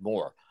defense had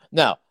more.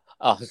 Now,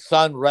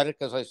 Hassan Reddick,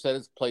 as I said,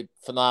 has played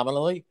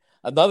phenomenally.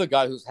 Another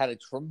guy who's had a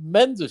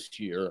tremendous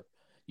year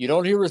you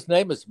don't hear his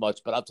name as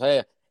much, but I'll tell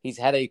you, he's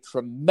had a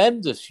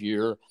tremendous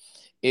year,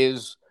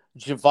 is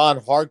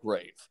Javon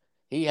Hargrave.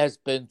 He has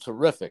been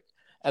terrific.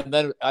 And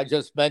then I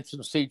just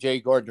mentioned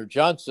C.J.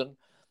 Gardner-Johnson.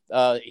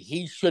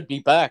 He should be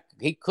back.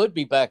 He could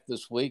be back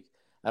this week.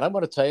 And I'm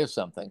going to tell you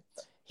something.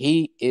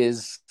 He's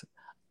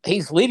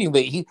leading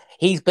me.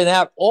 He's been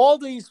out all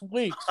these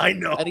weeks. I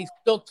know. And he's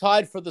still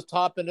tied for the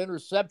top in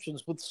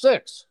interceptions with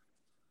 6.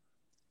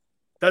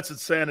 That's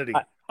insanity.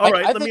 All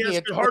right, let me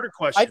ask you a harder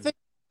question. I think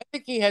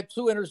he had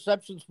 2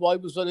 interceptions while he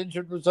was on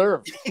injured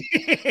reserve.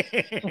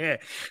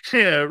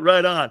 Yeah,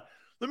 right on.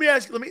 Let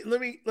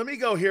me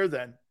go here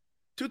then.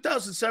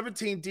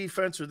 2017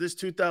 defense or this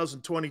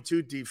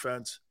 2022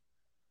 defense?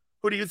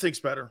 Who do you think's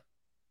better?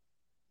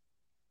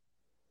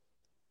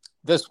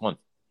 This one.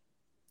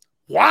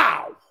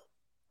 Wow.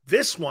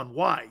 This one.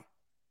 Why?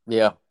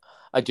 Yeah,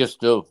 I just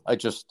do. I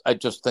just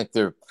think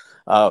they're.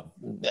 I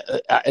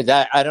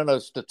don't know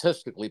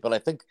statistically, but I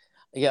think.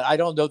 Yeah, I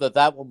don't know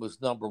that one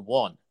was number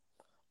 1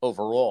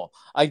 overall.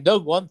 I know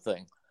one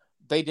thing: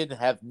 they didn't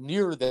have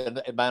near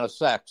the amount of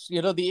sacks.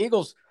 You know, the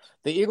Eagles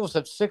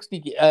have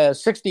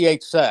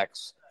 68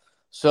 sacks,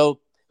 so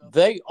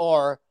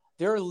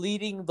they're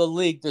leading the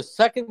league. The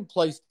second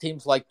place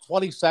team's like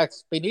 20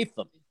 sacks beneath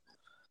them.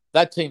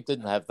 That team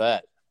didn't have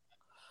that.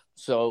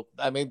 So,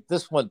 I mean,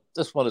 this one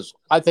is,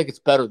 I think it's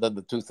better than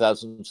the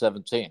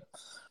 2017.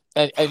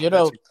 And you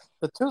know,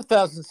 the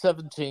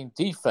 2017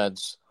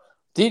 defense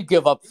did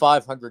give up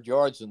 500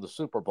 yards in the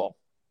Super Bowl.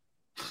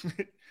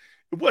 It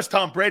was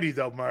Tom Brady,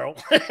 though, Merrill.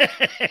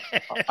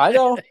 I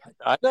know.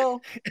 I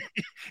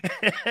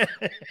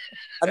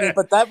mean,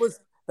 but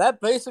that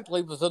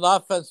basically was an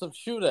offensive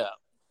shootout.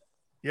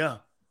 Yeah.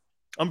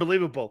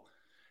 Unbelievable.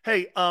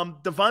 Hey,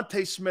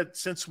 Devontae Smith,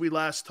 since we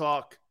last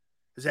talked,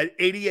 has had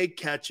 88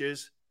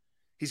 catches.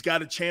 He's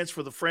got a chance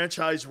for the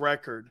franchise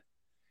record.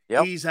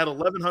 Yep. He's had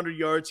 1,100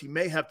 yards. He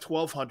may have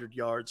 1,200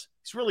 yards.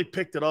 He's really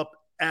picked it up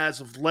as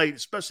of late,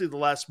 especially the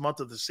last month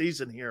of the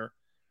season here.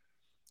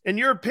 In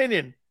your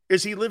opinion,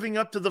 is he living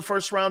up to the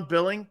first-round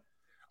billing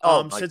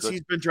since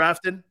he's been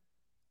drafted?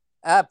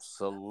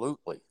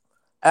 Absolutely.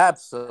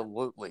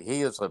 Absolutely.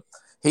 He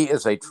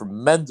is a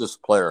tremendous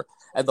player.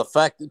 And the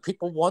fact that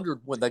people wondered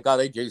when they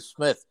got A.J.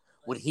 Smith,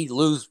 would he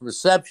lose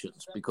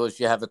receptions because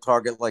you have a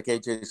target like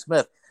A.J.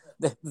 Smith?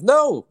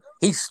 No,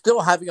 he's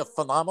still having a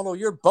phenomenal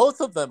year.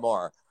 Both of them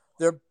are.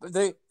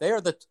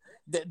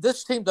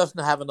 This team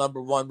doesn't have a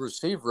number 1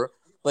 receiver.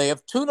 They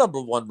have 2 number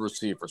 1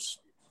 receivers.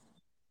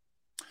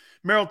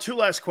 Merrill, 2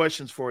 last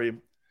questions for you.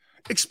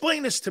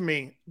 Explain this to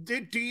me.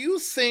 Do you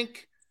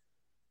think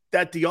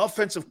that the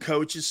offensive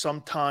coaches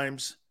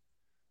sometimes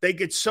they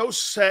get so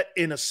set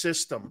in a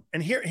system?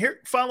 And here,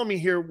 follow me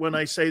here when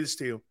I say this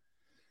to you.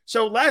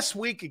 So last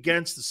week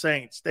against the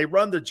Saints, they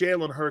run the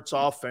Jalen Hurts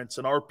offense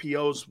and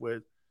RPOs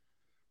with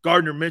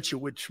Gardner Minshew,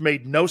 which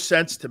made no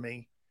sense to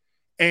me.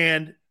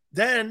 And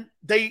then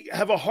they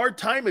have a hard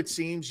time, it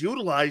seems,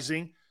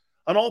 utilizing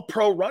an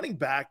all-pro running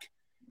back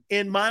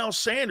in Miles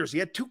Sanders. He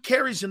had 2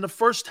 carries in the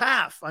first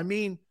half. I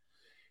mean,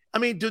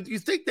 do you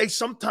think they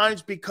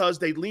sometimes, because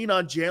they lean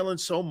on Jalen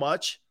so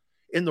much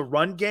in the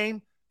run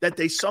game, that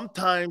they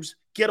sometimes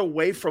get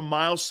away from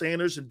Miles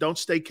Sanders and don't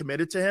stay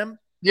committed to him?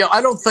 Yeah,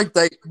 I don't think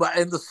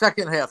in the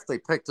second half they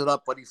picked it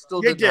up, but he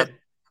still didn't have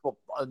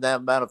that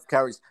amount of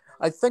carries.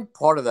 I think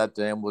part of that,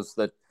 Dan, was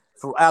that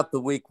throughout the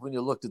week when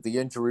you looked at the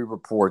injury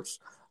reports,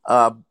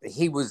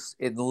 he was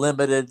in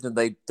limited, and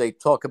they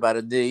talk about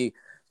a knee.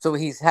 So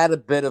he's had a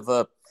bit of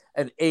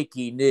an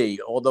achy knee,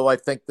 although I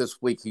think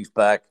this week he's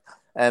back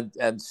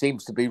and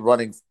seems to be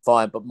running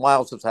fine. But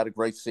Miles has had a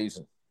great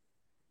season.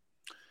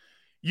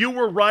 You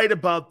were right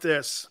about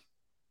this.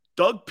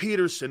 Doug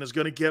Peterson is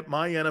going to get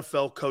my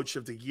NFL Coach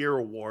of the Year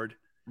award.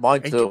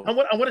 Mine too. I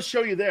want to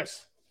show you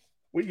this,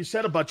 what you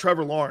said about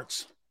Trevor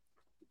Lawrence.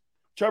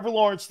 Trevor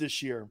Lawrence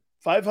this year,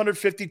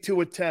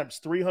 552 attempts,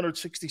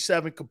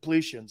 367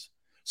 completions,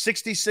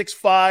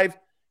 66.5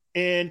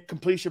 in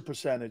completion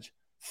percentage,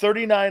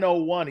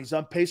 39.01. He's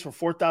on pace for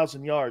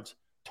 4,000 yards,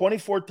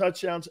 24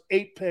 touchdowns,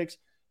 8 picks,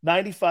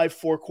 95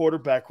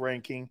 quarterback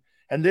ranking.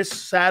 And this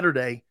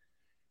Saturday,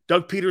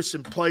 Doug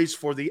Peterson plays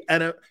for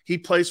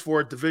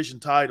a division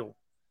title.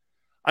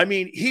 I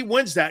mean, he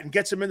wins that and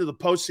gets him into the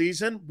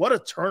postseason. What a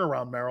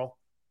turnaround, Merrill.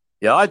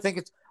 Yeah, I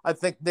think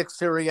Nick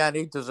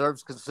Sirianni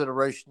deserves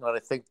consideration, and I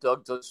think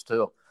Doug does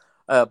too.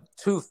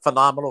 2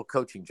 phenomenal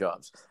coaching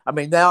jobs. I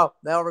mean, now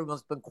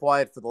everyone's been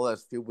quiet for the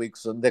last few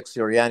weeks on Nick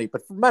Sirianni,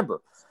 but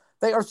remember,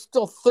 they are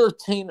still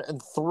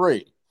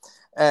 13-3.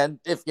 And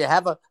if you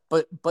have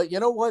but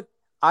you know what?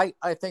 I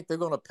think they're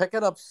going to pick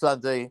it up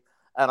Sunday,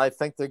 and I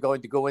think they're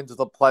going to go into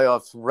the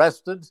playoffs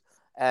rested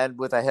and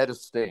with a head of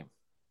steam.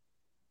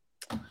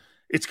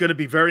 It's going to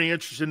be very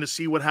interesting to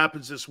see what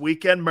happens this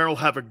weekend. Merrill,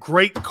 have a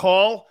great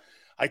call.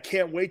 I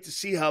can't wait to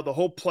see how the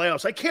whole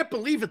playoffs. I can't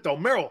believe it, though.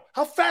 Merrill,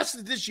 how fast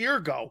did this year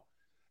go?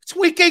 It's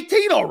week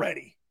 18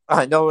 already.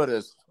 I know it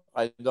is.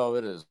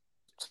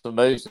 It's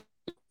amazing.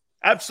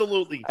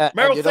 Absolutely.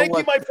 Merrill, thank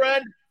you, my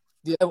friend.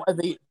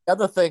 The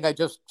other thing I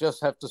just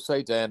have to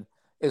say, Dan,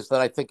 is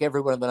that I think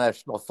everyone in the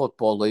National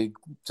Football League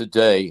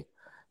today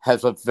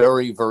has a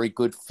very, very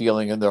good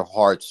feeling in their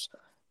hearts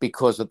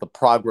because of the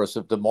progress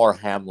of Damar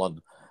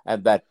Hamlin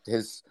and that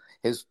his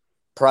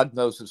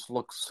prognosis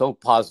looks so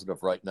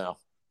positive right now.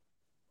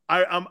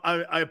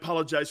 I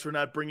apologize for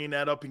not bringing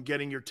that up and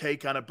getting your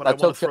take on it, but I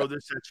want to throw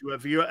this at you.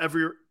 Have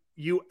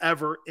you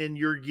ever in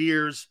your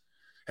years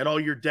and all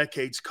your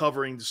decades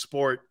covering the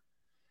sport,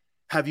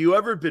 have you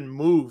ever been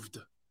moved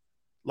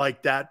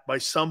like that by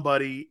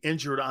somebody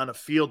injured on a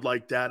field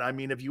like that? I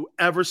mean, have you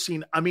ever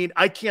seen,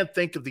 I can't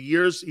think of the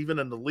years, even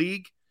in the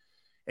league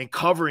and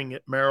covering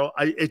it, Merrill.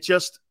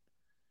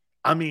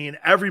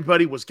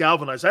 Everybody was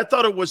galvanized. I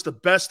thought it was the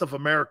best of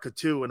America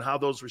too, and how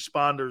those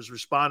responders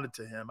responded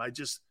to him.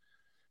 It's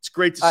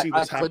great to see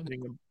what's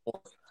happening.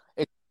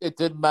 It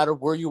didn't matter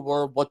where you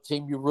were, what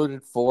team you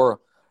rooted for.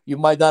 You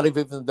might not have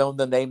even known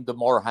the name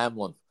Damar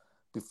Hamlin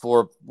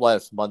before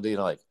last Monday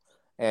night.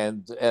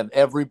 And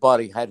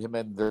everybody had him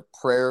in their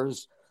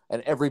prayers,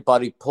 and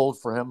everybody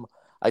pulled for him.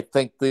 I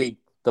think the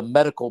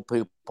medical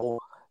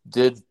people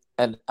did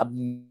an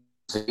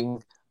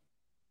amazing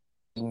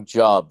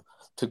job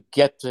to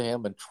get to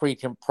him and treat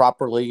him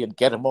properly and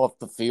get him off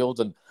the field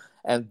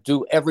and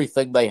do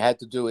everything they had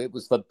to do. It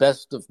was the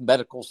best of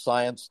medical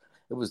science.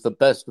 It was the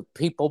best of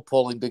people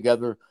pulling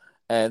together,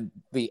 and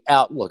the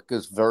outlook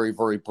is very,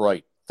 very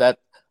bright. That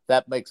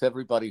makes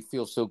everybody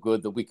feel so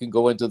good that we can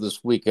go into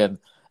this weekend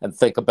and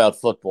think about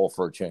football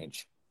for a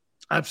change.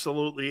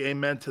 Absolutely.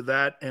 Amen to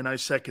that. And I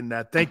second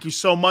that. Thank you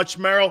so much,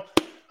 Merrill.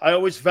 I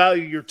always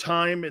value your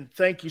time, and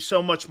thank you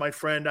so much, my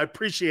friend. I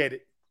appreciate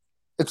it.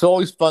 It's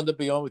always fun to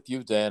be on with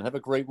you, Dan. Have a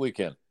great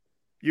weekend.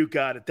 You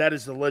got it. That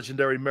is the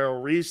legendary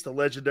Merrill Reese, the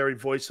legendary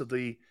voice of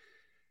the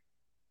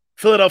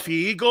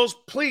Philadelphia Eagles.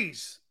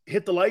 Please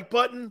hit the like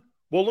button.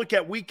 We'll look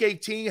at Week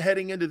 18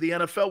 heading into the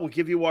NFL. We'll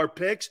give you our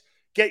picks.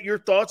 Get your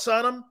thoughts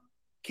on them.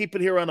 Keep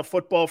it here on a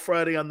Football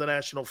Friday on the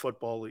National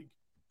Football League.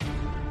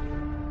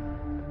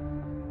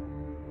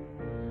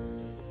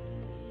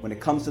 When it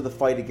comes to the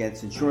fight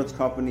against insurance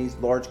companies,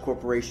 large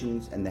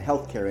corporations, and the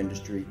healthcare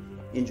industry,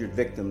 injured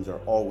victims are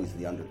always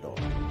the underdog.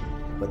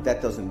 But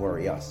that doesn't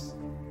worry us.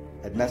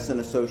 At Messon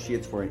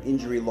Associates, we're an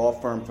injury law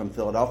firm from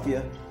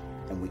Philadelphia,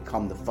 and we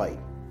come to fight.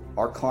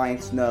 Our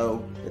clients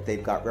know that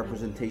they've got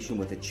representation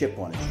with a chip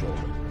on its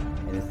shoulder,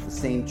 and it's the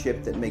same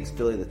chip that makes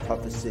Philly the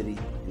toughest city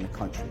in the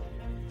country.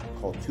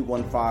 Call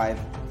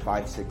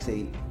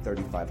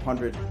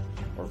 215-568-3500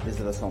 or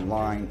visit us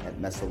online at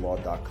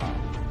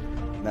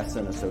messalaw.com.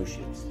 Messon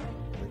Associates,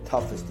 the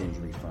toughest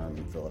injury firm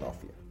in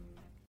Philadelphia.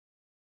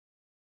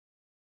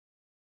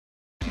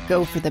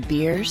 Go for the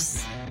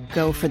beers,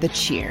 go for the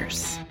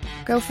cheers,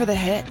 go for the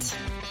hit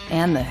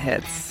and the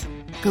hits,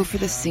 go for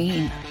the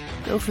scene,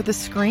 go for the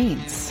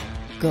screens,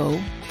 go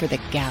for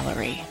the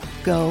gallery,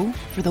 go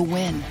for the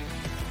win,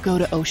 go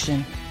to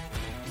Ocean.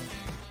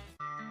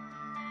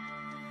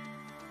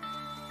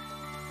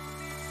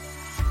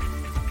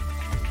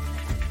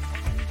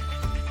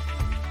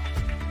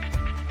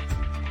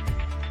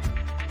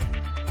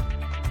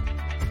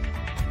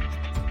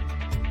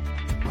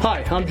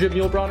 Hi, I'm Jim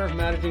Muehlbronner,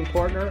 Managing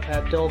Partner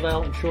at Del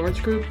Valle Insurance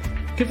Group.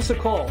 Give us a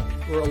call.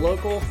 We're a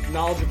local,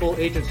 knowledgeable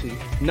agency,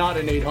 not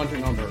an 800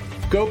 number.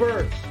 Go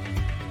Birds!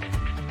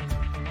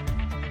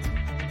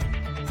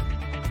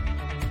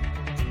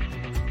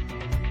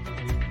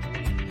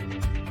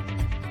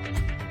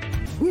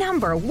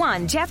 Number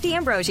 1, Jeff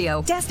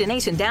D'Ambrosio.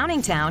 Destination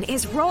Downingtown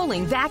is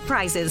rolling back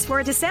prices for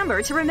a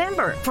December to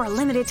remember. For a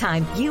limited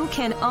time, you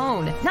can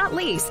own, not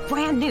lease,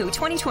 brand new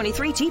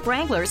 2023 Jeep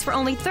Wranglers for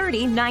only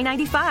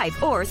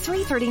 $30,995 or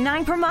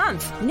 $339 per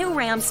month. New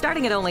Rams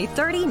starting at only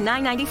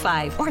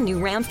 $30,995 or new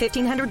Ram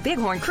 1500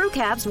 Bighorn Crew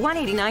Cabs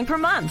 $189 per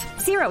month.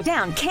 Zero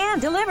down can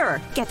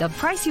deliver. Get the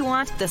price you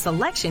want, the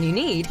selection you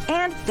need,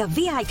 and the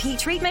VIP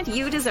treatment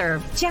you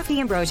deserve. Jeff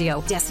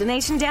D'Ambrosio,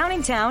 Destination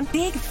Downingtown,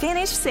 Big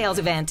Finish Sales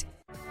Event.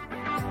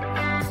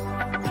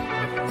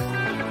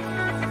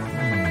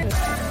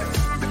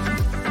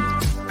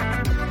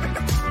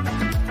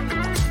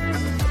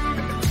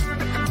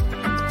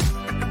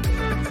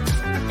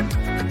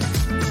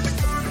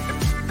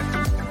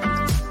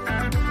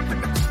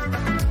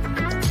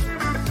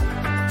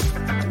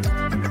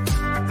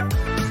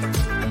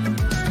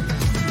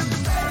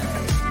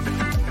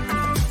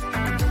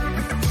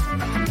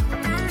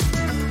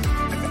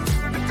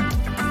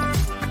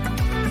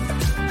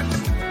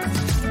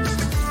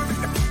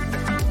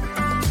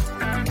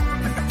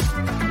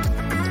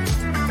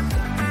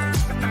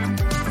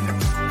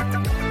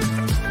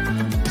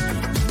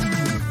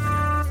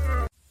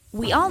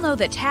 We all know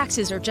that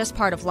taxes are just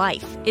part of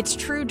life. It's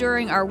true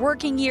during our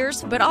working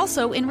years, but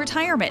also in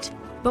retirement.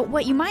 But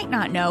what you might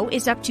not know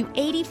is up to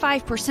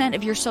 85%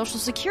 of your Social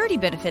Security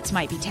benefits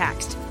might be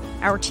taxed.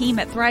 Our team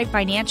at Thrive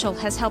Financial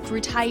has helped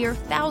retire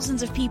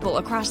thousands of people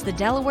across the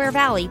Delaware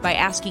Valley by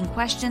asking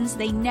questions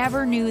they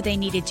never knew they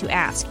needed to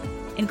ask,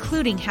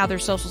 including how their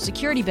Social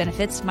Security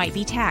benefits might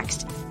be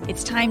taxed.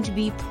 It's time to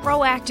be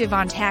proactive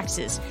on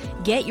taxes.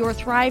 Get your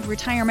Thrive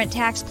Retirement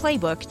Tax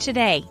Playbook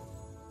today.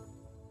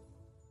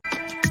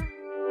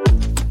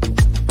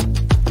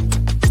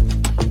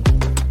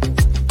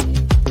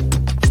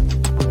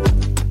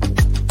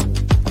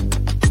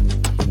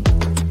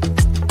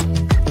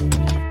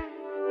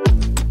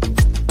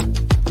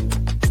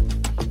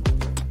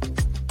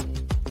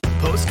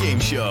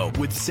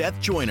 with Seth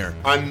Joyner.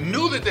 I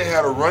knew that they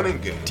had a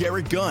running game.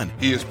 Derek Gunn.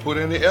 He has put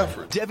in the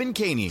effort. Devin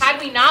Caney. Had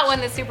we not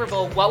won the Super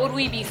Bowl, what would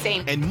we be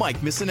saying? And Mike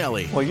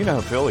Missinelli. Well, you know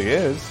who Philly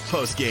is.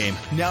 Postgame,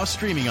 now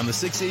streaming on the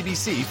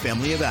 6ABC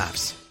family of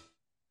apps.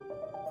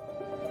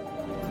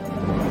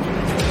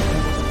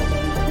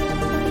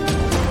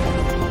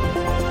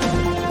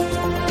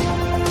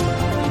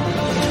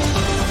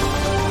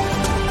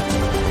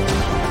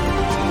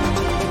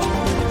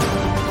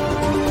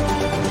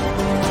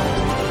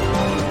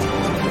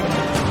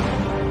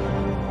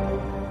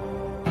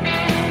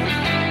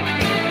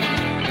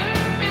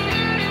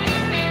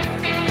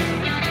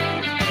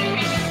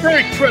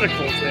 Very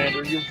critical,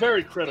 Xander. You're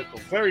very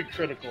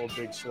critical of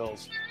Big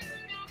Sills.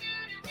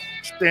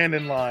 Stand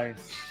in line.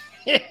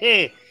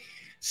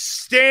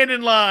 Stand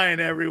in line,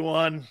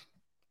 everyone.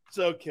 It's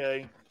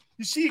okay.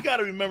 You see, you got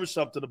to remember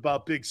something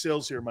about Big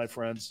Sills here, my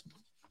friends.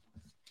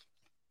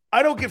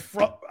 I don't get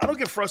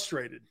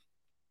frustrated.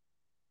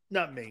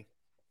 Not me.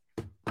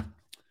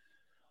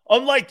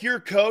 Unlike your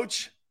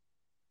coach,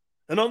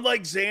 and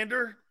unlike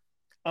Xander,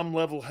 I'm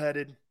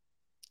level-headed.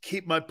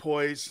 Keep my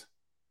poise.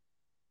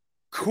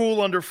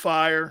 Cool under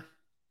fire.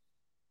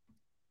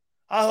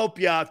 I hope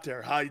you out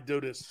there how you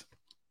do this.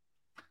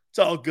 It's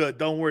all good.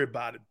 Don't worry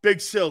about it. Big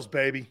Sills,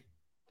 baby.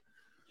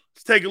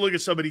 Let's take a look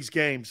at some of these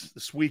games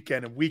this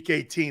weekend in Week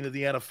 18 of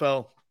the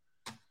NFL.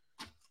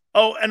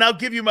 Oh, and I'll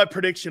give you my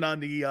prediction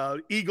on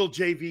the Eagle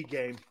JV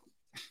game.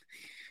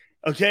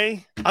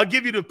 Okay? I'll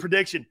give you the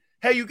prediction.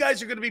 Hey, you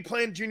guys are going to be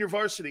playing junior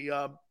varsity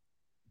on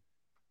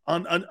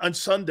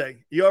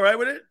Sunday. You all right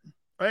with it?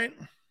 Right?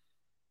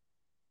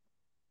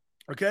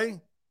 Okay?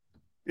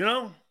 You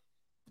know,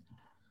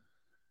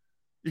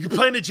 you can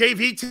play in the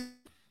JV team.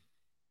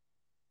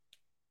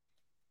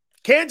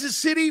 Kansas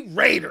City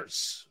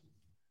Raiders.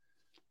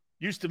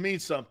 Used to mean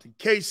something.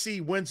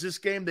 KC wins this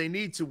game. They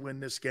need to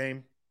win this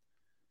game.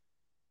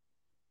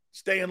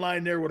 Stay in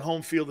line there with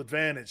home field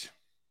advantage.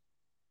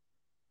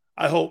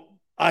 I hope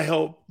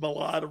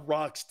Mulata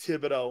rocks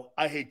Thibodeau.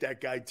 I hate that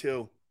guy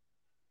too.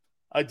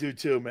 I do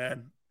too,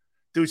 man.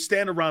 Dude,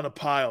 stand around a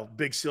pile.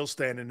 Big Sill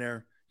standing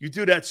there. You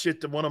do that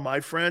shit to one of my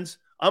friends,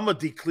 I'm going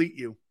to decleat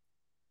you.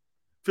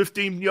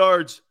 15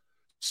 yards,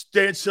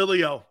 Stan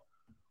Sileo.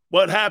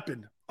 What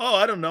happened? Oh,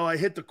 I don't know. I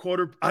hit the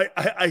quarter.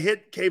 I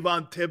hit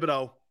Kayvon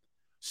Thibodeau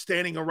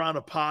standing around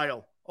a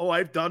pile. Oh,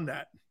 I've done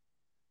that.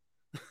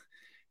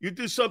 You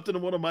do something to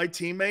one of my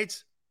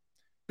teammates,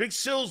 Big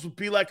Sills would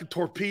be like a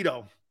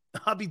torpedo.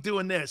 I'll be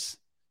doing this.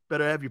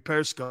 Better have your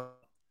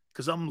periscope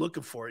because I'm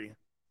looking for you.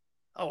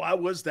 Oh, I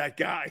was that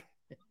guy.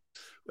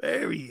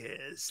 There he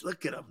is.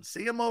 Look at him.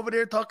 See him over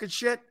there talking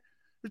shit?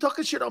 You're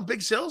talking shit on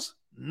Big Sills?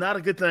 Not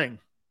a good thing.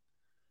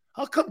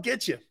 I'll come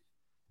get you.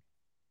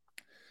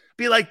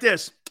 Be like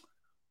this.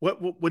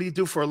 What do you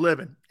do for a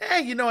living?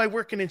 Hey, you know, I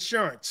work in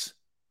insurance.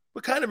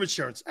 What kind of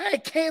insurance? Hey,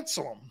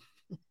 cancel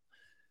them.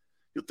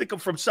 You'll think I'm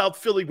from South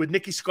Philly with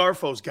Nicky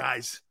Scarfo's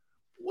guys.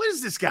 What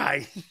is this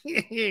guy?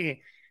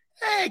 Hey,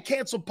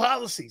 cancel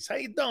policies. How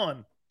you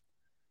doing?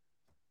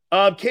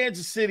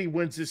 Kansas City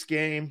wins this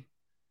game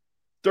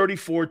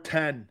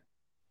 34-10.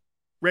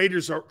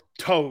 Raiders are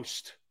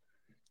toast.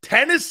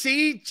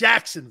 Tennessee,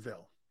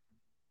 Jacksonville.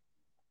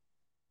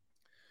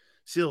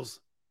 Seals,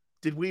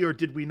 did we or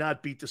did we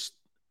not beat the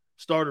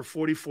starter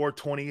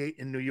 44-28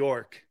 in New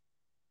York?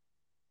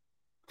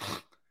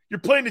 You're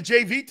playing the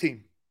JV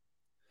team.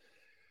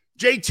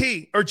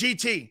 JT or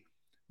GT,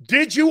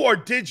 did you or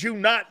did you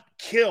not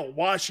kill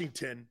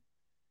Washington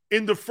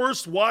in the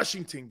first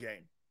Washington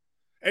game?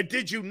 And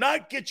did you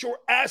not get your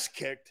ass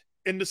kicked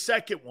in the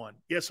second one?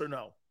 Yes or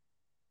no?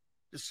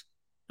 Just,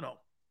 no.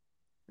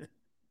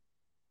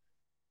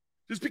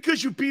 Just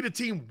because you beat a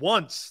team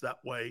once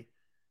that way,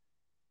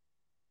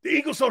 the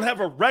Eagles don't have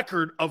a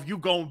record of you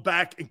going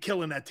back and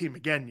killing that team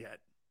again yet.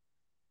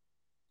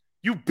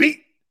 You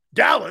beat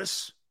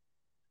Dallas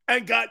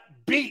and got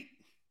beat.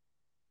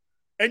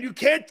 And you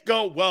can't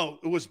go, well,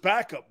 it was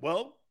backup.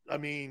 Well, I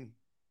mean,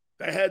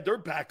 they had their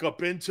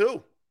backup in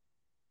too.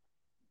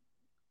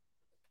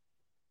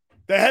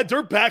 They had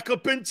their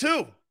backup in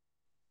too.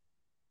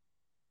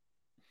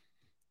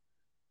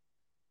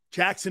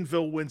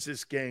 Jacksonville wins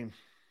this game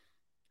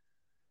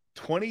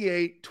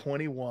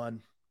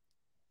 28-21.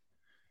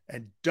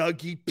 And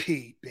Dougie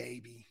P,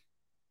 baby,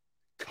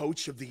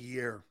 coach of the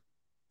year.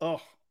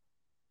 Oh,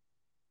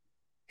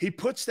 he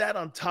puts that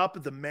on top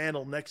of the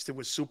mantle next to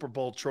his Super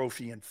Bowl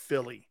trophy in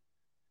Philly.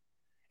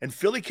 And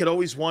Philly could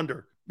always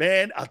wonder,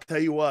 man, I'll tell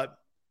you what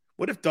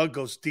if Doug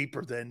goes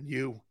deeper than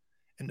you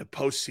in the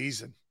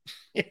postseason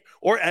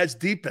or as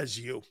deep as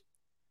you?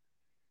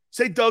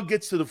 Say Doug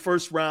gets to the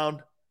first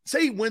round.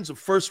 Say he wins a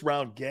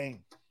first-round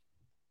game.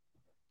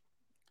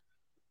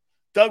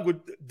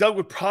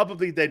 They'd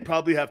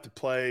probably have to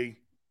play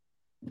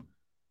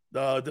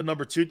the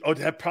number two. Oh,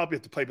 they'd probably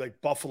have to play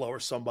like Buffalo or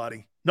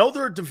somebody. No,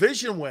 they're a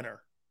division winner.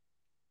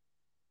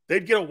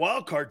 They'd get a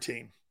wild card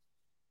team.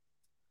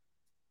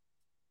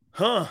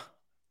 Huh.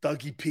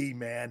 Dougie P,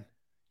 man.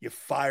 You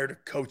fired a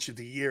coach of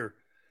the year.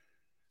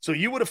 So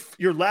you would have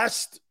your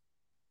last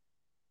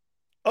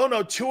Oh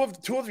no, two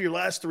of your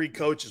last three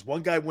coaches.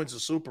 One guy wins the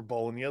Super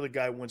Bowl, and the other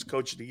guy wins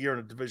Coach of the Year in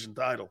a division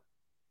title.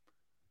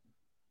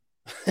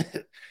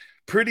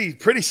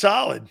 pretty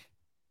solid.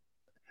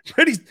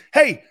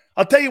 Hey,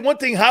 I'll tell you one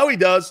thing. Howie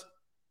does.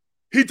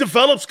 He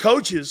develops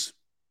coaches.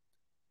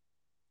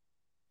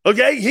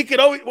 Okay, he could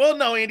always. Well,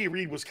 no, Andy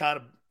Reid was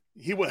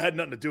he had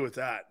nothing to do with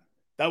that.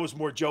 That was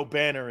more Joe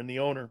Banner and the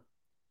owner.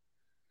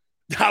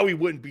 Howie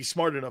wouldn't be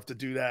smart enough to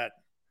do that.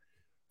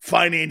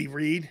 Find Andy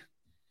Reid.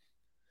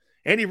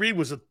 Andy Reid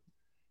was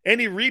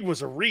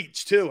a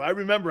reach, too. I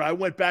remember I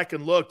went back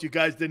and looked. You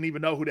guys didn't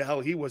even know who the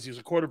hell he was. He was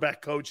a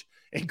quarterback coach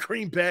in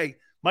Green Bay.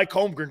 Mike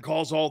Holmgren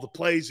calls all the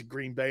plays in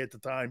Green Bay at the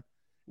time.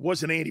 It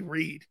wasn't Andy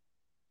Reid.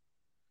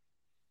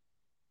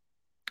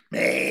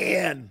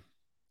 Man.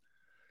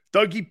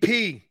 Dougie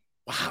P.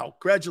 Wow,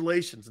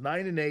 congratulations.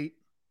 9-8.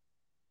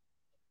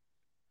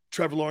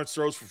 Trevor Lawrence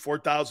throws for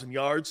 4,000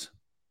 yards.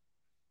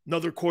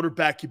 Another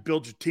quarterback you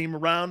build your team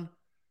around.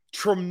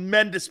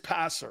 Tremendous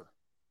passer.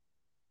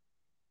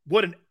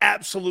 What an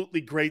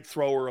absolutely great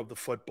thrower of the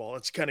football.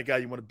 That's the kind of guy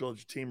you want to build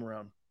your team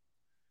around.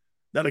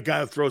 Not a guy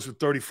who throws for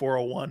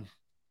 34-01.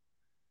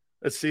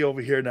 Let's see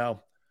over here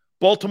now.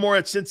 Baltimore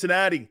at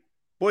Cincinnati.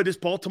 Boy, this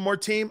Baltimore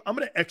team, I'm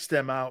going to X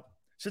them out.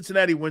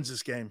 Cincinnati wins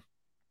this game.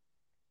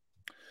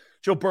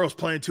 Joe Burrow's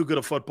playing too good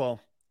a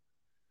football.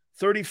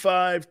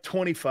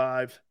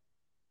 35-25.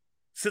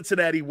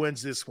 Cincinnati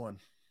wins this one.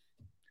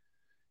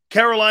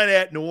 Carolina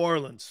at New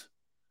Orleans.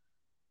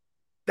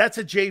 That's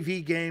a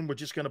JV game. We're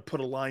just going to put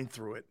a line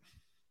through it.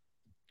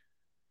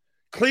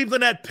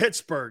 Cleveland at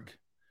Pittsburgh.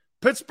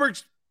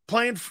 Pittsburgh's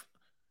playing,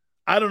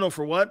 I don't know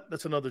for what.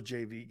 That's another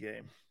JV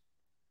game.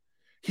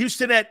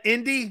 Houston at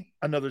Indy,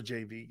 another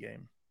JV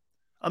game.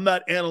 I'm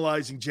not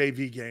analyzing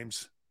JV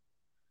games.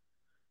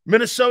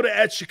 Minnesota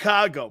at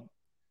Chicago.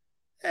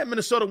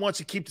 Minnesota wants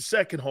to keep the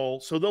second hole,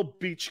 so they'll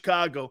beat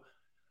Chicago.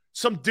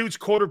 Some dude's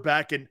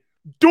quarterback and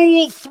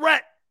dual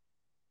threat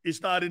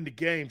is not in the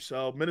game,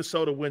 so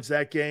Minnesota wins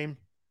that game.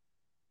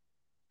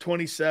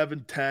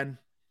 27-10.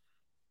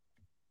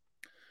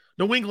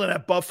 New England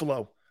at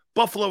Buffalo.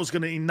 Buffalo is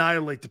going to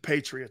annihilate the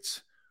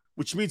Patriots,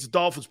 which means the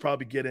Dolphins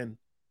probably get in.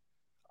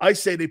 I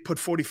say they put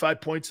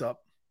 45 points up.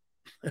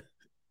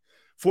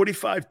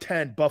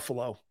 45-10,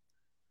 Buffalo.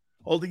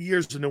 All the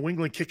years of New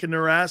England kicking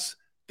their ass,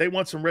 they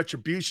want some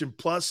retribution.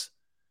 Plus,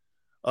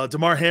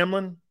 DeMar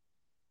Hamlin,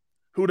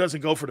 who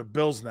doesn't go for the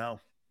Bills now?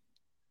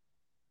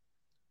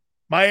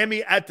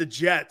 Miami at the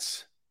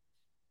Jets.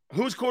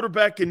 Who's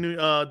quarterback in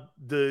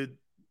the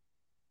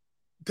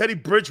Teddy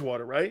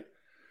Bridgewater, right?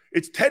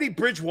 It's Teddy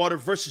Bridgewater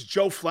versus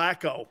Joe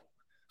Flacco.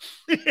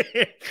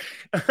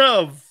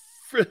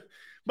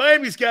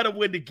 Miami's got to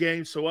win the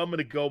game, so I'm going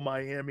to go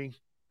Miami.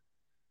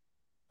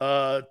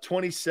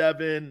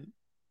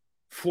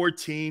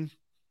 27-14.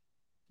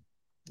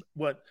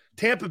 What?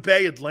 Tampa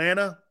Bay,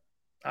 Atlanta?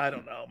 I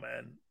don't know,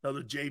 man.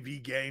 Another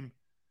JV game.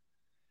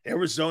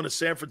 Arizona,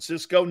 San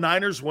Francisco.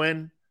 Niners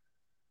win.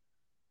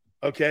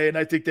 Okay, and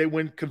I think they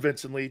win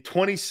convincingly.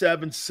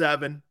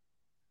 27-7.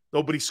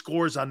 Nobody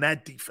scores on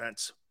that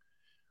defense.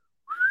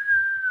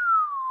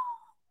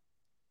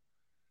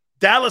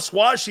 Dallas,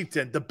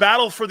 Washington. The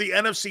battle for the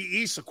NFC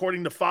East,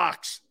 according to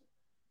Fox.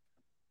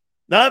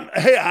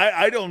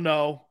 I don't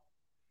know.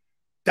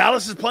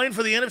 Dallas is playing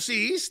for the NFC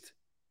East?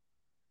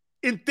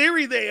 In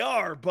theory, they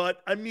are,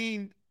 but, I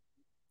mean,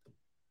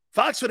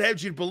 Fox would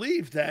have you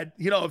believe that,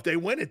 if they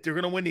win it, they're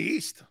going to win the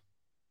East.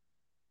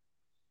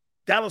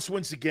 Dallas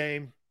wins the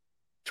game,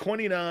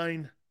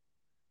 29.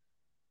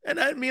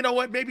 And you know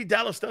what? Maybe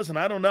Dallas doesn't.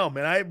 I don't know,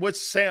 man.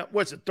 What's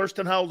it?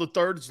 Thurston Howell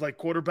III is like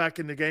quarterback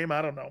in the game?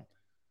 I don't know.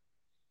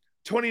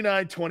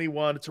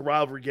 29-21. It's a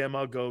rivalry game.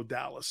 I'll go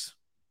Dallas.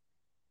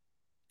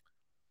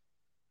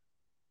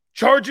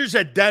 Chargers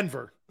at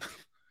Denver.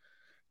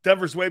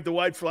 Denver's waved the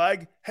white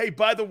flag. Hey,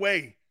 by the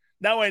way,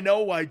 now I know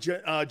why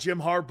Jim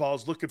Harbaugh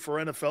is looking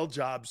for NFL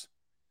jobs.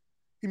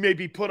 He may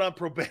be put on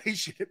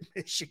probation at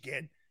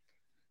Michigan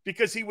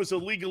because he was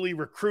illegally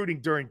recruiting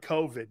during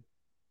COVID.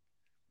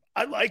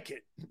 I like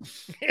it.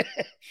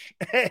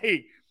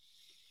 Hey,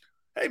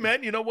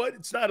 man, you know what?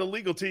 It's not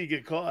illegal till you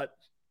get caught.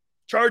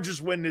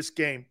 Chargers win this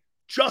game.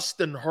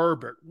 Justin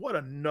Herbert, what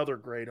another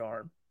great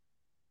arm.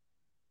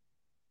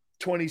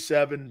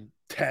 27-10.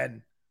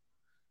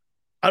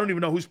 I don't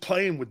even know who's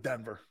playing with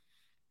Denver.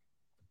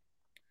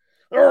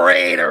 The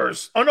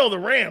Raiders. Oh, no, the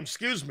Rams.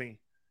 Excuse me.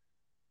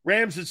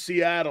 Rams in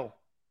Seattle.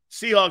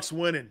 Seahawks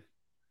winning.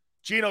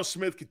 Geno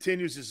Smith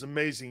continues his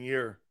amazing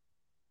year.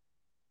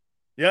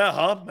 Yeah,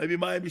 huh? Maybe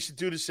Miami should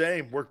do the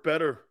same. Work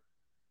better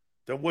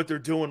than what they're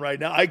doing right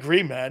now. I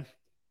agree, man.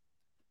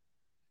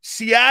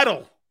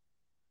 Seattle.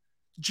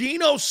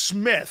 Geno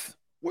Smith.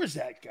 Where's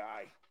that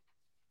guy?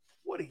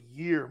 What a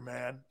year,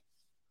 man.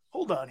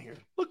 Hold on here.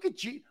 Look at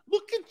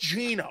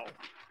Geno.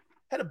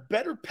 Had a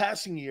better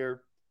passing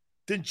year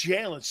than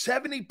Jalen.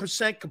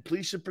 70%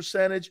 completion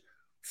percentage,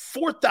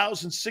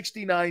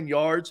 4,069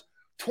 yards,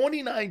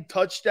 29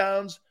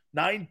 touchdowns,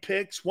 9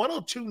 picks,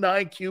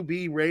 102.9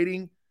 QB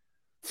rating,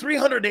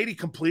 380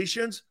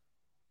 completions.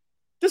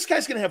 This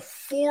guy's going to have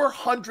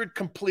 400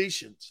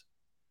 completions.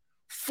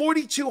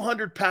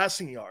 4,200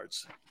 passing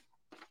yards.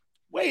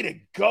 Way to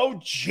go,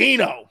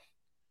 Gino.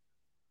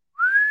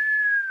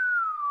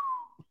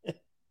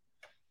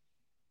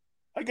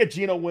 I got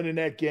Gino winning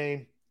that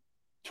game.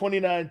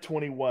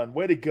 29-21.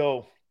 Way to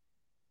go.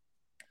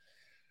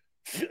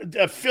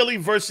 Philly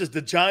versus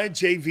the Giant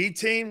JV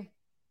team.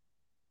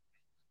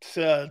 It's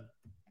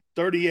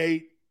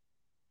 38-10,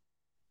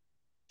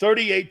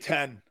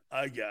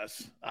 I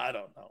guess. I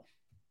don't know.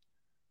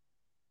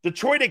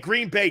 Detroit at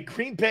Green Bay.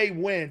 Green Bay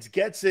wins,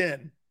 gets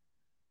in.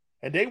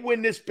 And they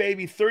win this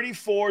baby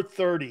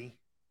 34-30.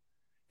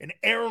 And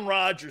Aaron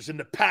Rodgers and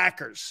the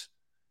Packers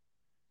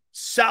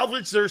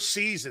salvage their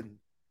season.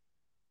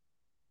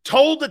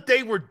 Told that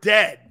they were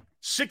dead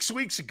 6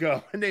 weeks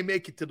ago, and they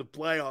make it to the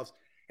playoffs.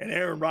 And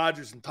Aaron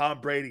Rodgers and Tom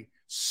Brady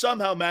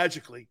somehow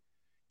magically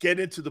get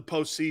into the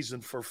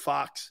postseason for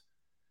Fox.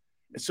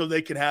 And so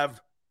they can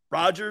have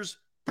Rodgers.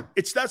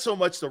 It's not so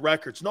much the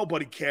records.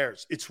 Nobody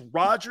cares. It's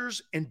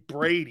Rodgers and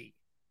Brady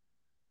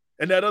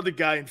and that other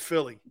guy in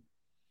Philly.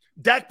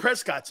 Dak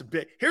Prescott's a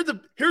bit. Here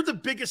are the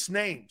biggest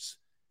names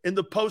in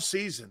the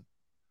postseason.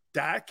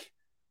 Dak,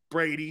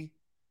 Brady,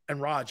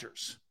 and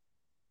Rodgers.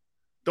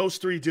 Those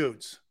three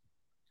dudes.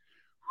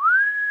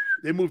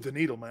 They moved the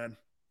needle, man.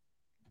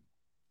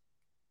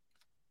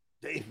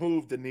 They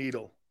moved the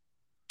needle.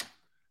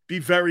 Be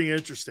very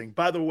interesting.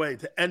 By the way,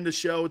 to end the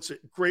show, it's a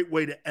great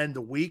way to end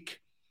the week.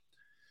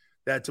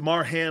 That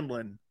Damar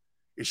Hamlin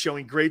is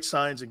showing great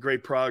signs and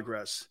great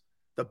progress.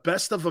 The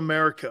best of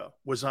America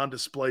was on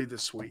display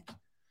this week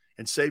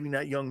and saving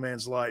that young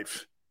man's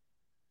life.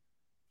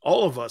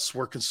 All of us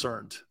were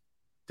concerned.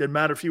 Didn't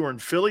matter if you were in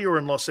Philly or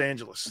in Los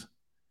Angeles.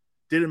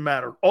 Didn't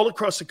matter. All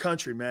across the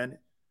country, man.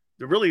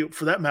 Really,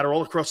 for that matter,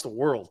 all across the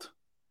world.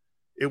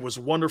 It was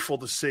wonderful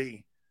to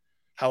see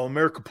how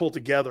America pulled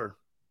together.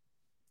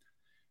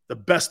 The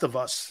best of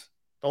us.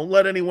 Don't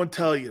let anyone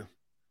tell you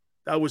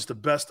that was the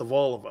best of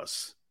all of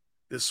us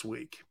this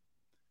week.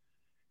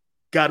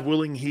 God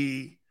willing,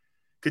 he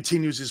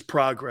continues his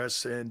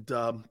progress, and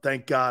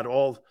thank God,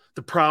 all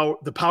the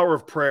power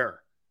of prayer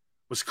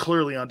was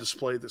clearly on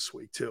display this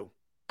week too.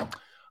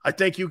 I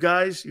thank you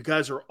guys. You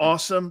guys are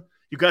awesome.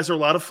 You guys are a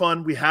lot of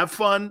fun. We have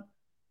fun.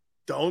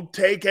 Don't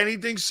take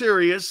anything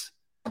serious.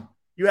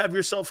 You have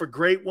yourself a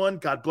great one.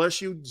 God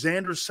bless you.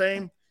 Xander,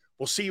 same.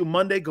 We'll see you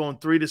Monday going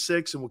 3 to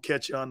 6, and we'll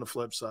catch you on the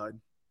flip side.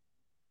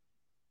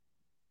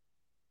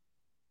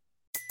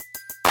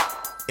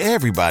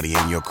 Everybody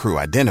in your crew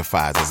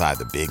identifies as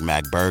either Big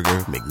Mac Burger,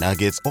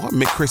 McNuggets, or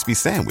McCrispy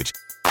Sandwich.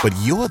 But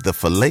you're the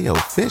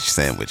Filet-O-Fish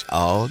Sandwich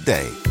all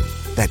day.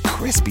 That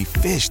crispy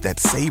fish, that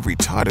savory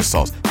tartar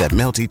sauce, that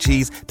melty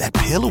cheese, that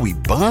pillowy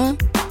bun.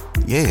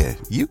 Yeah,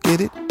 you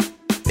get it.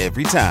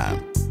 Every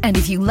time. And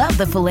if you love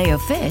the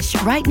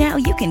Filet-O-Fish, right now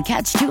you can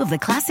catch two of the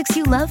classics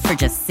you love for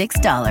just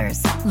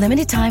 $6.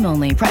 Limited time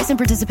only. Price and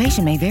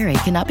participation may vary.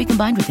 Cannot be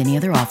combined with any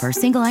other offer.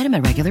 Single item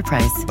at regular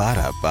price.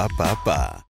 Ba-da-ba-ba-ba.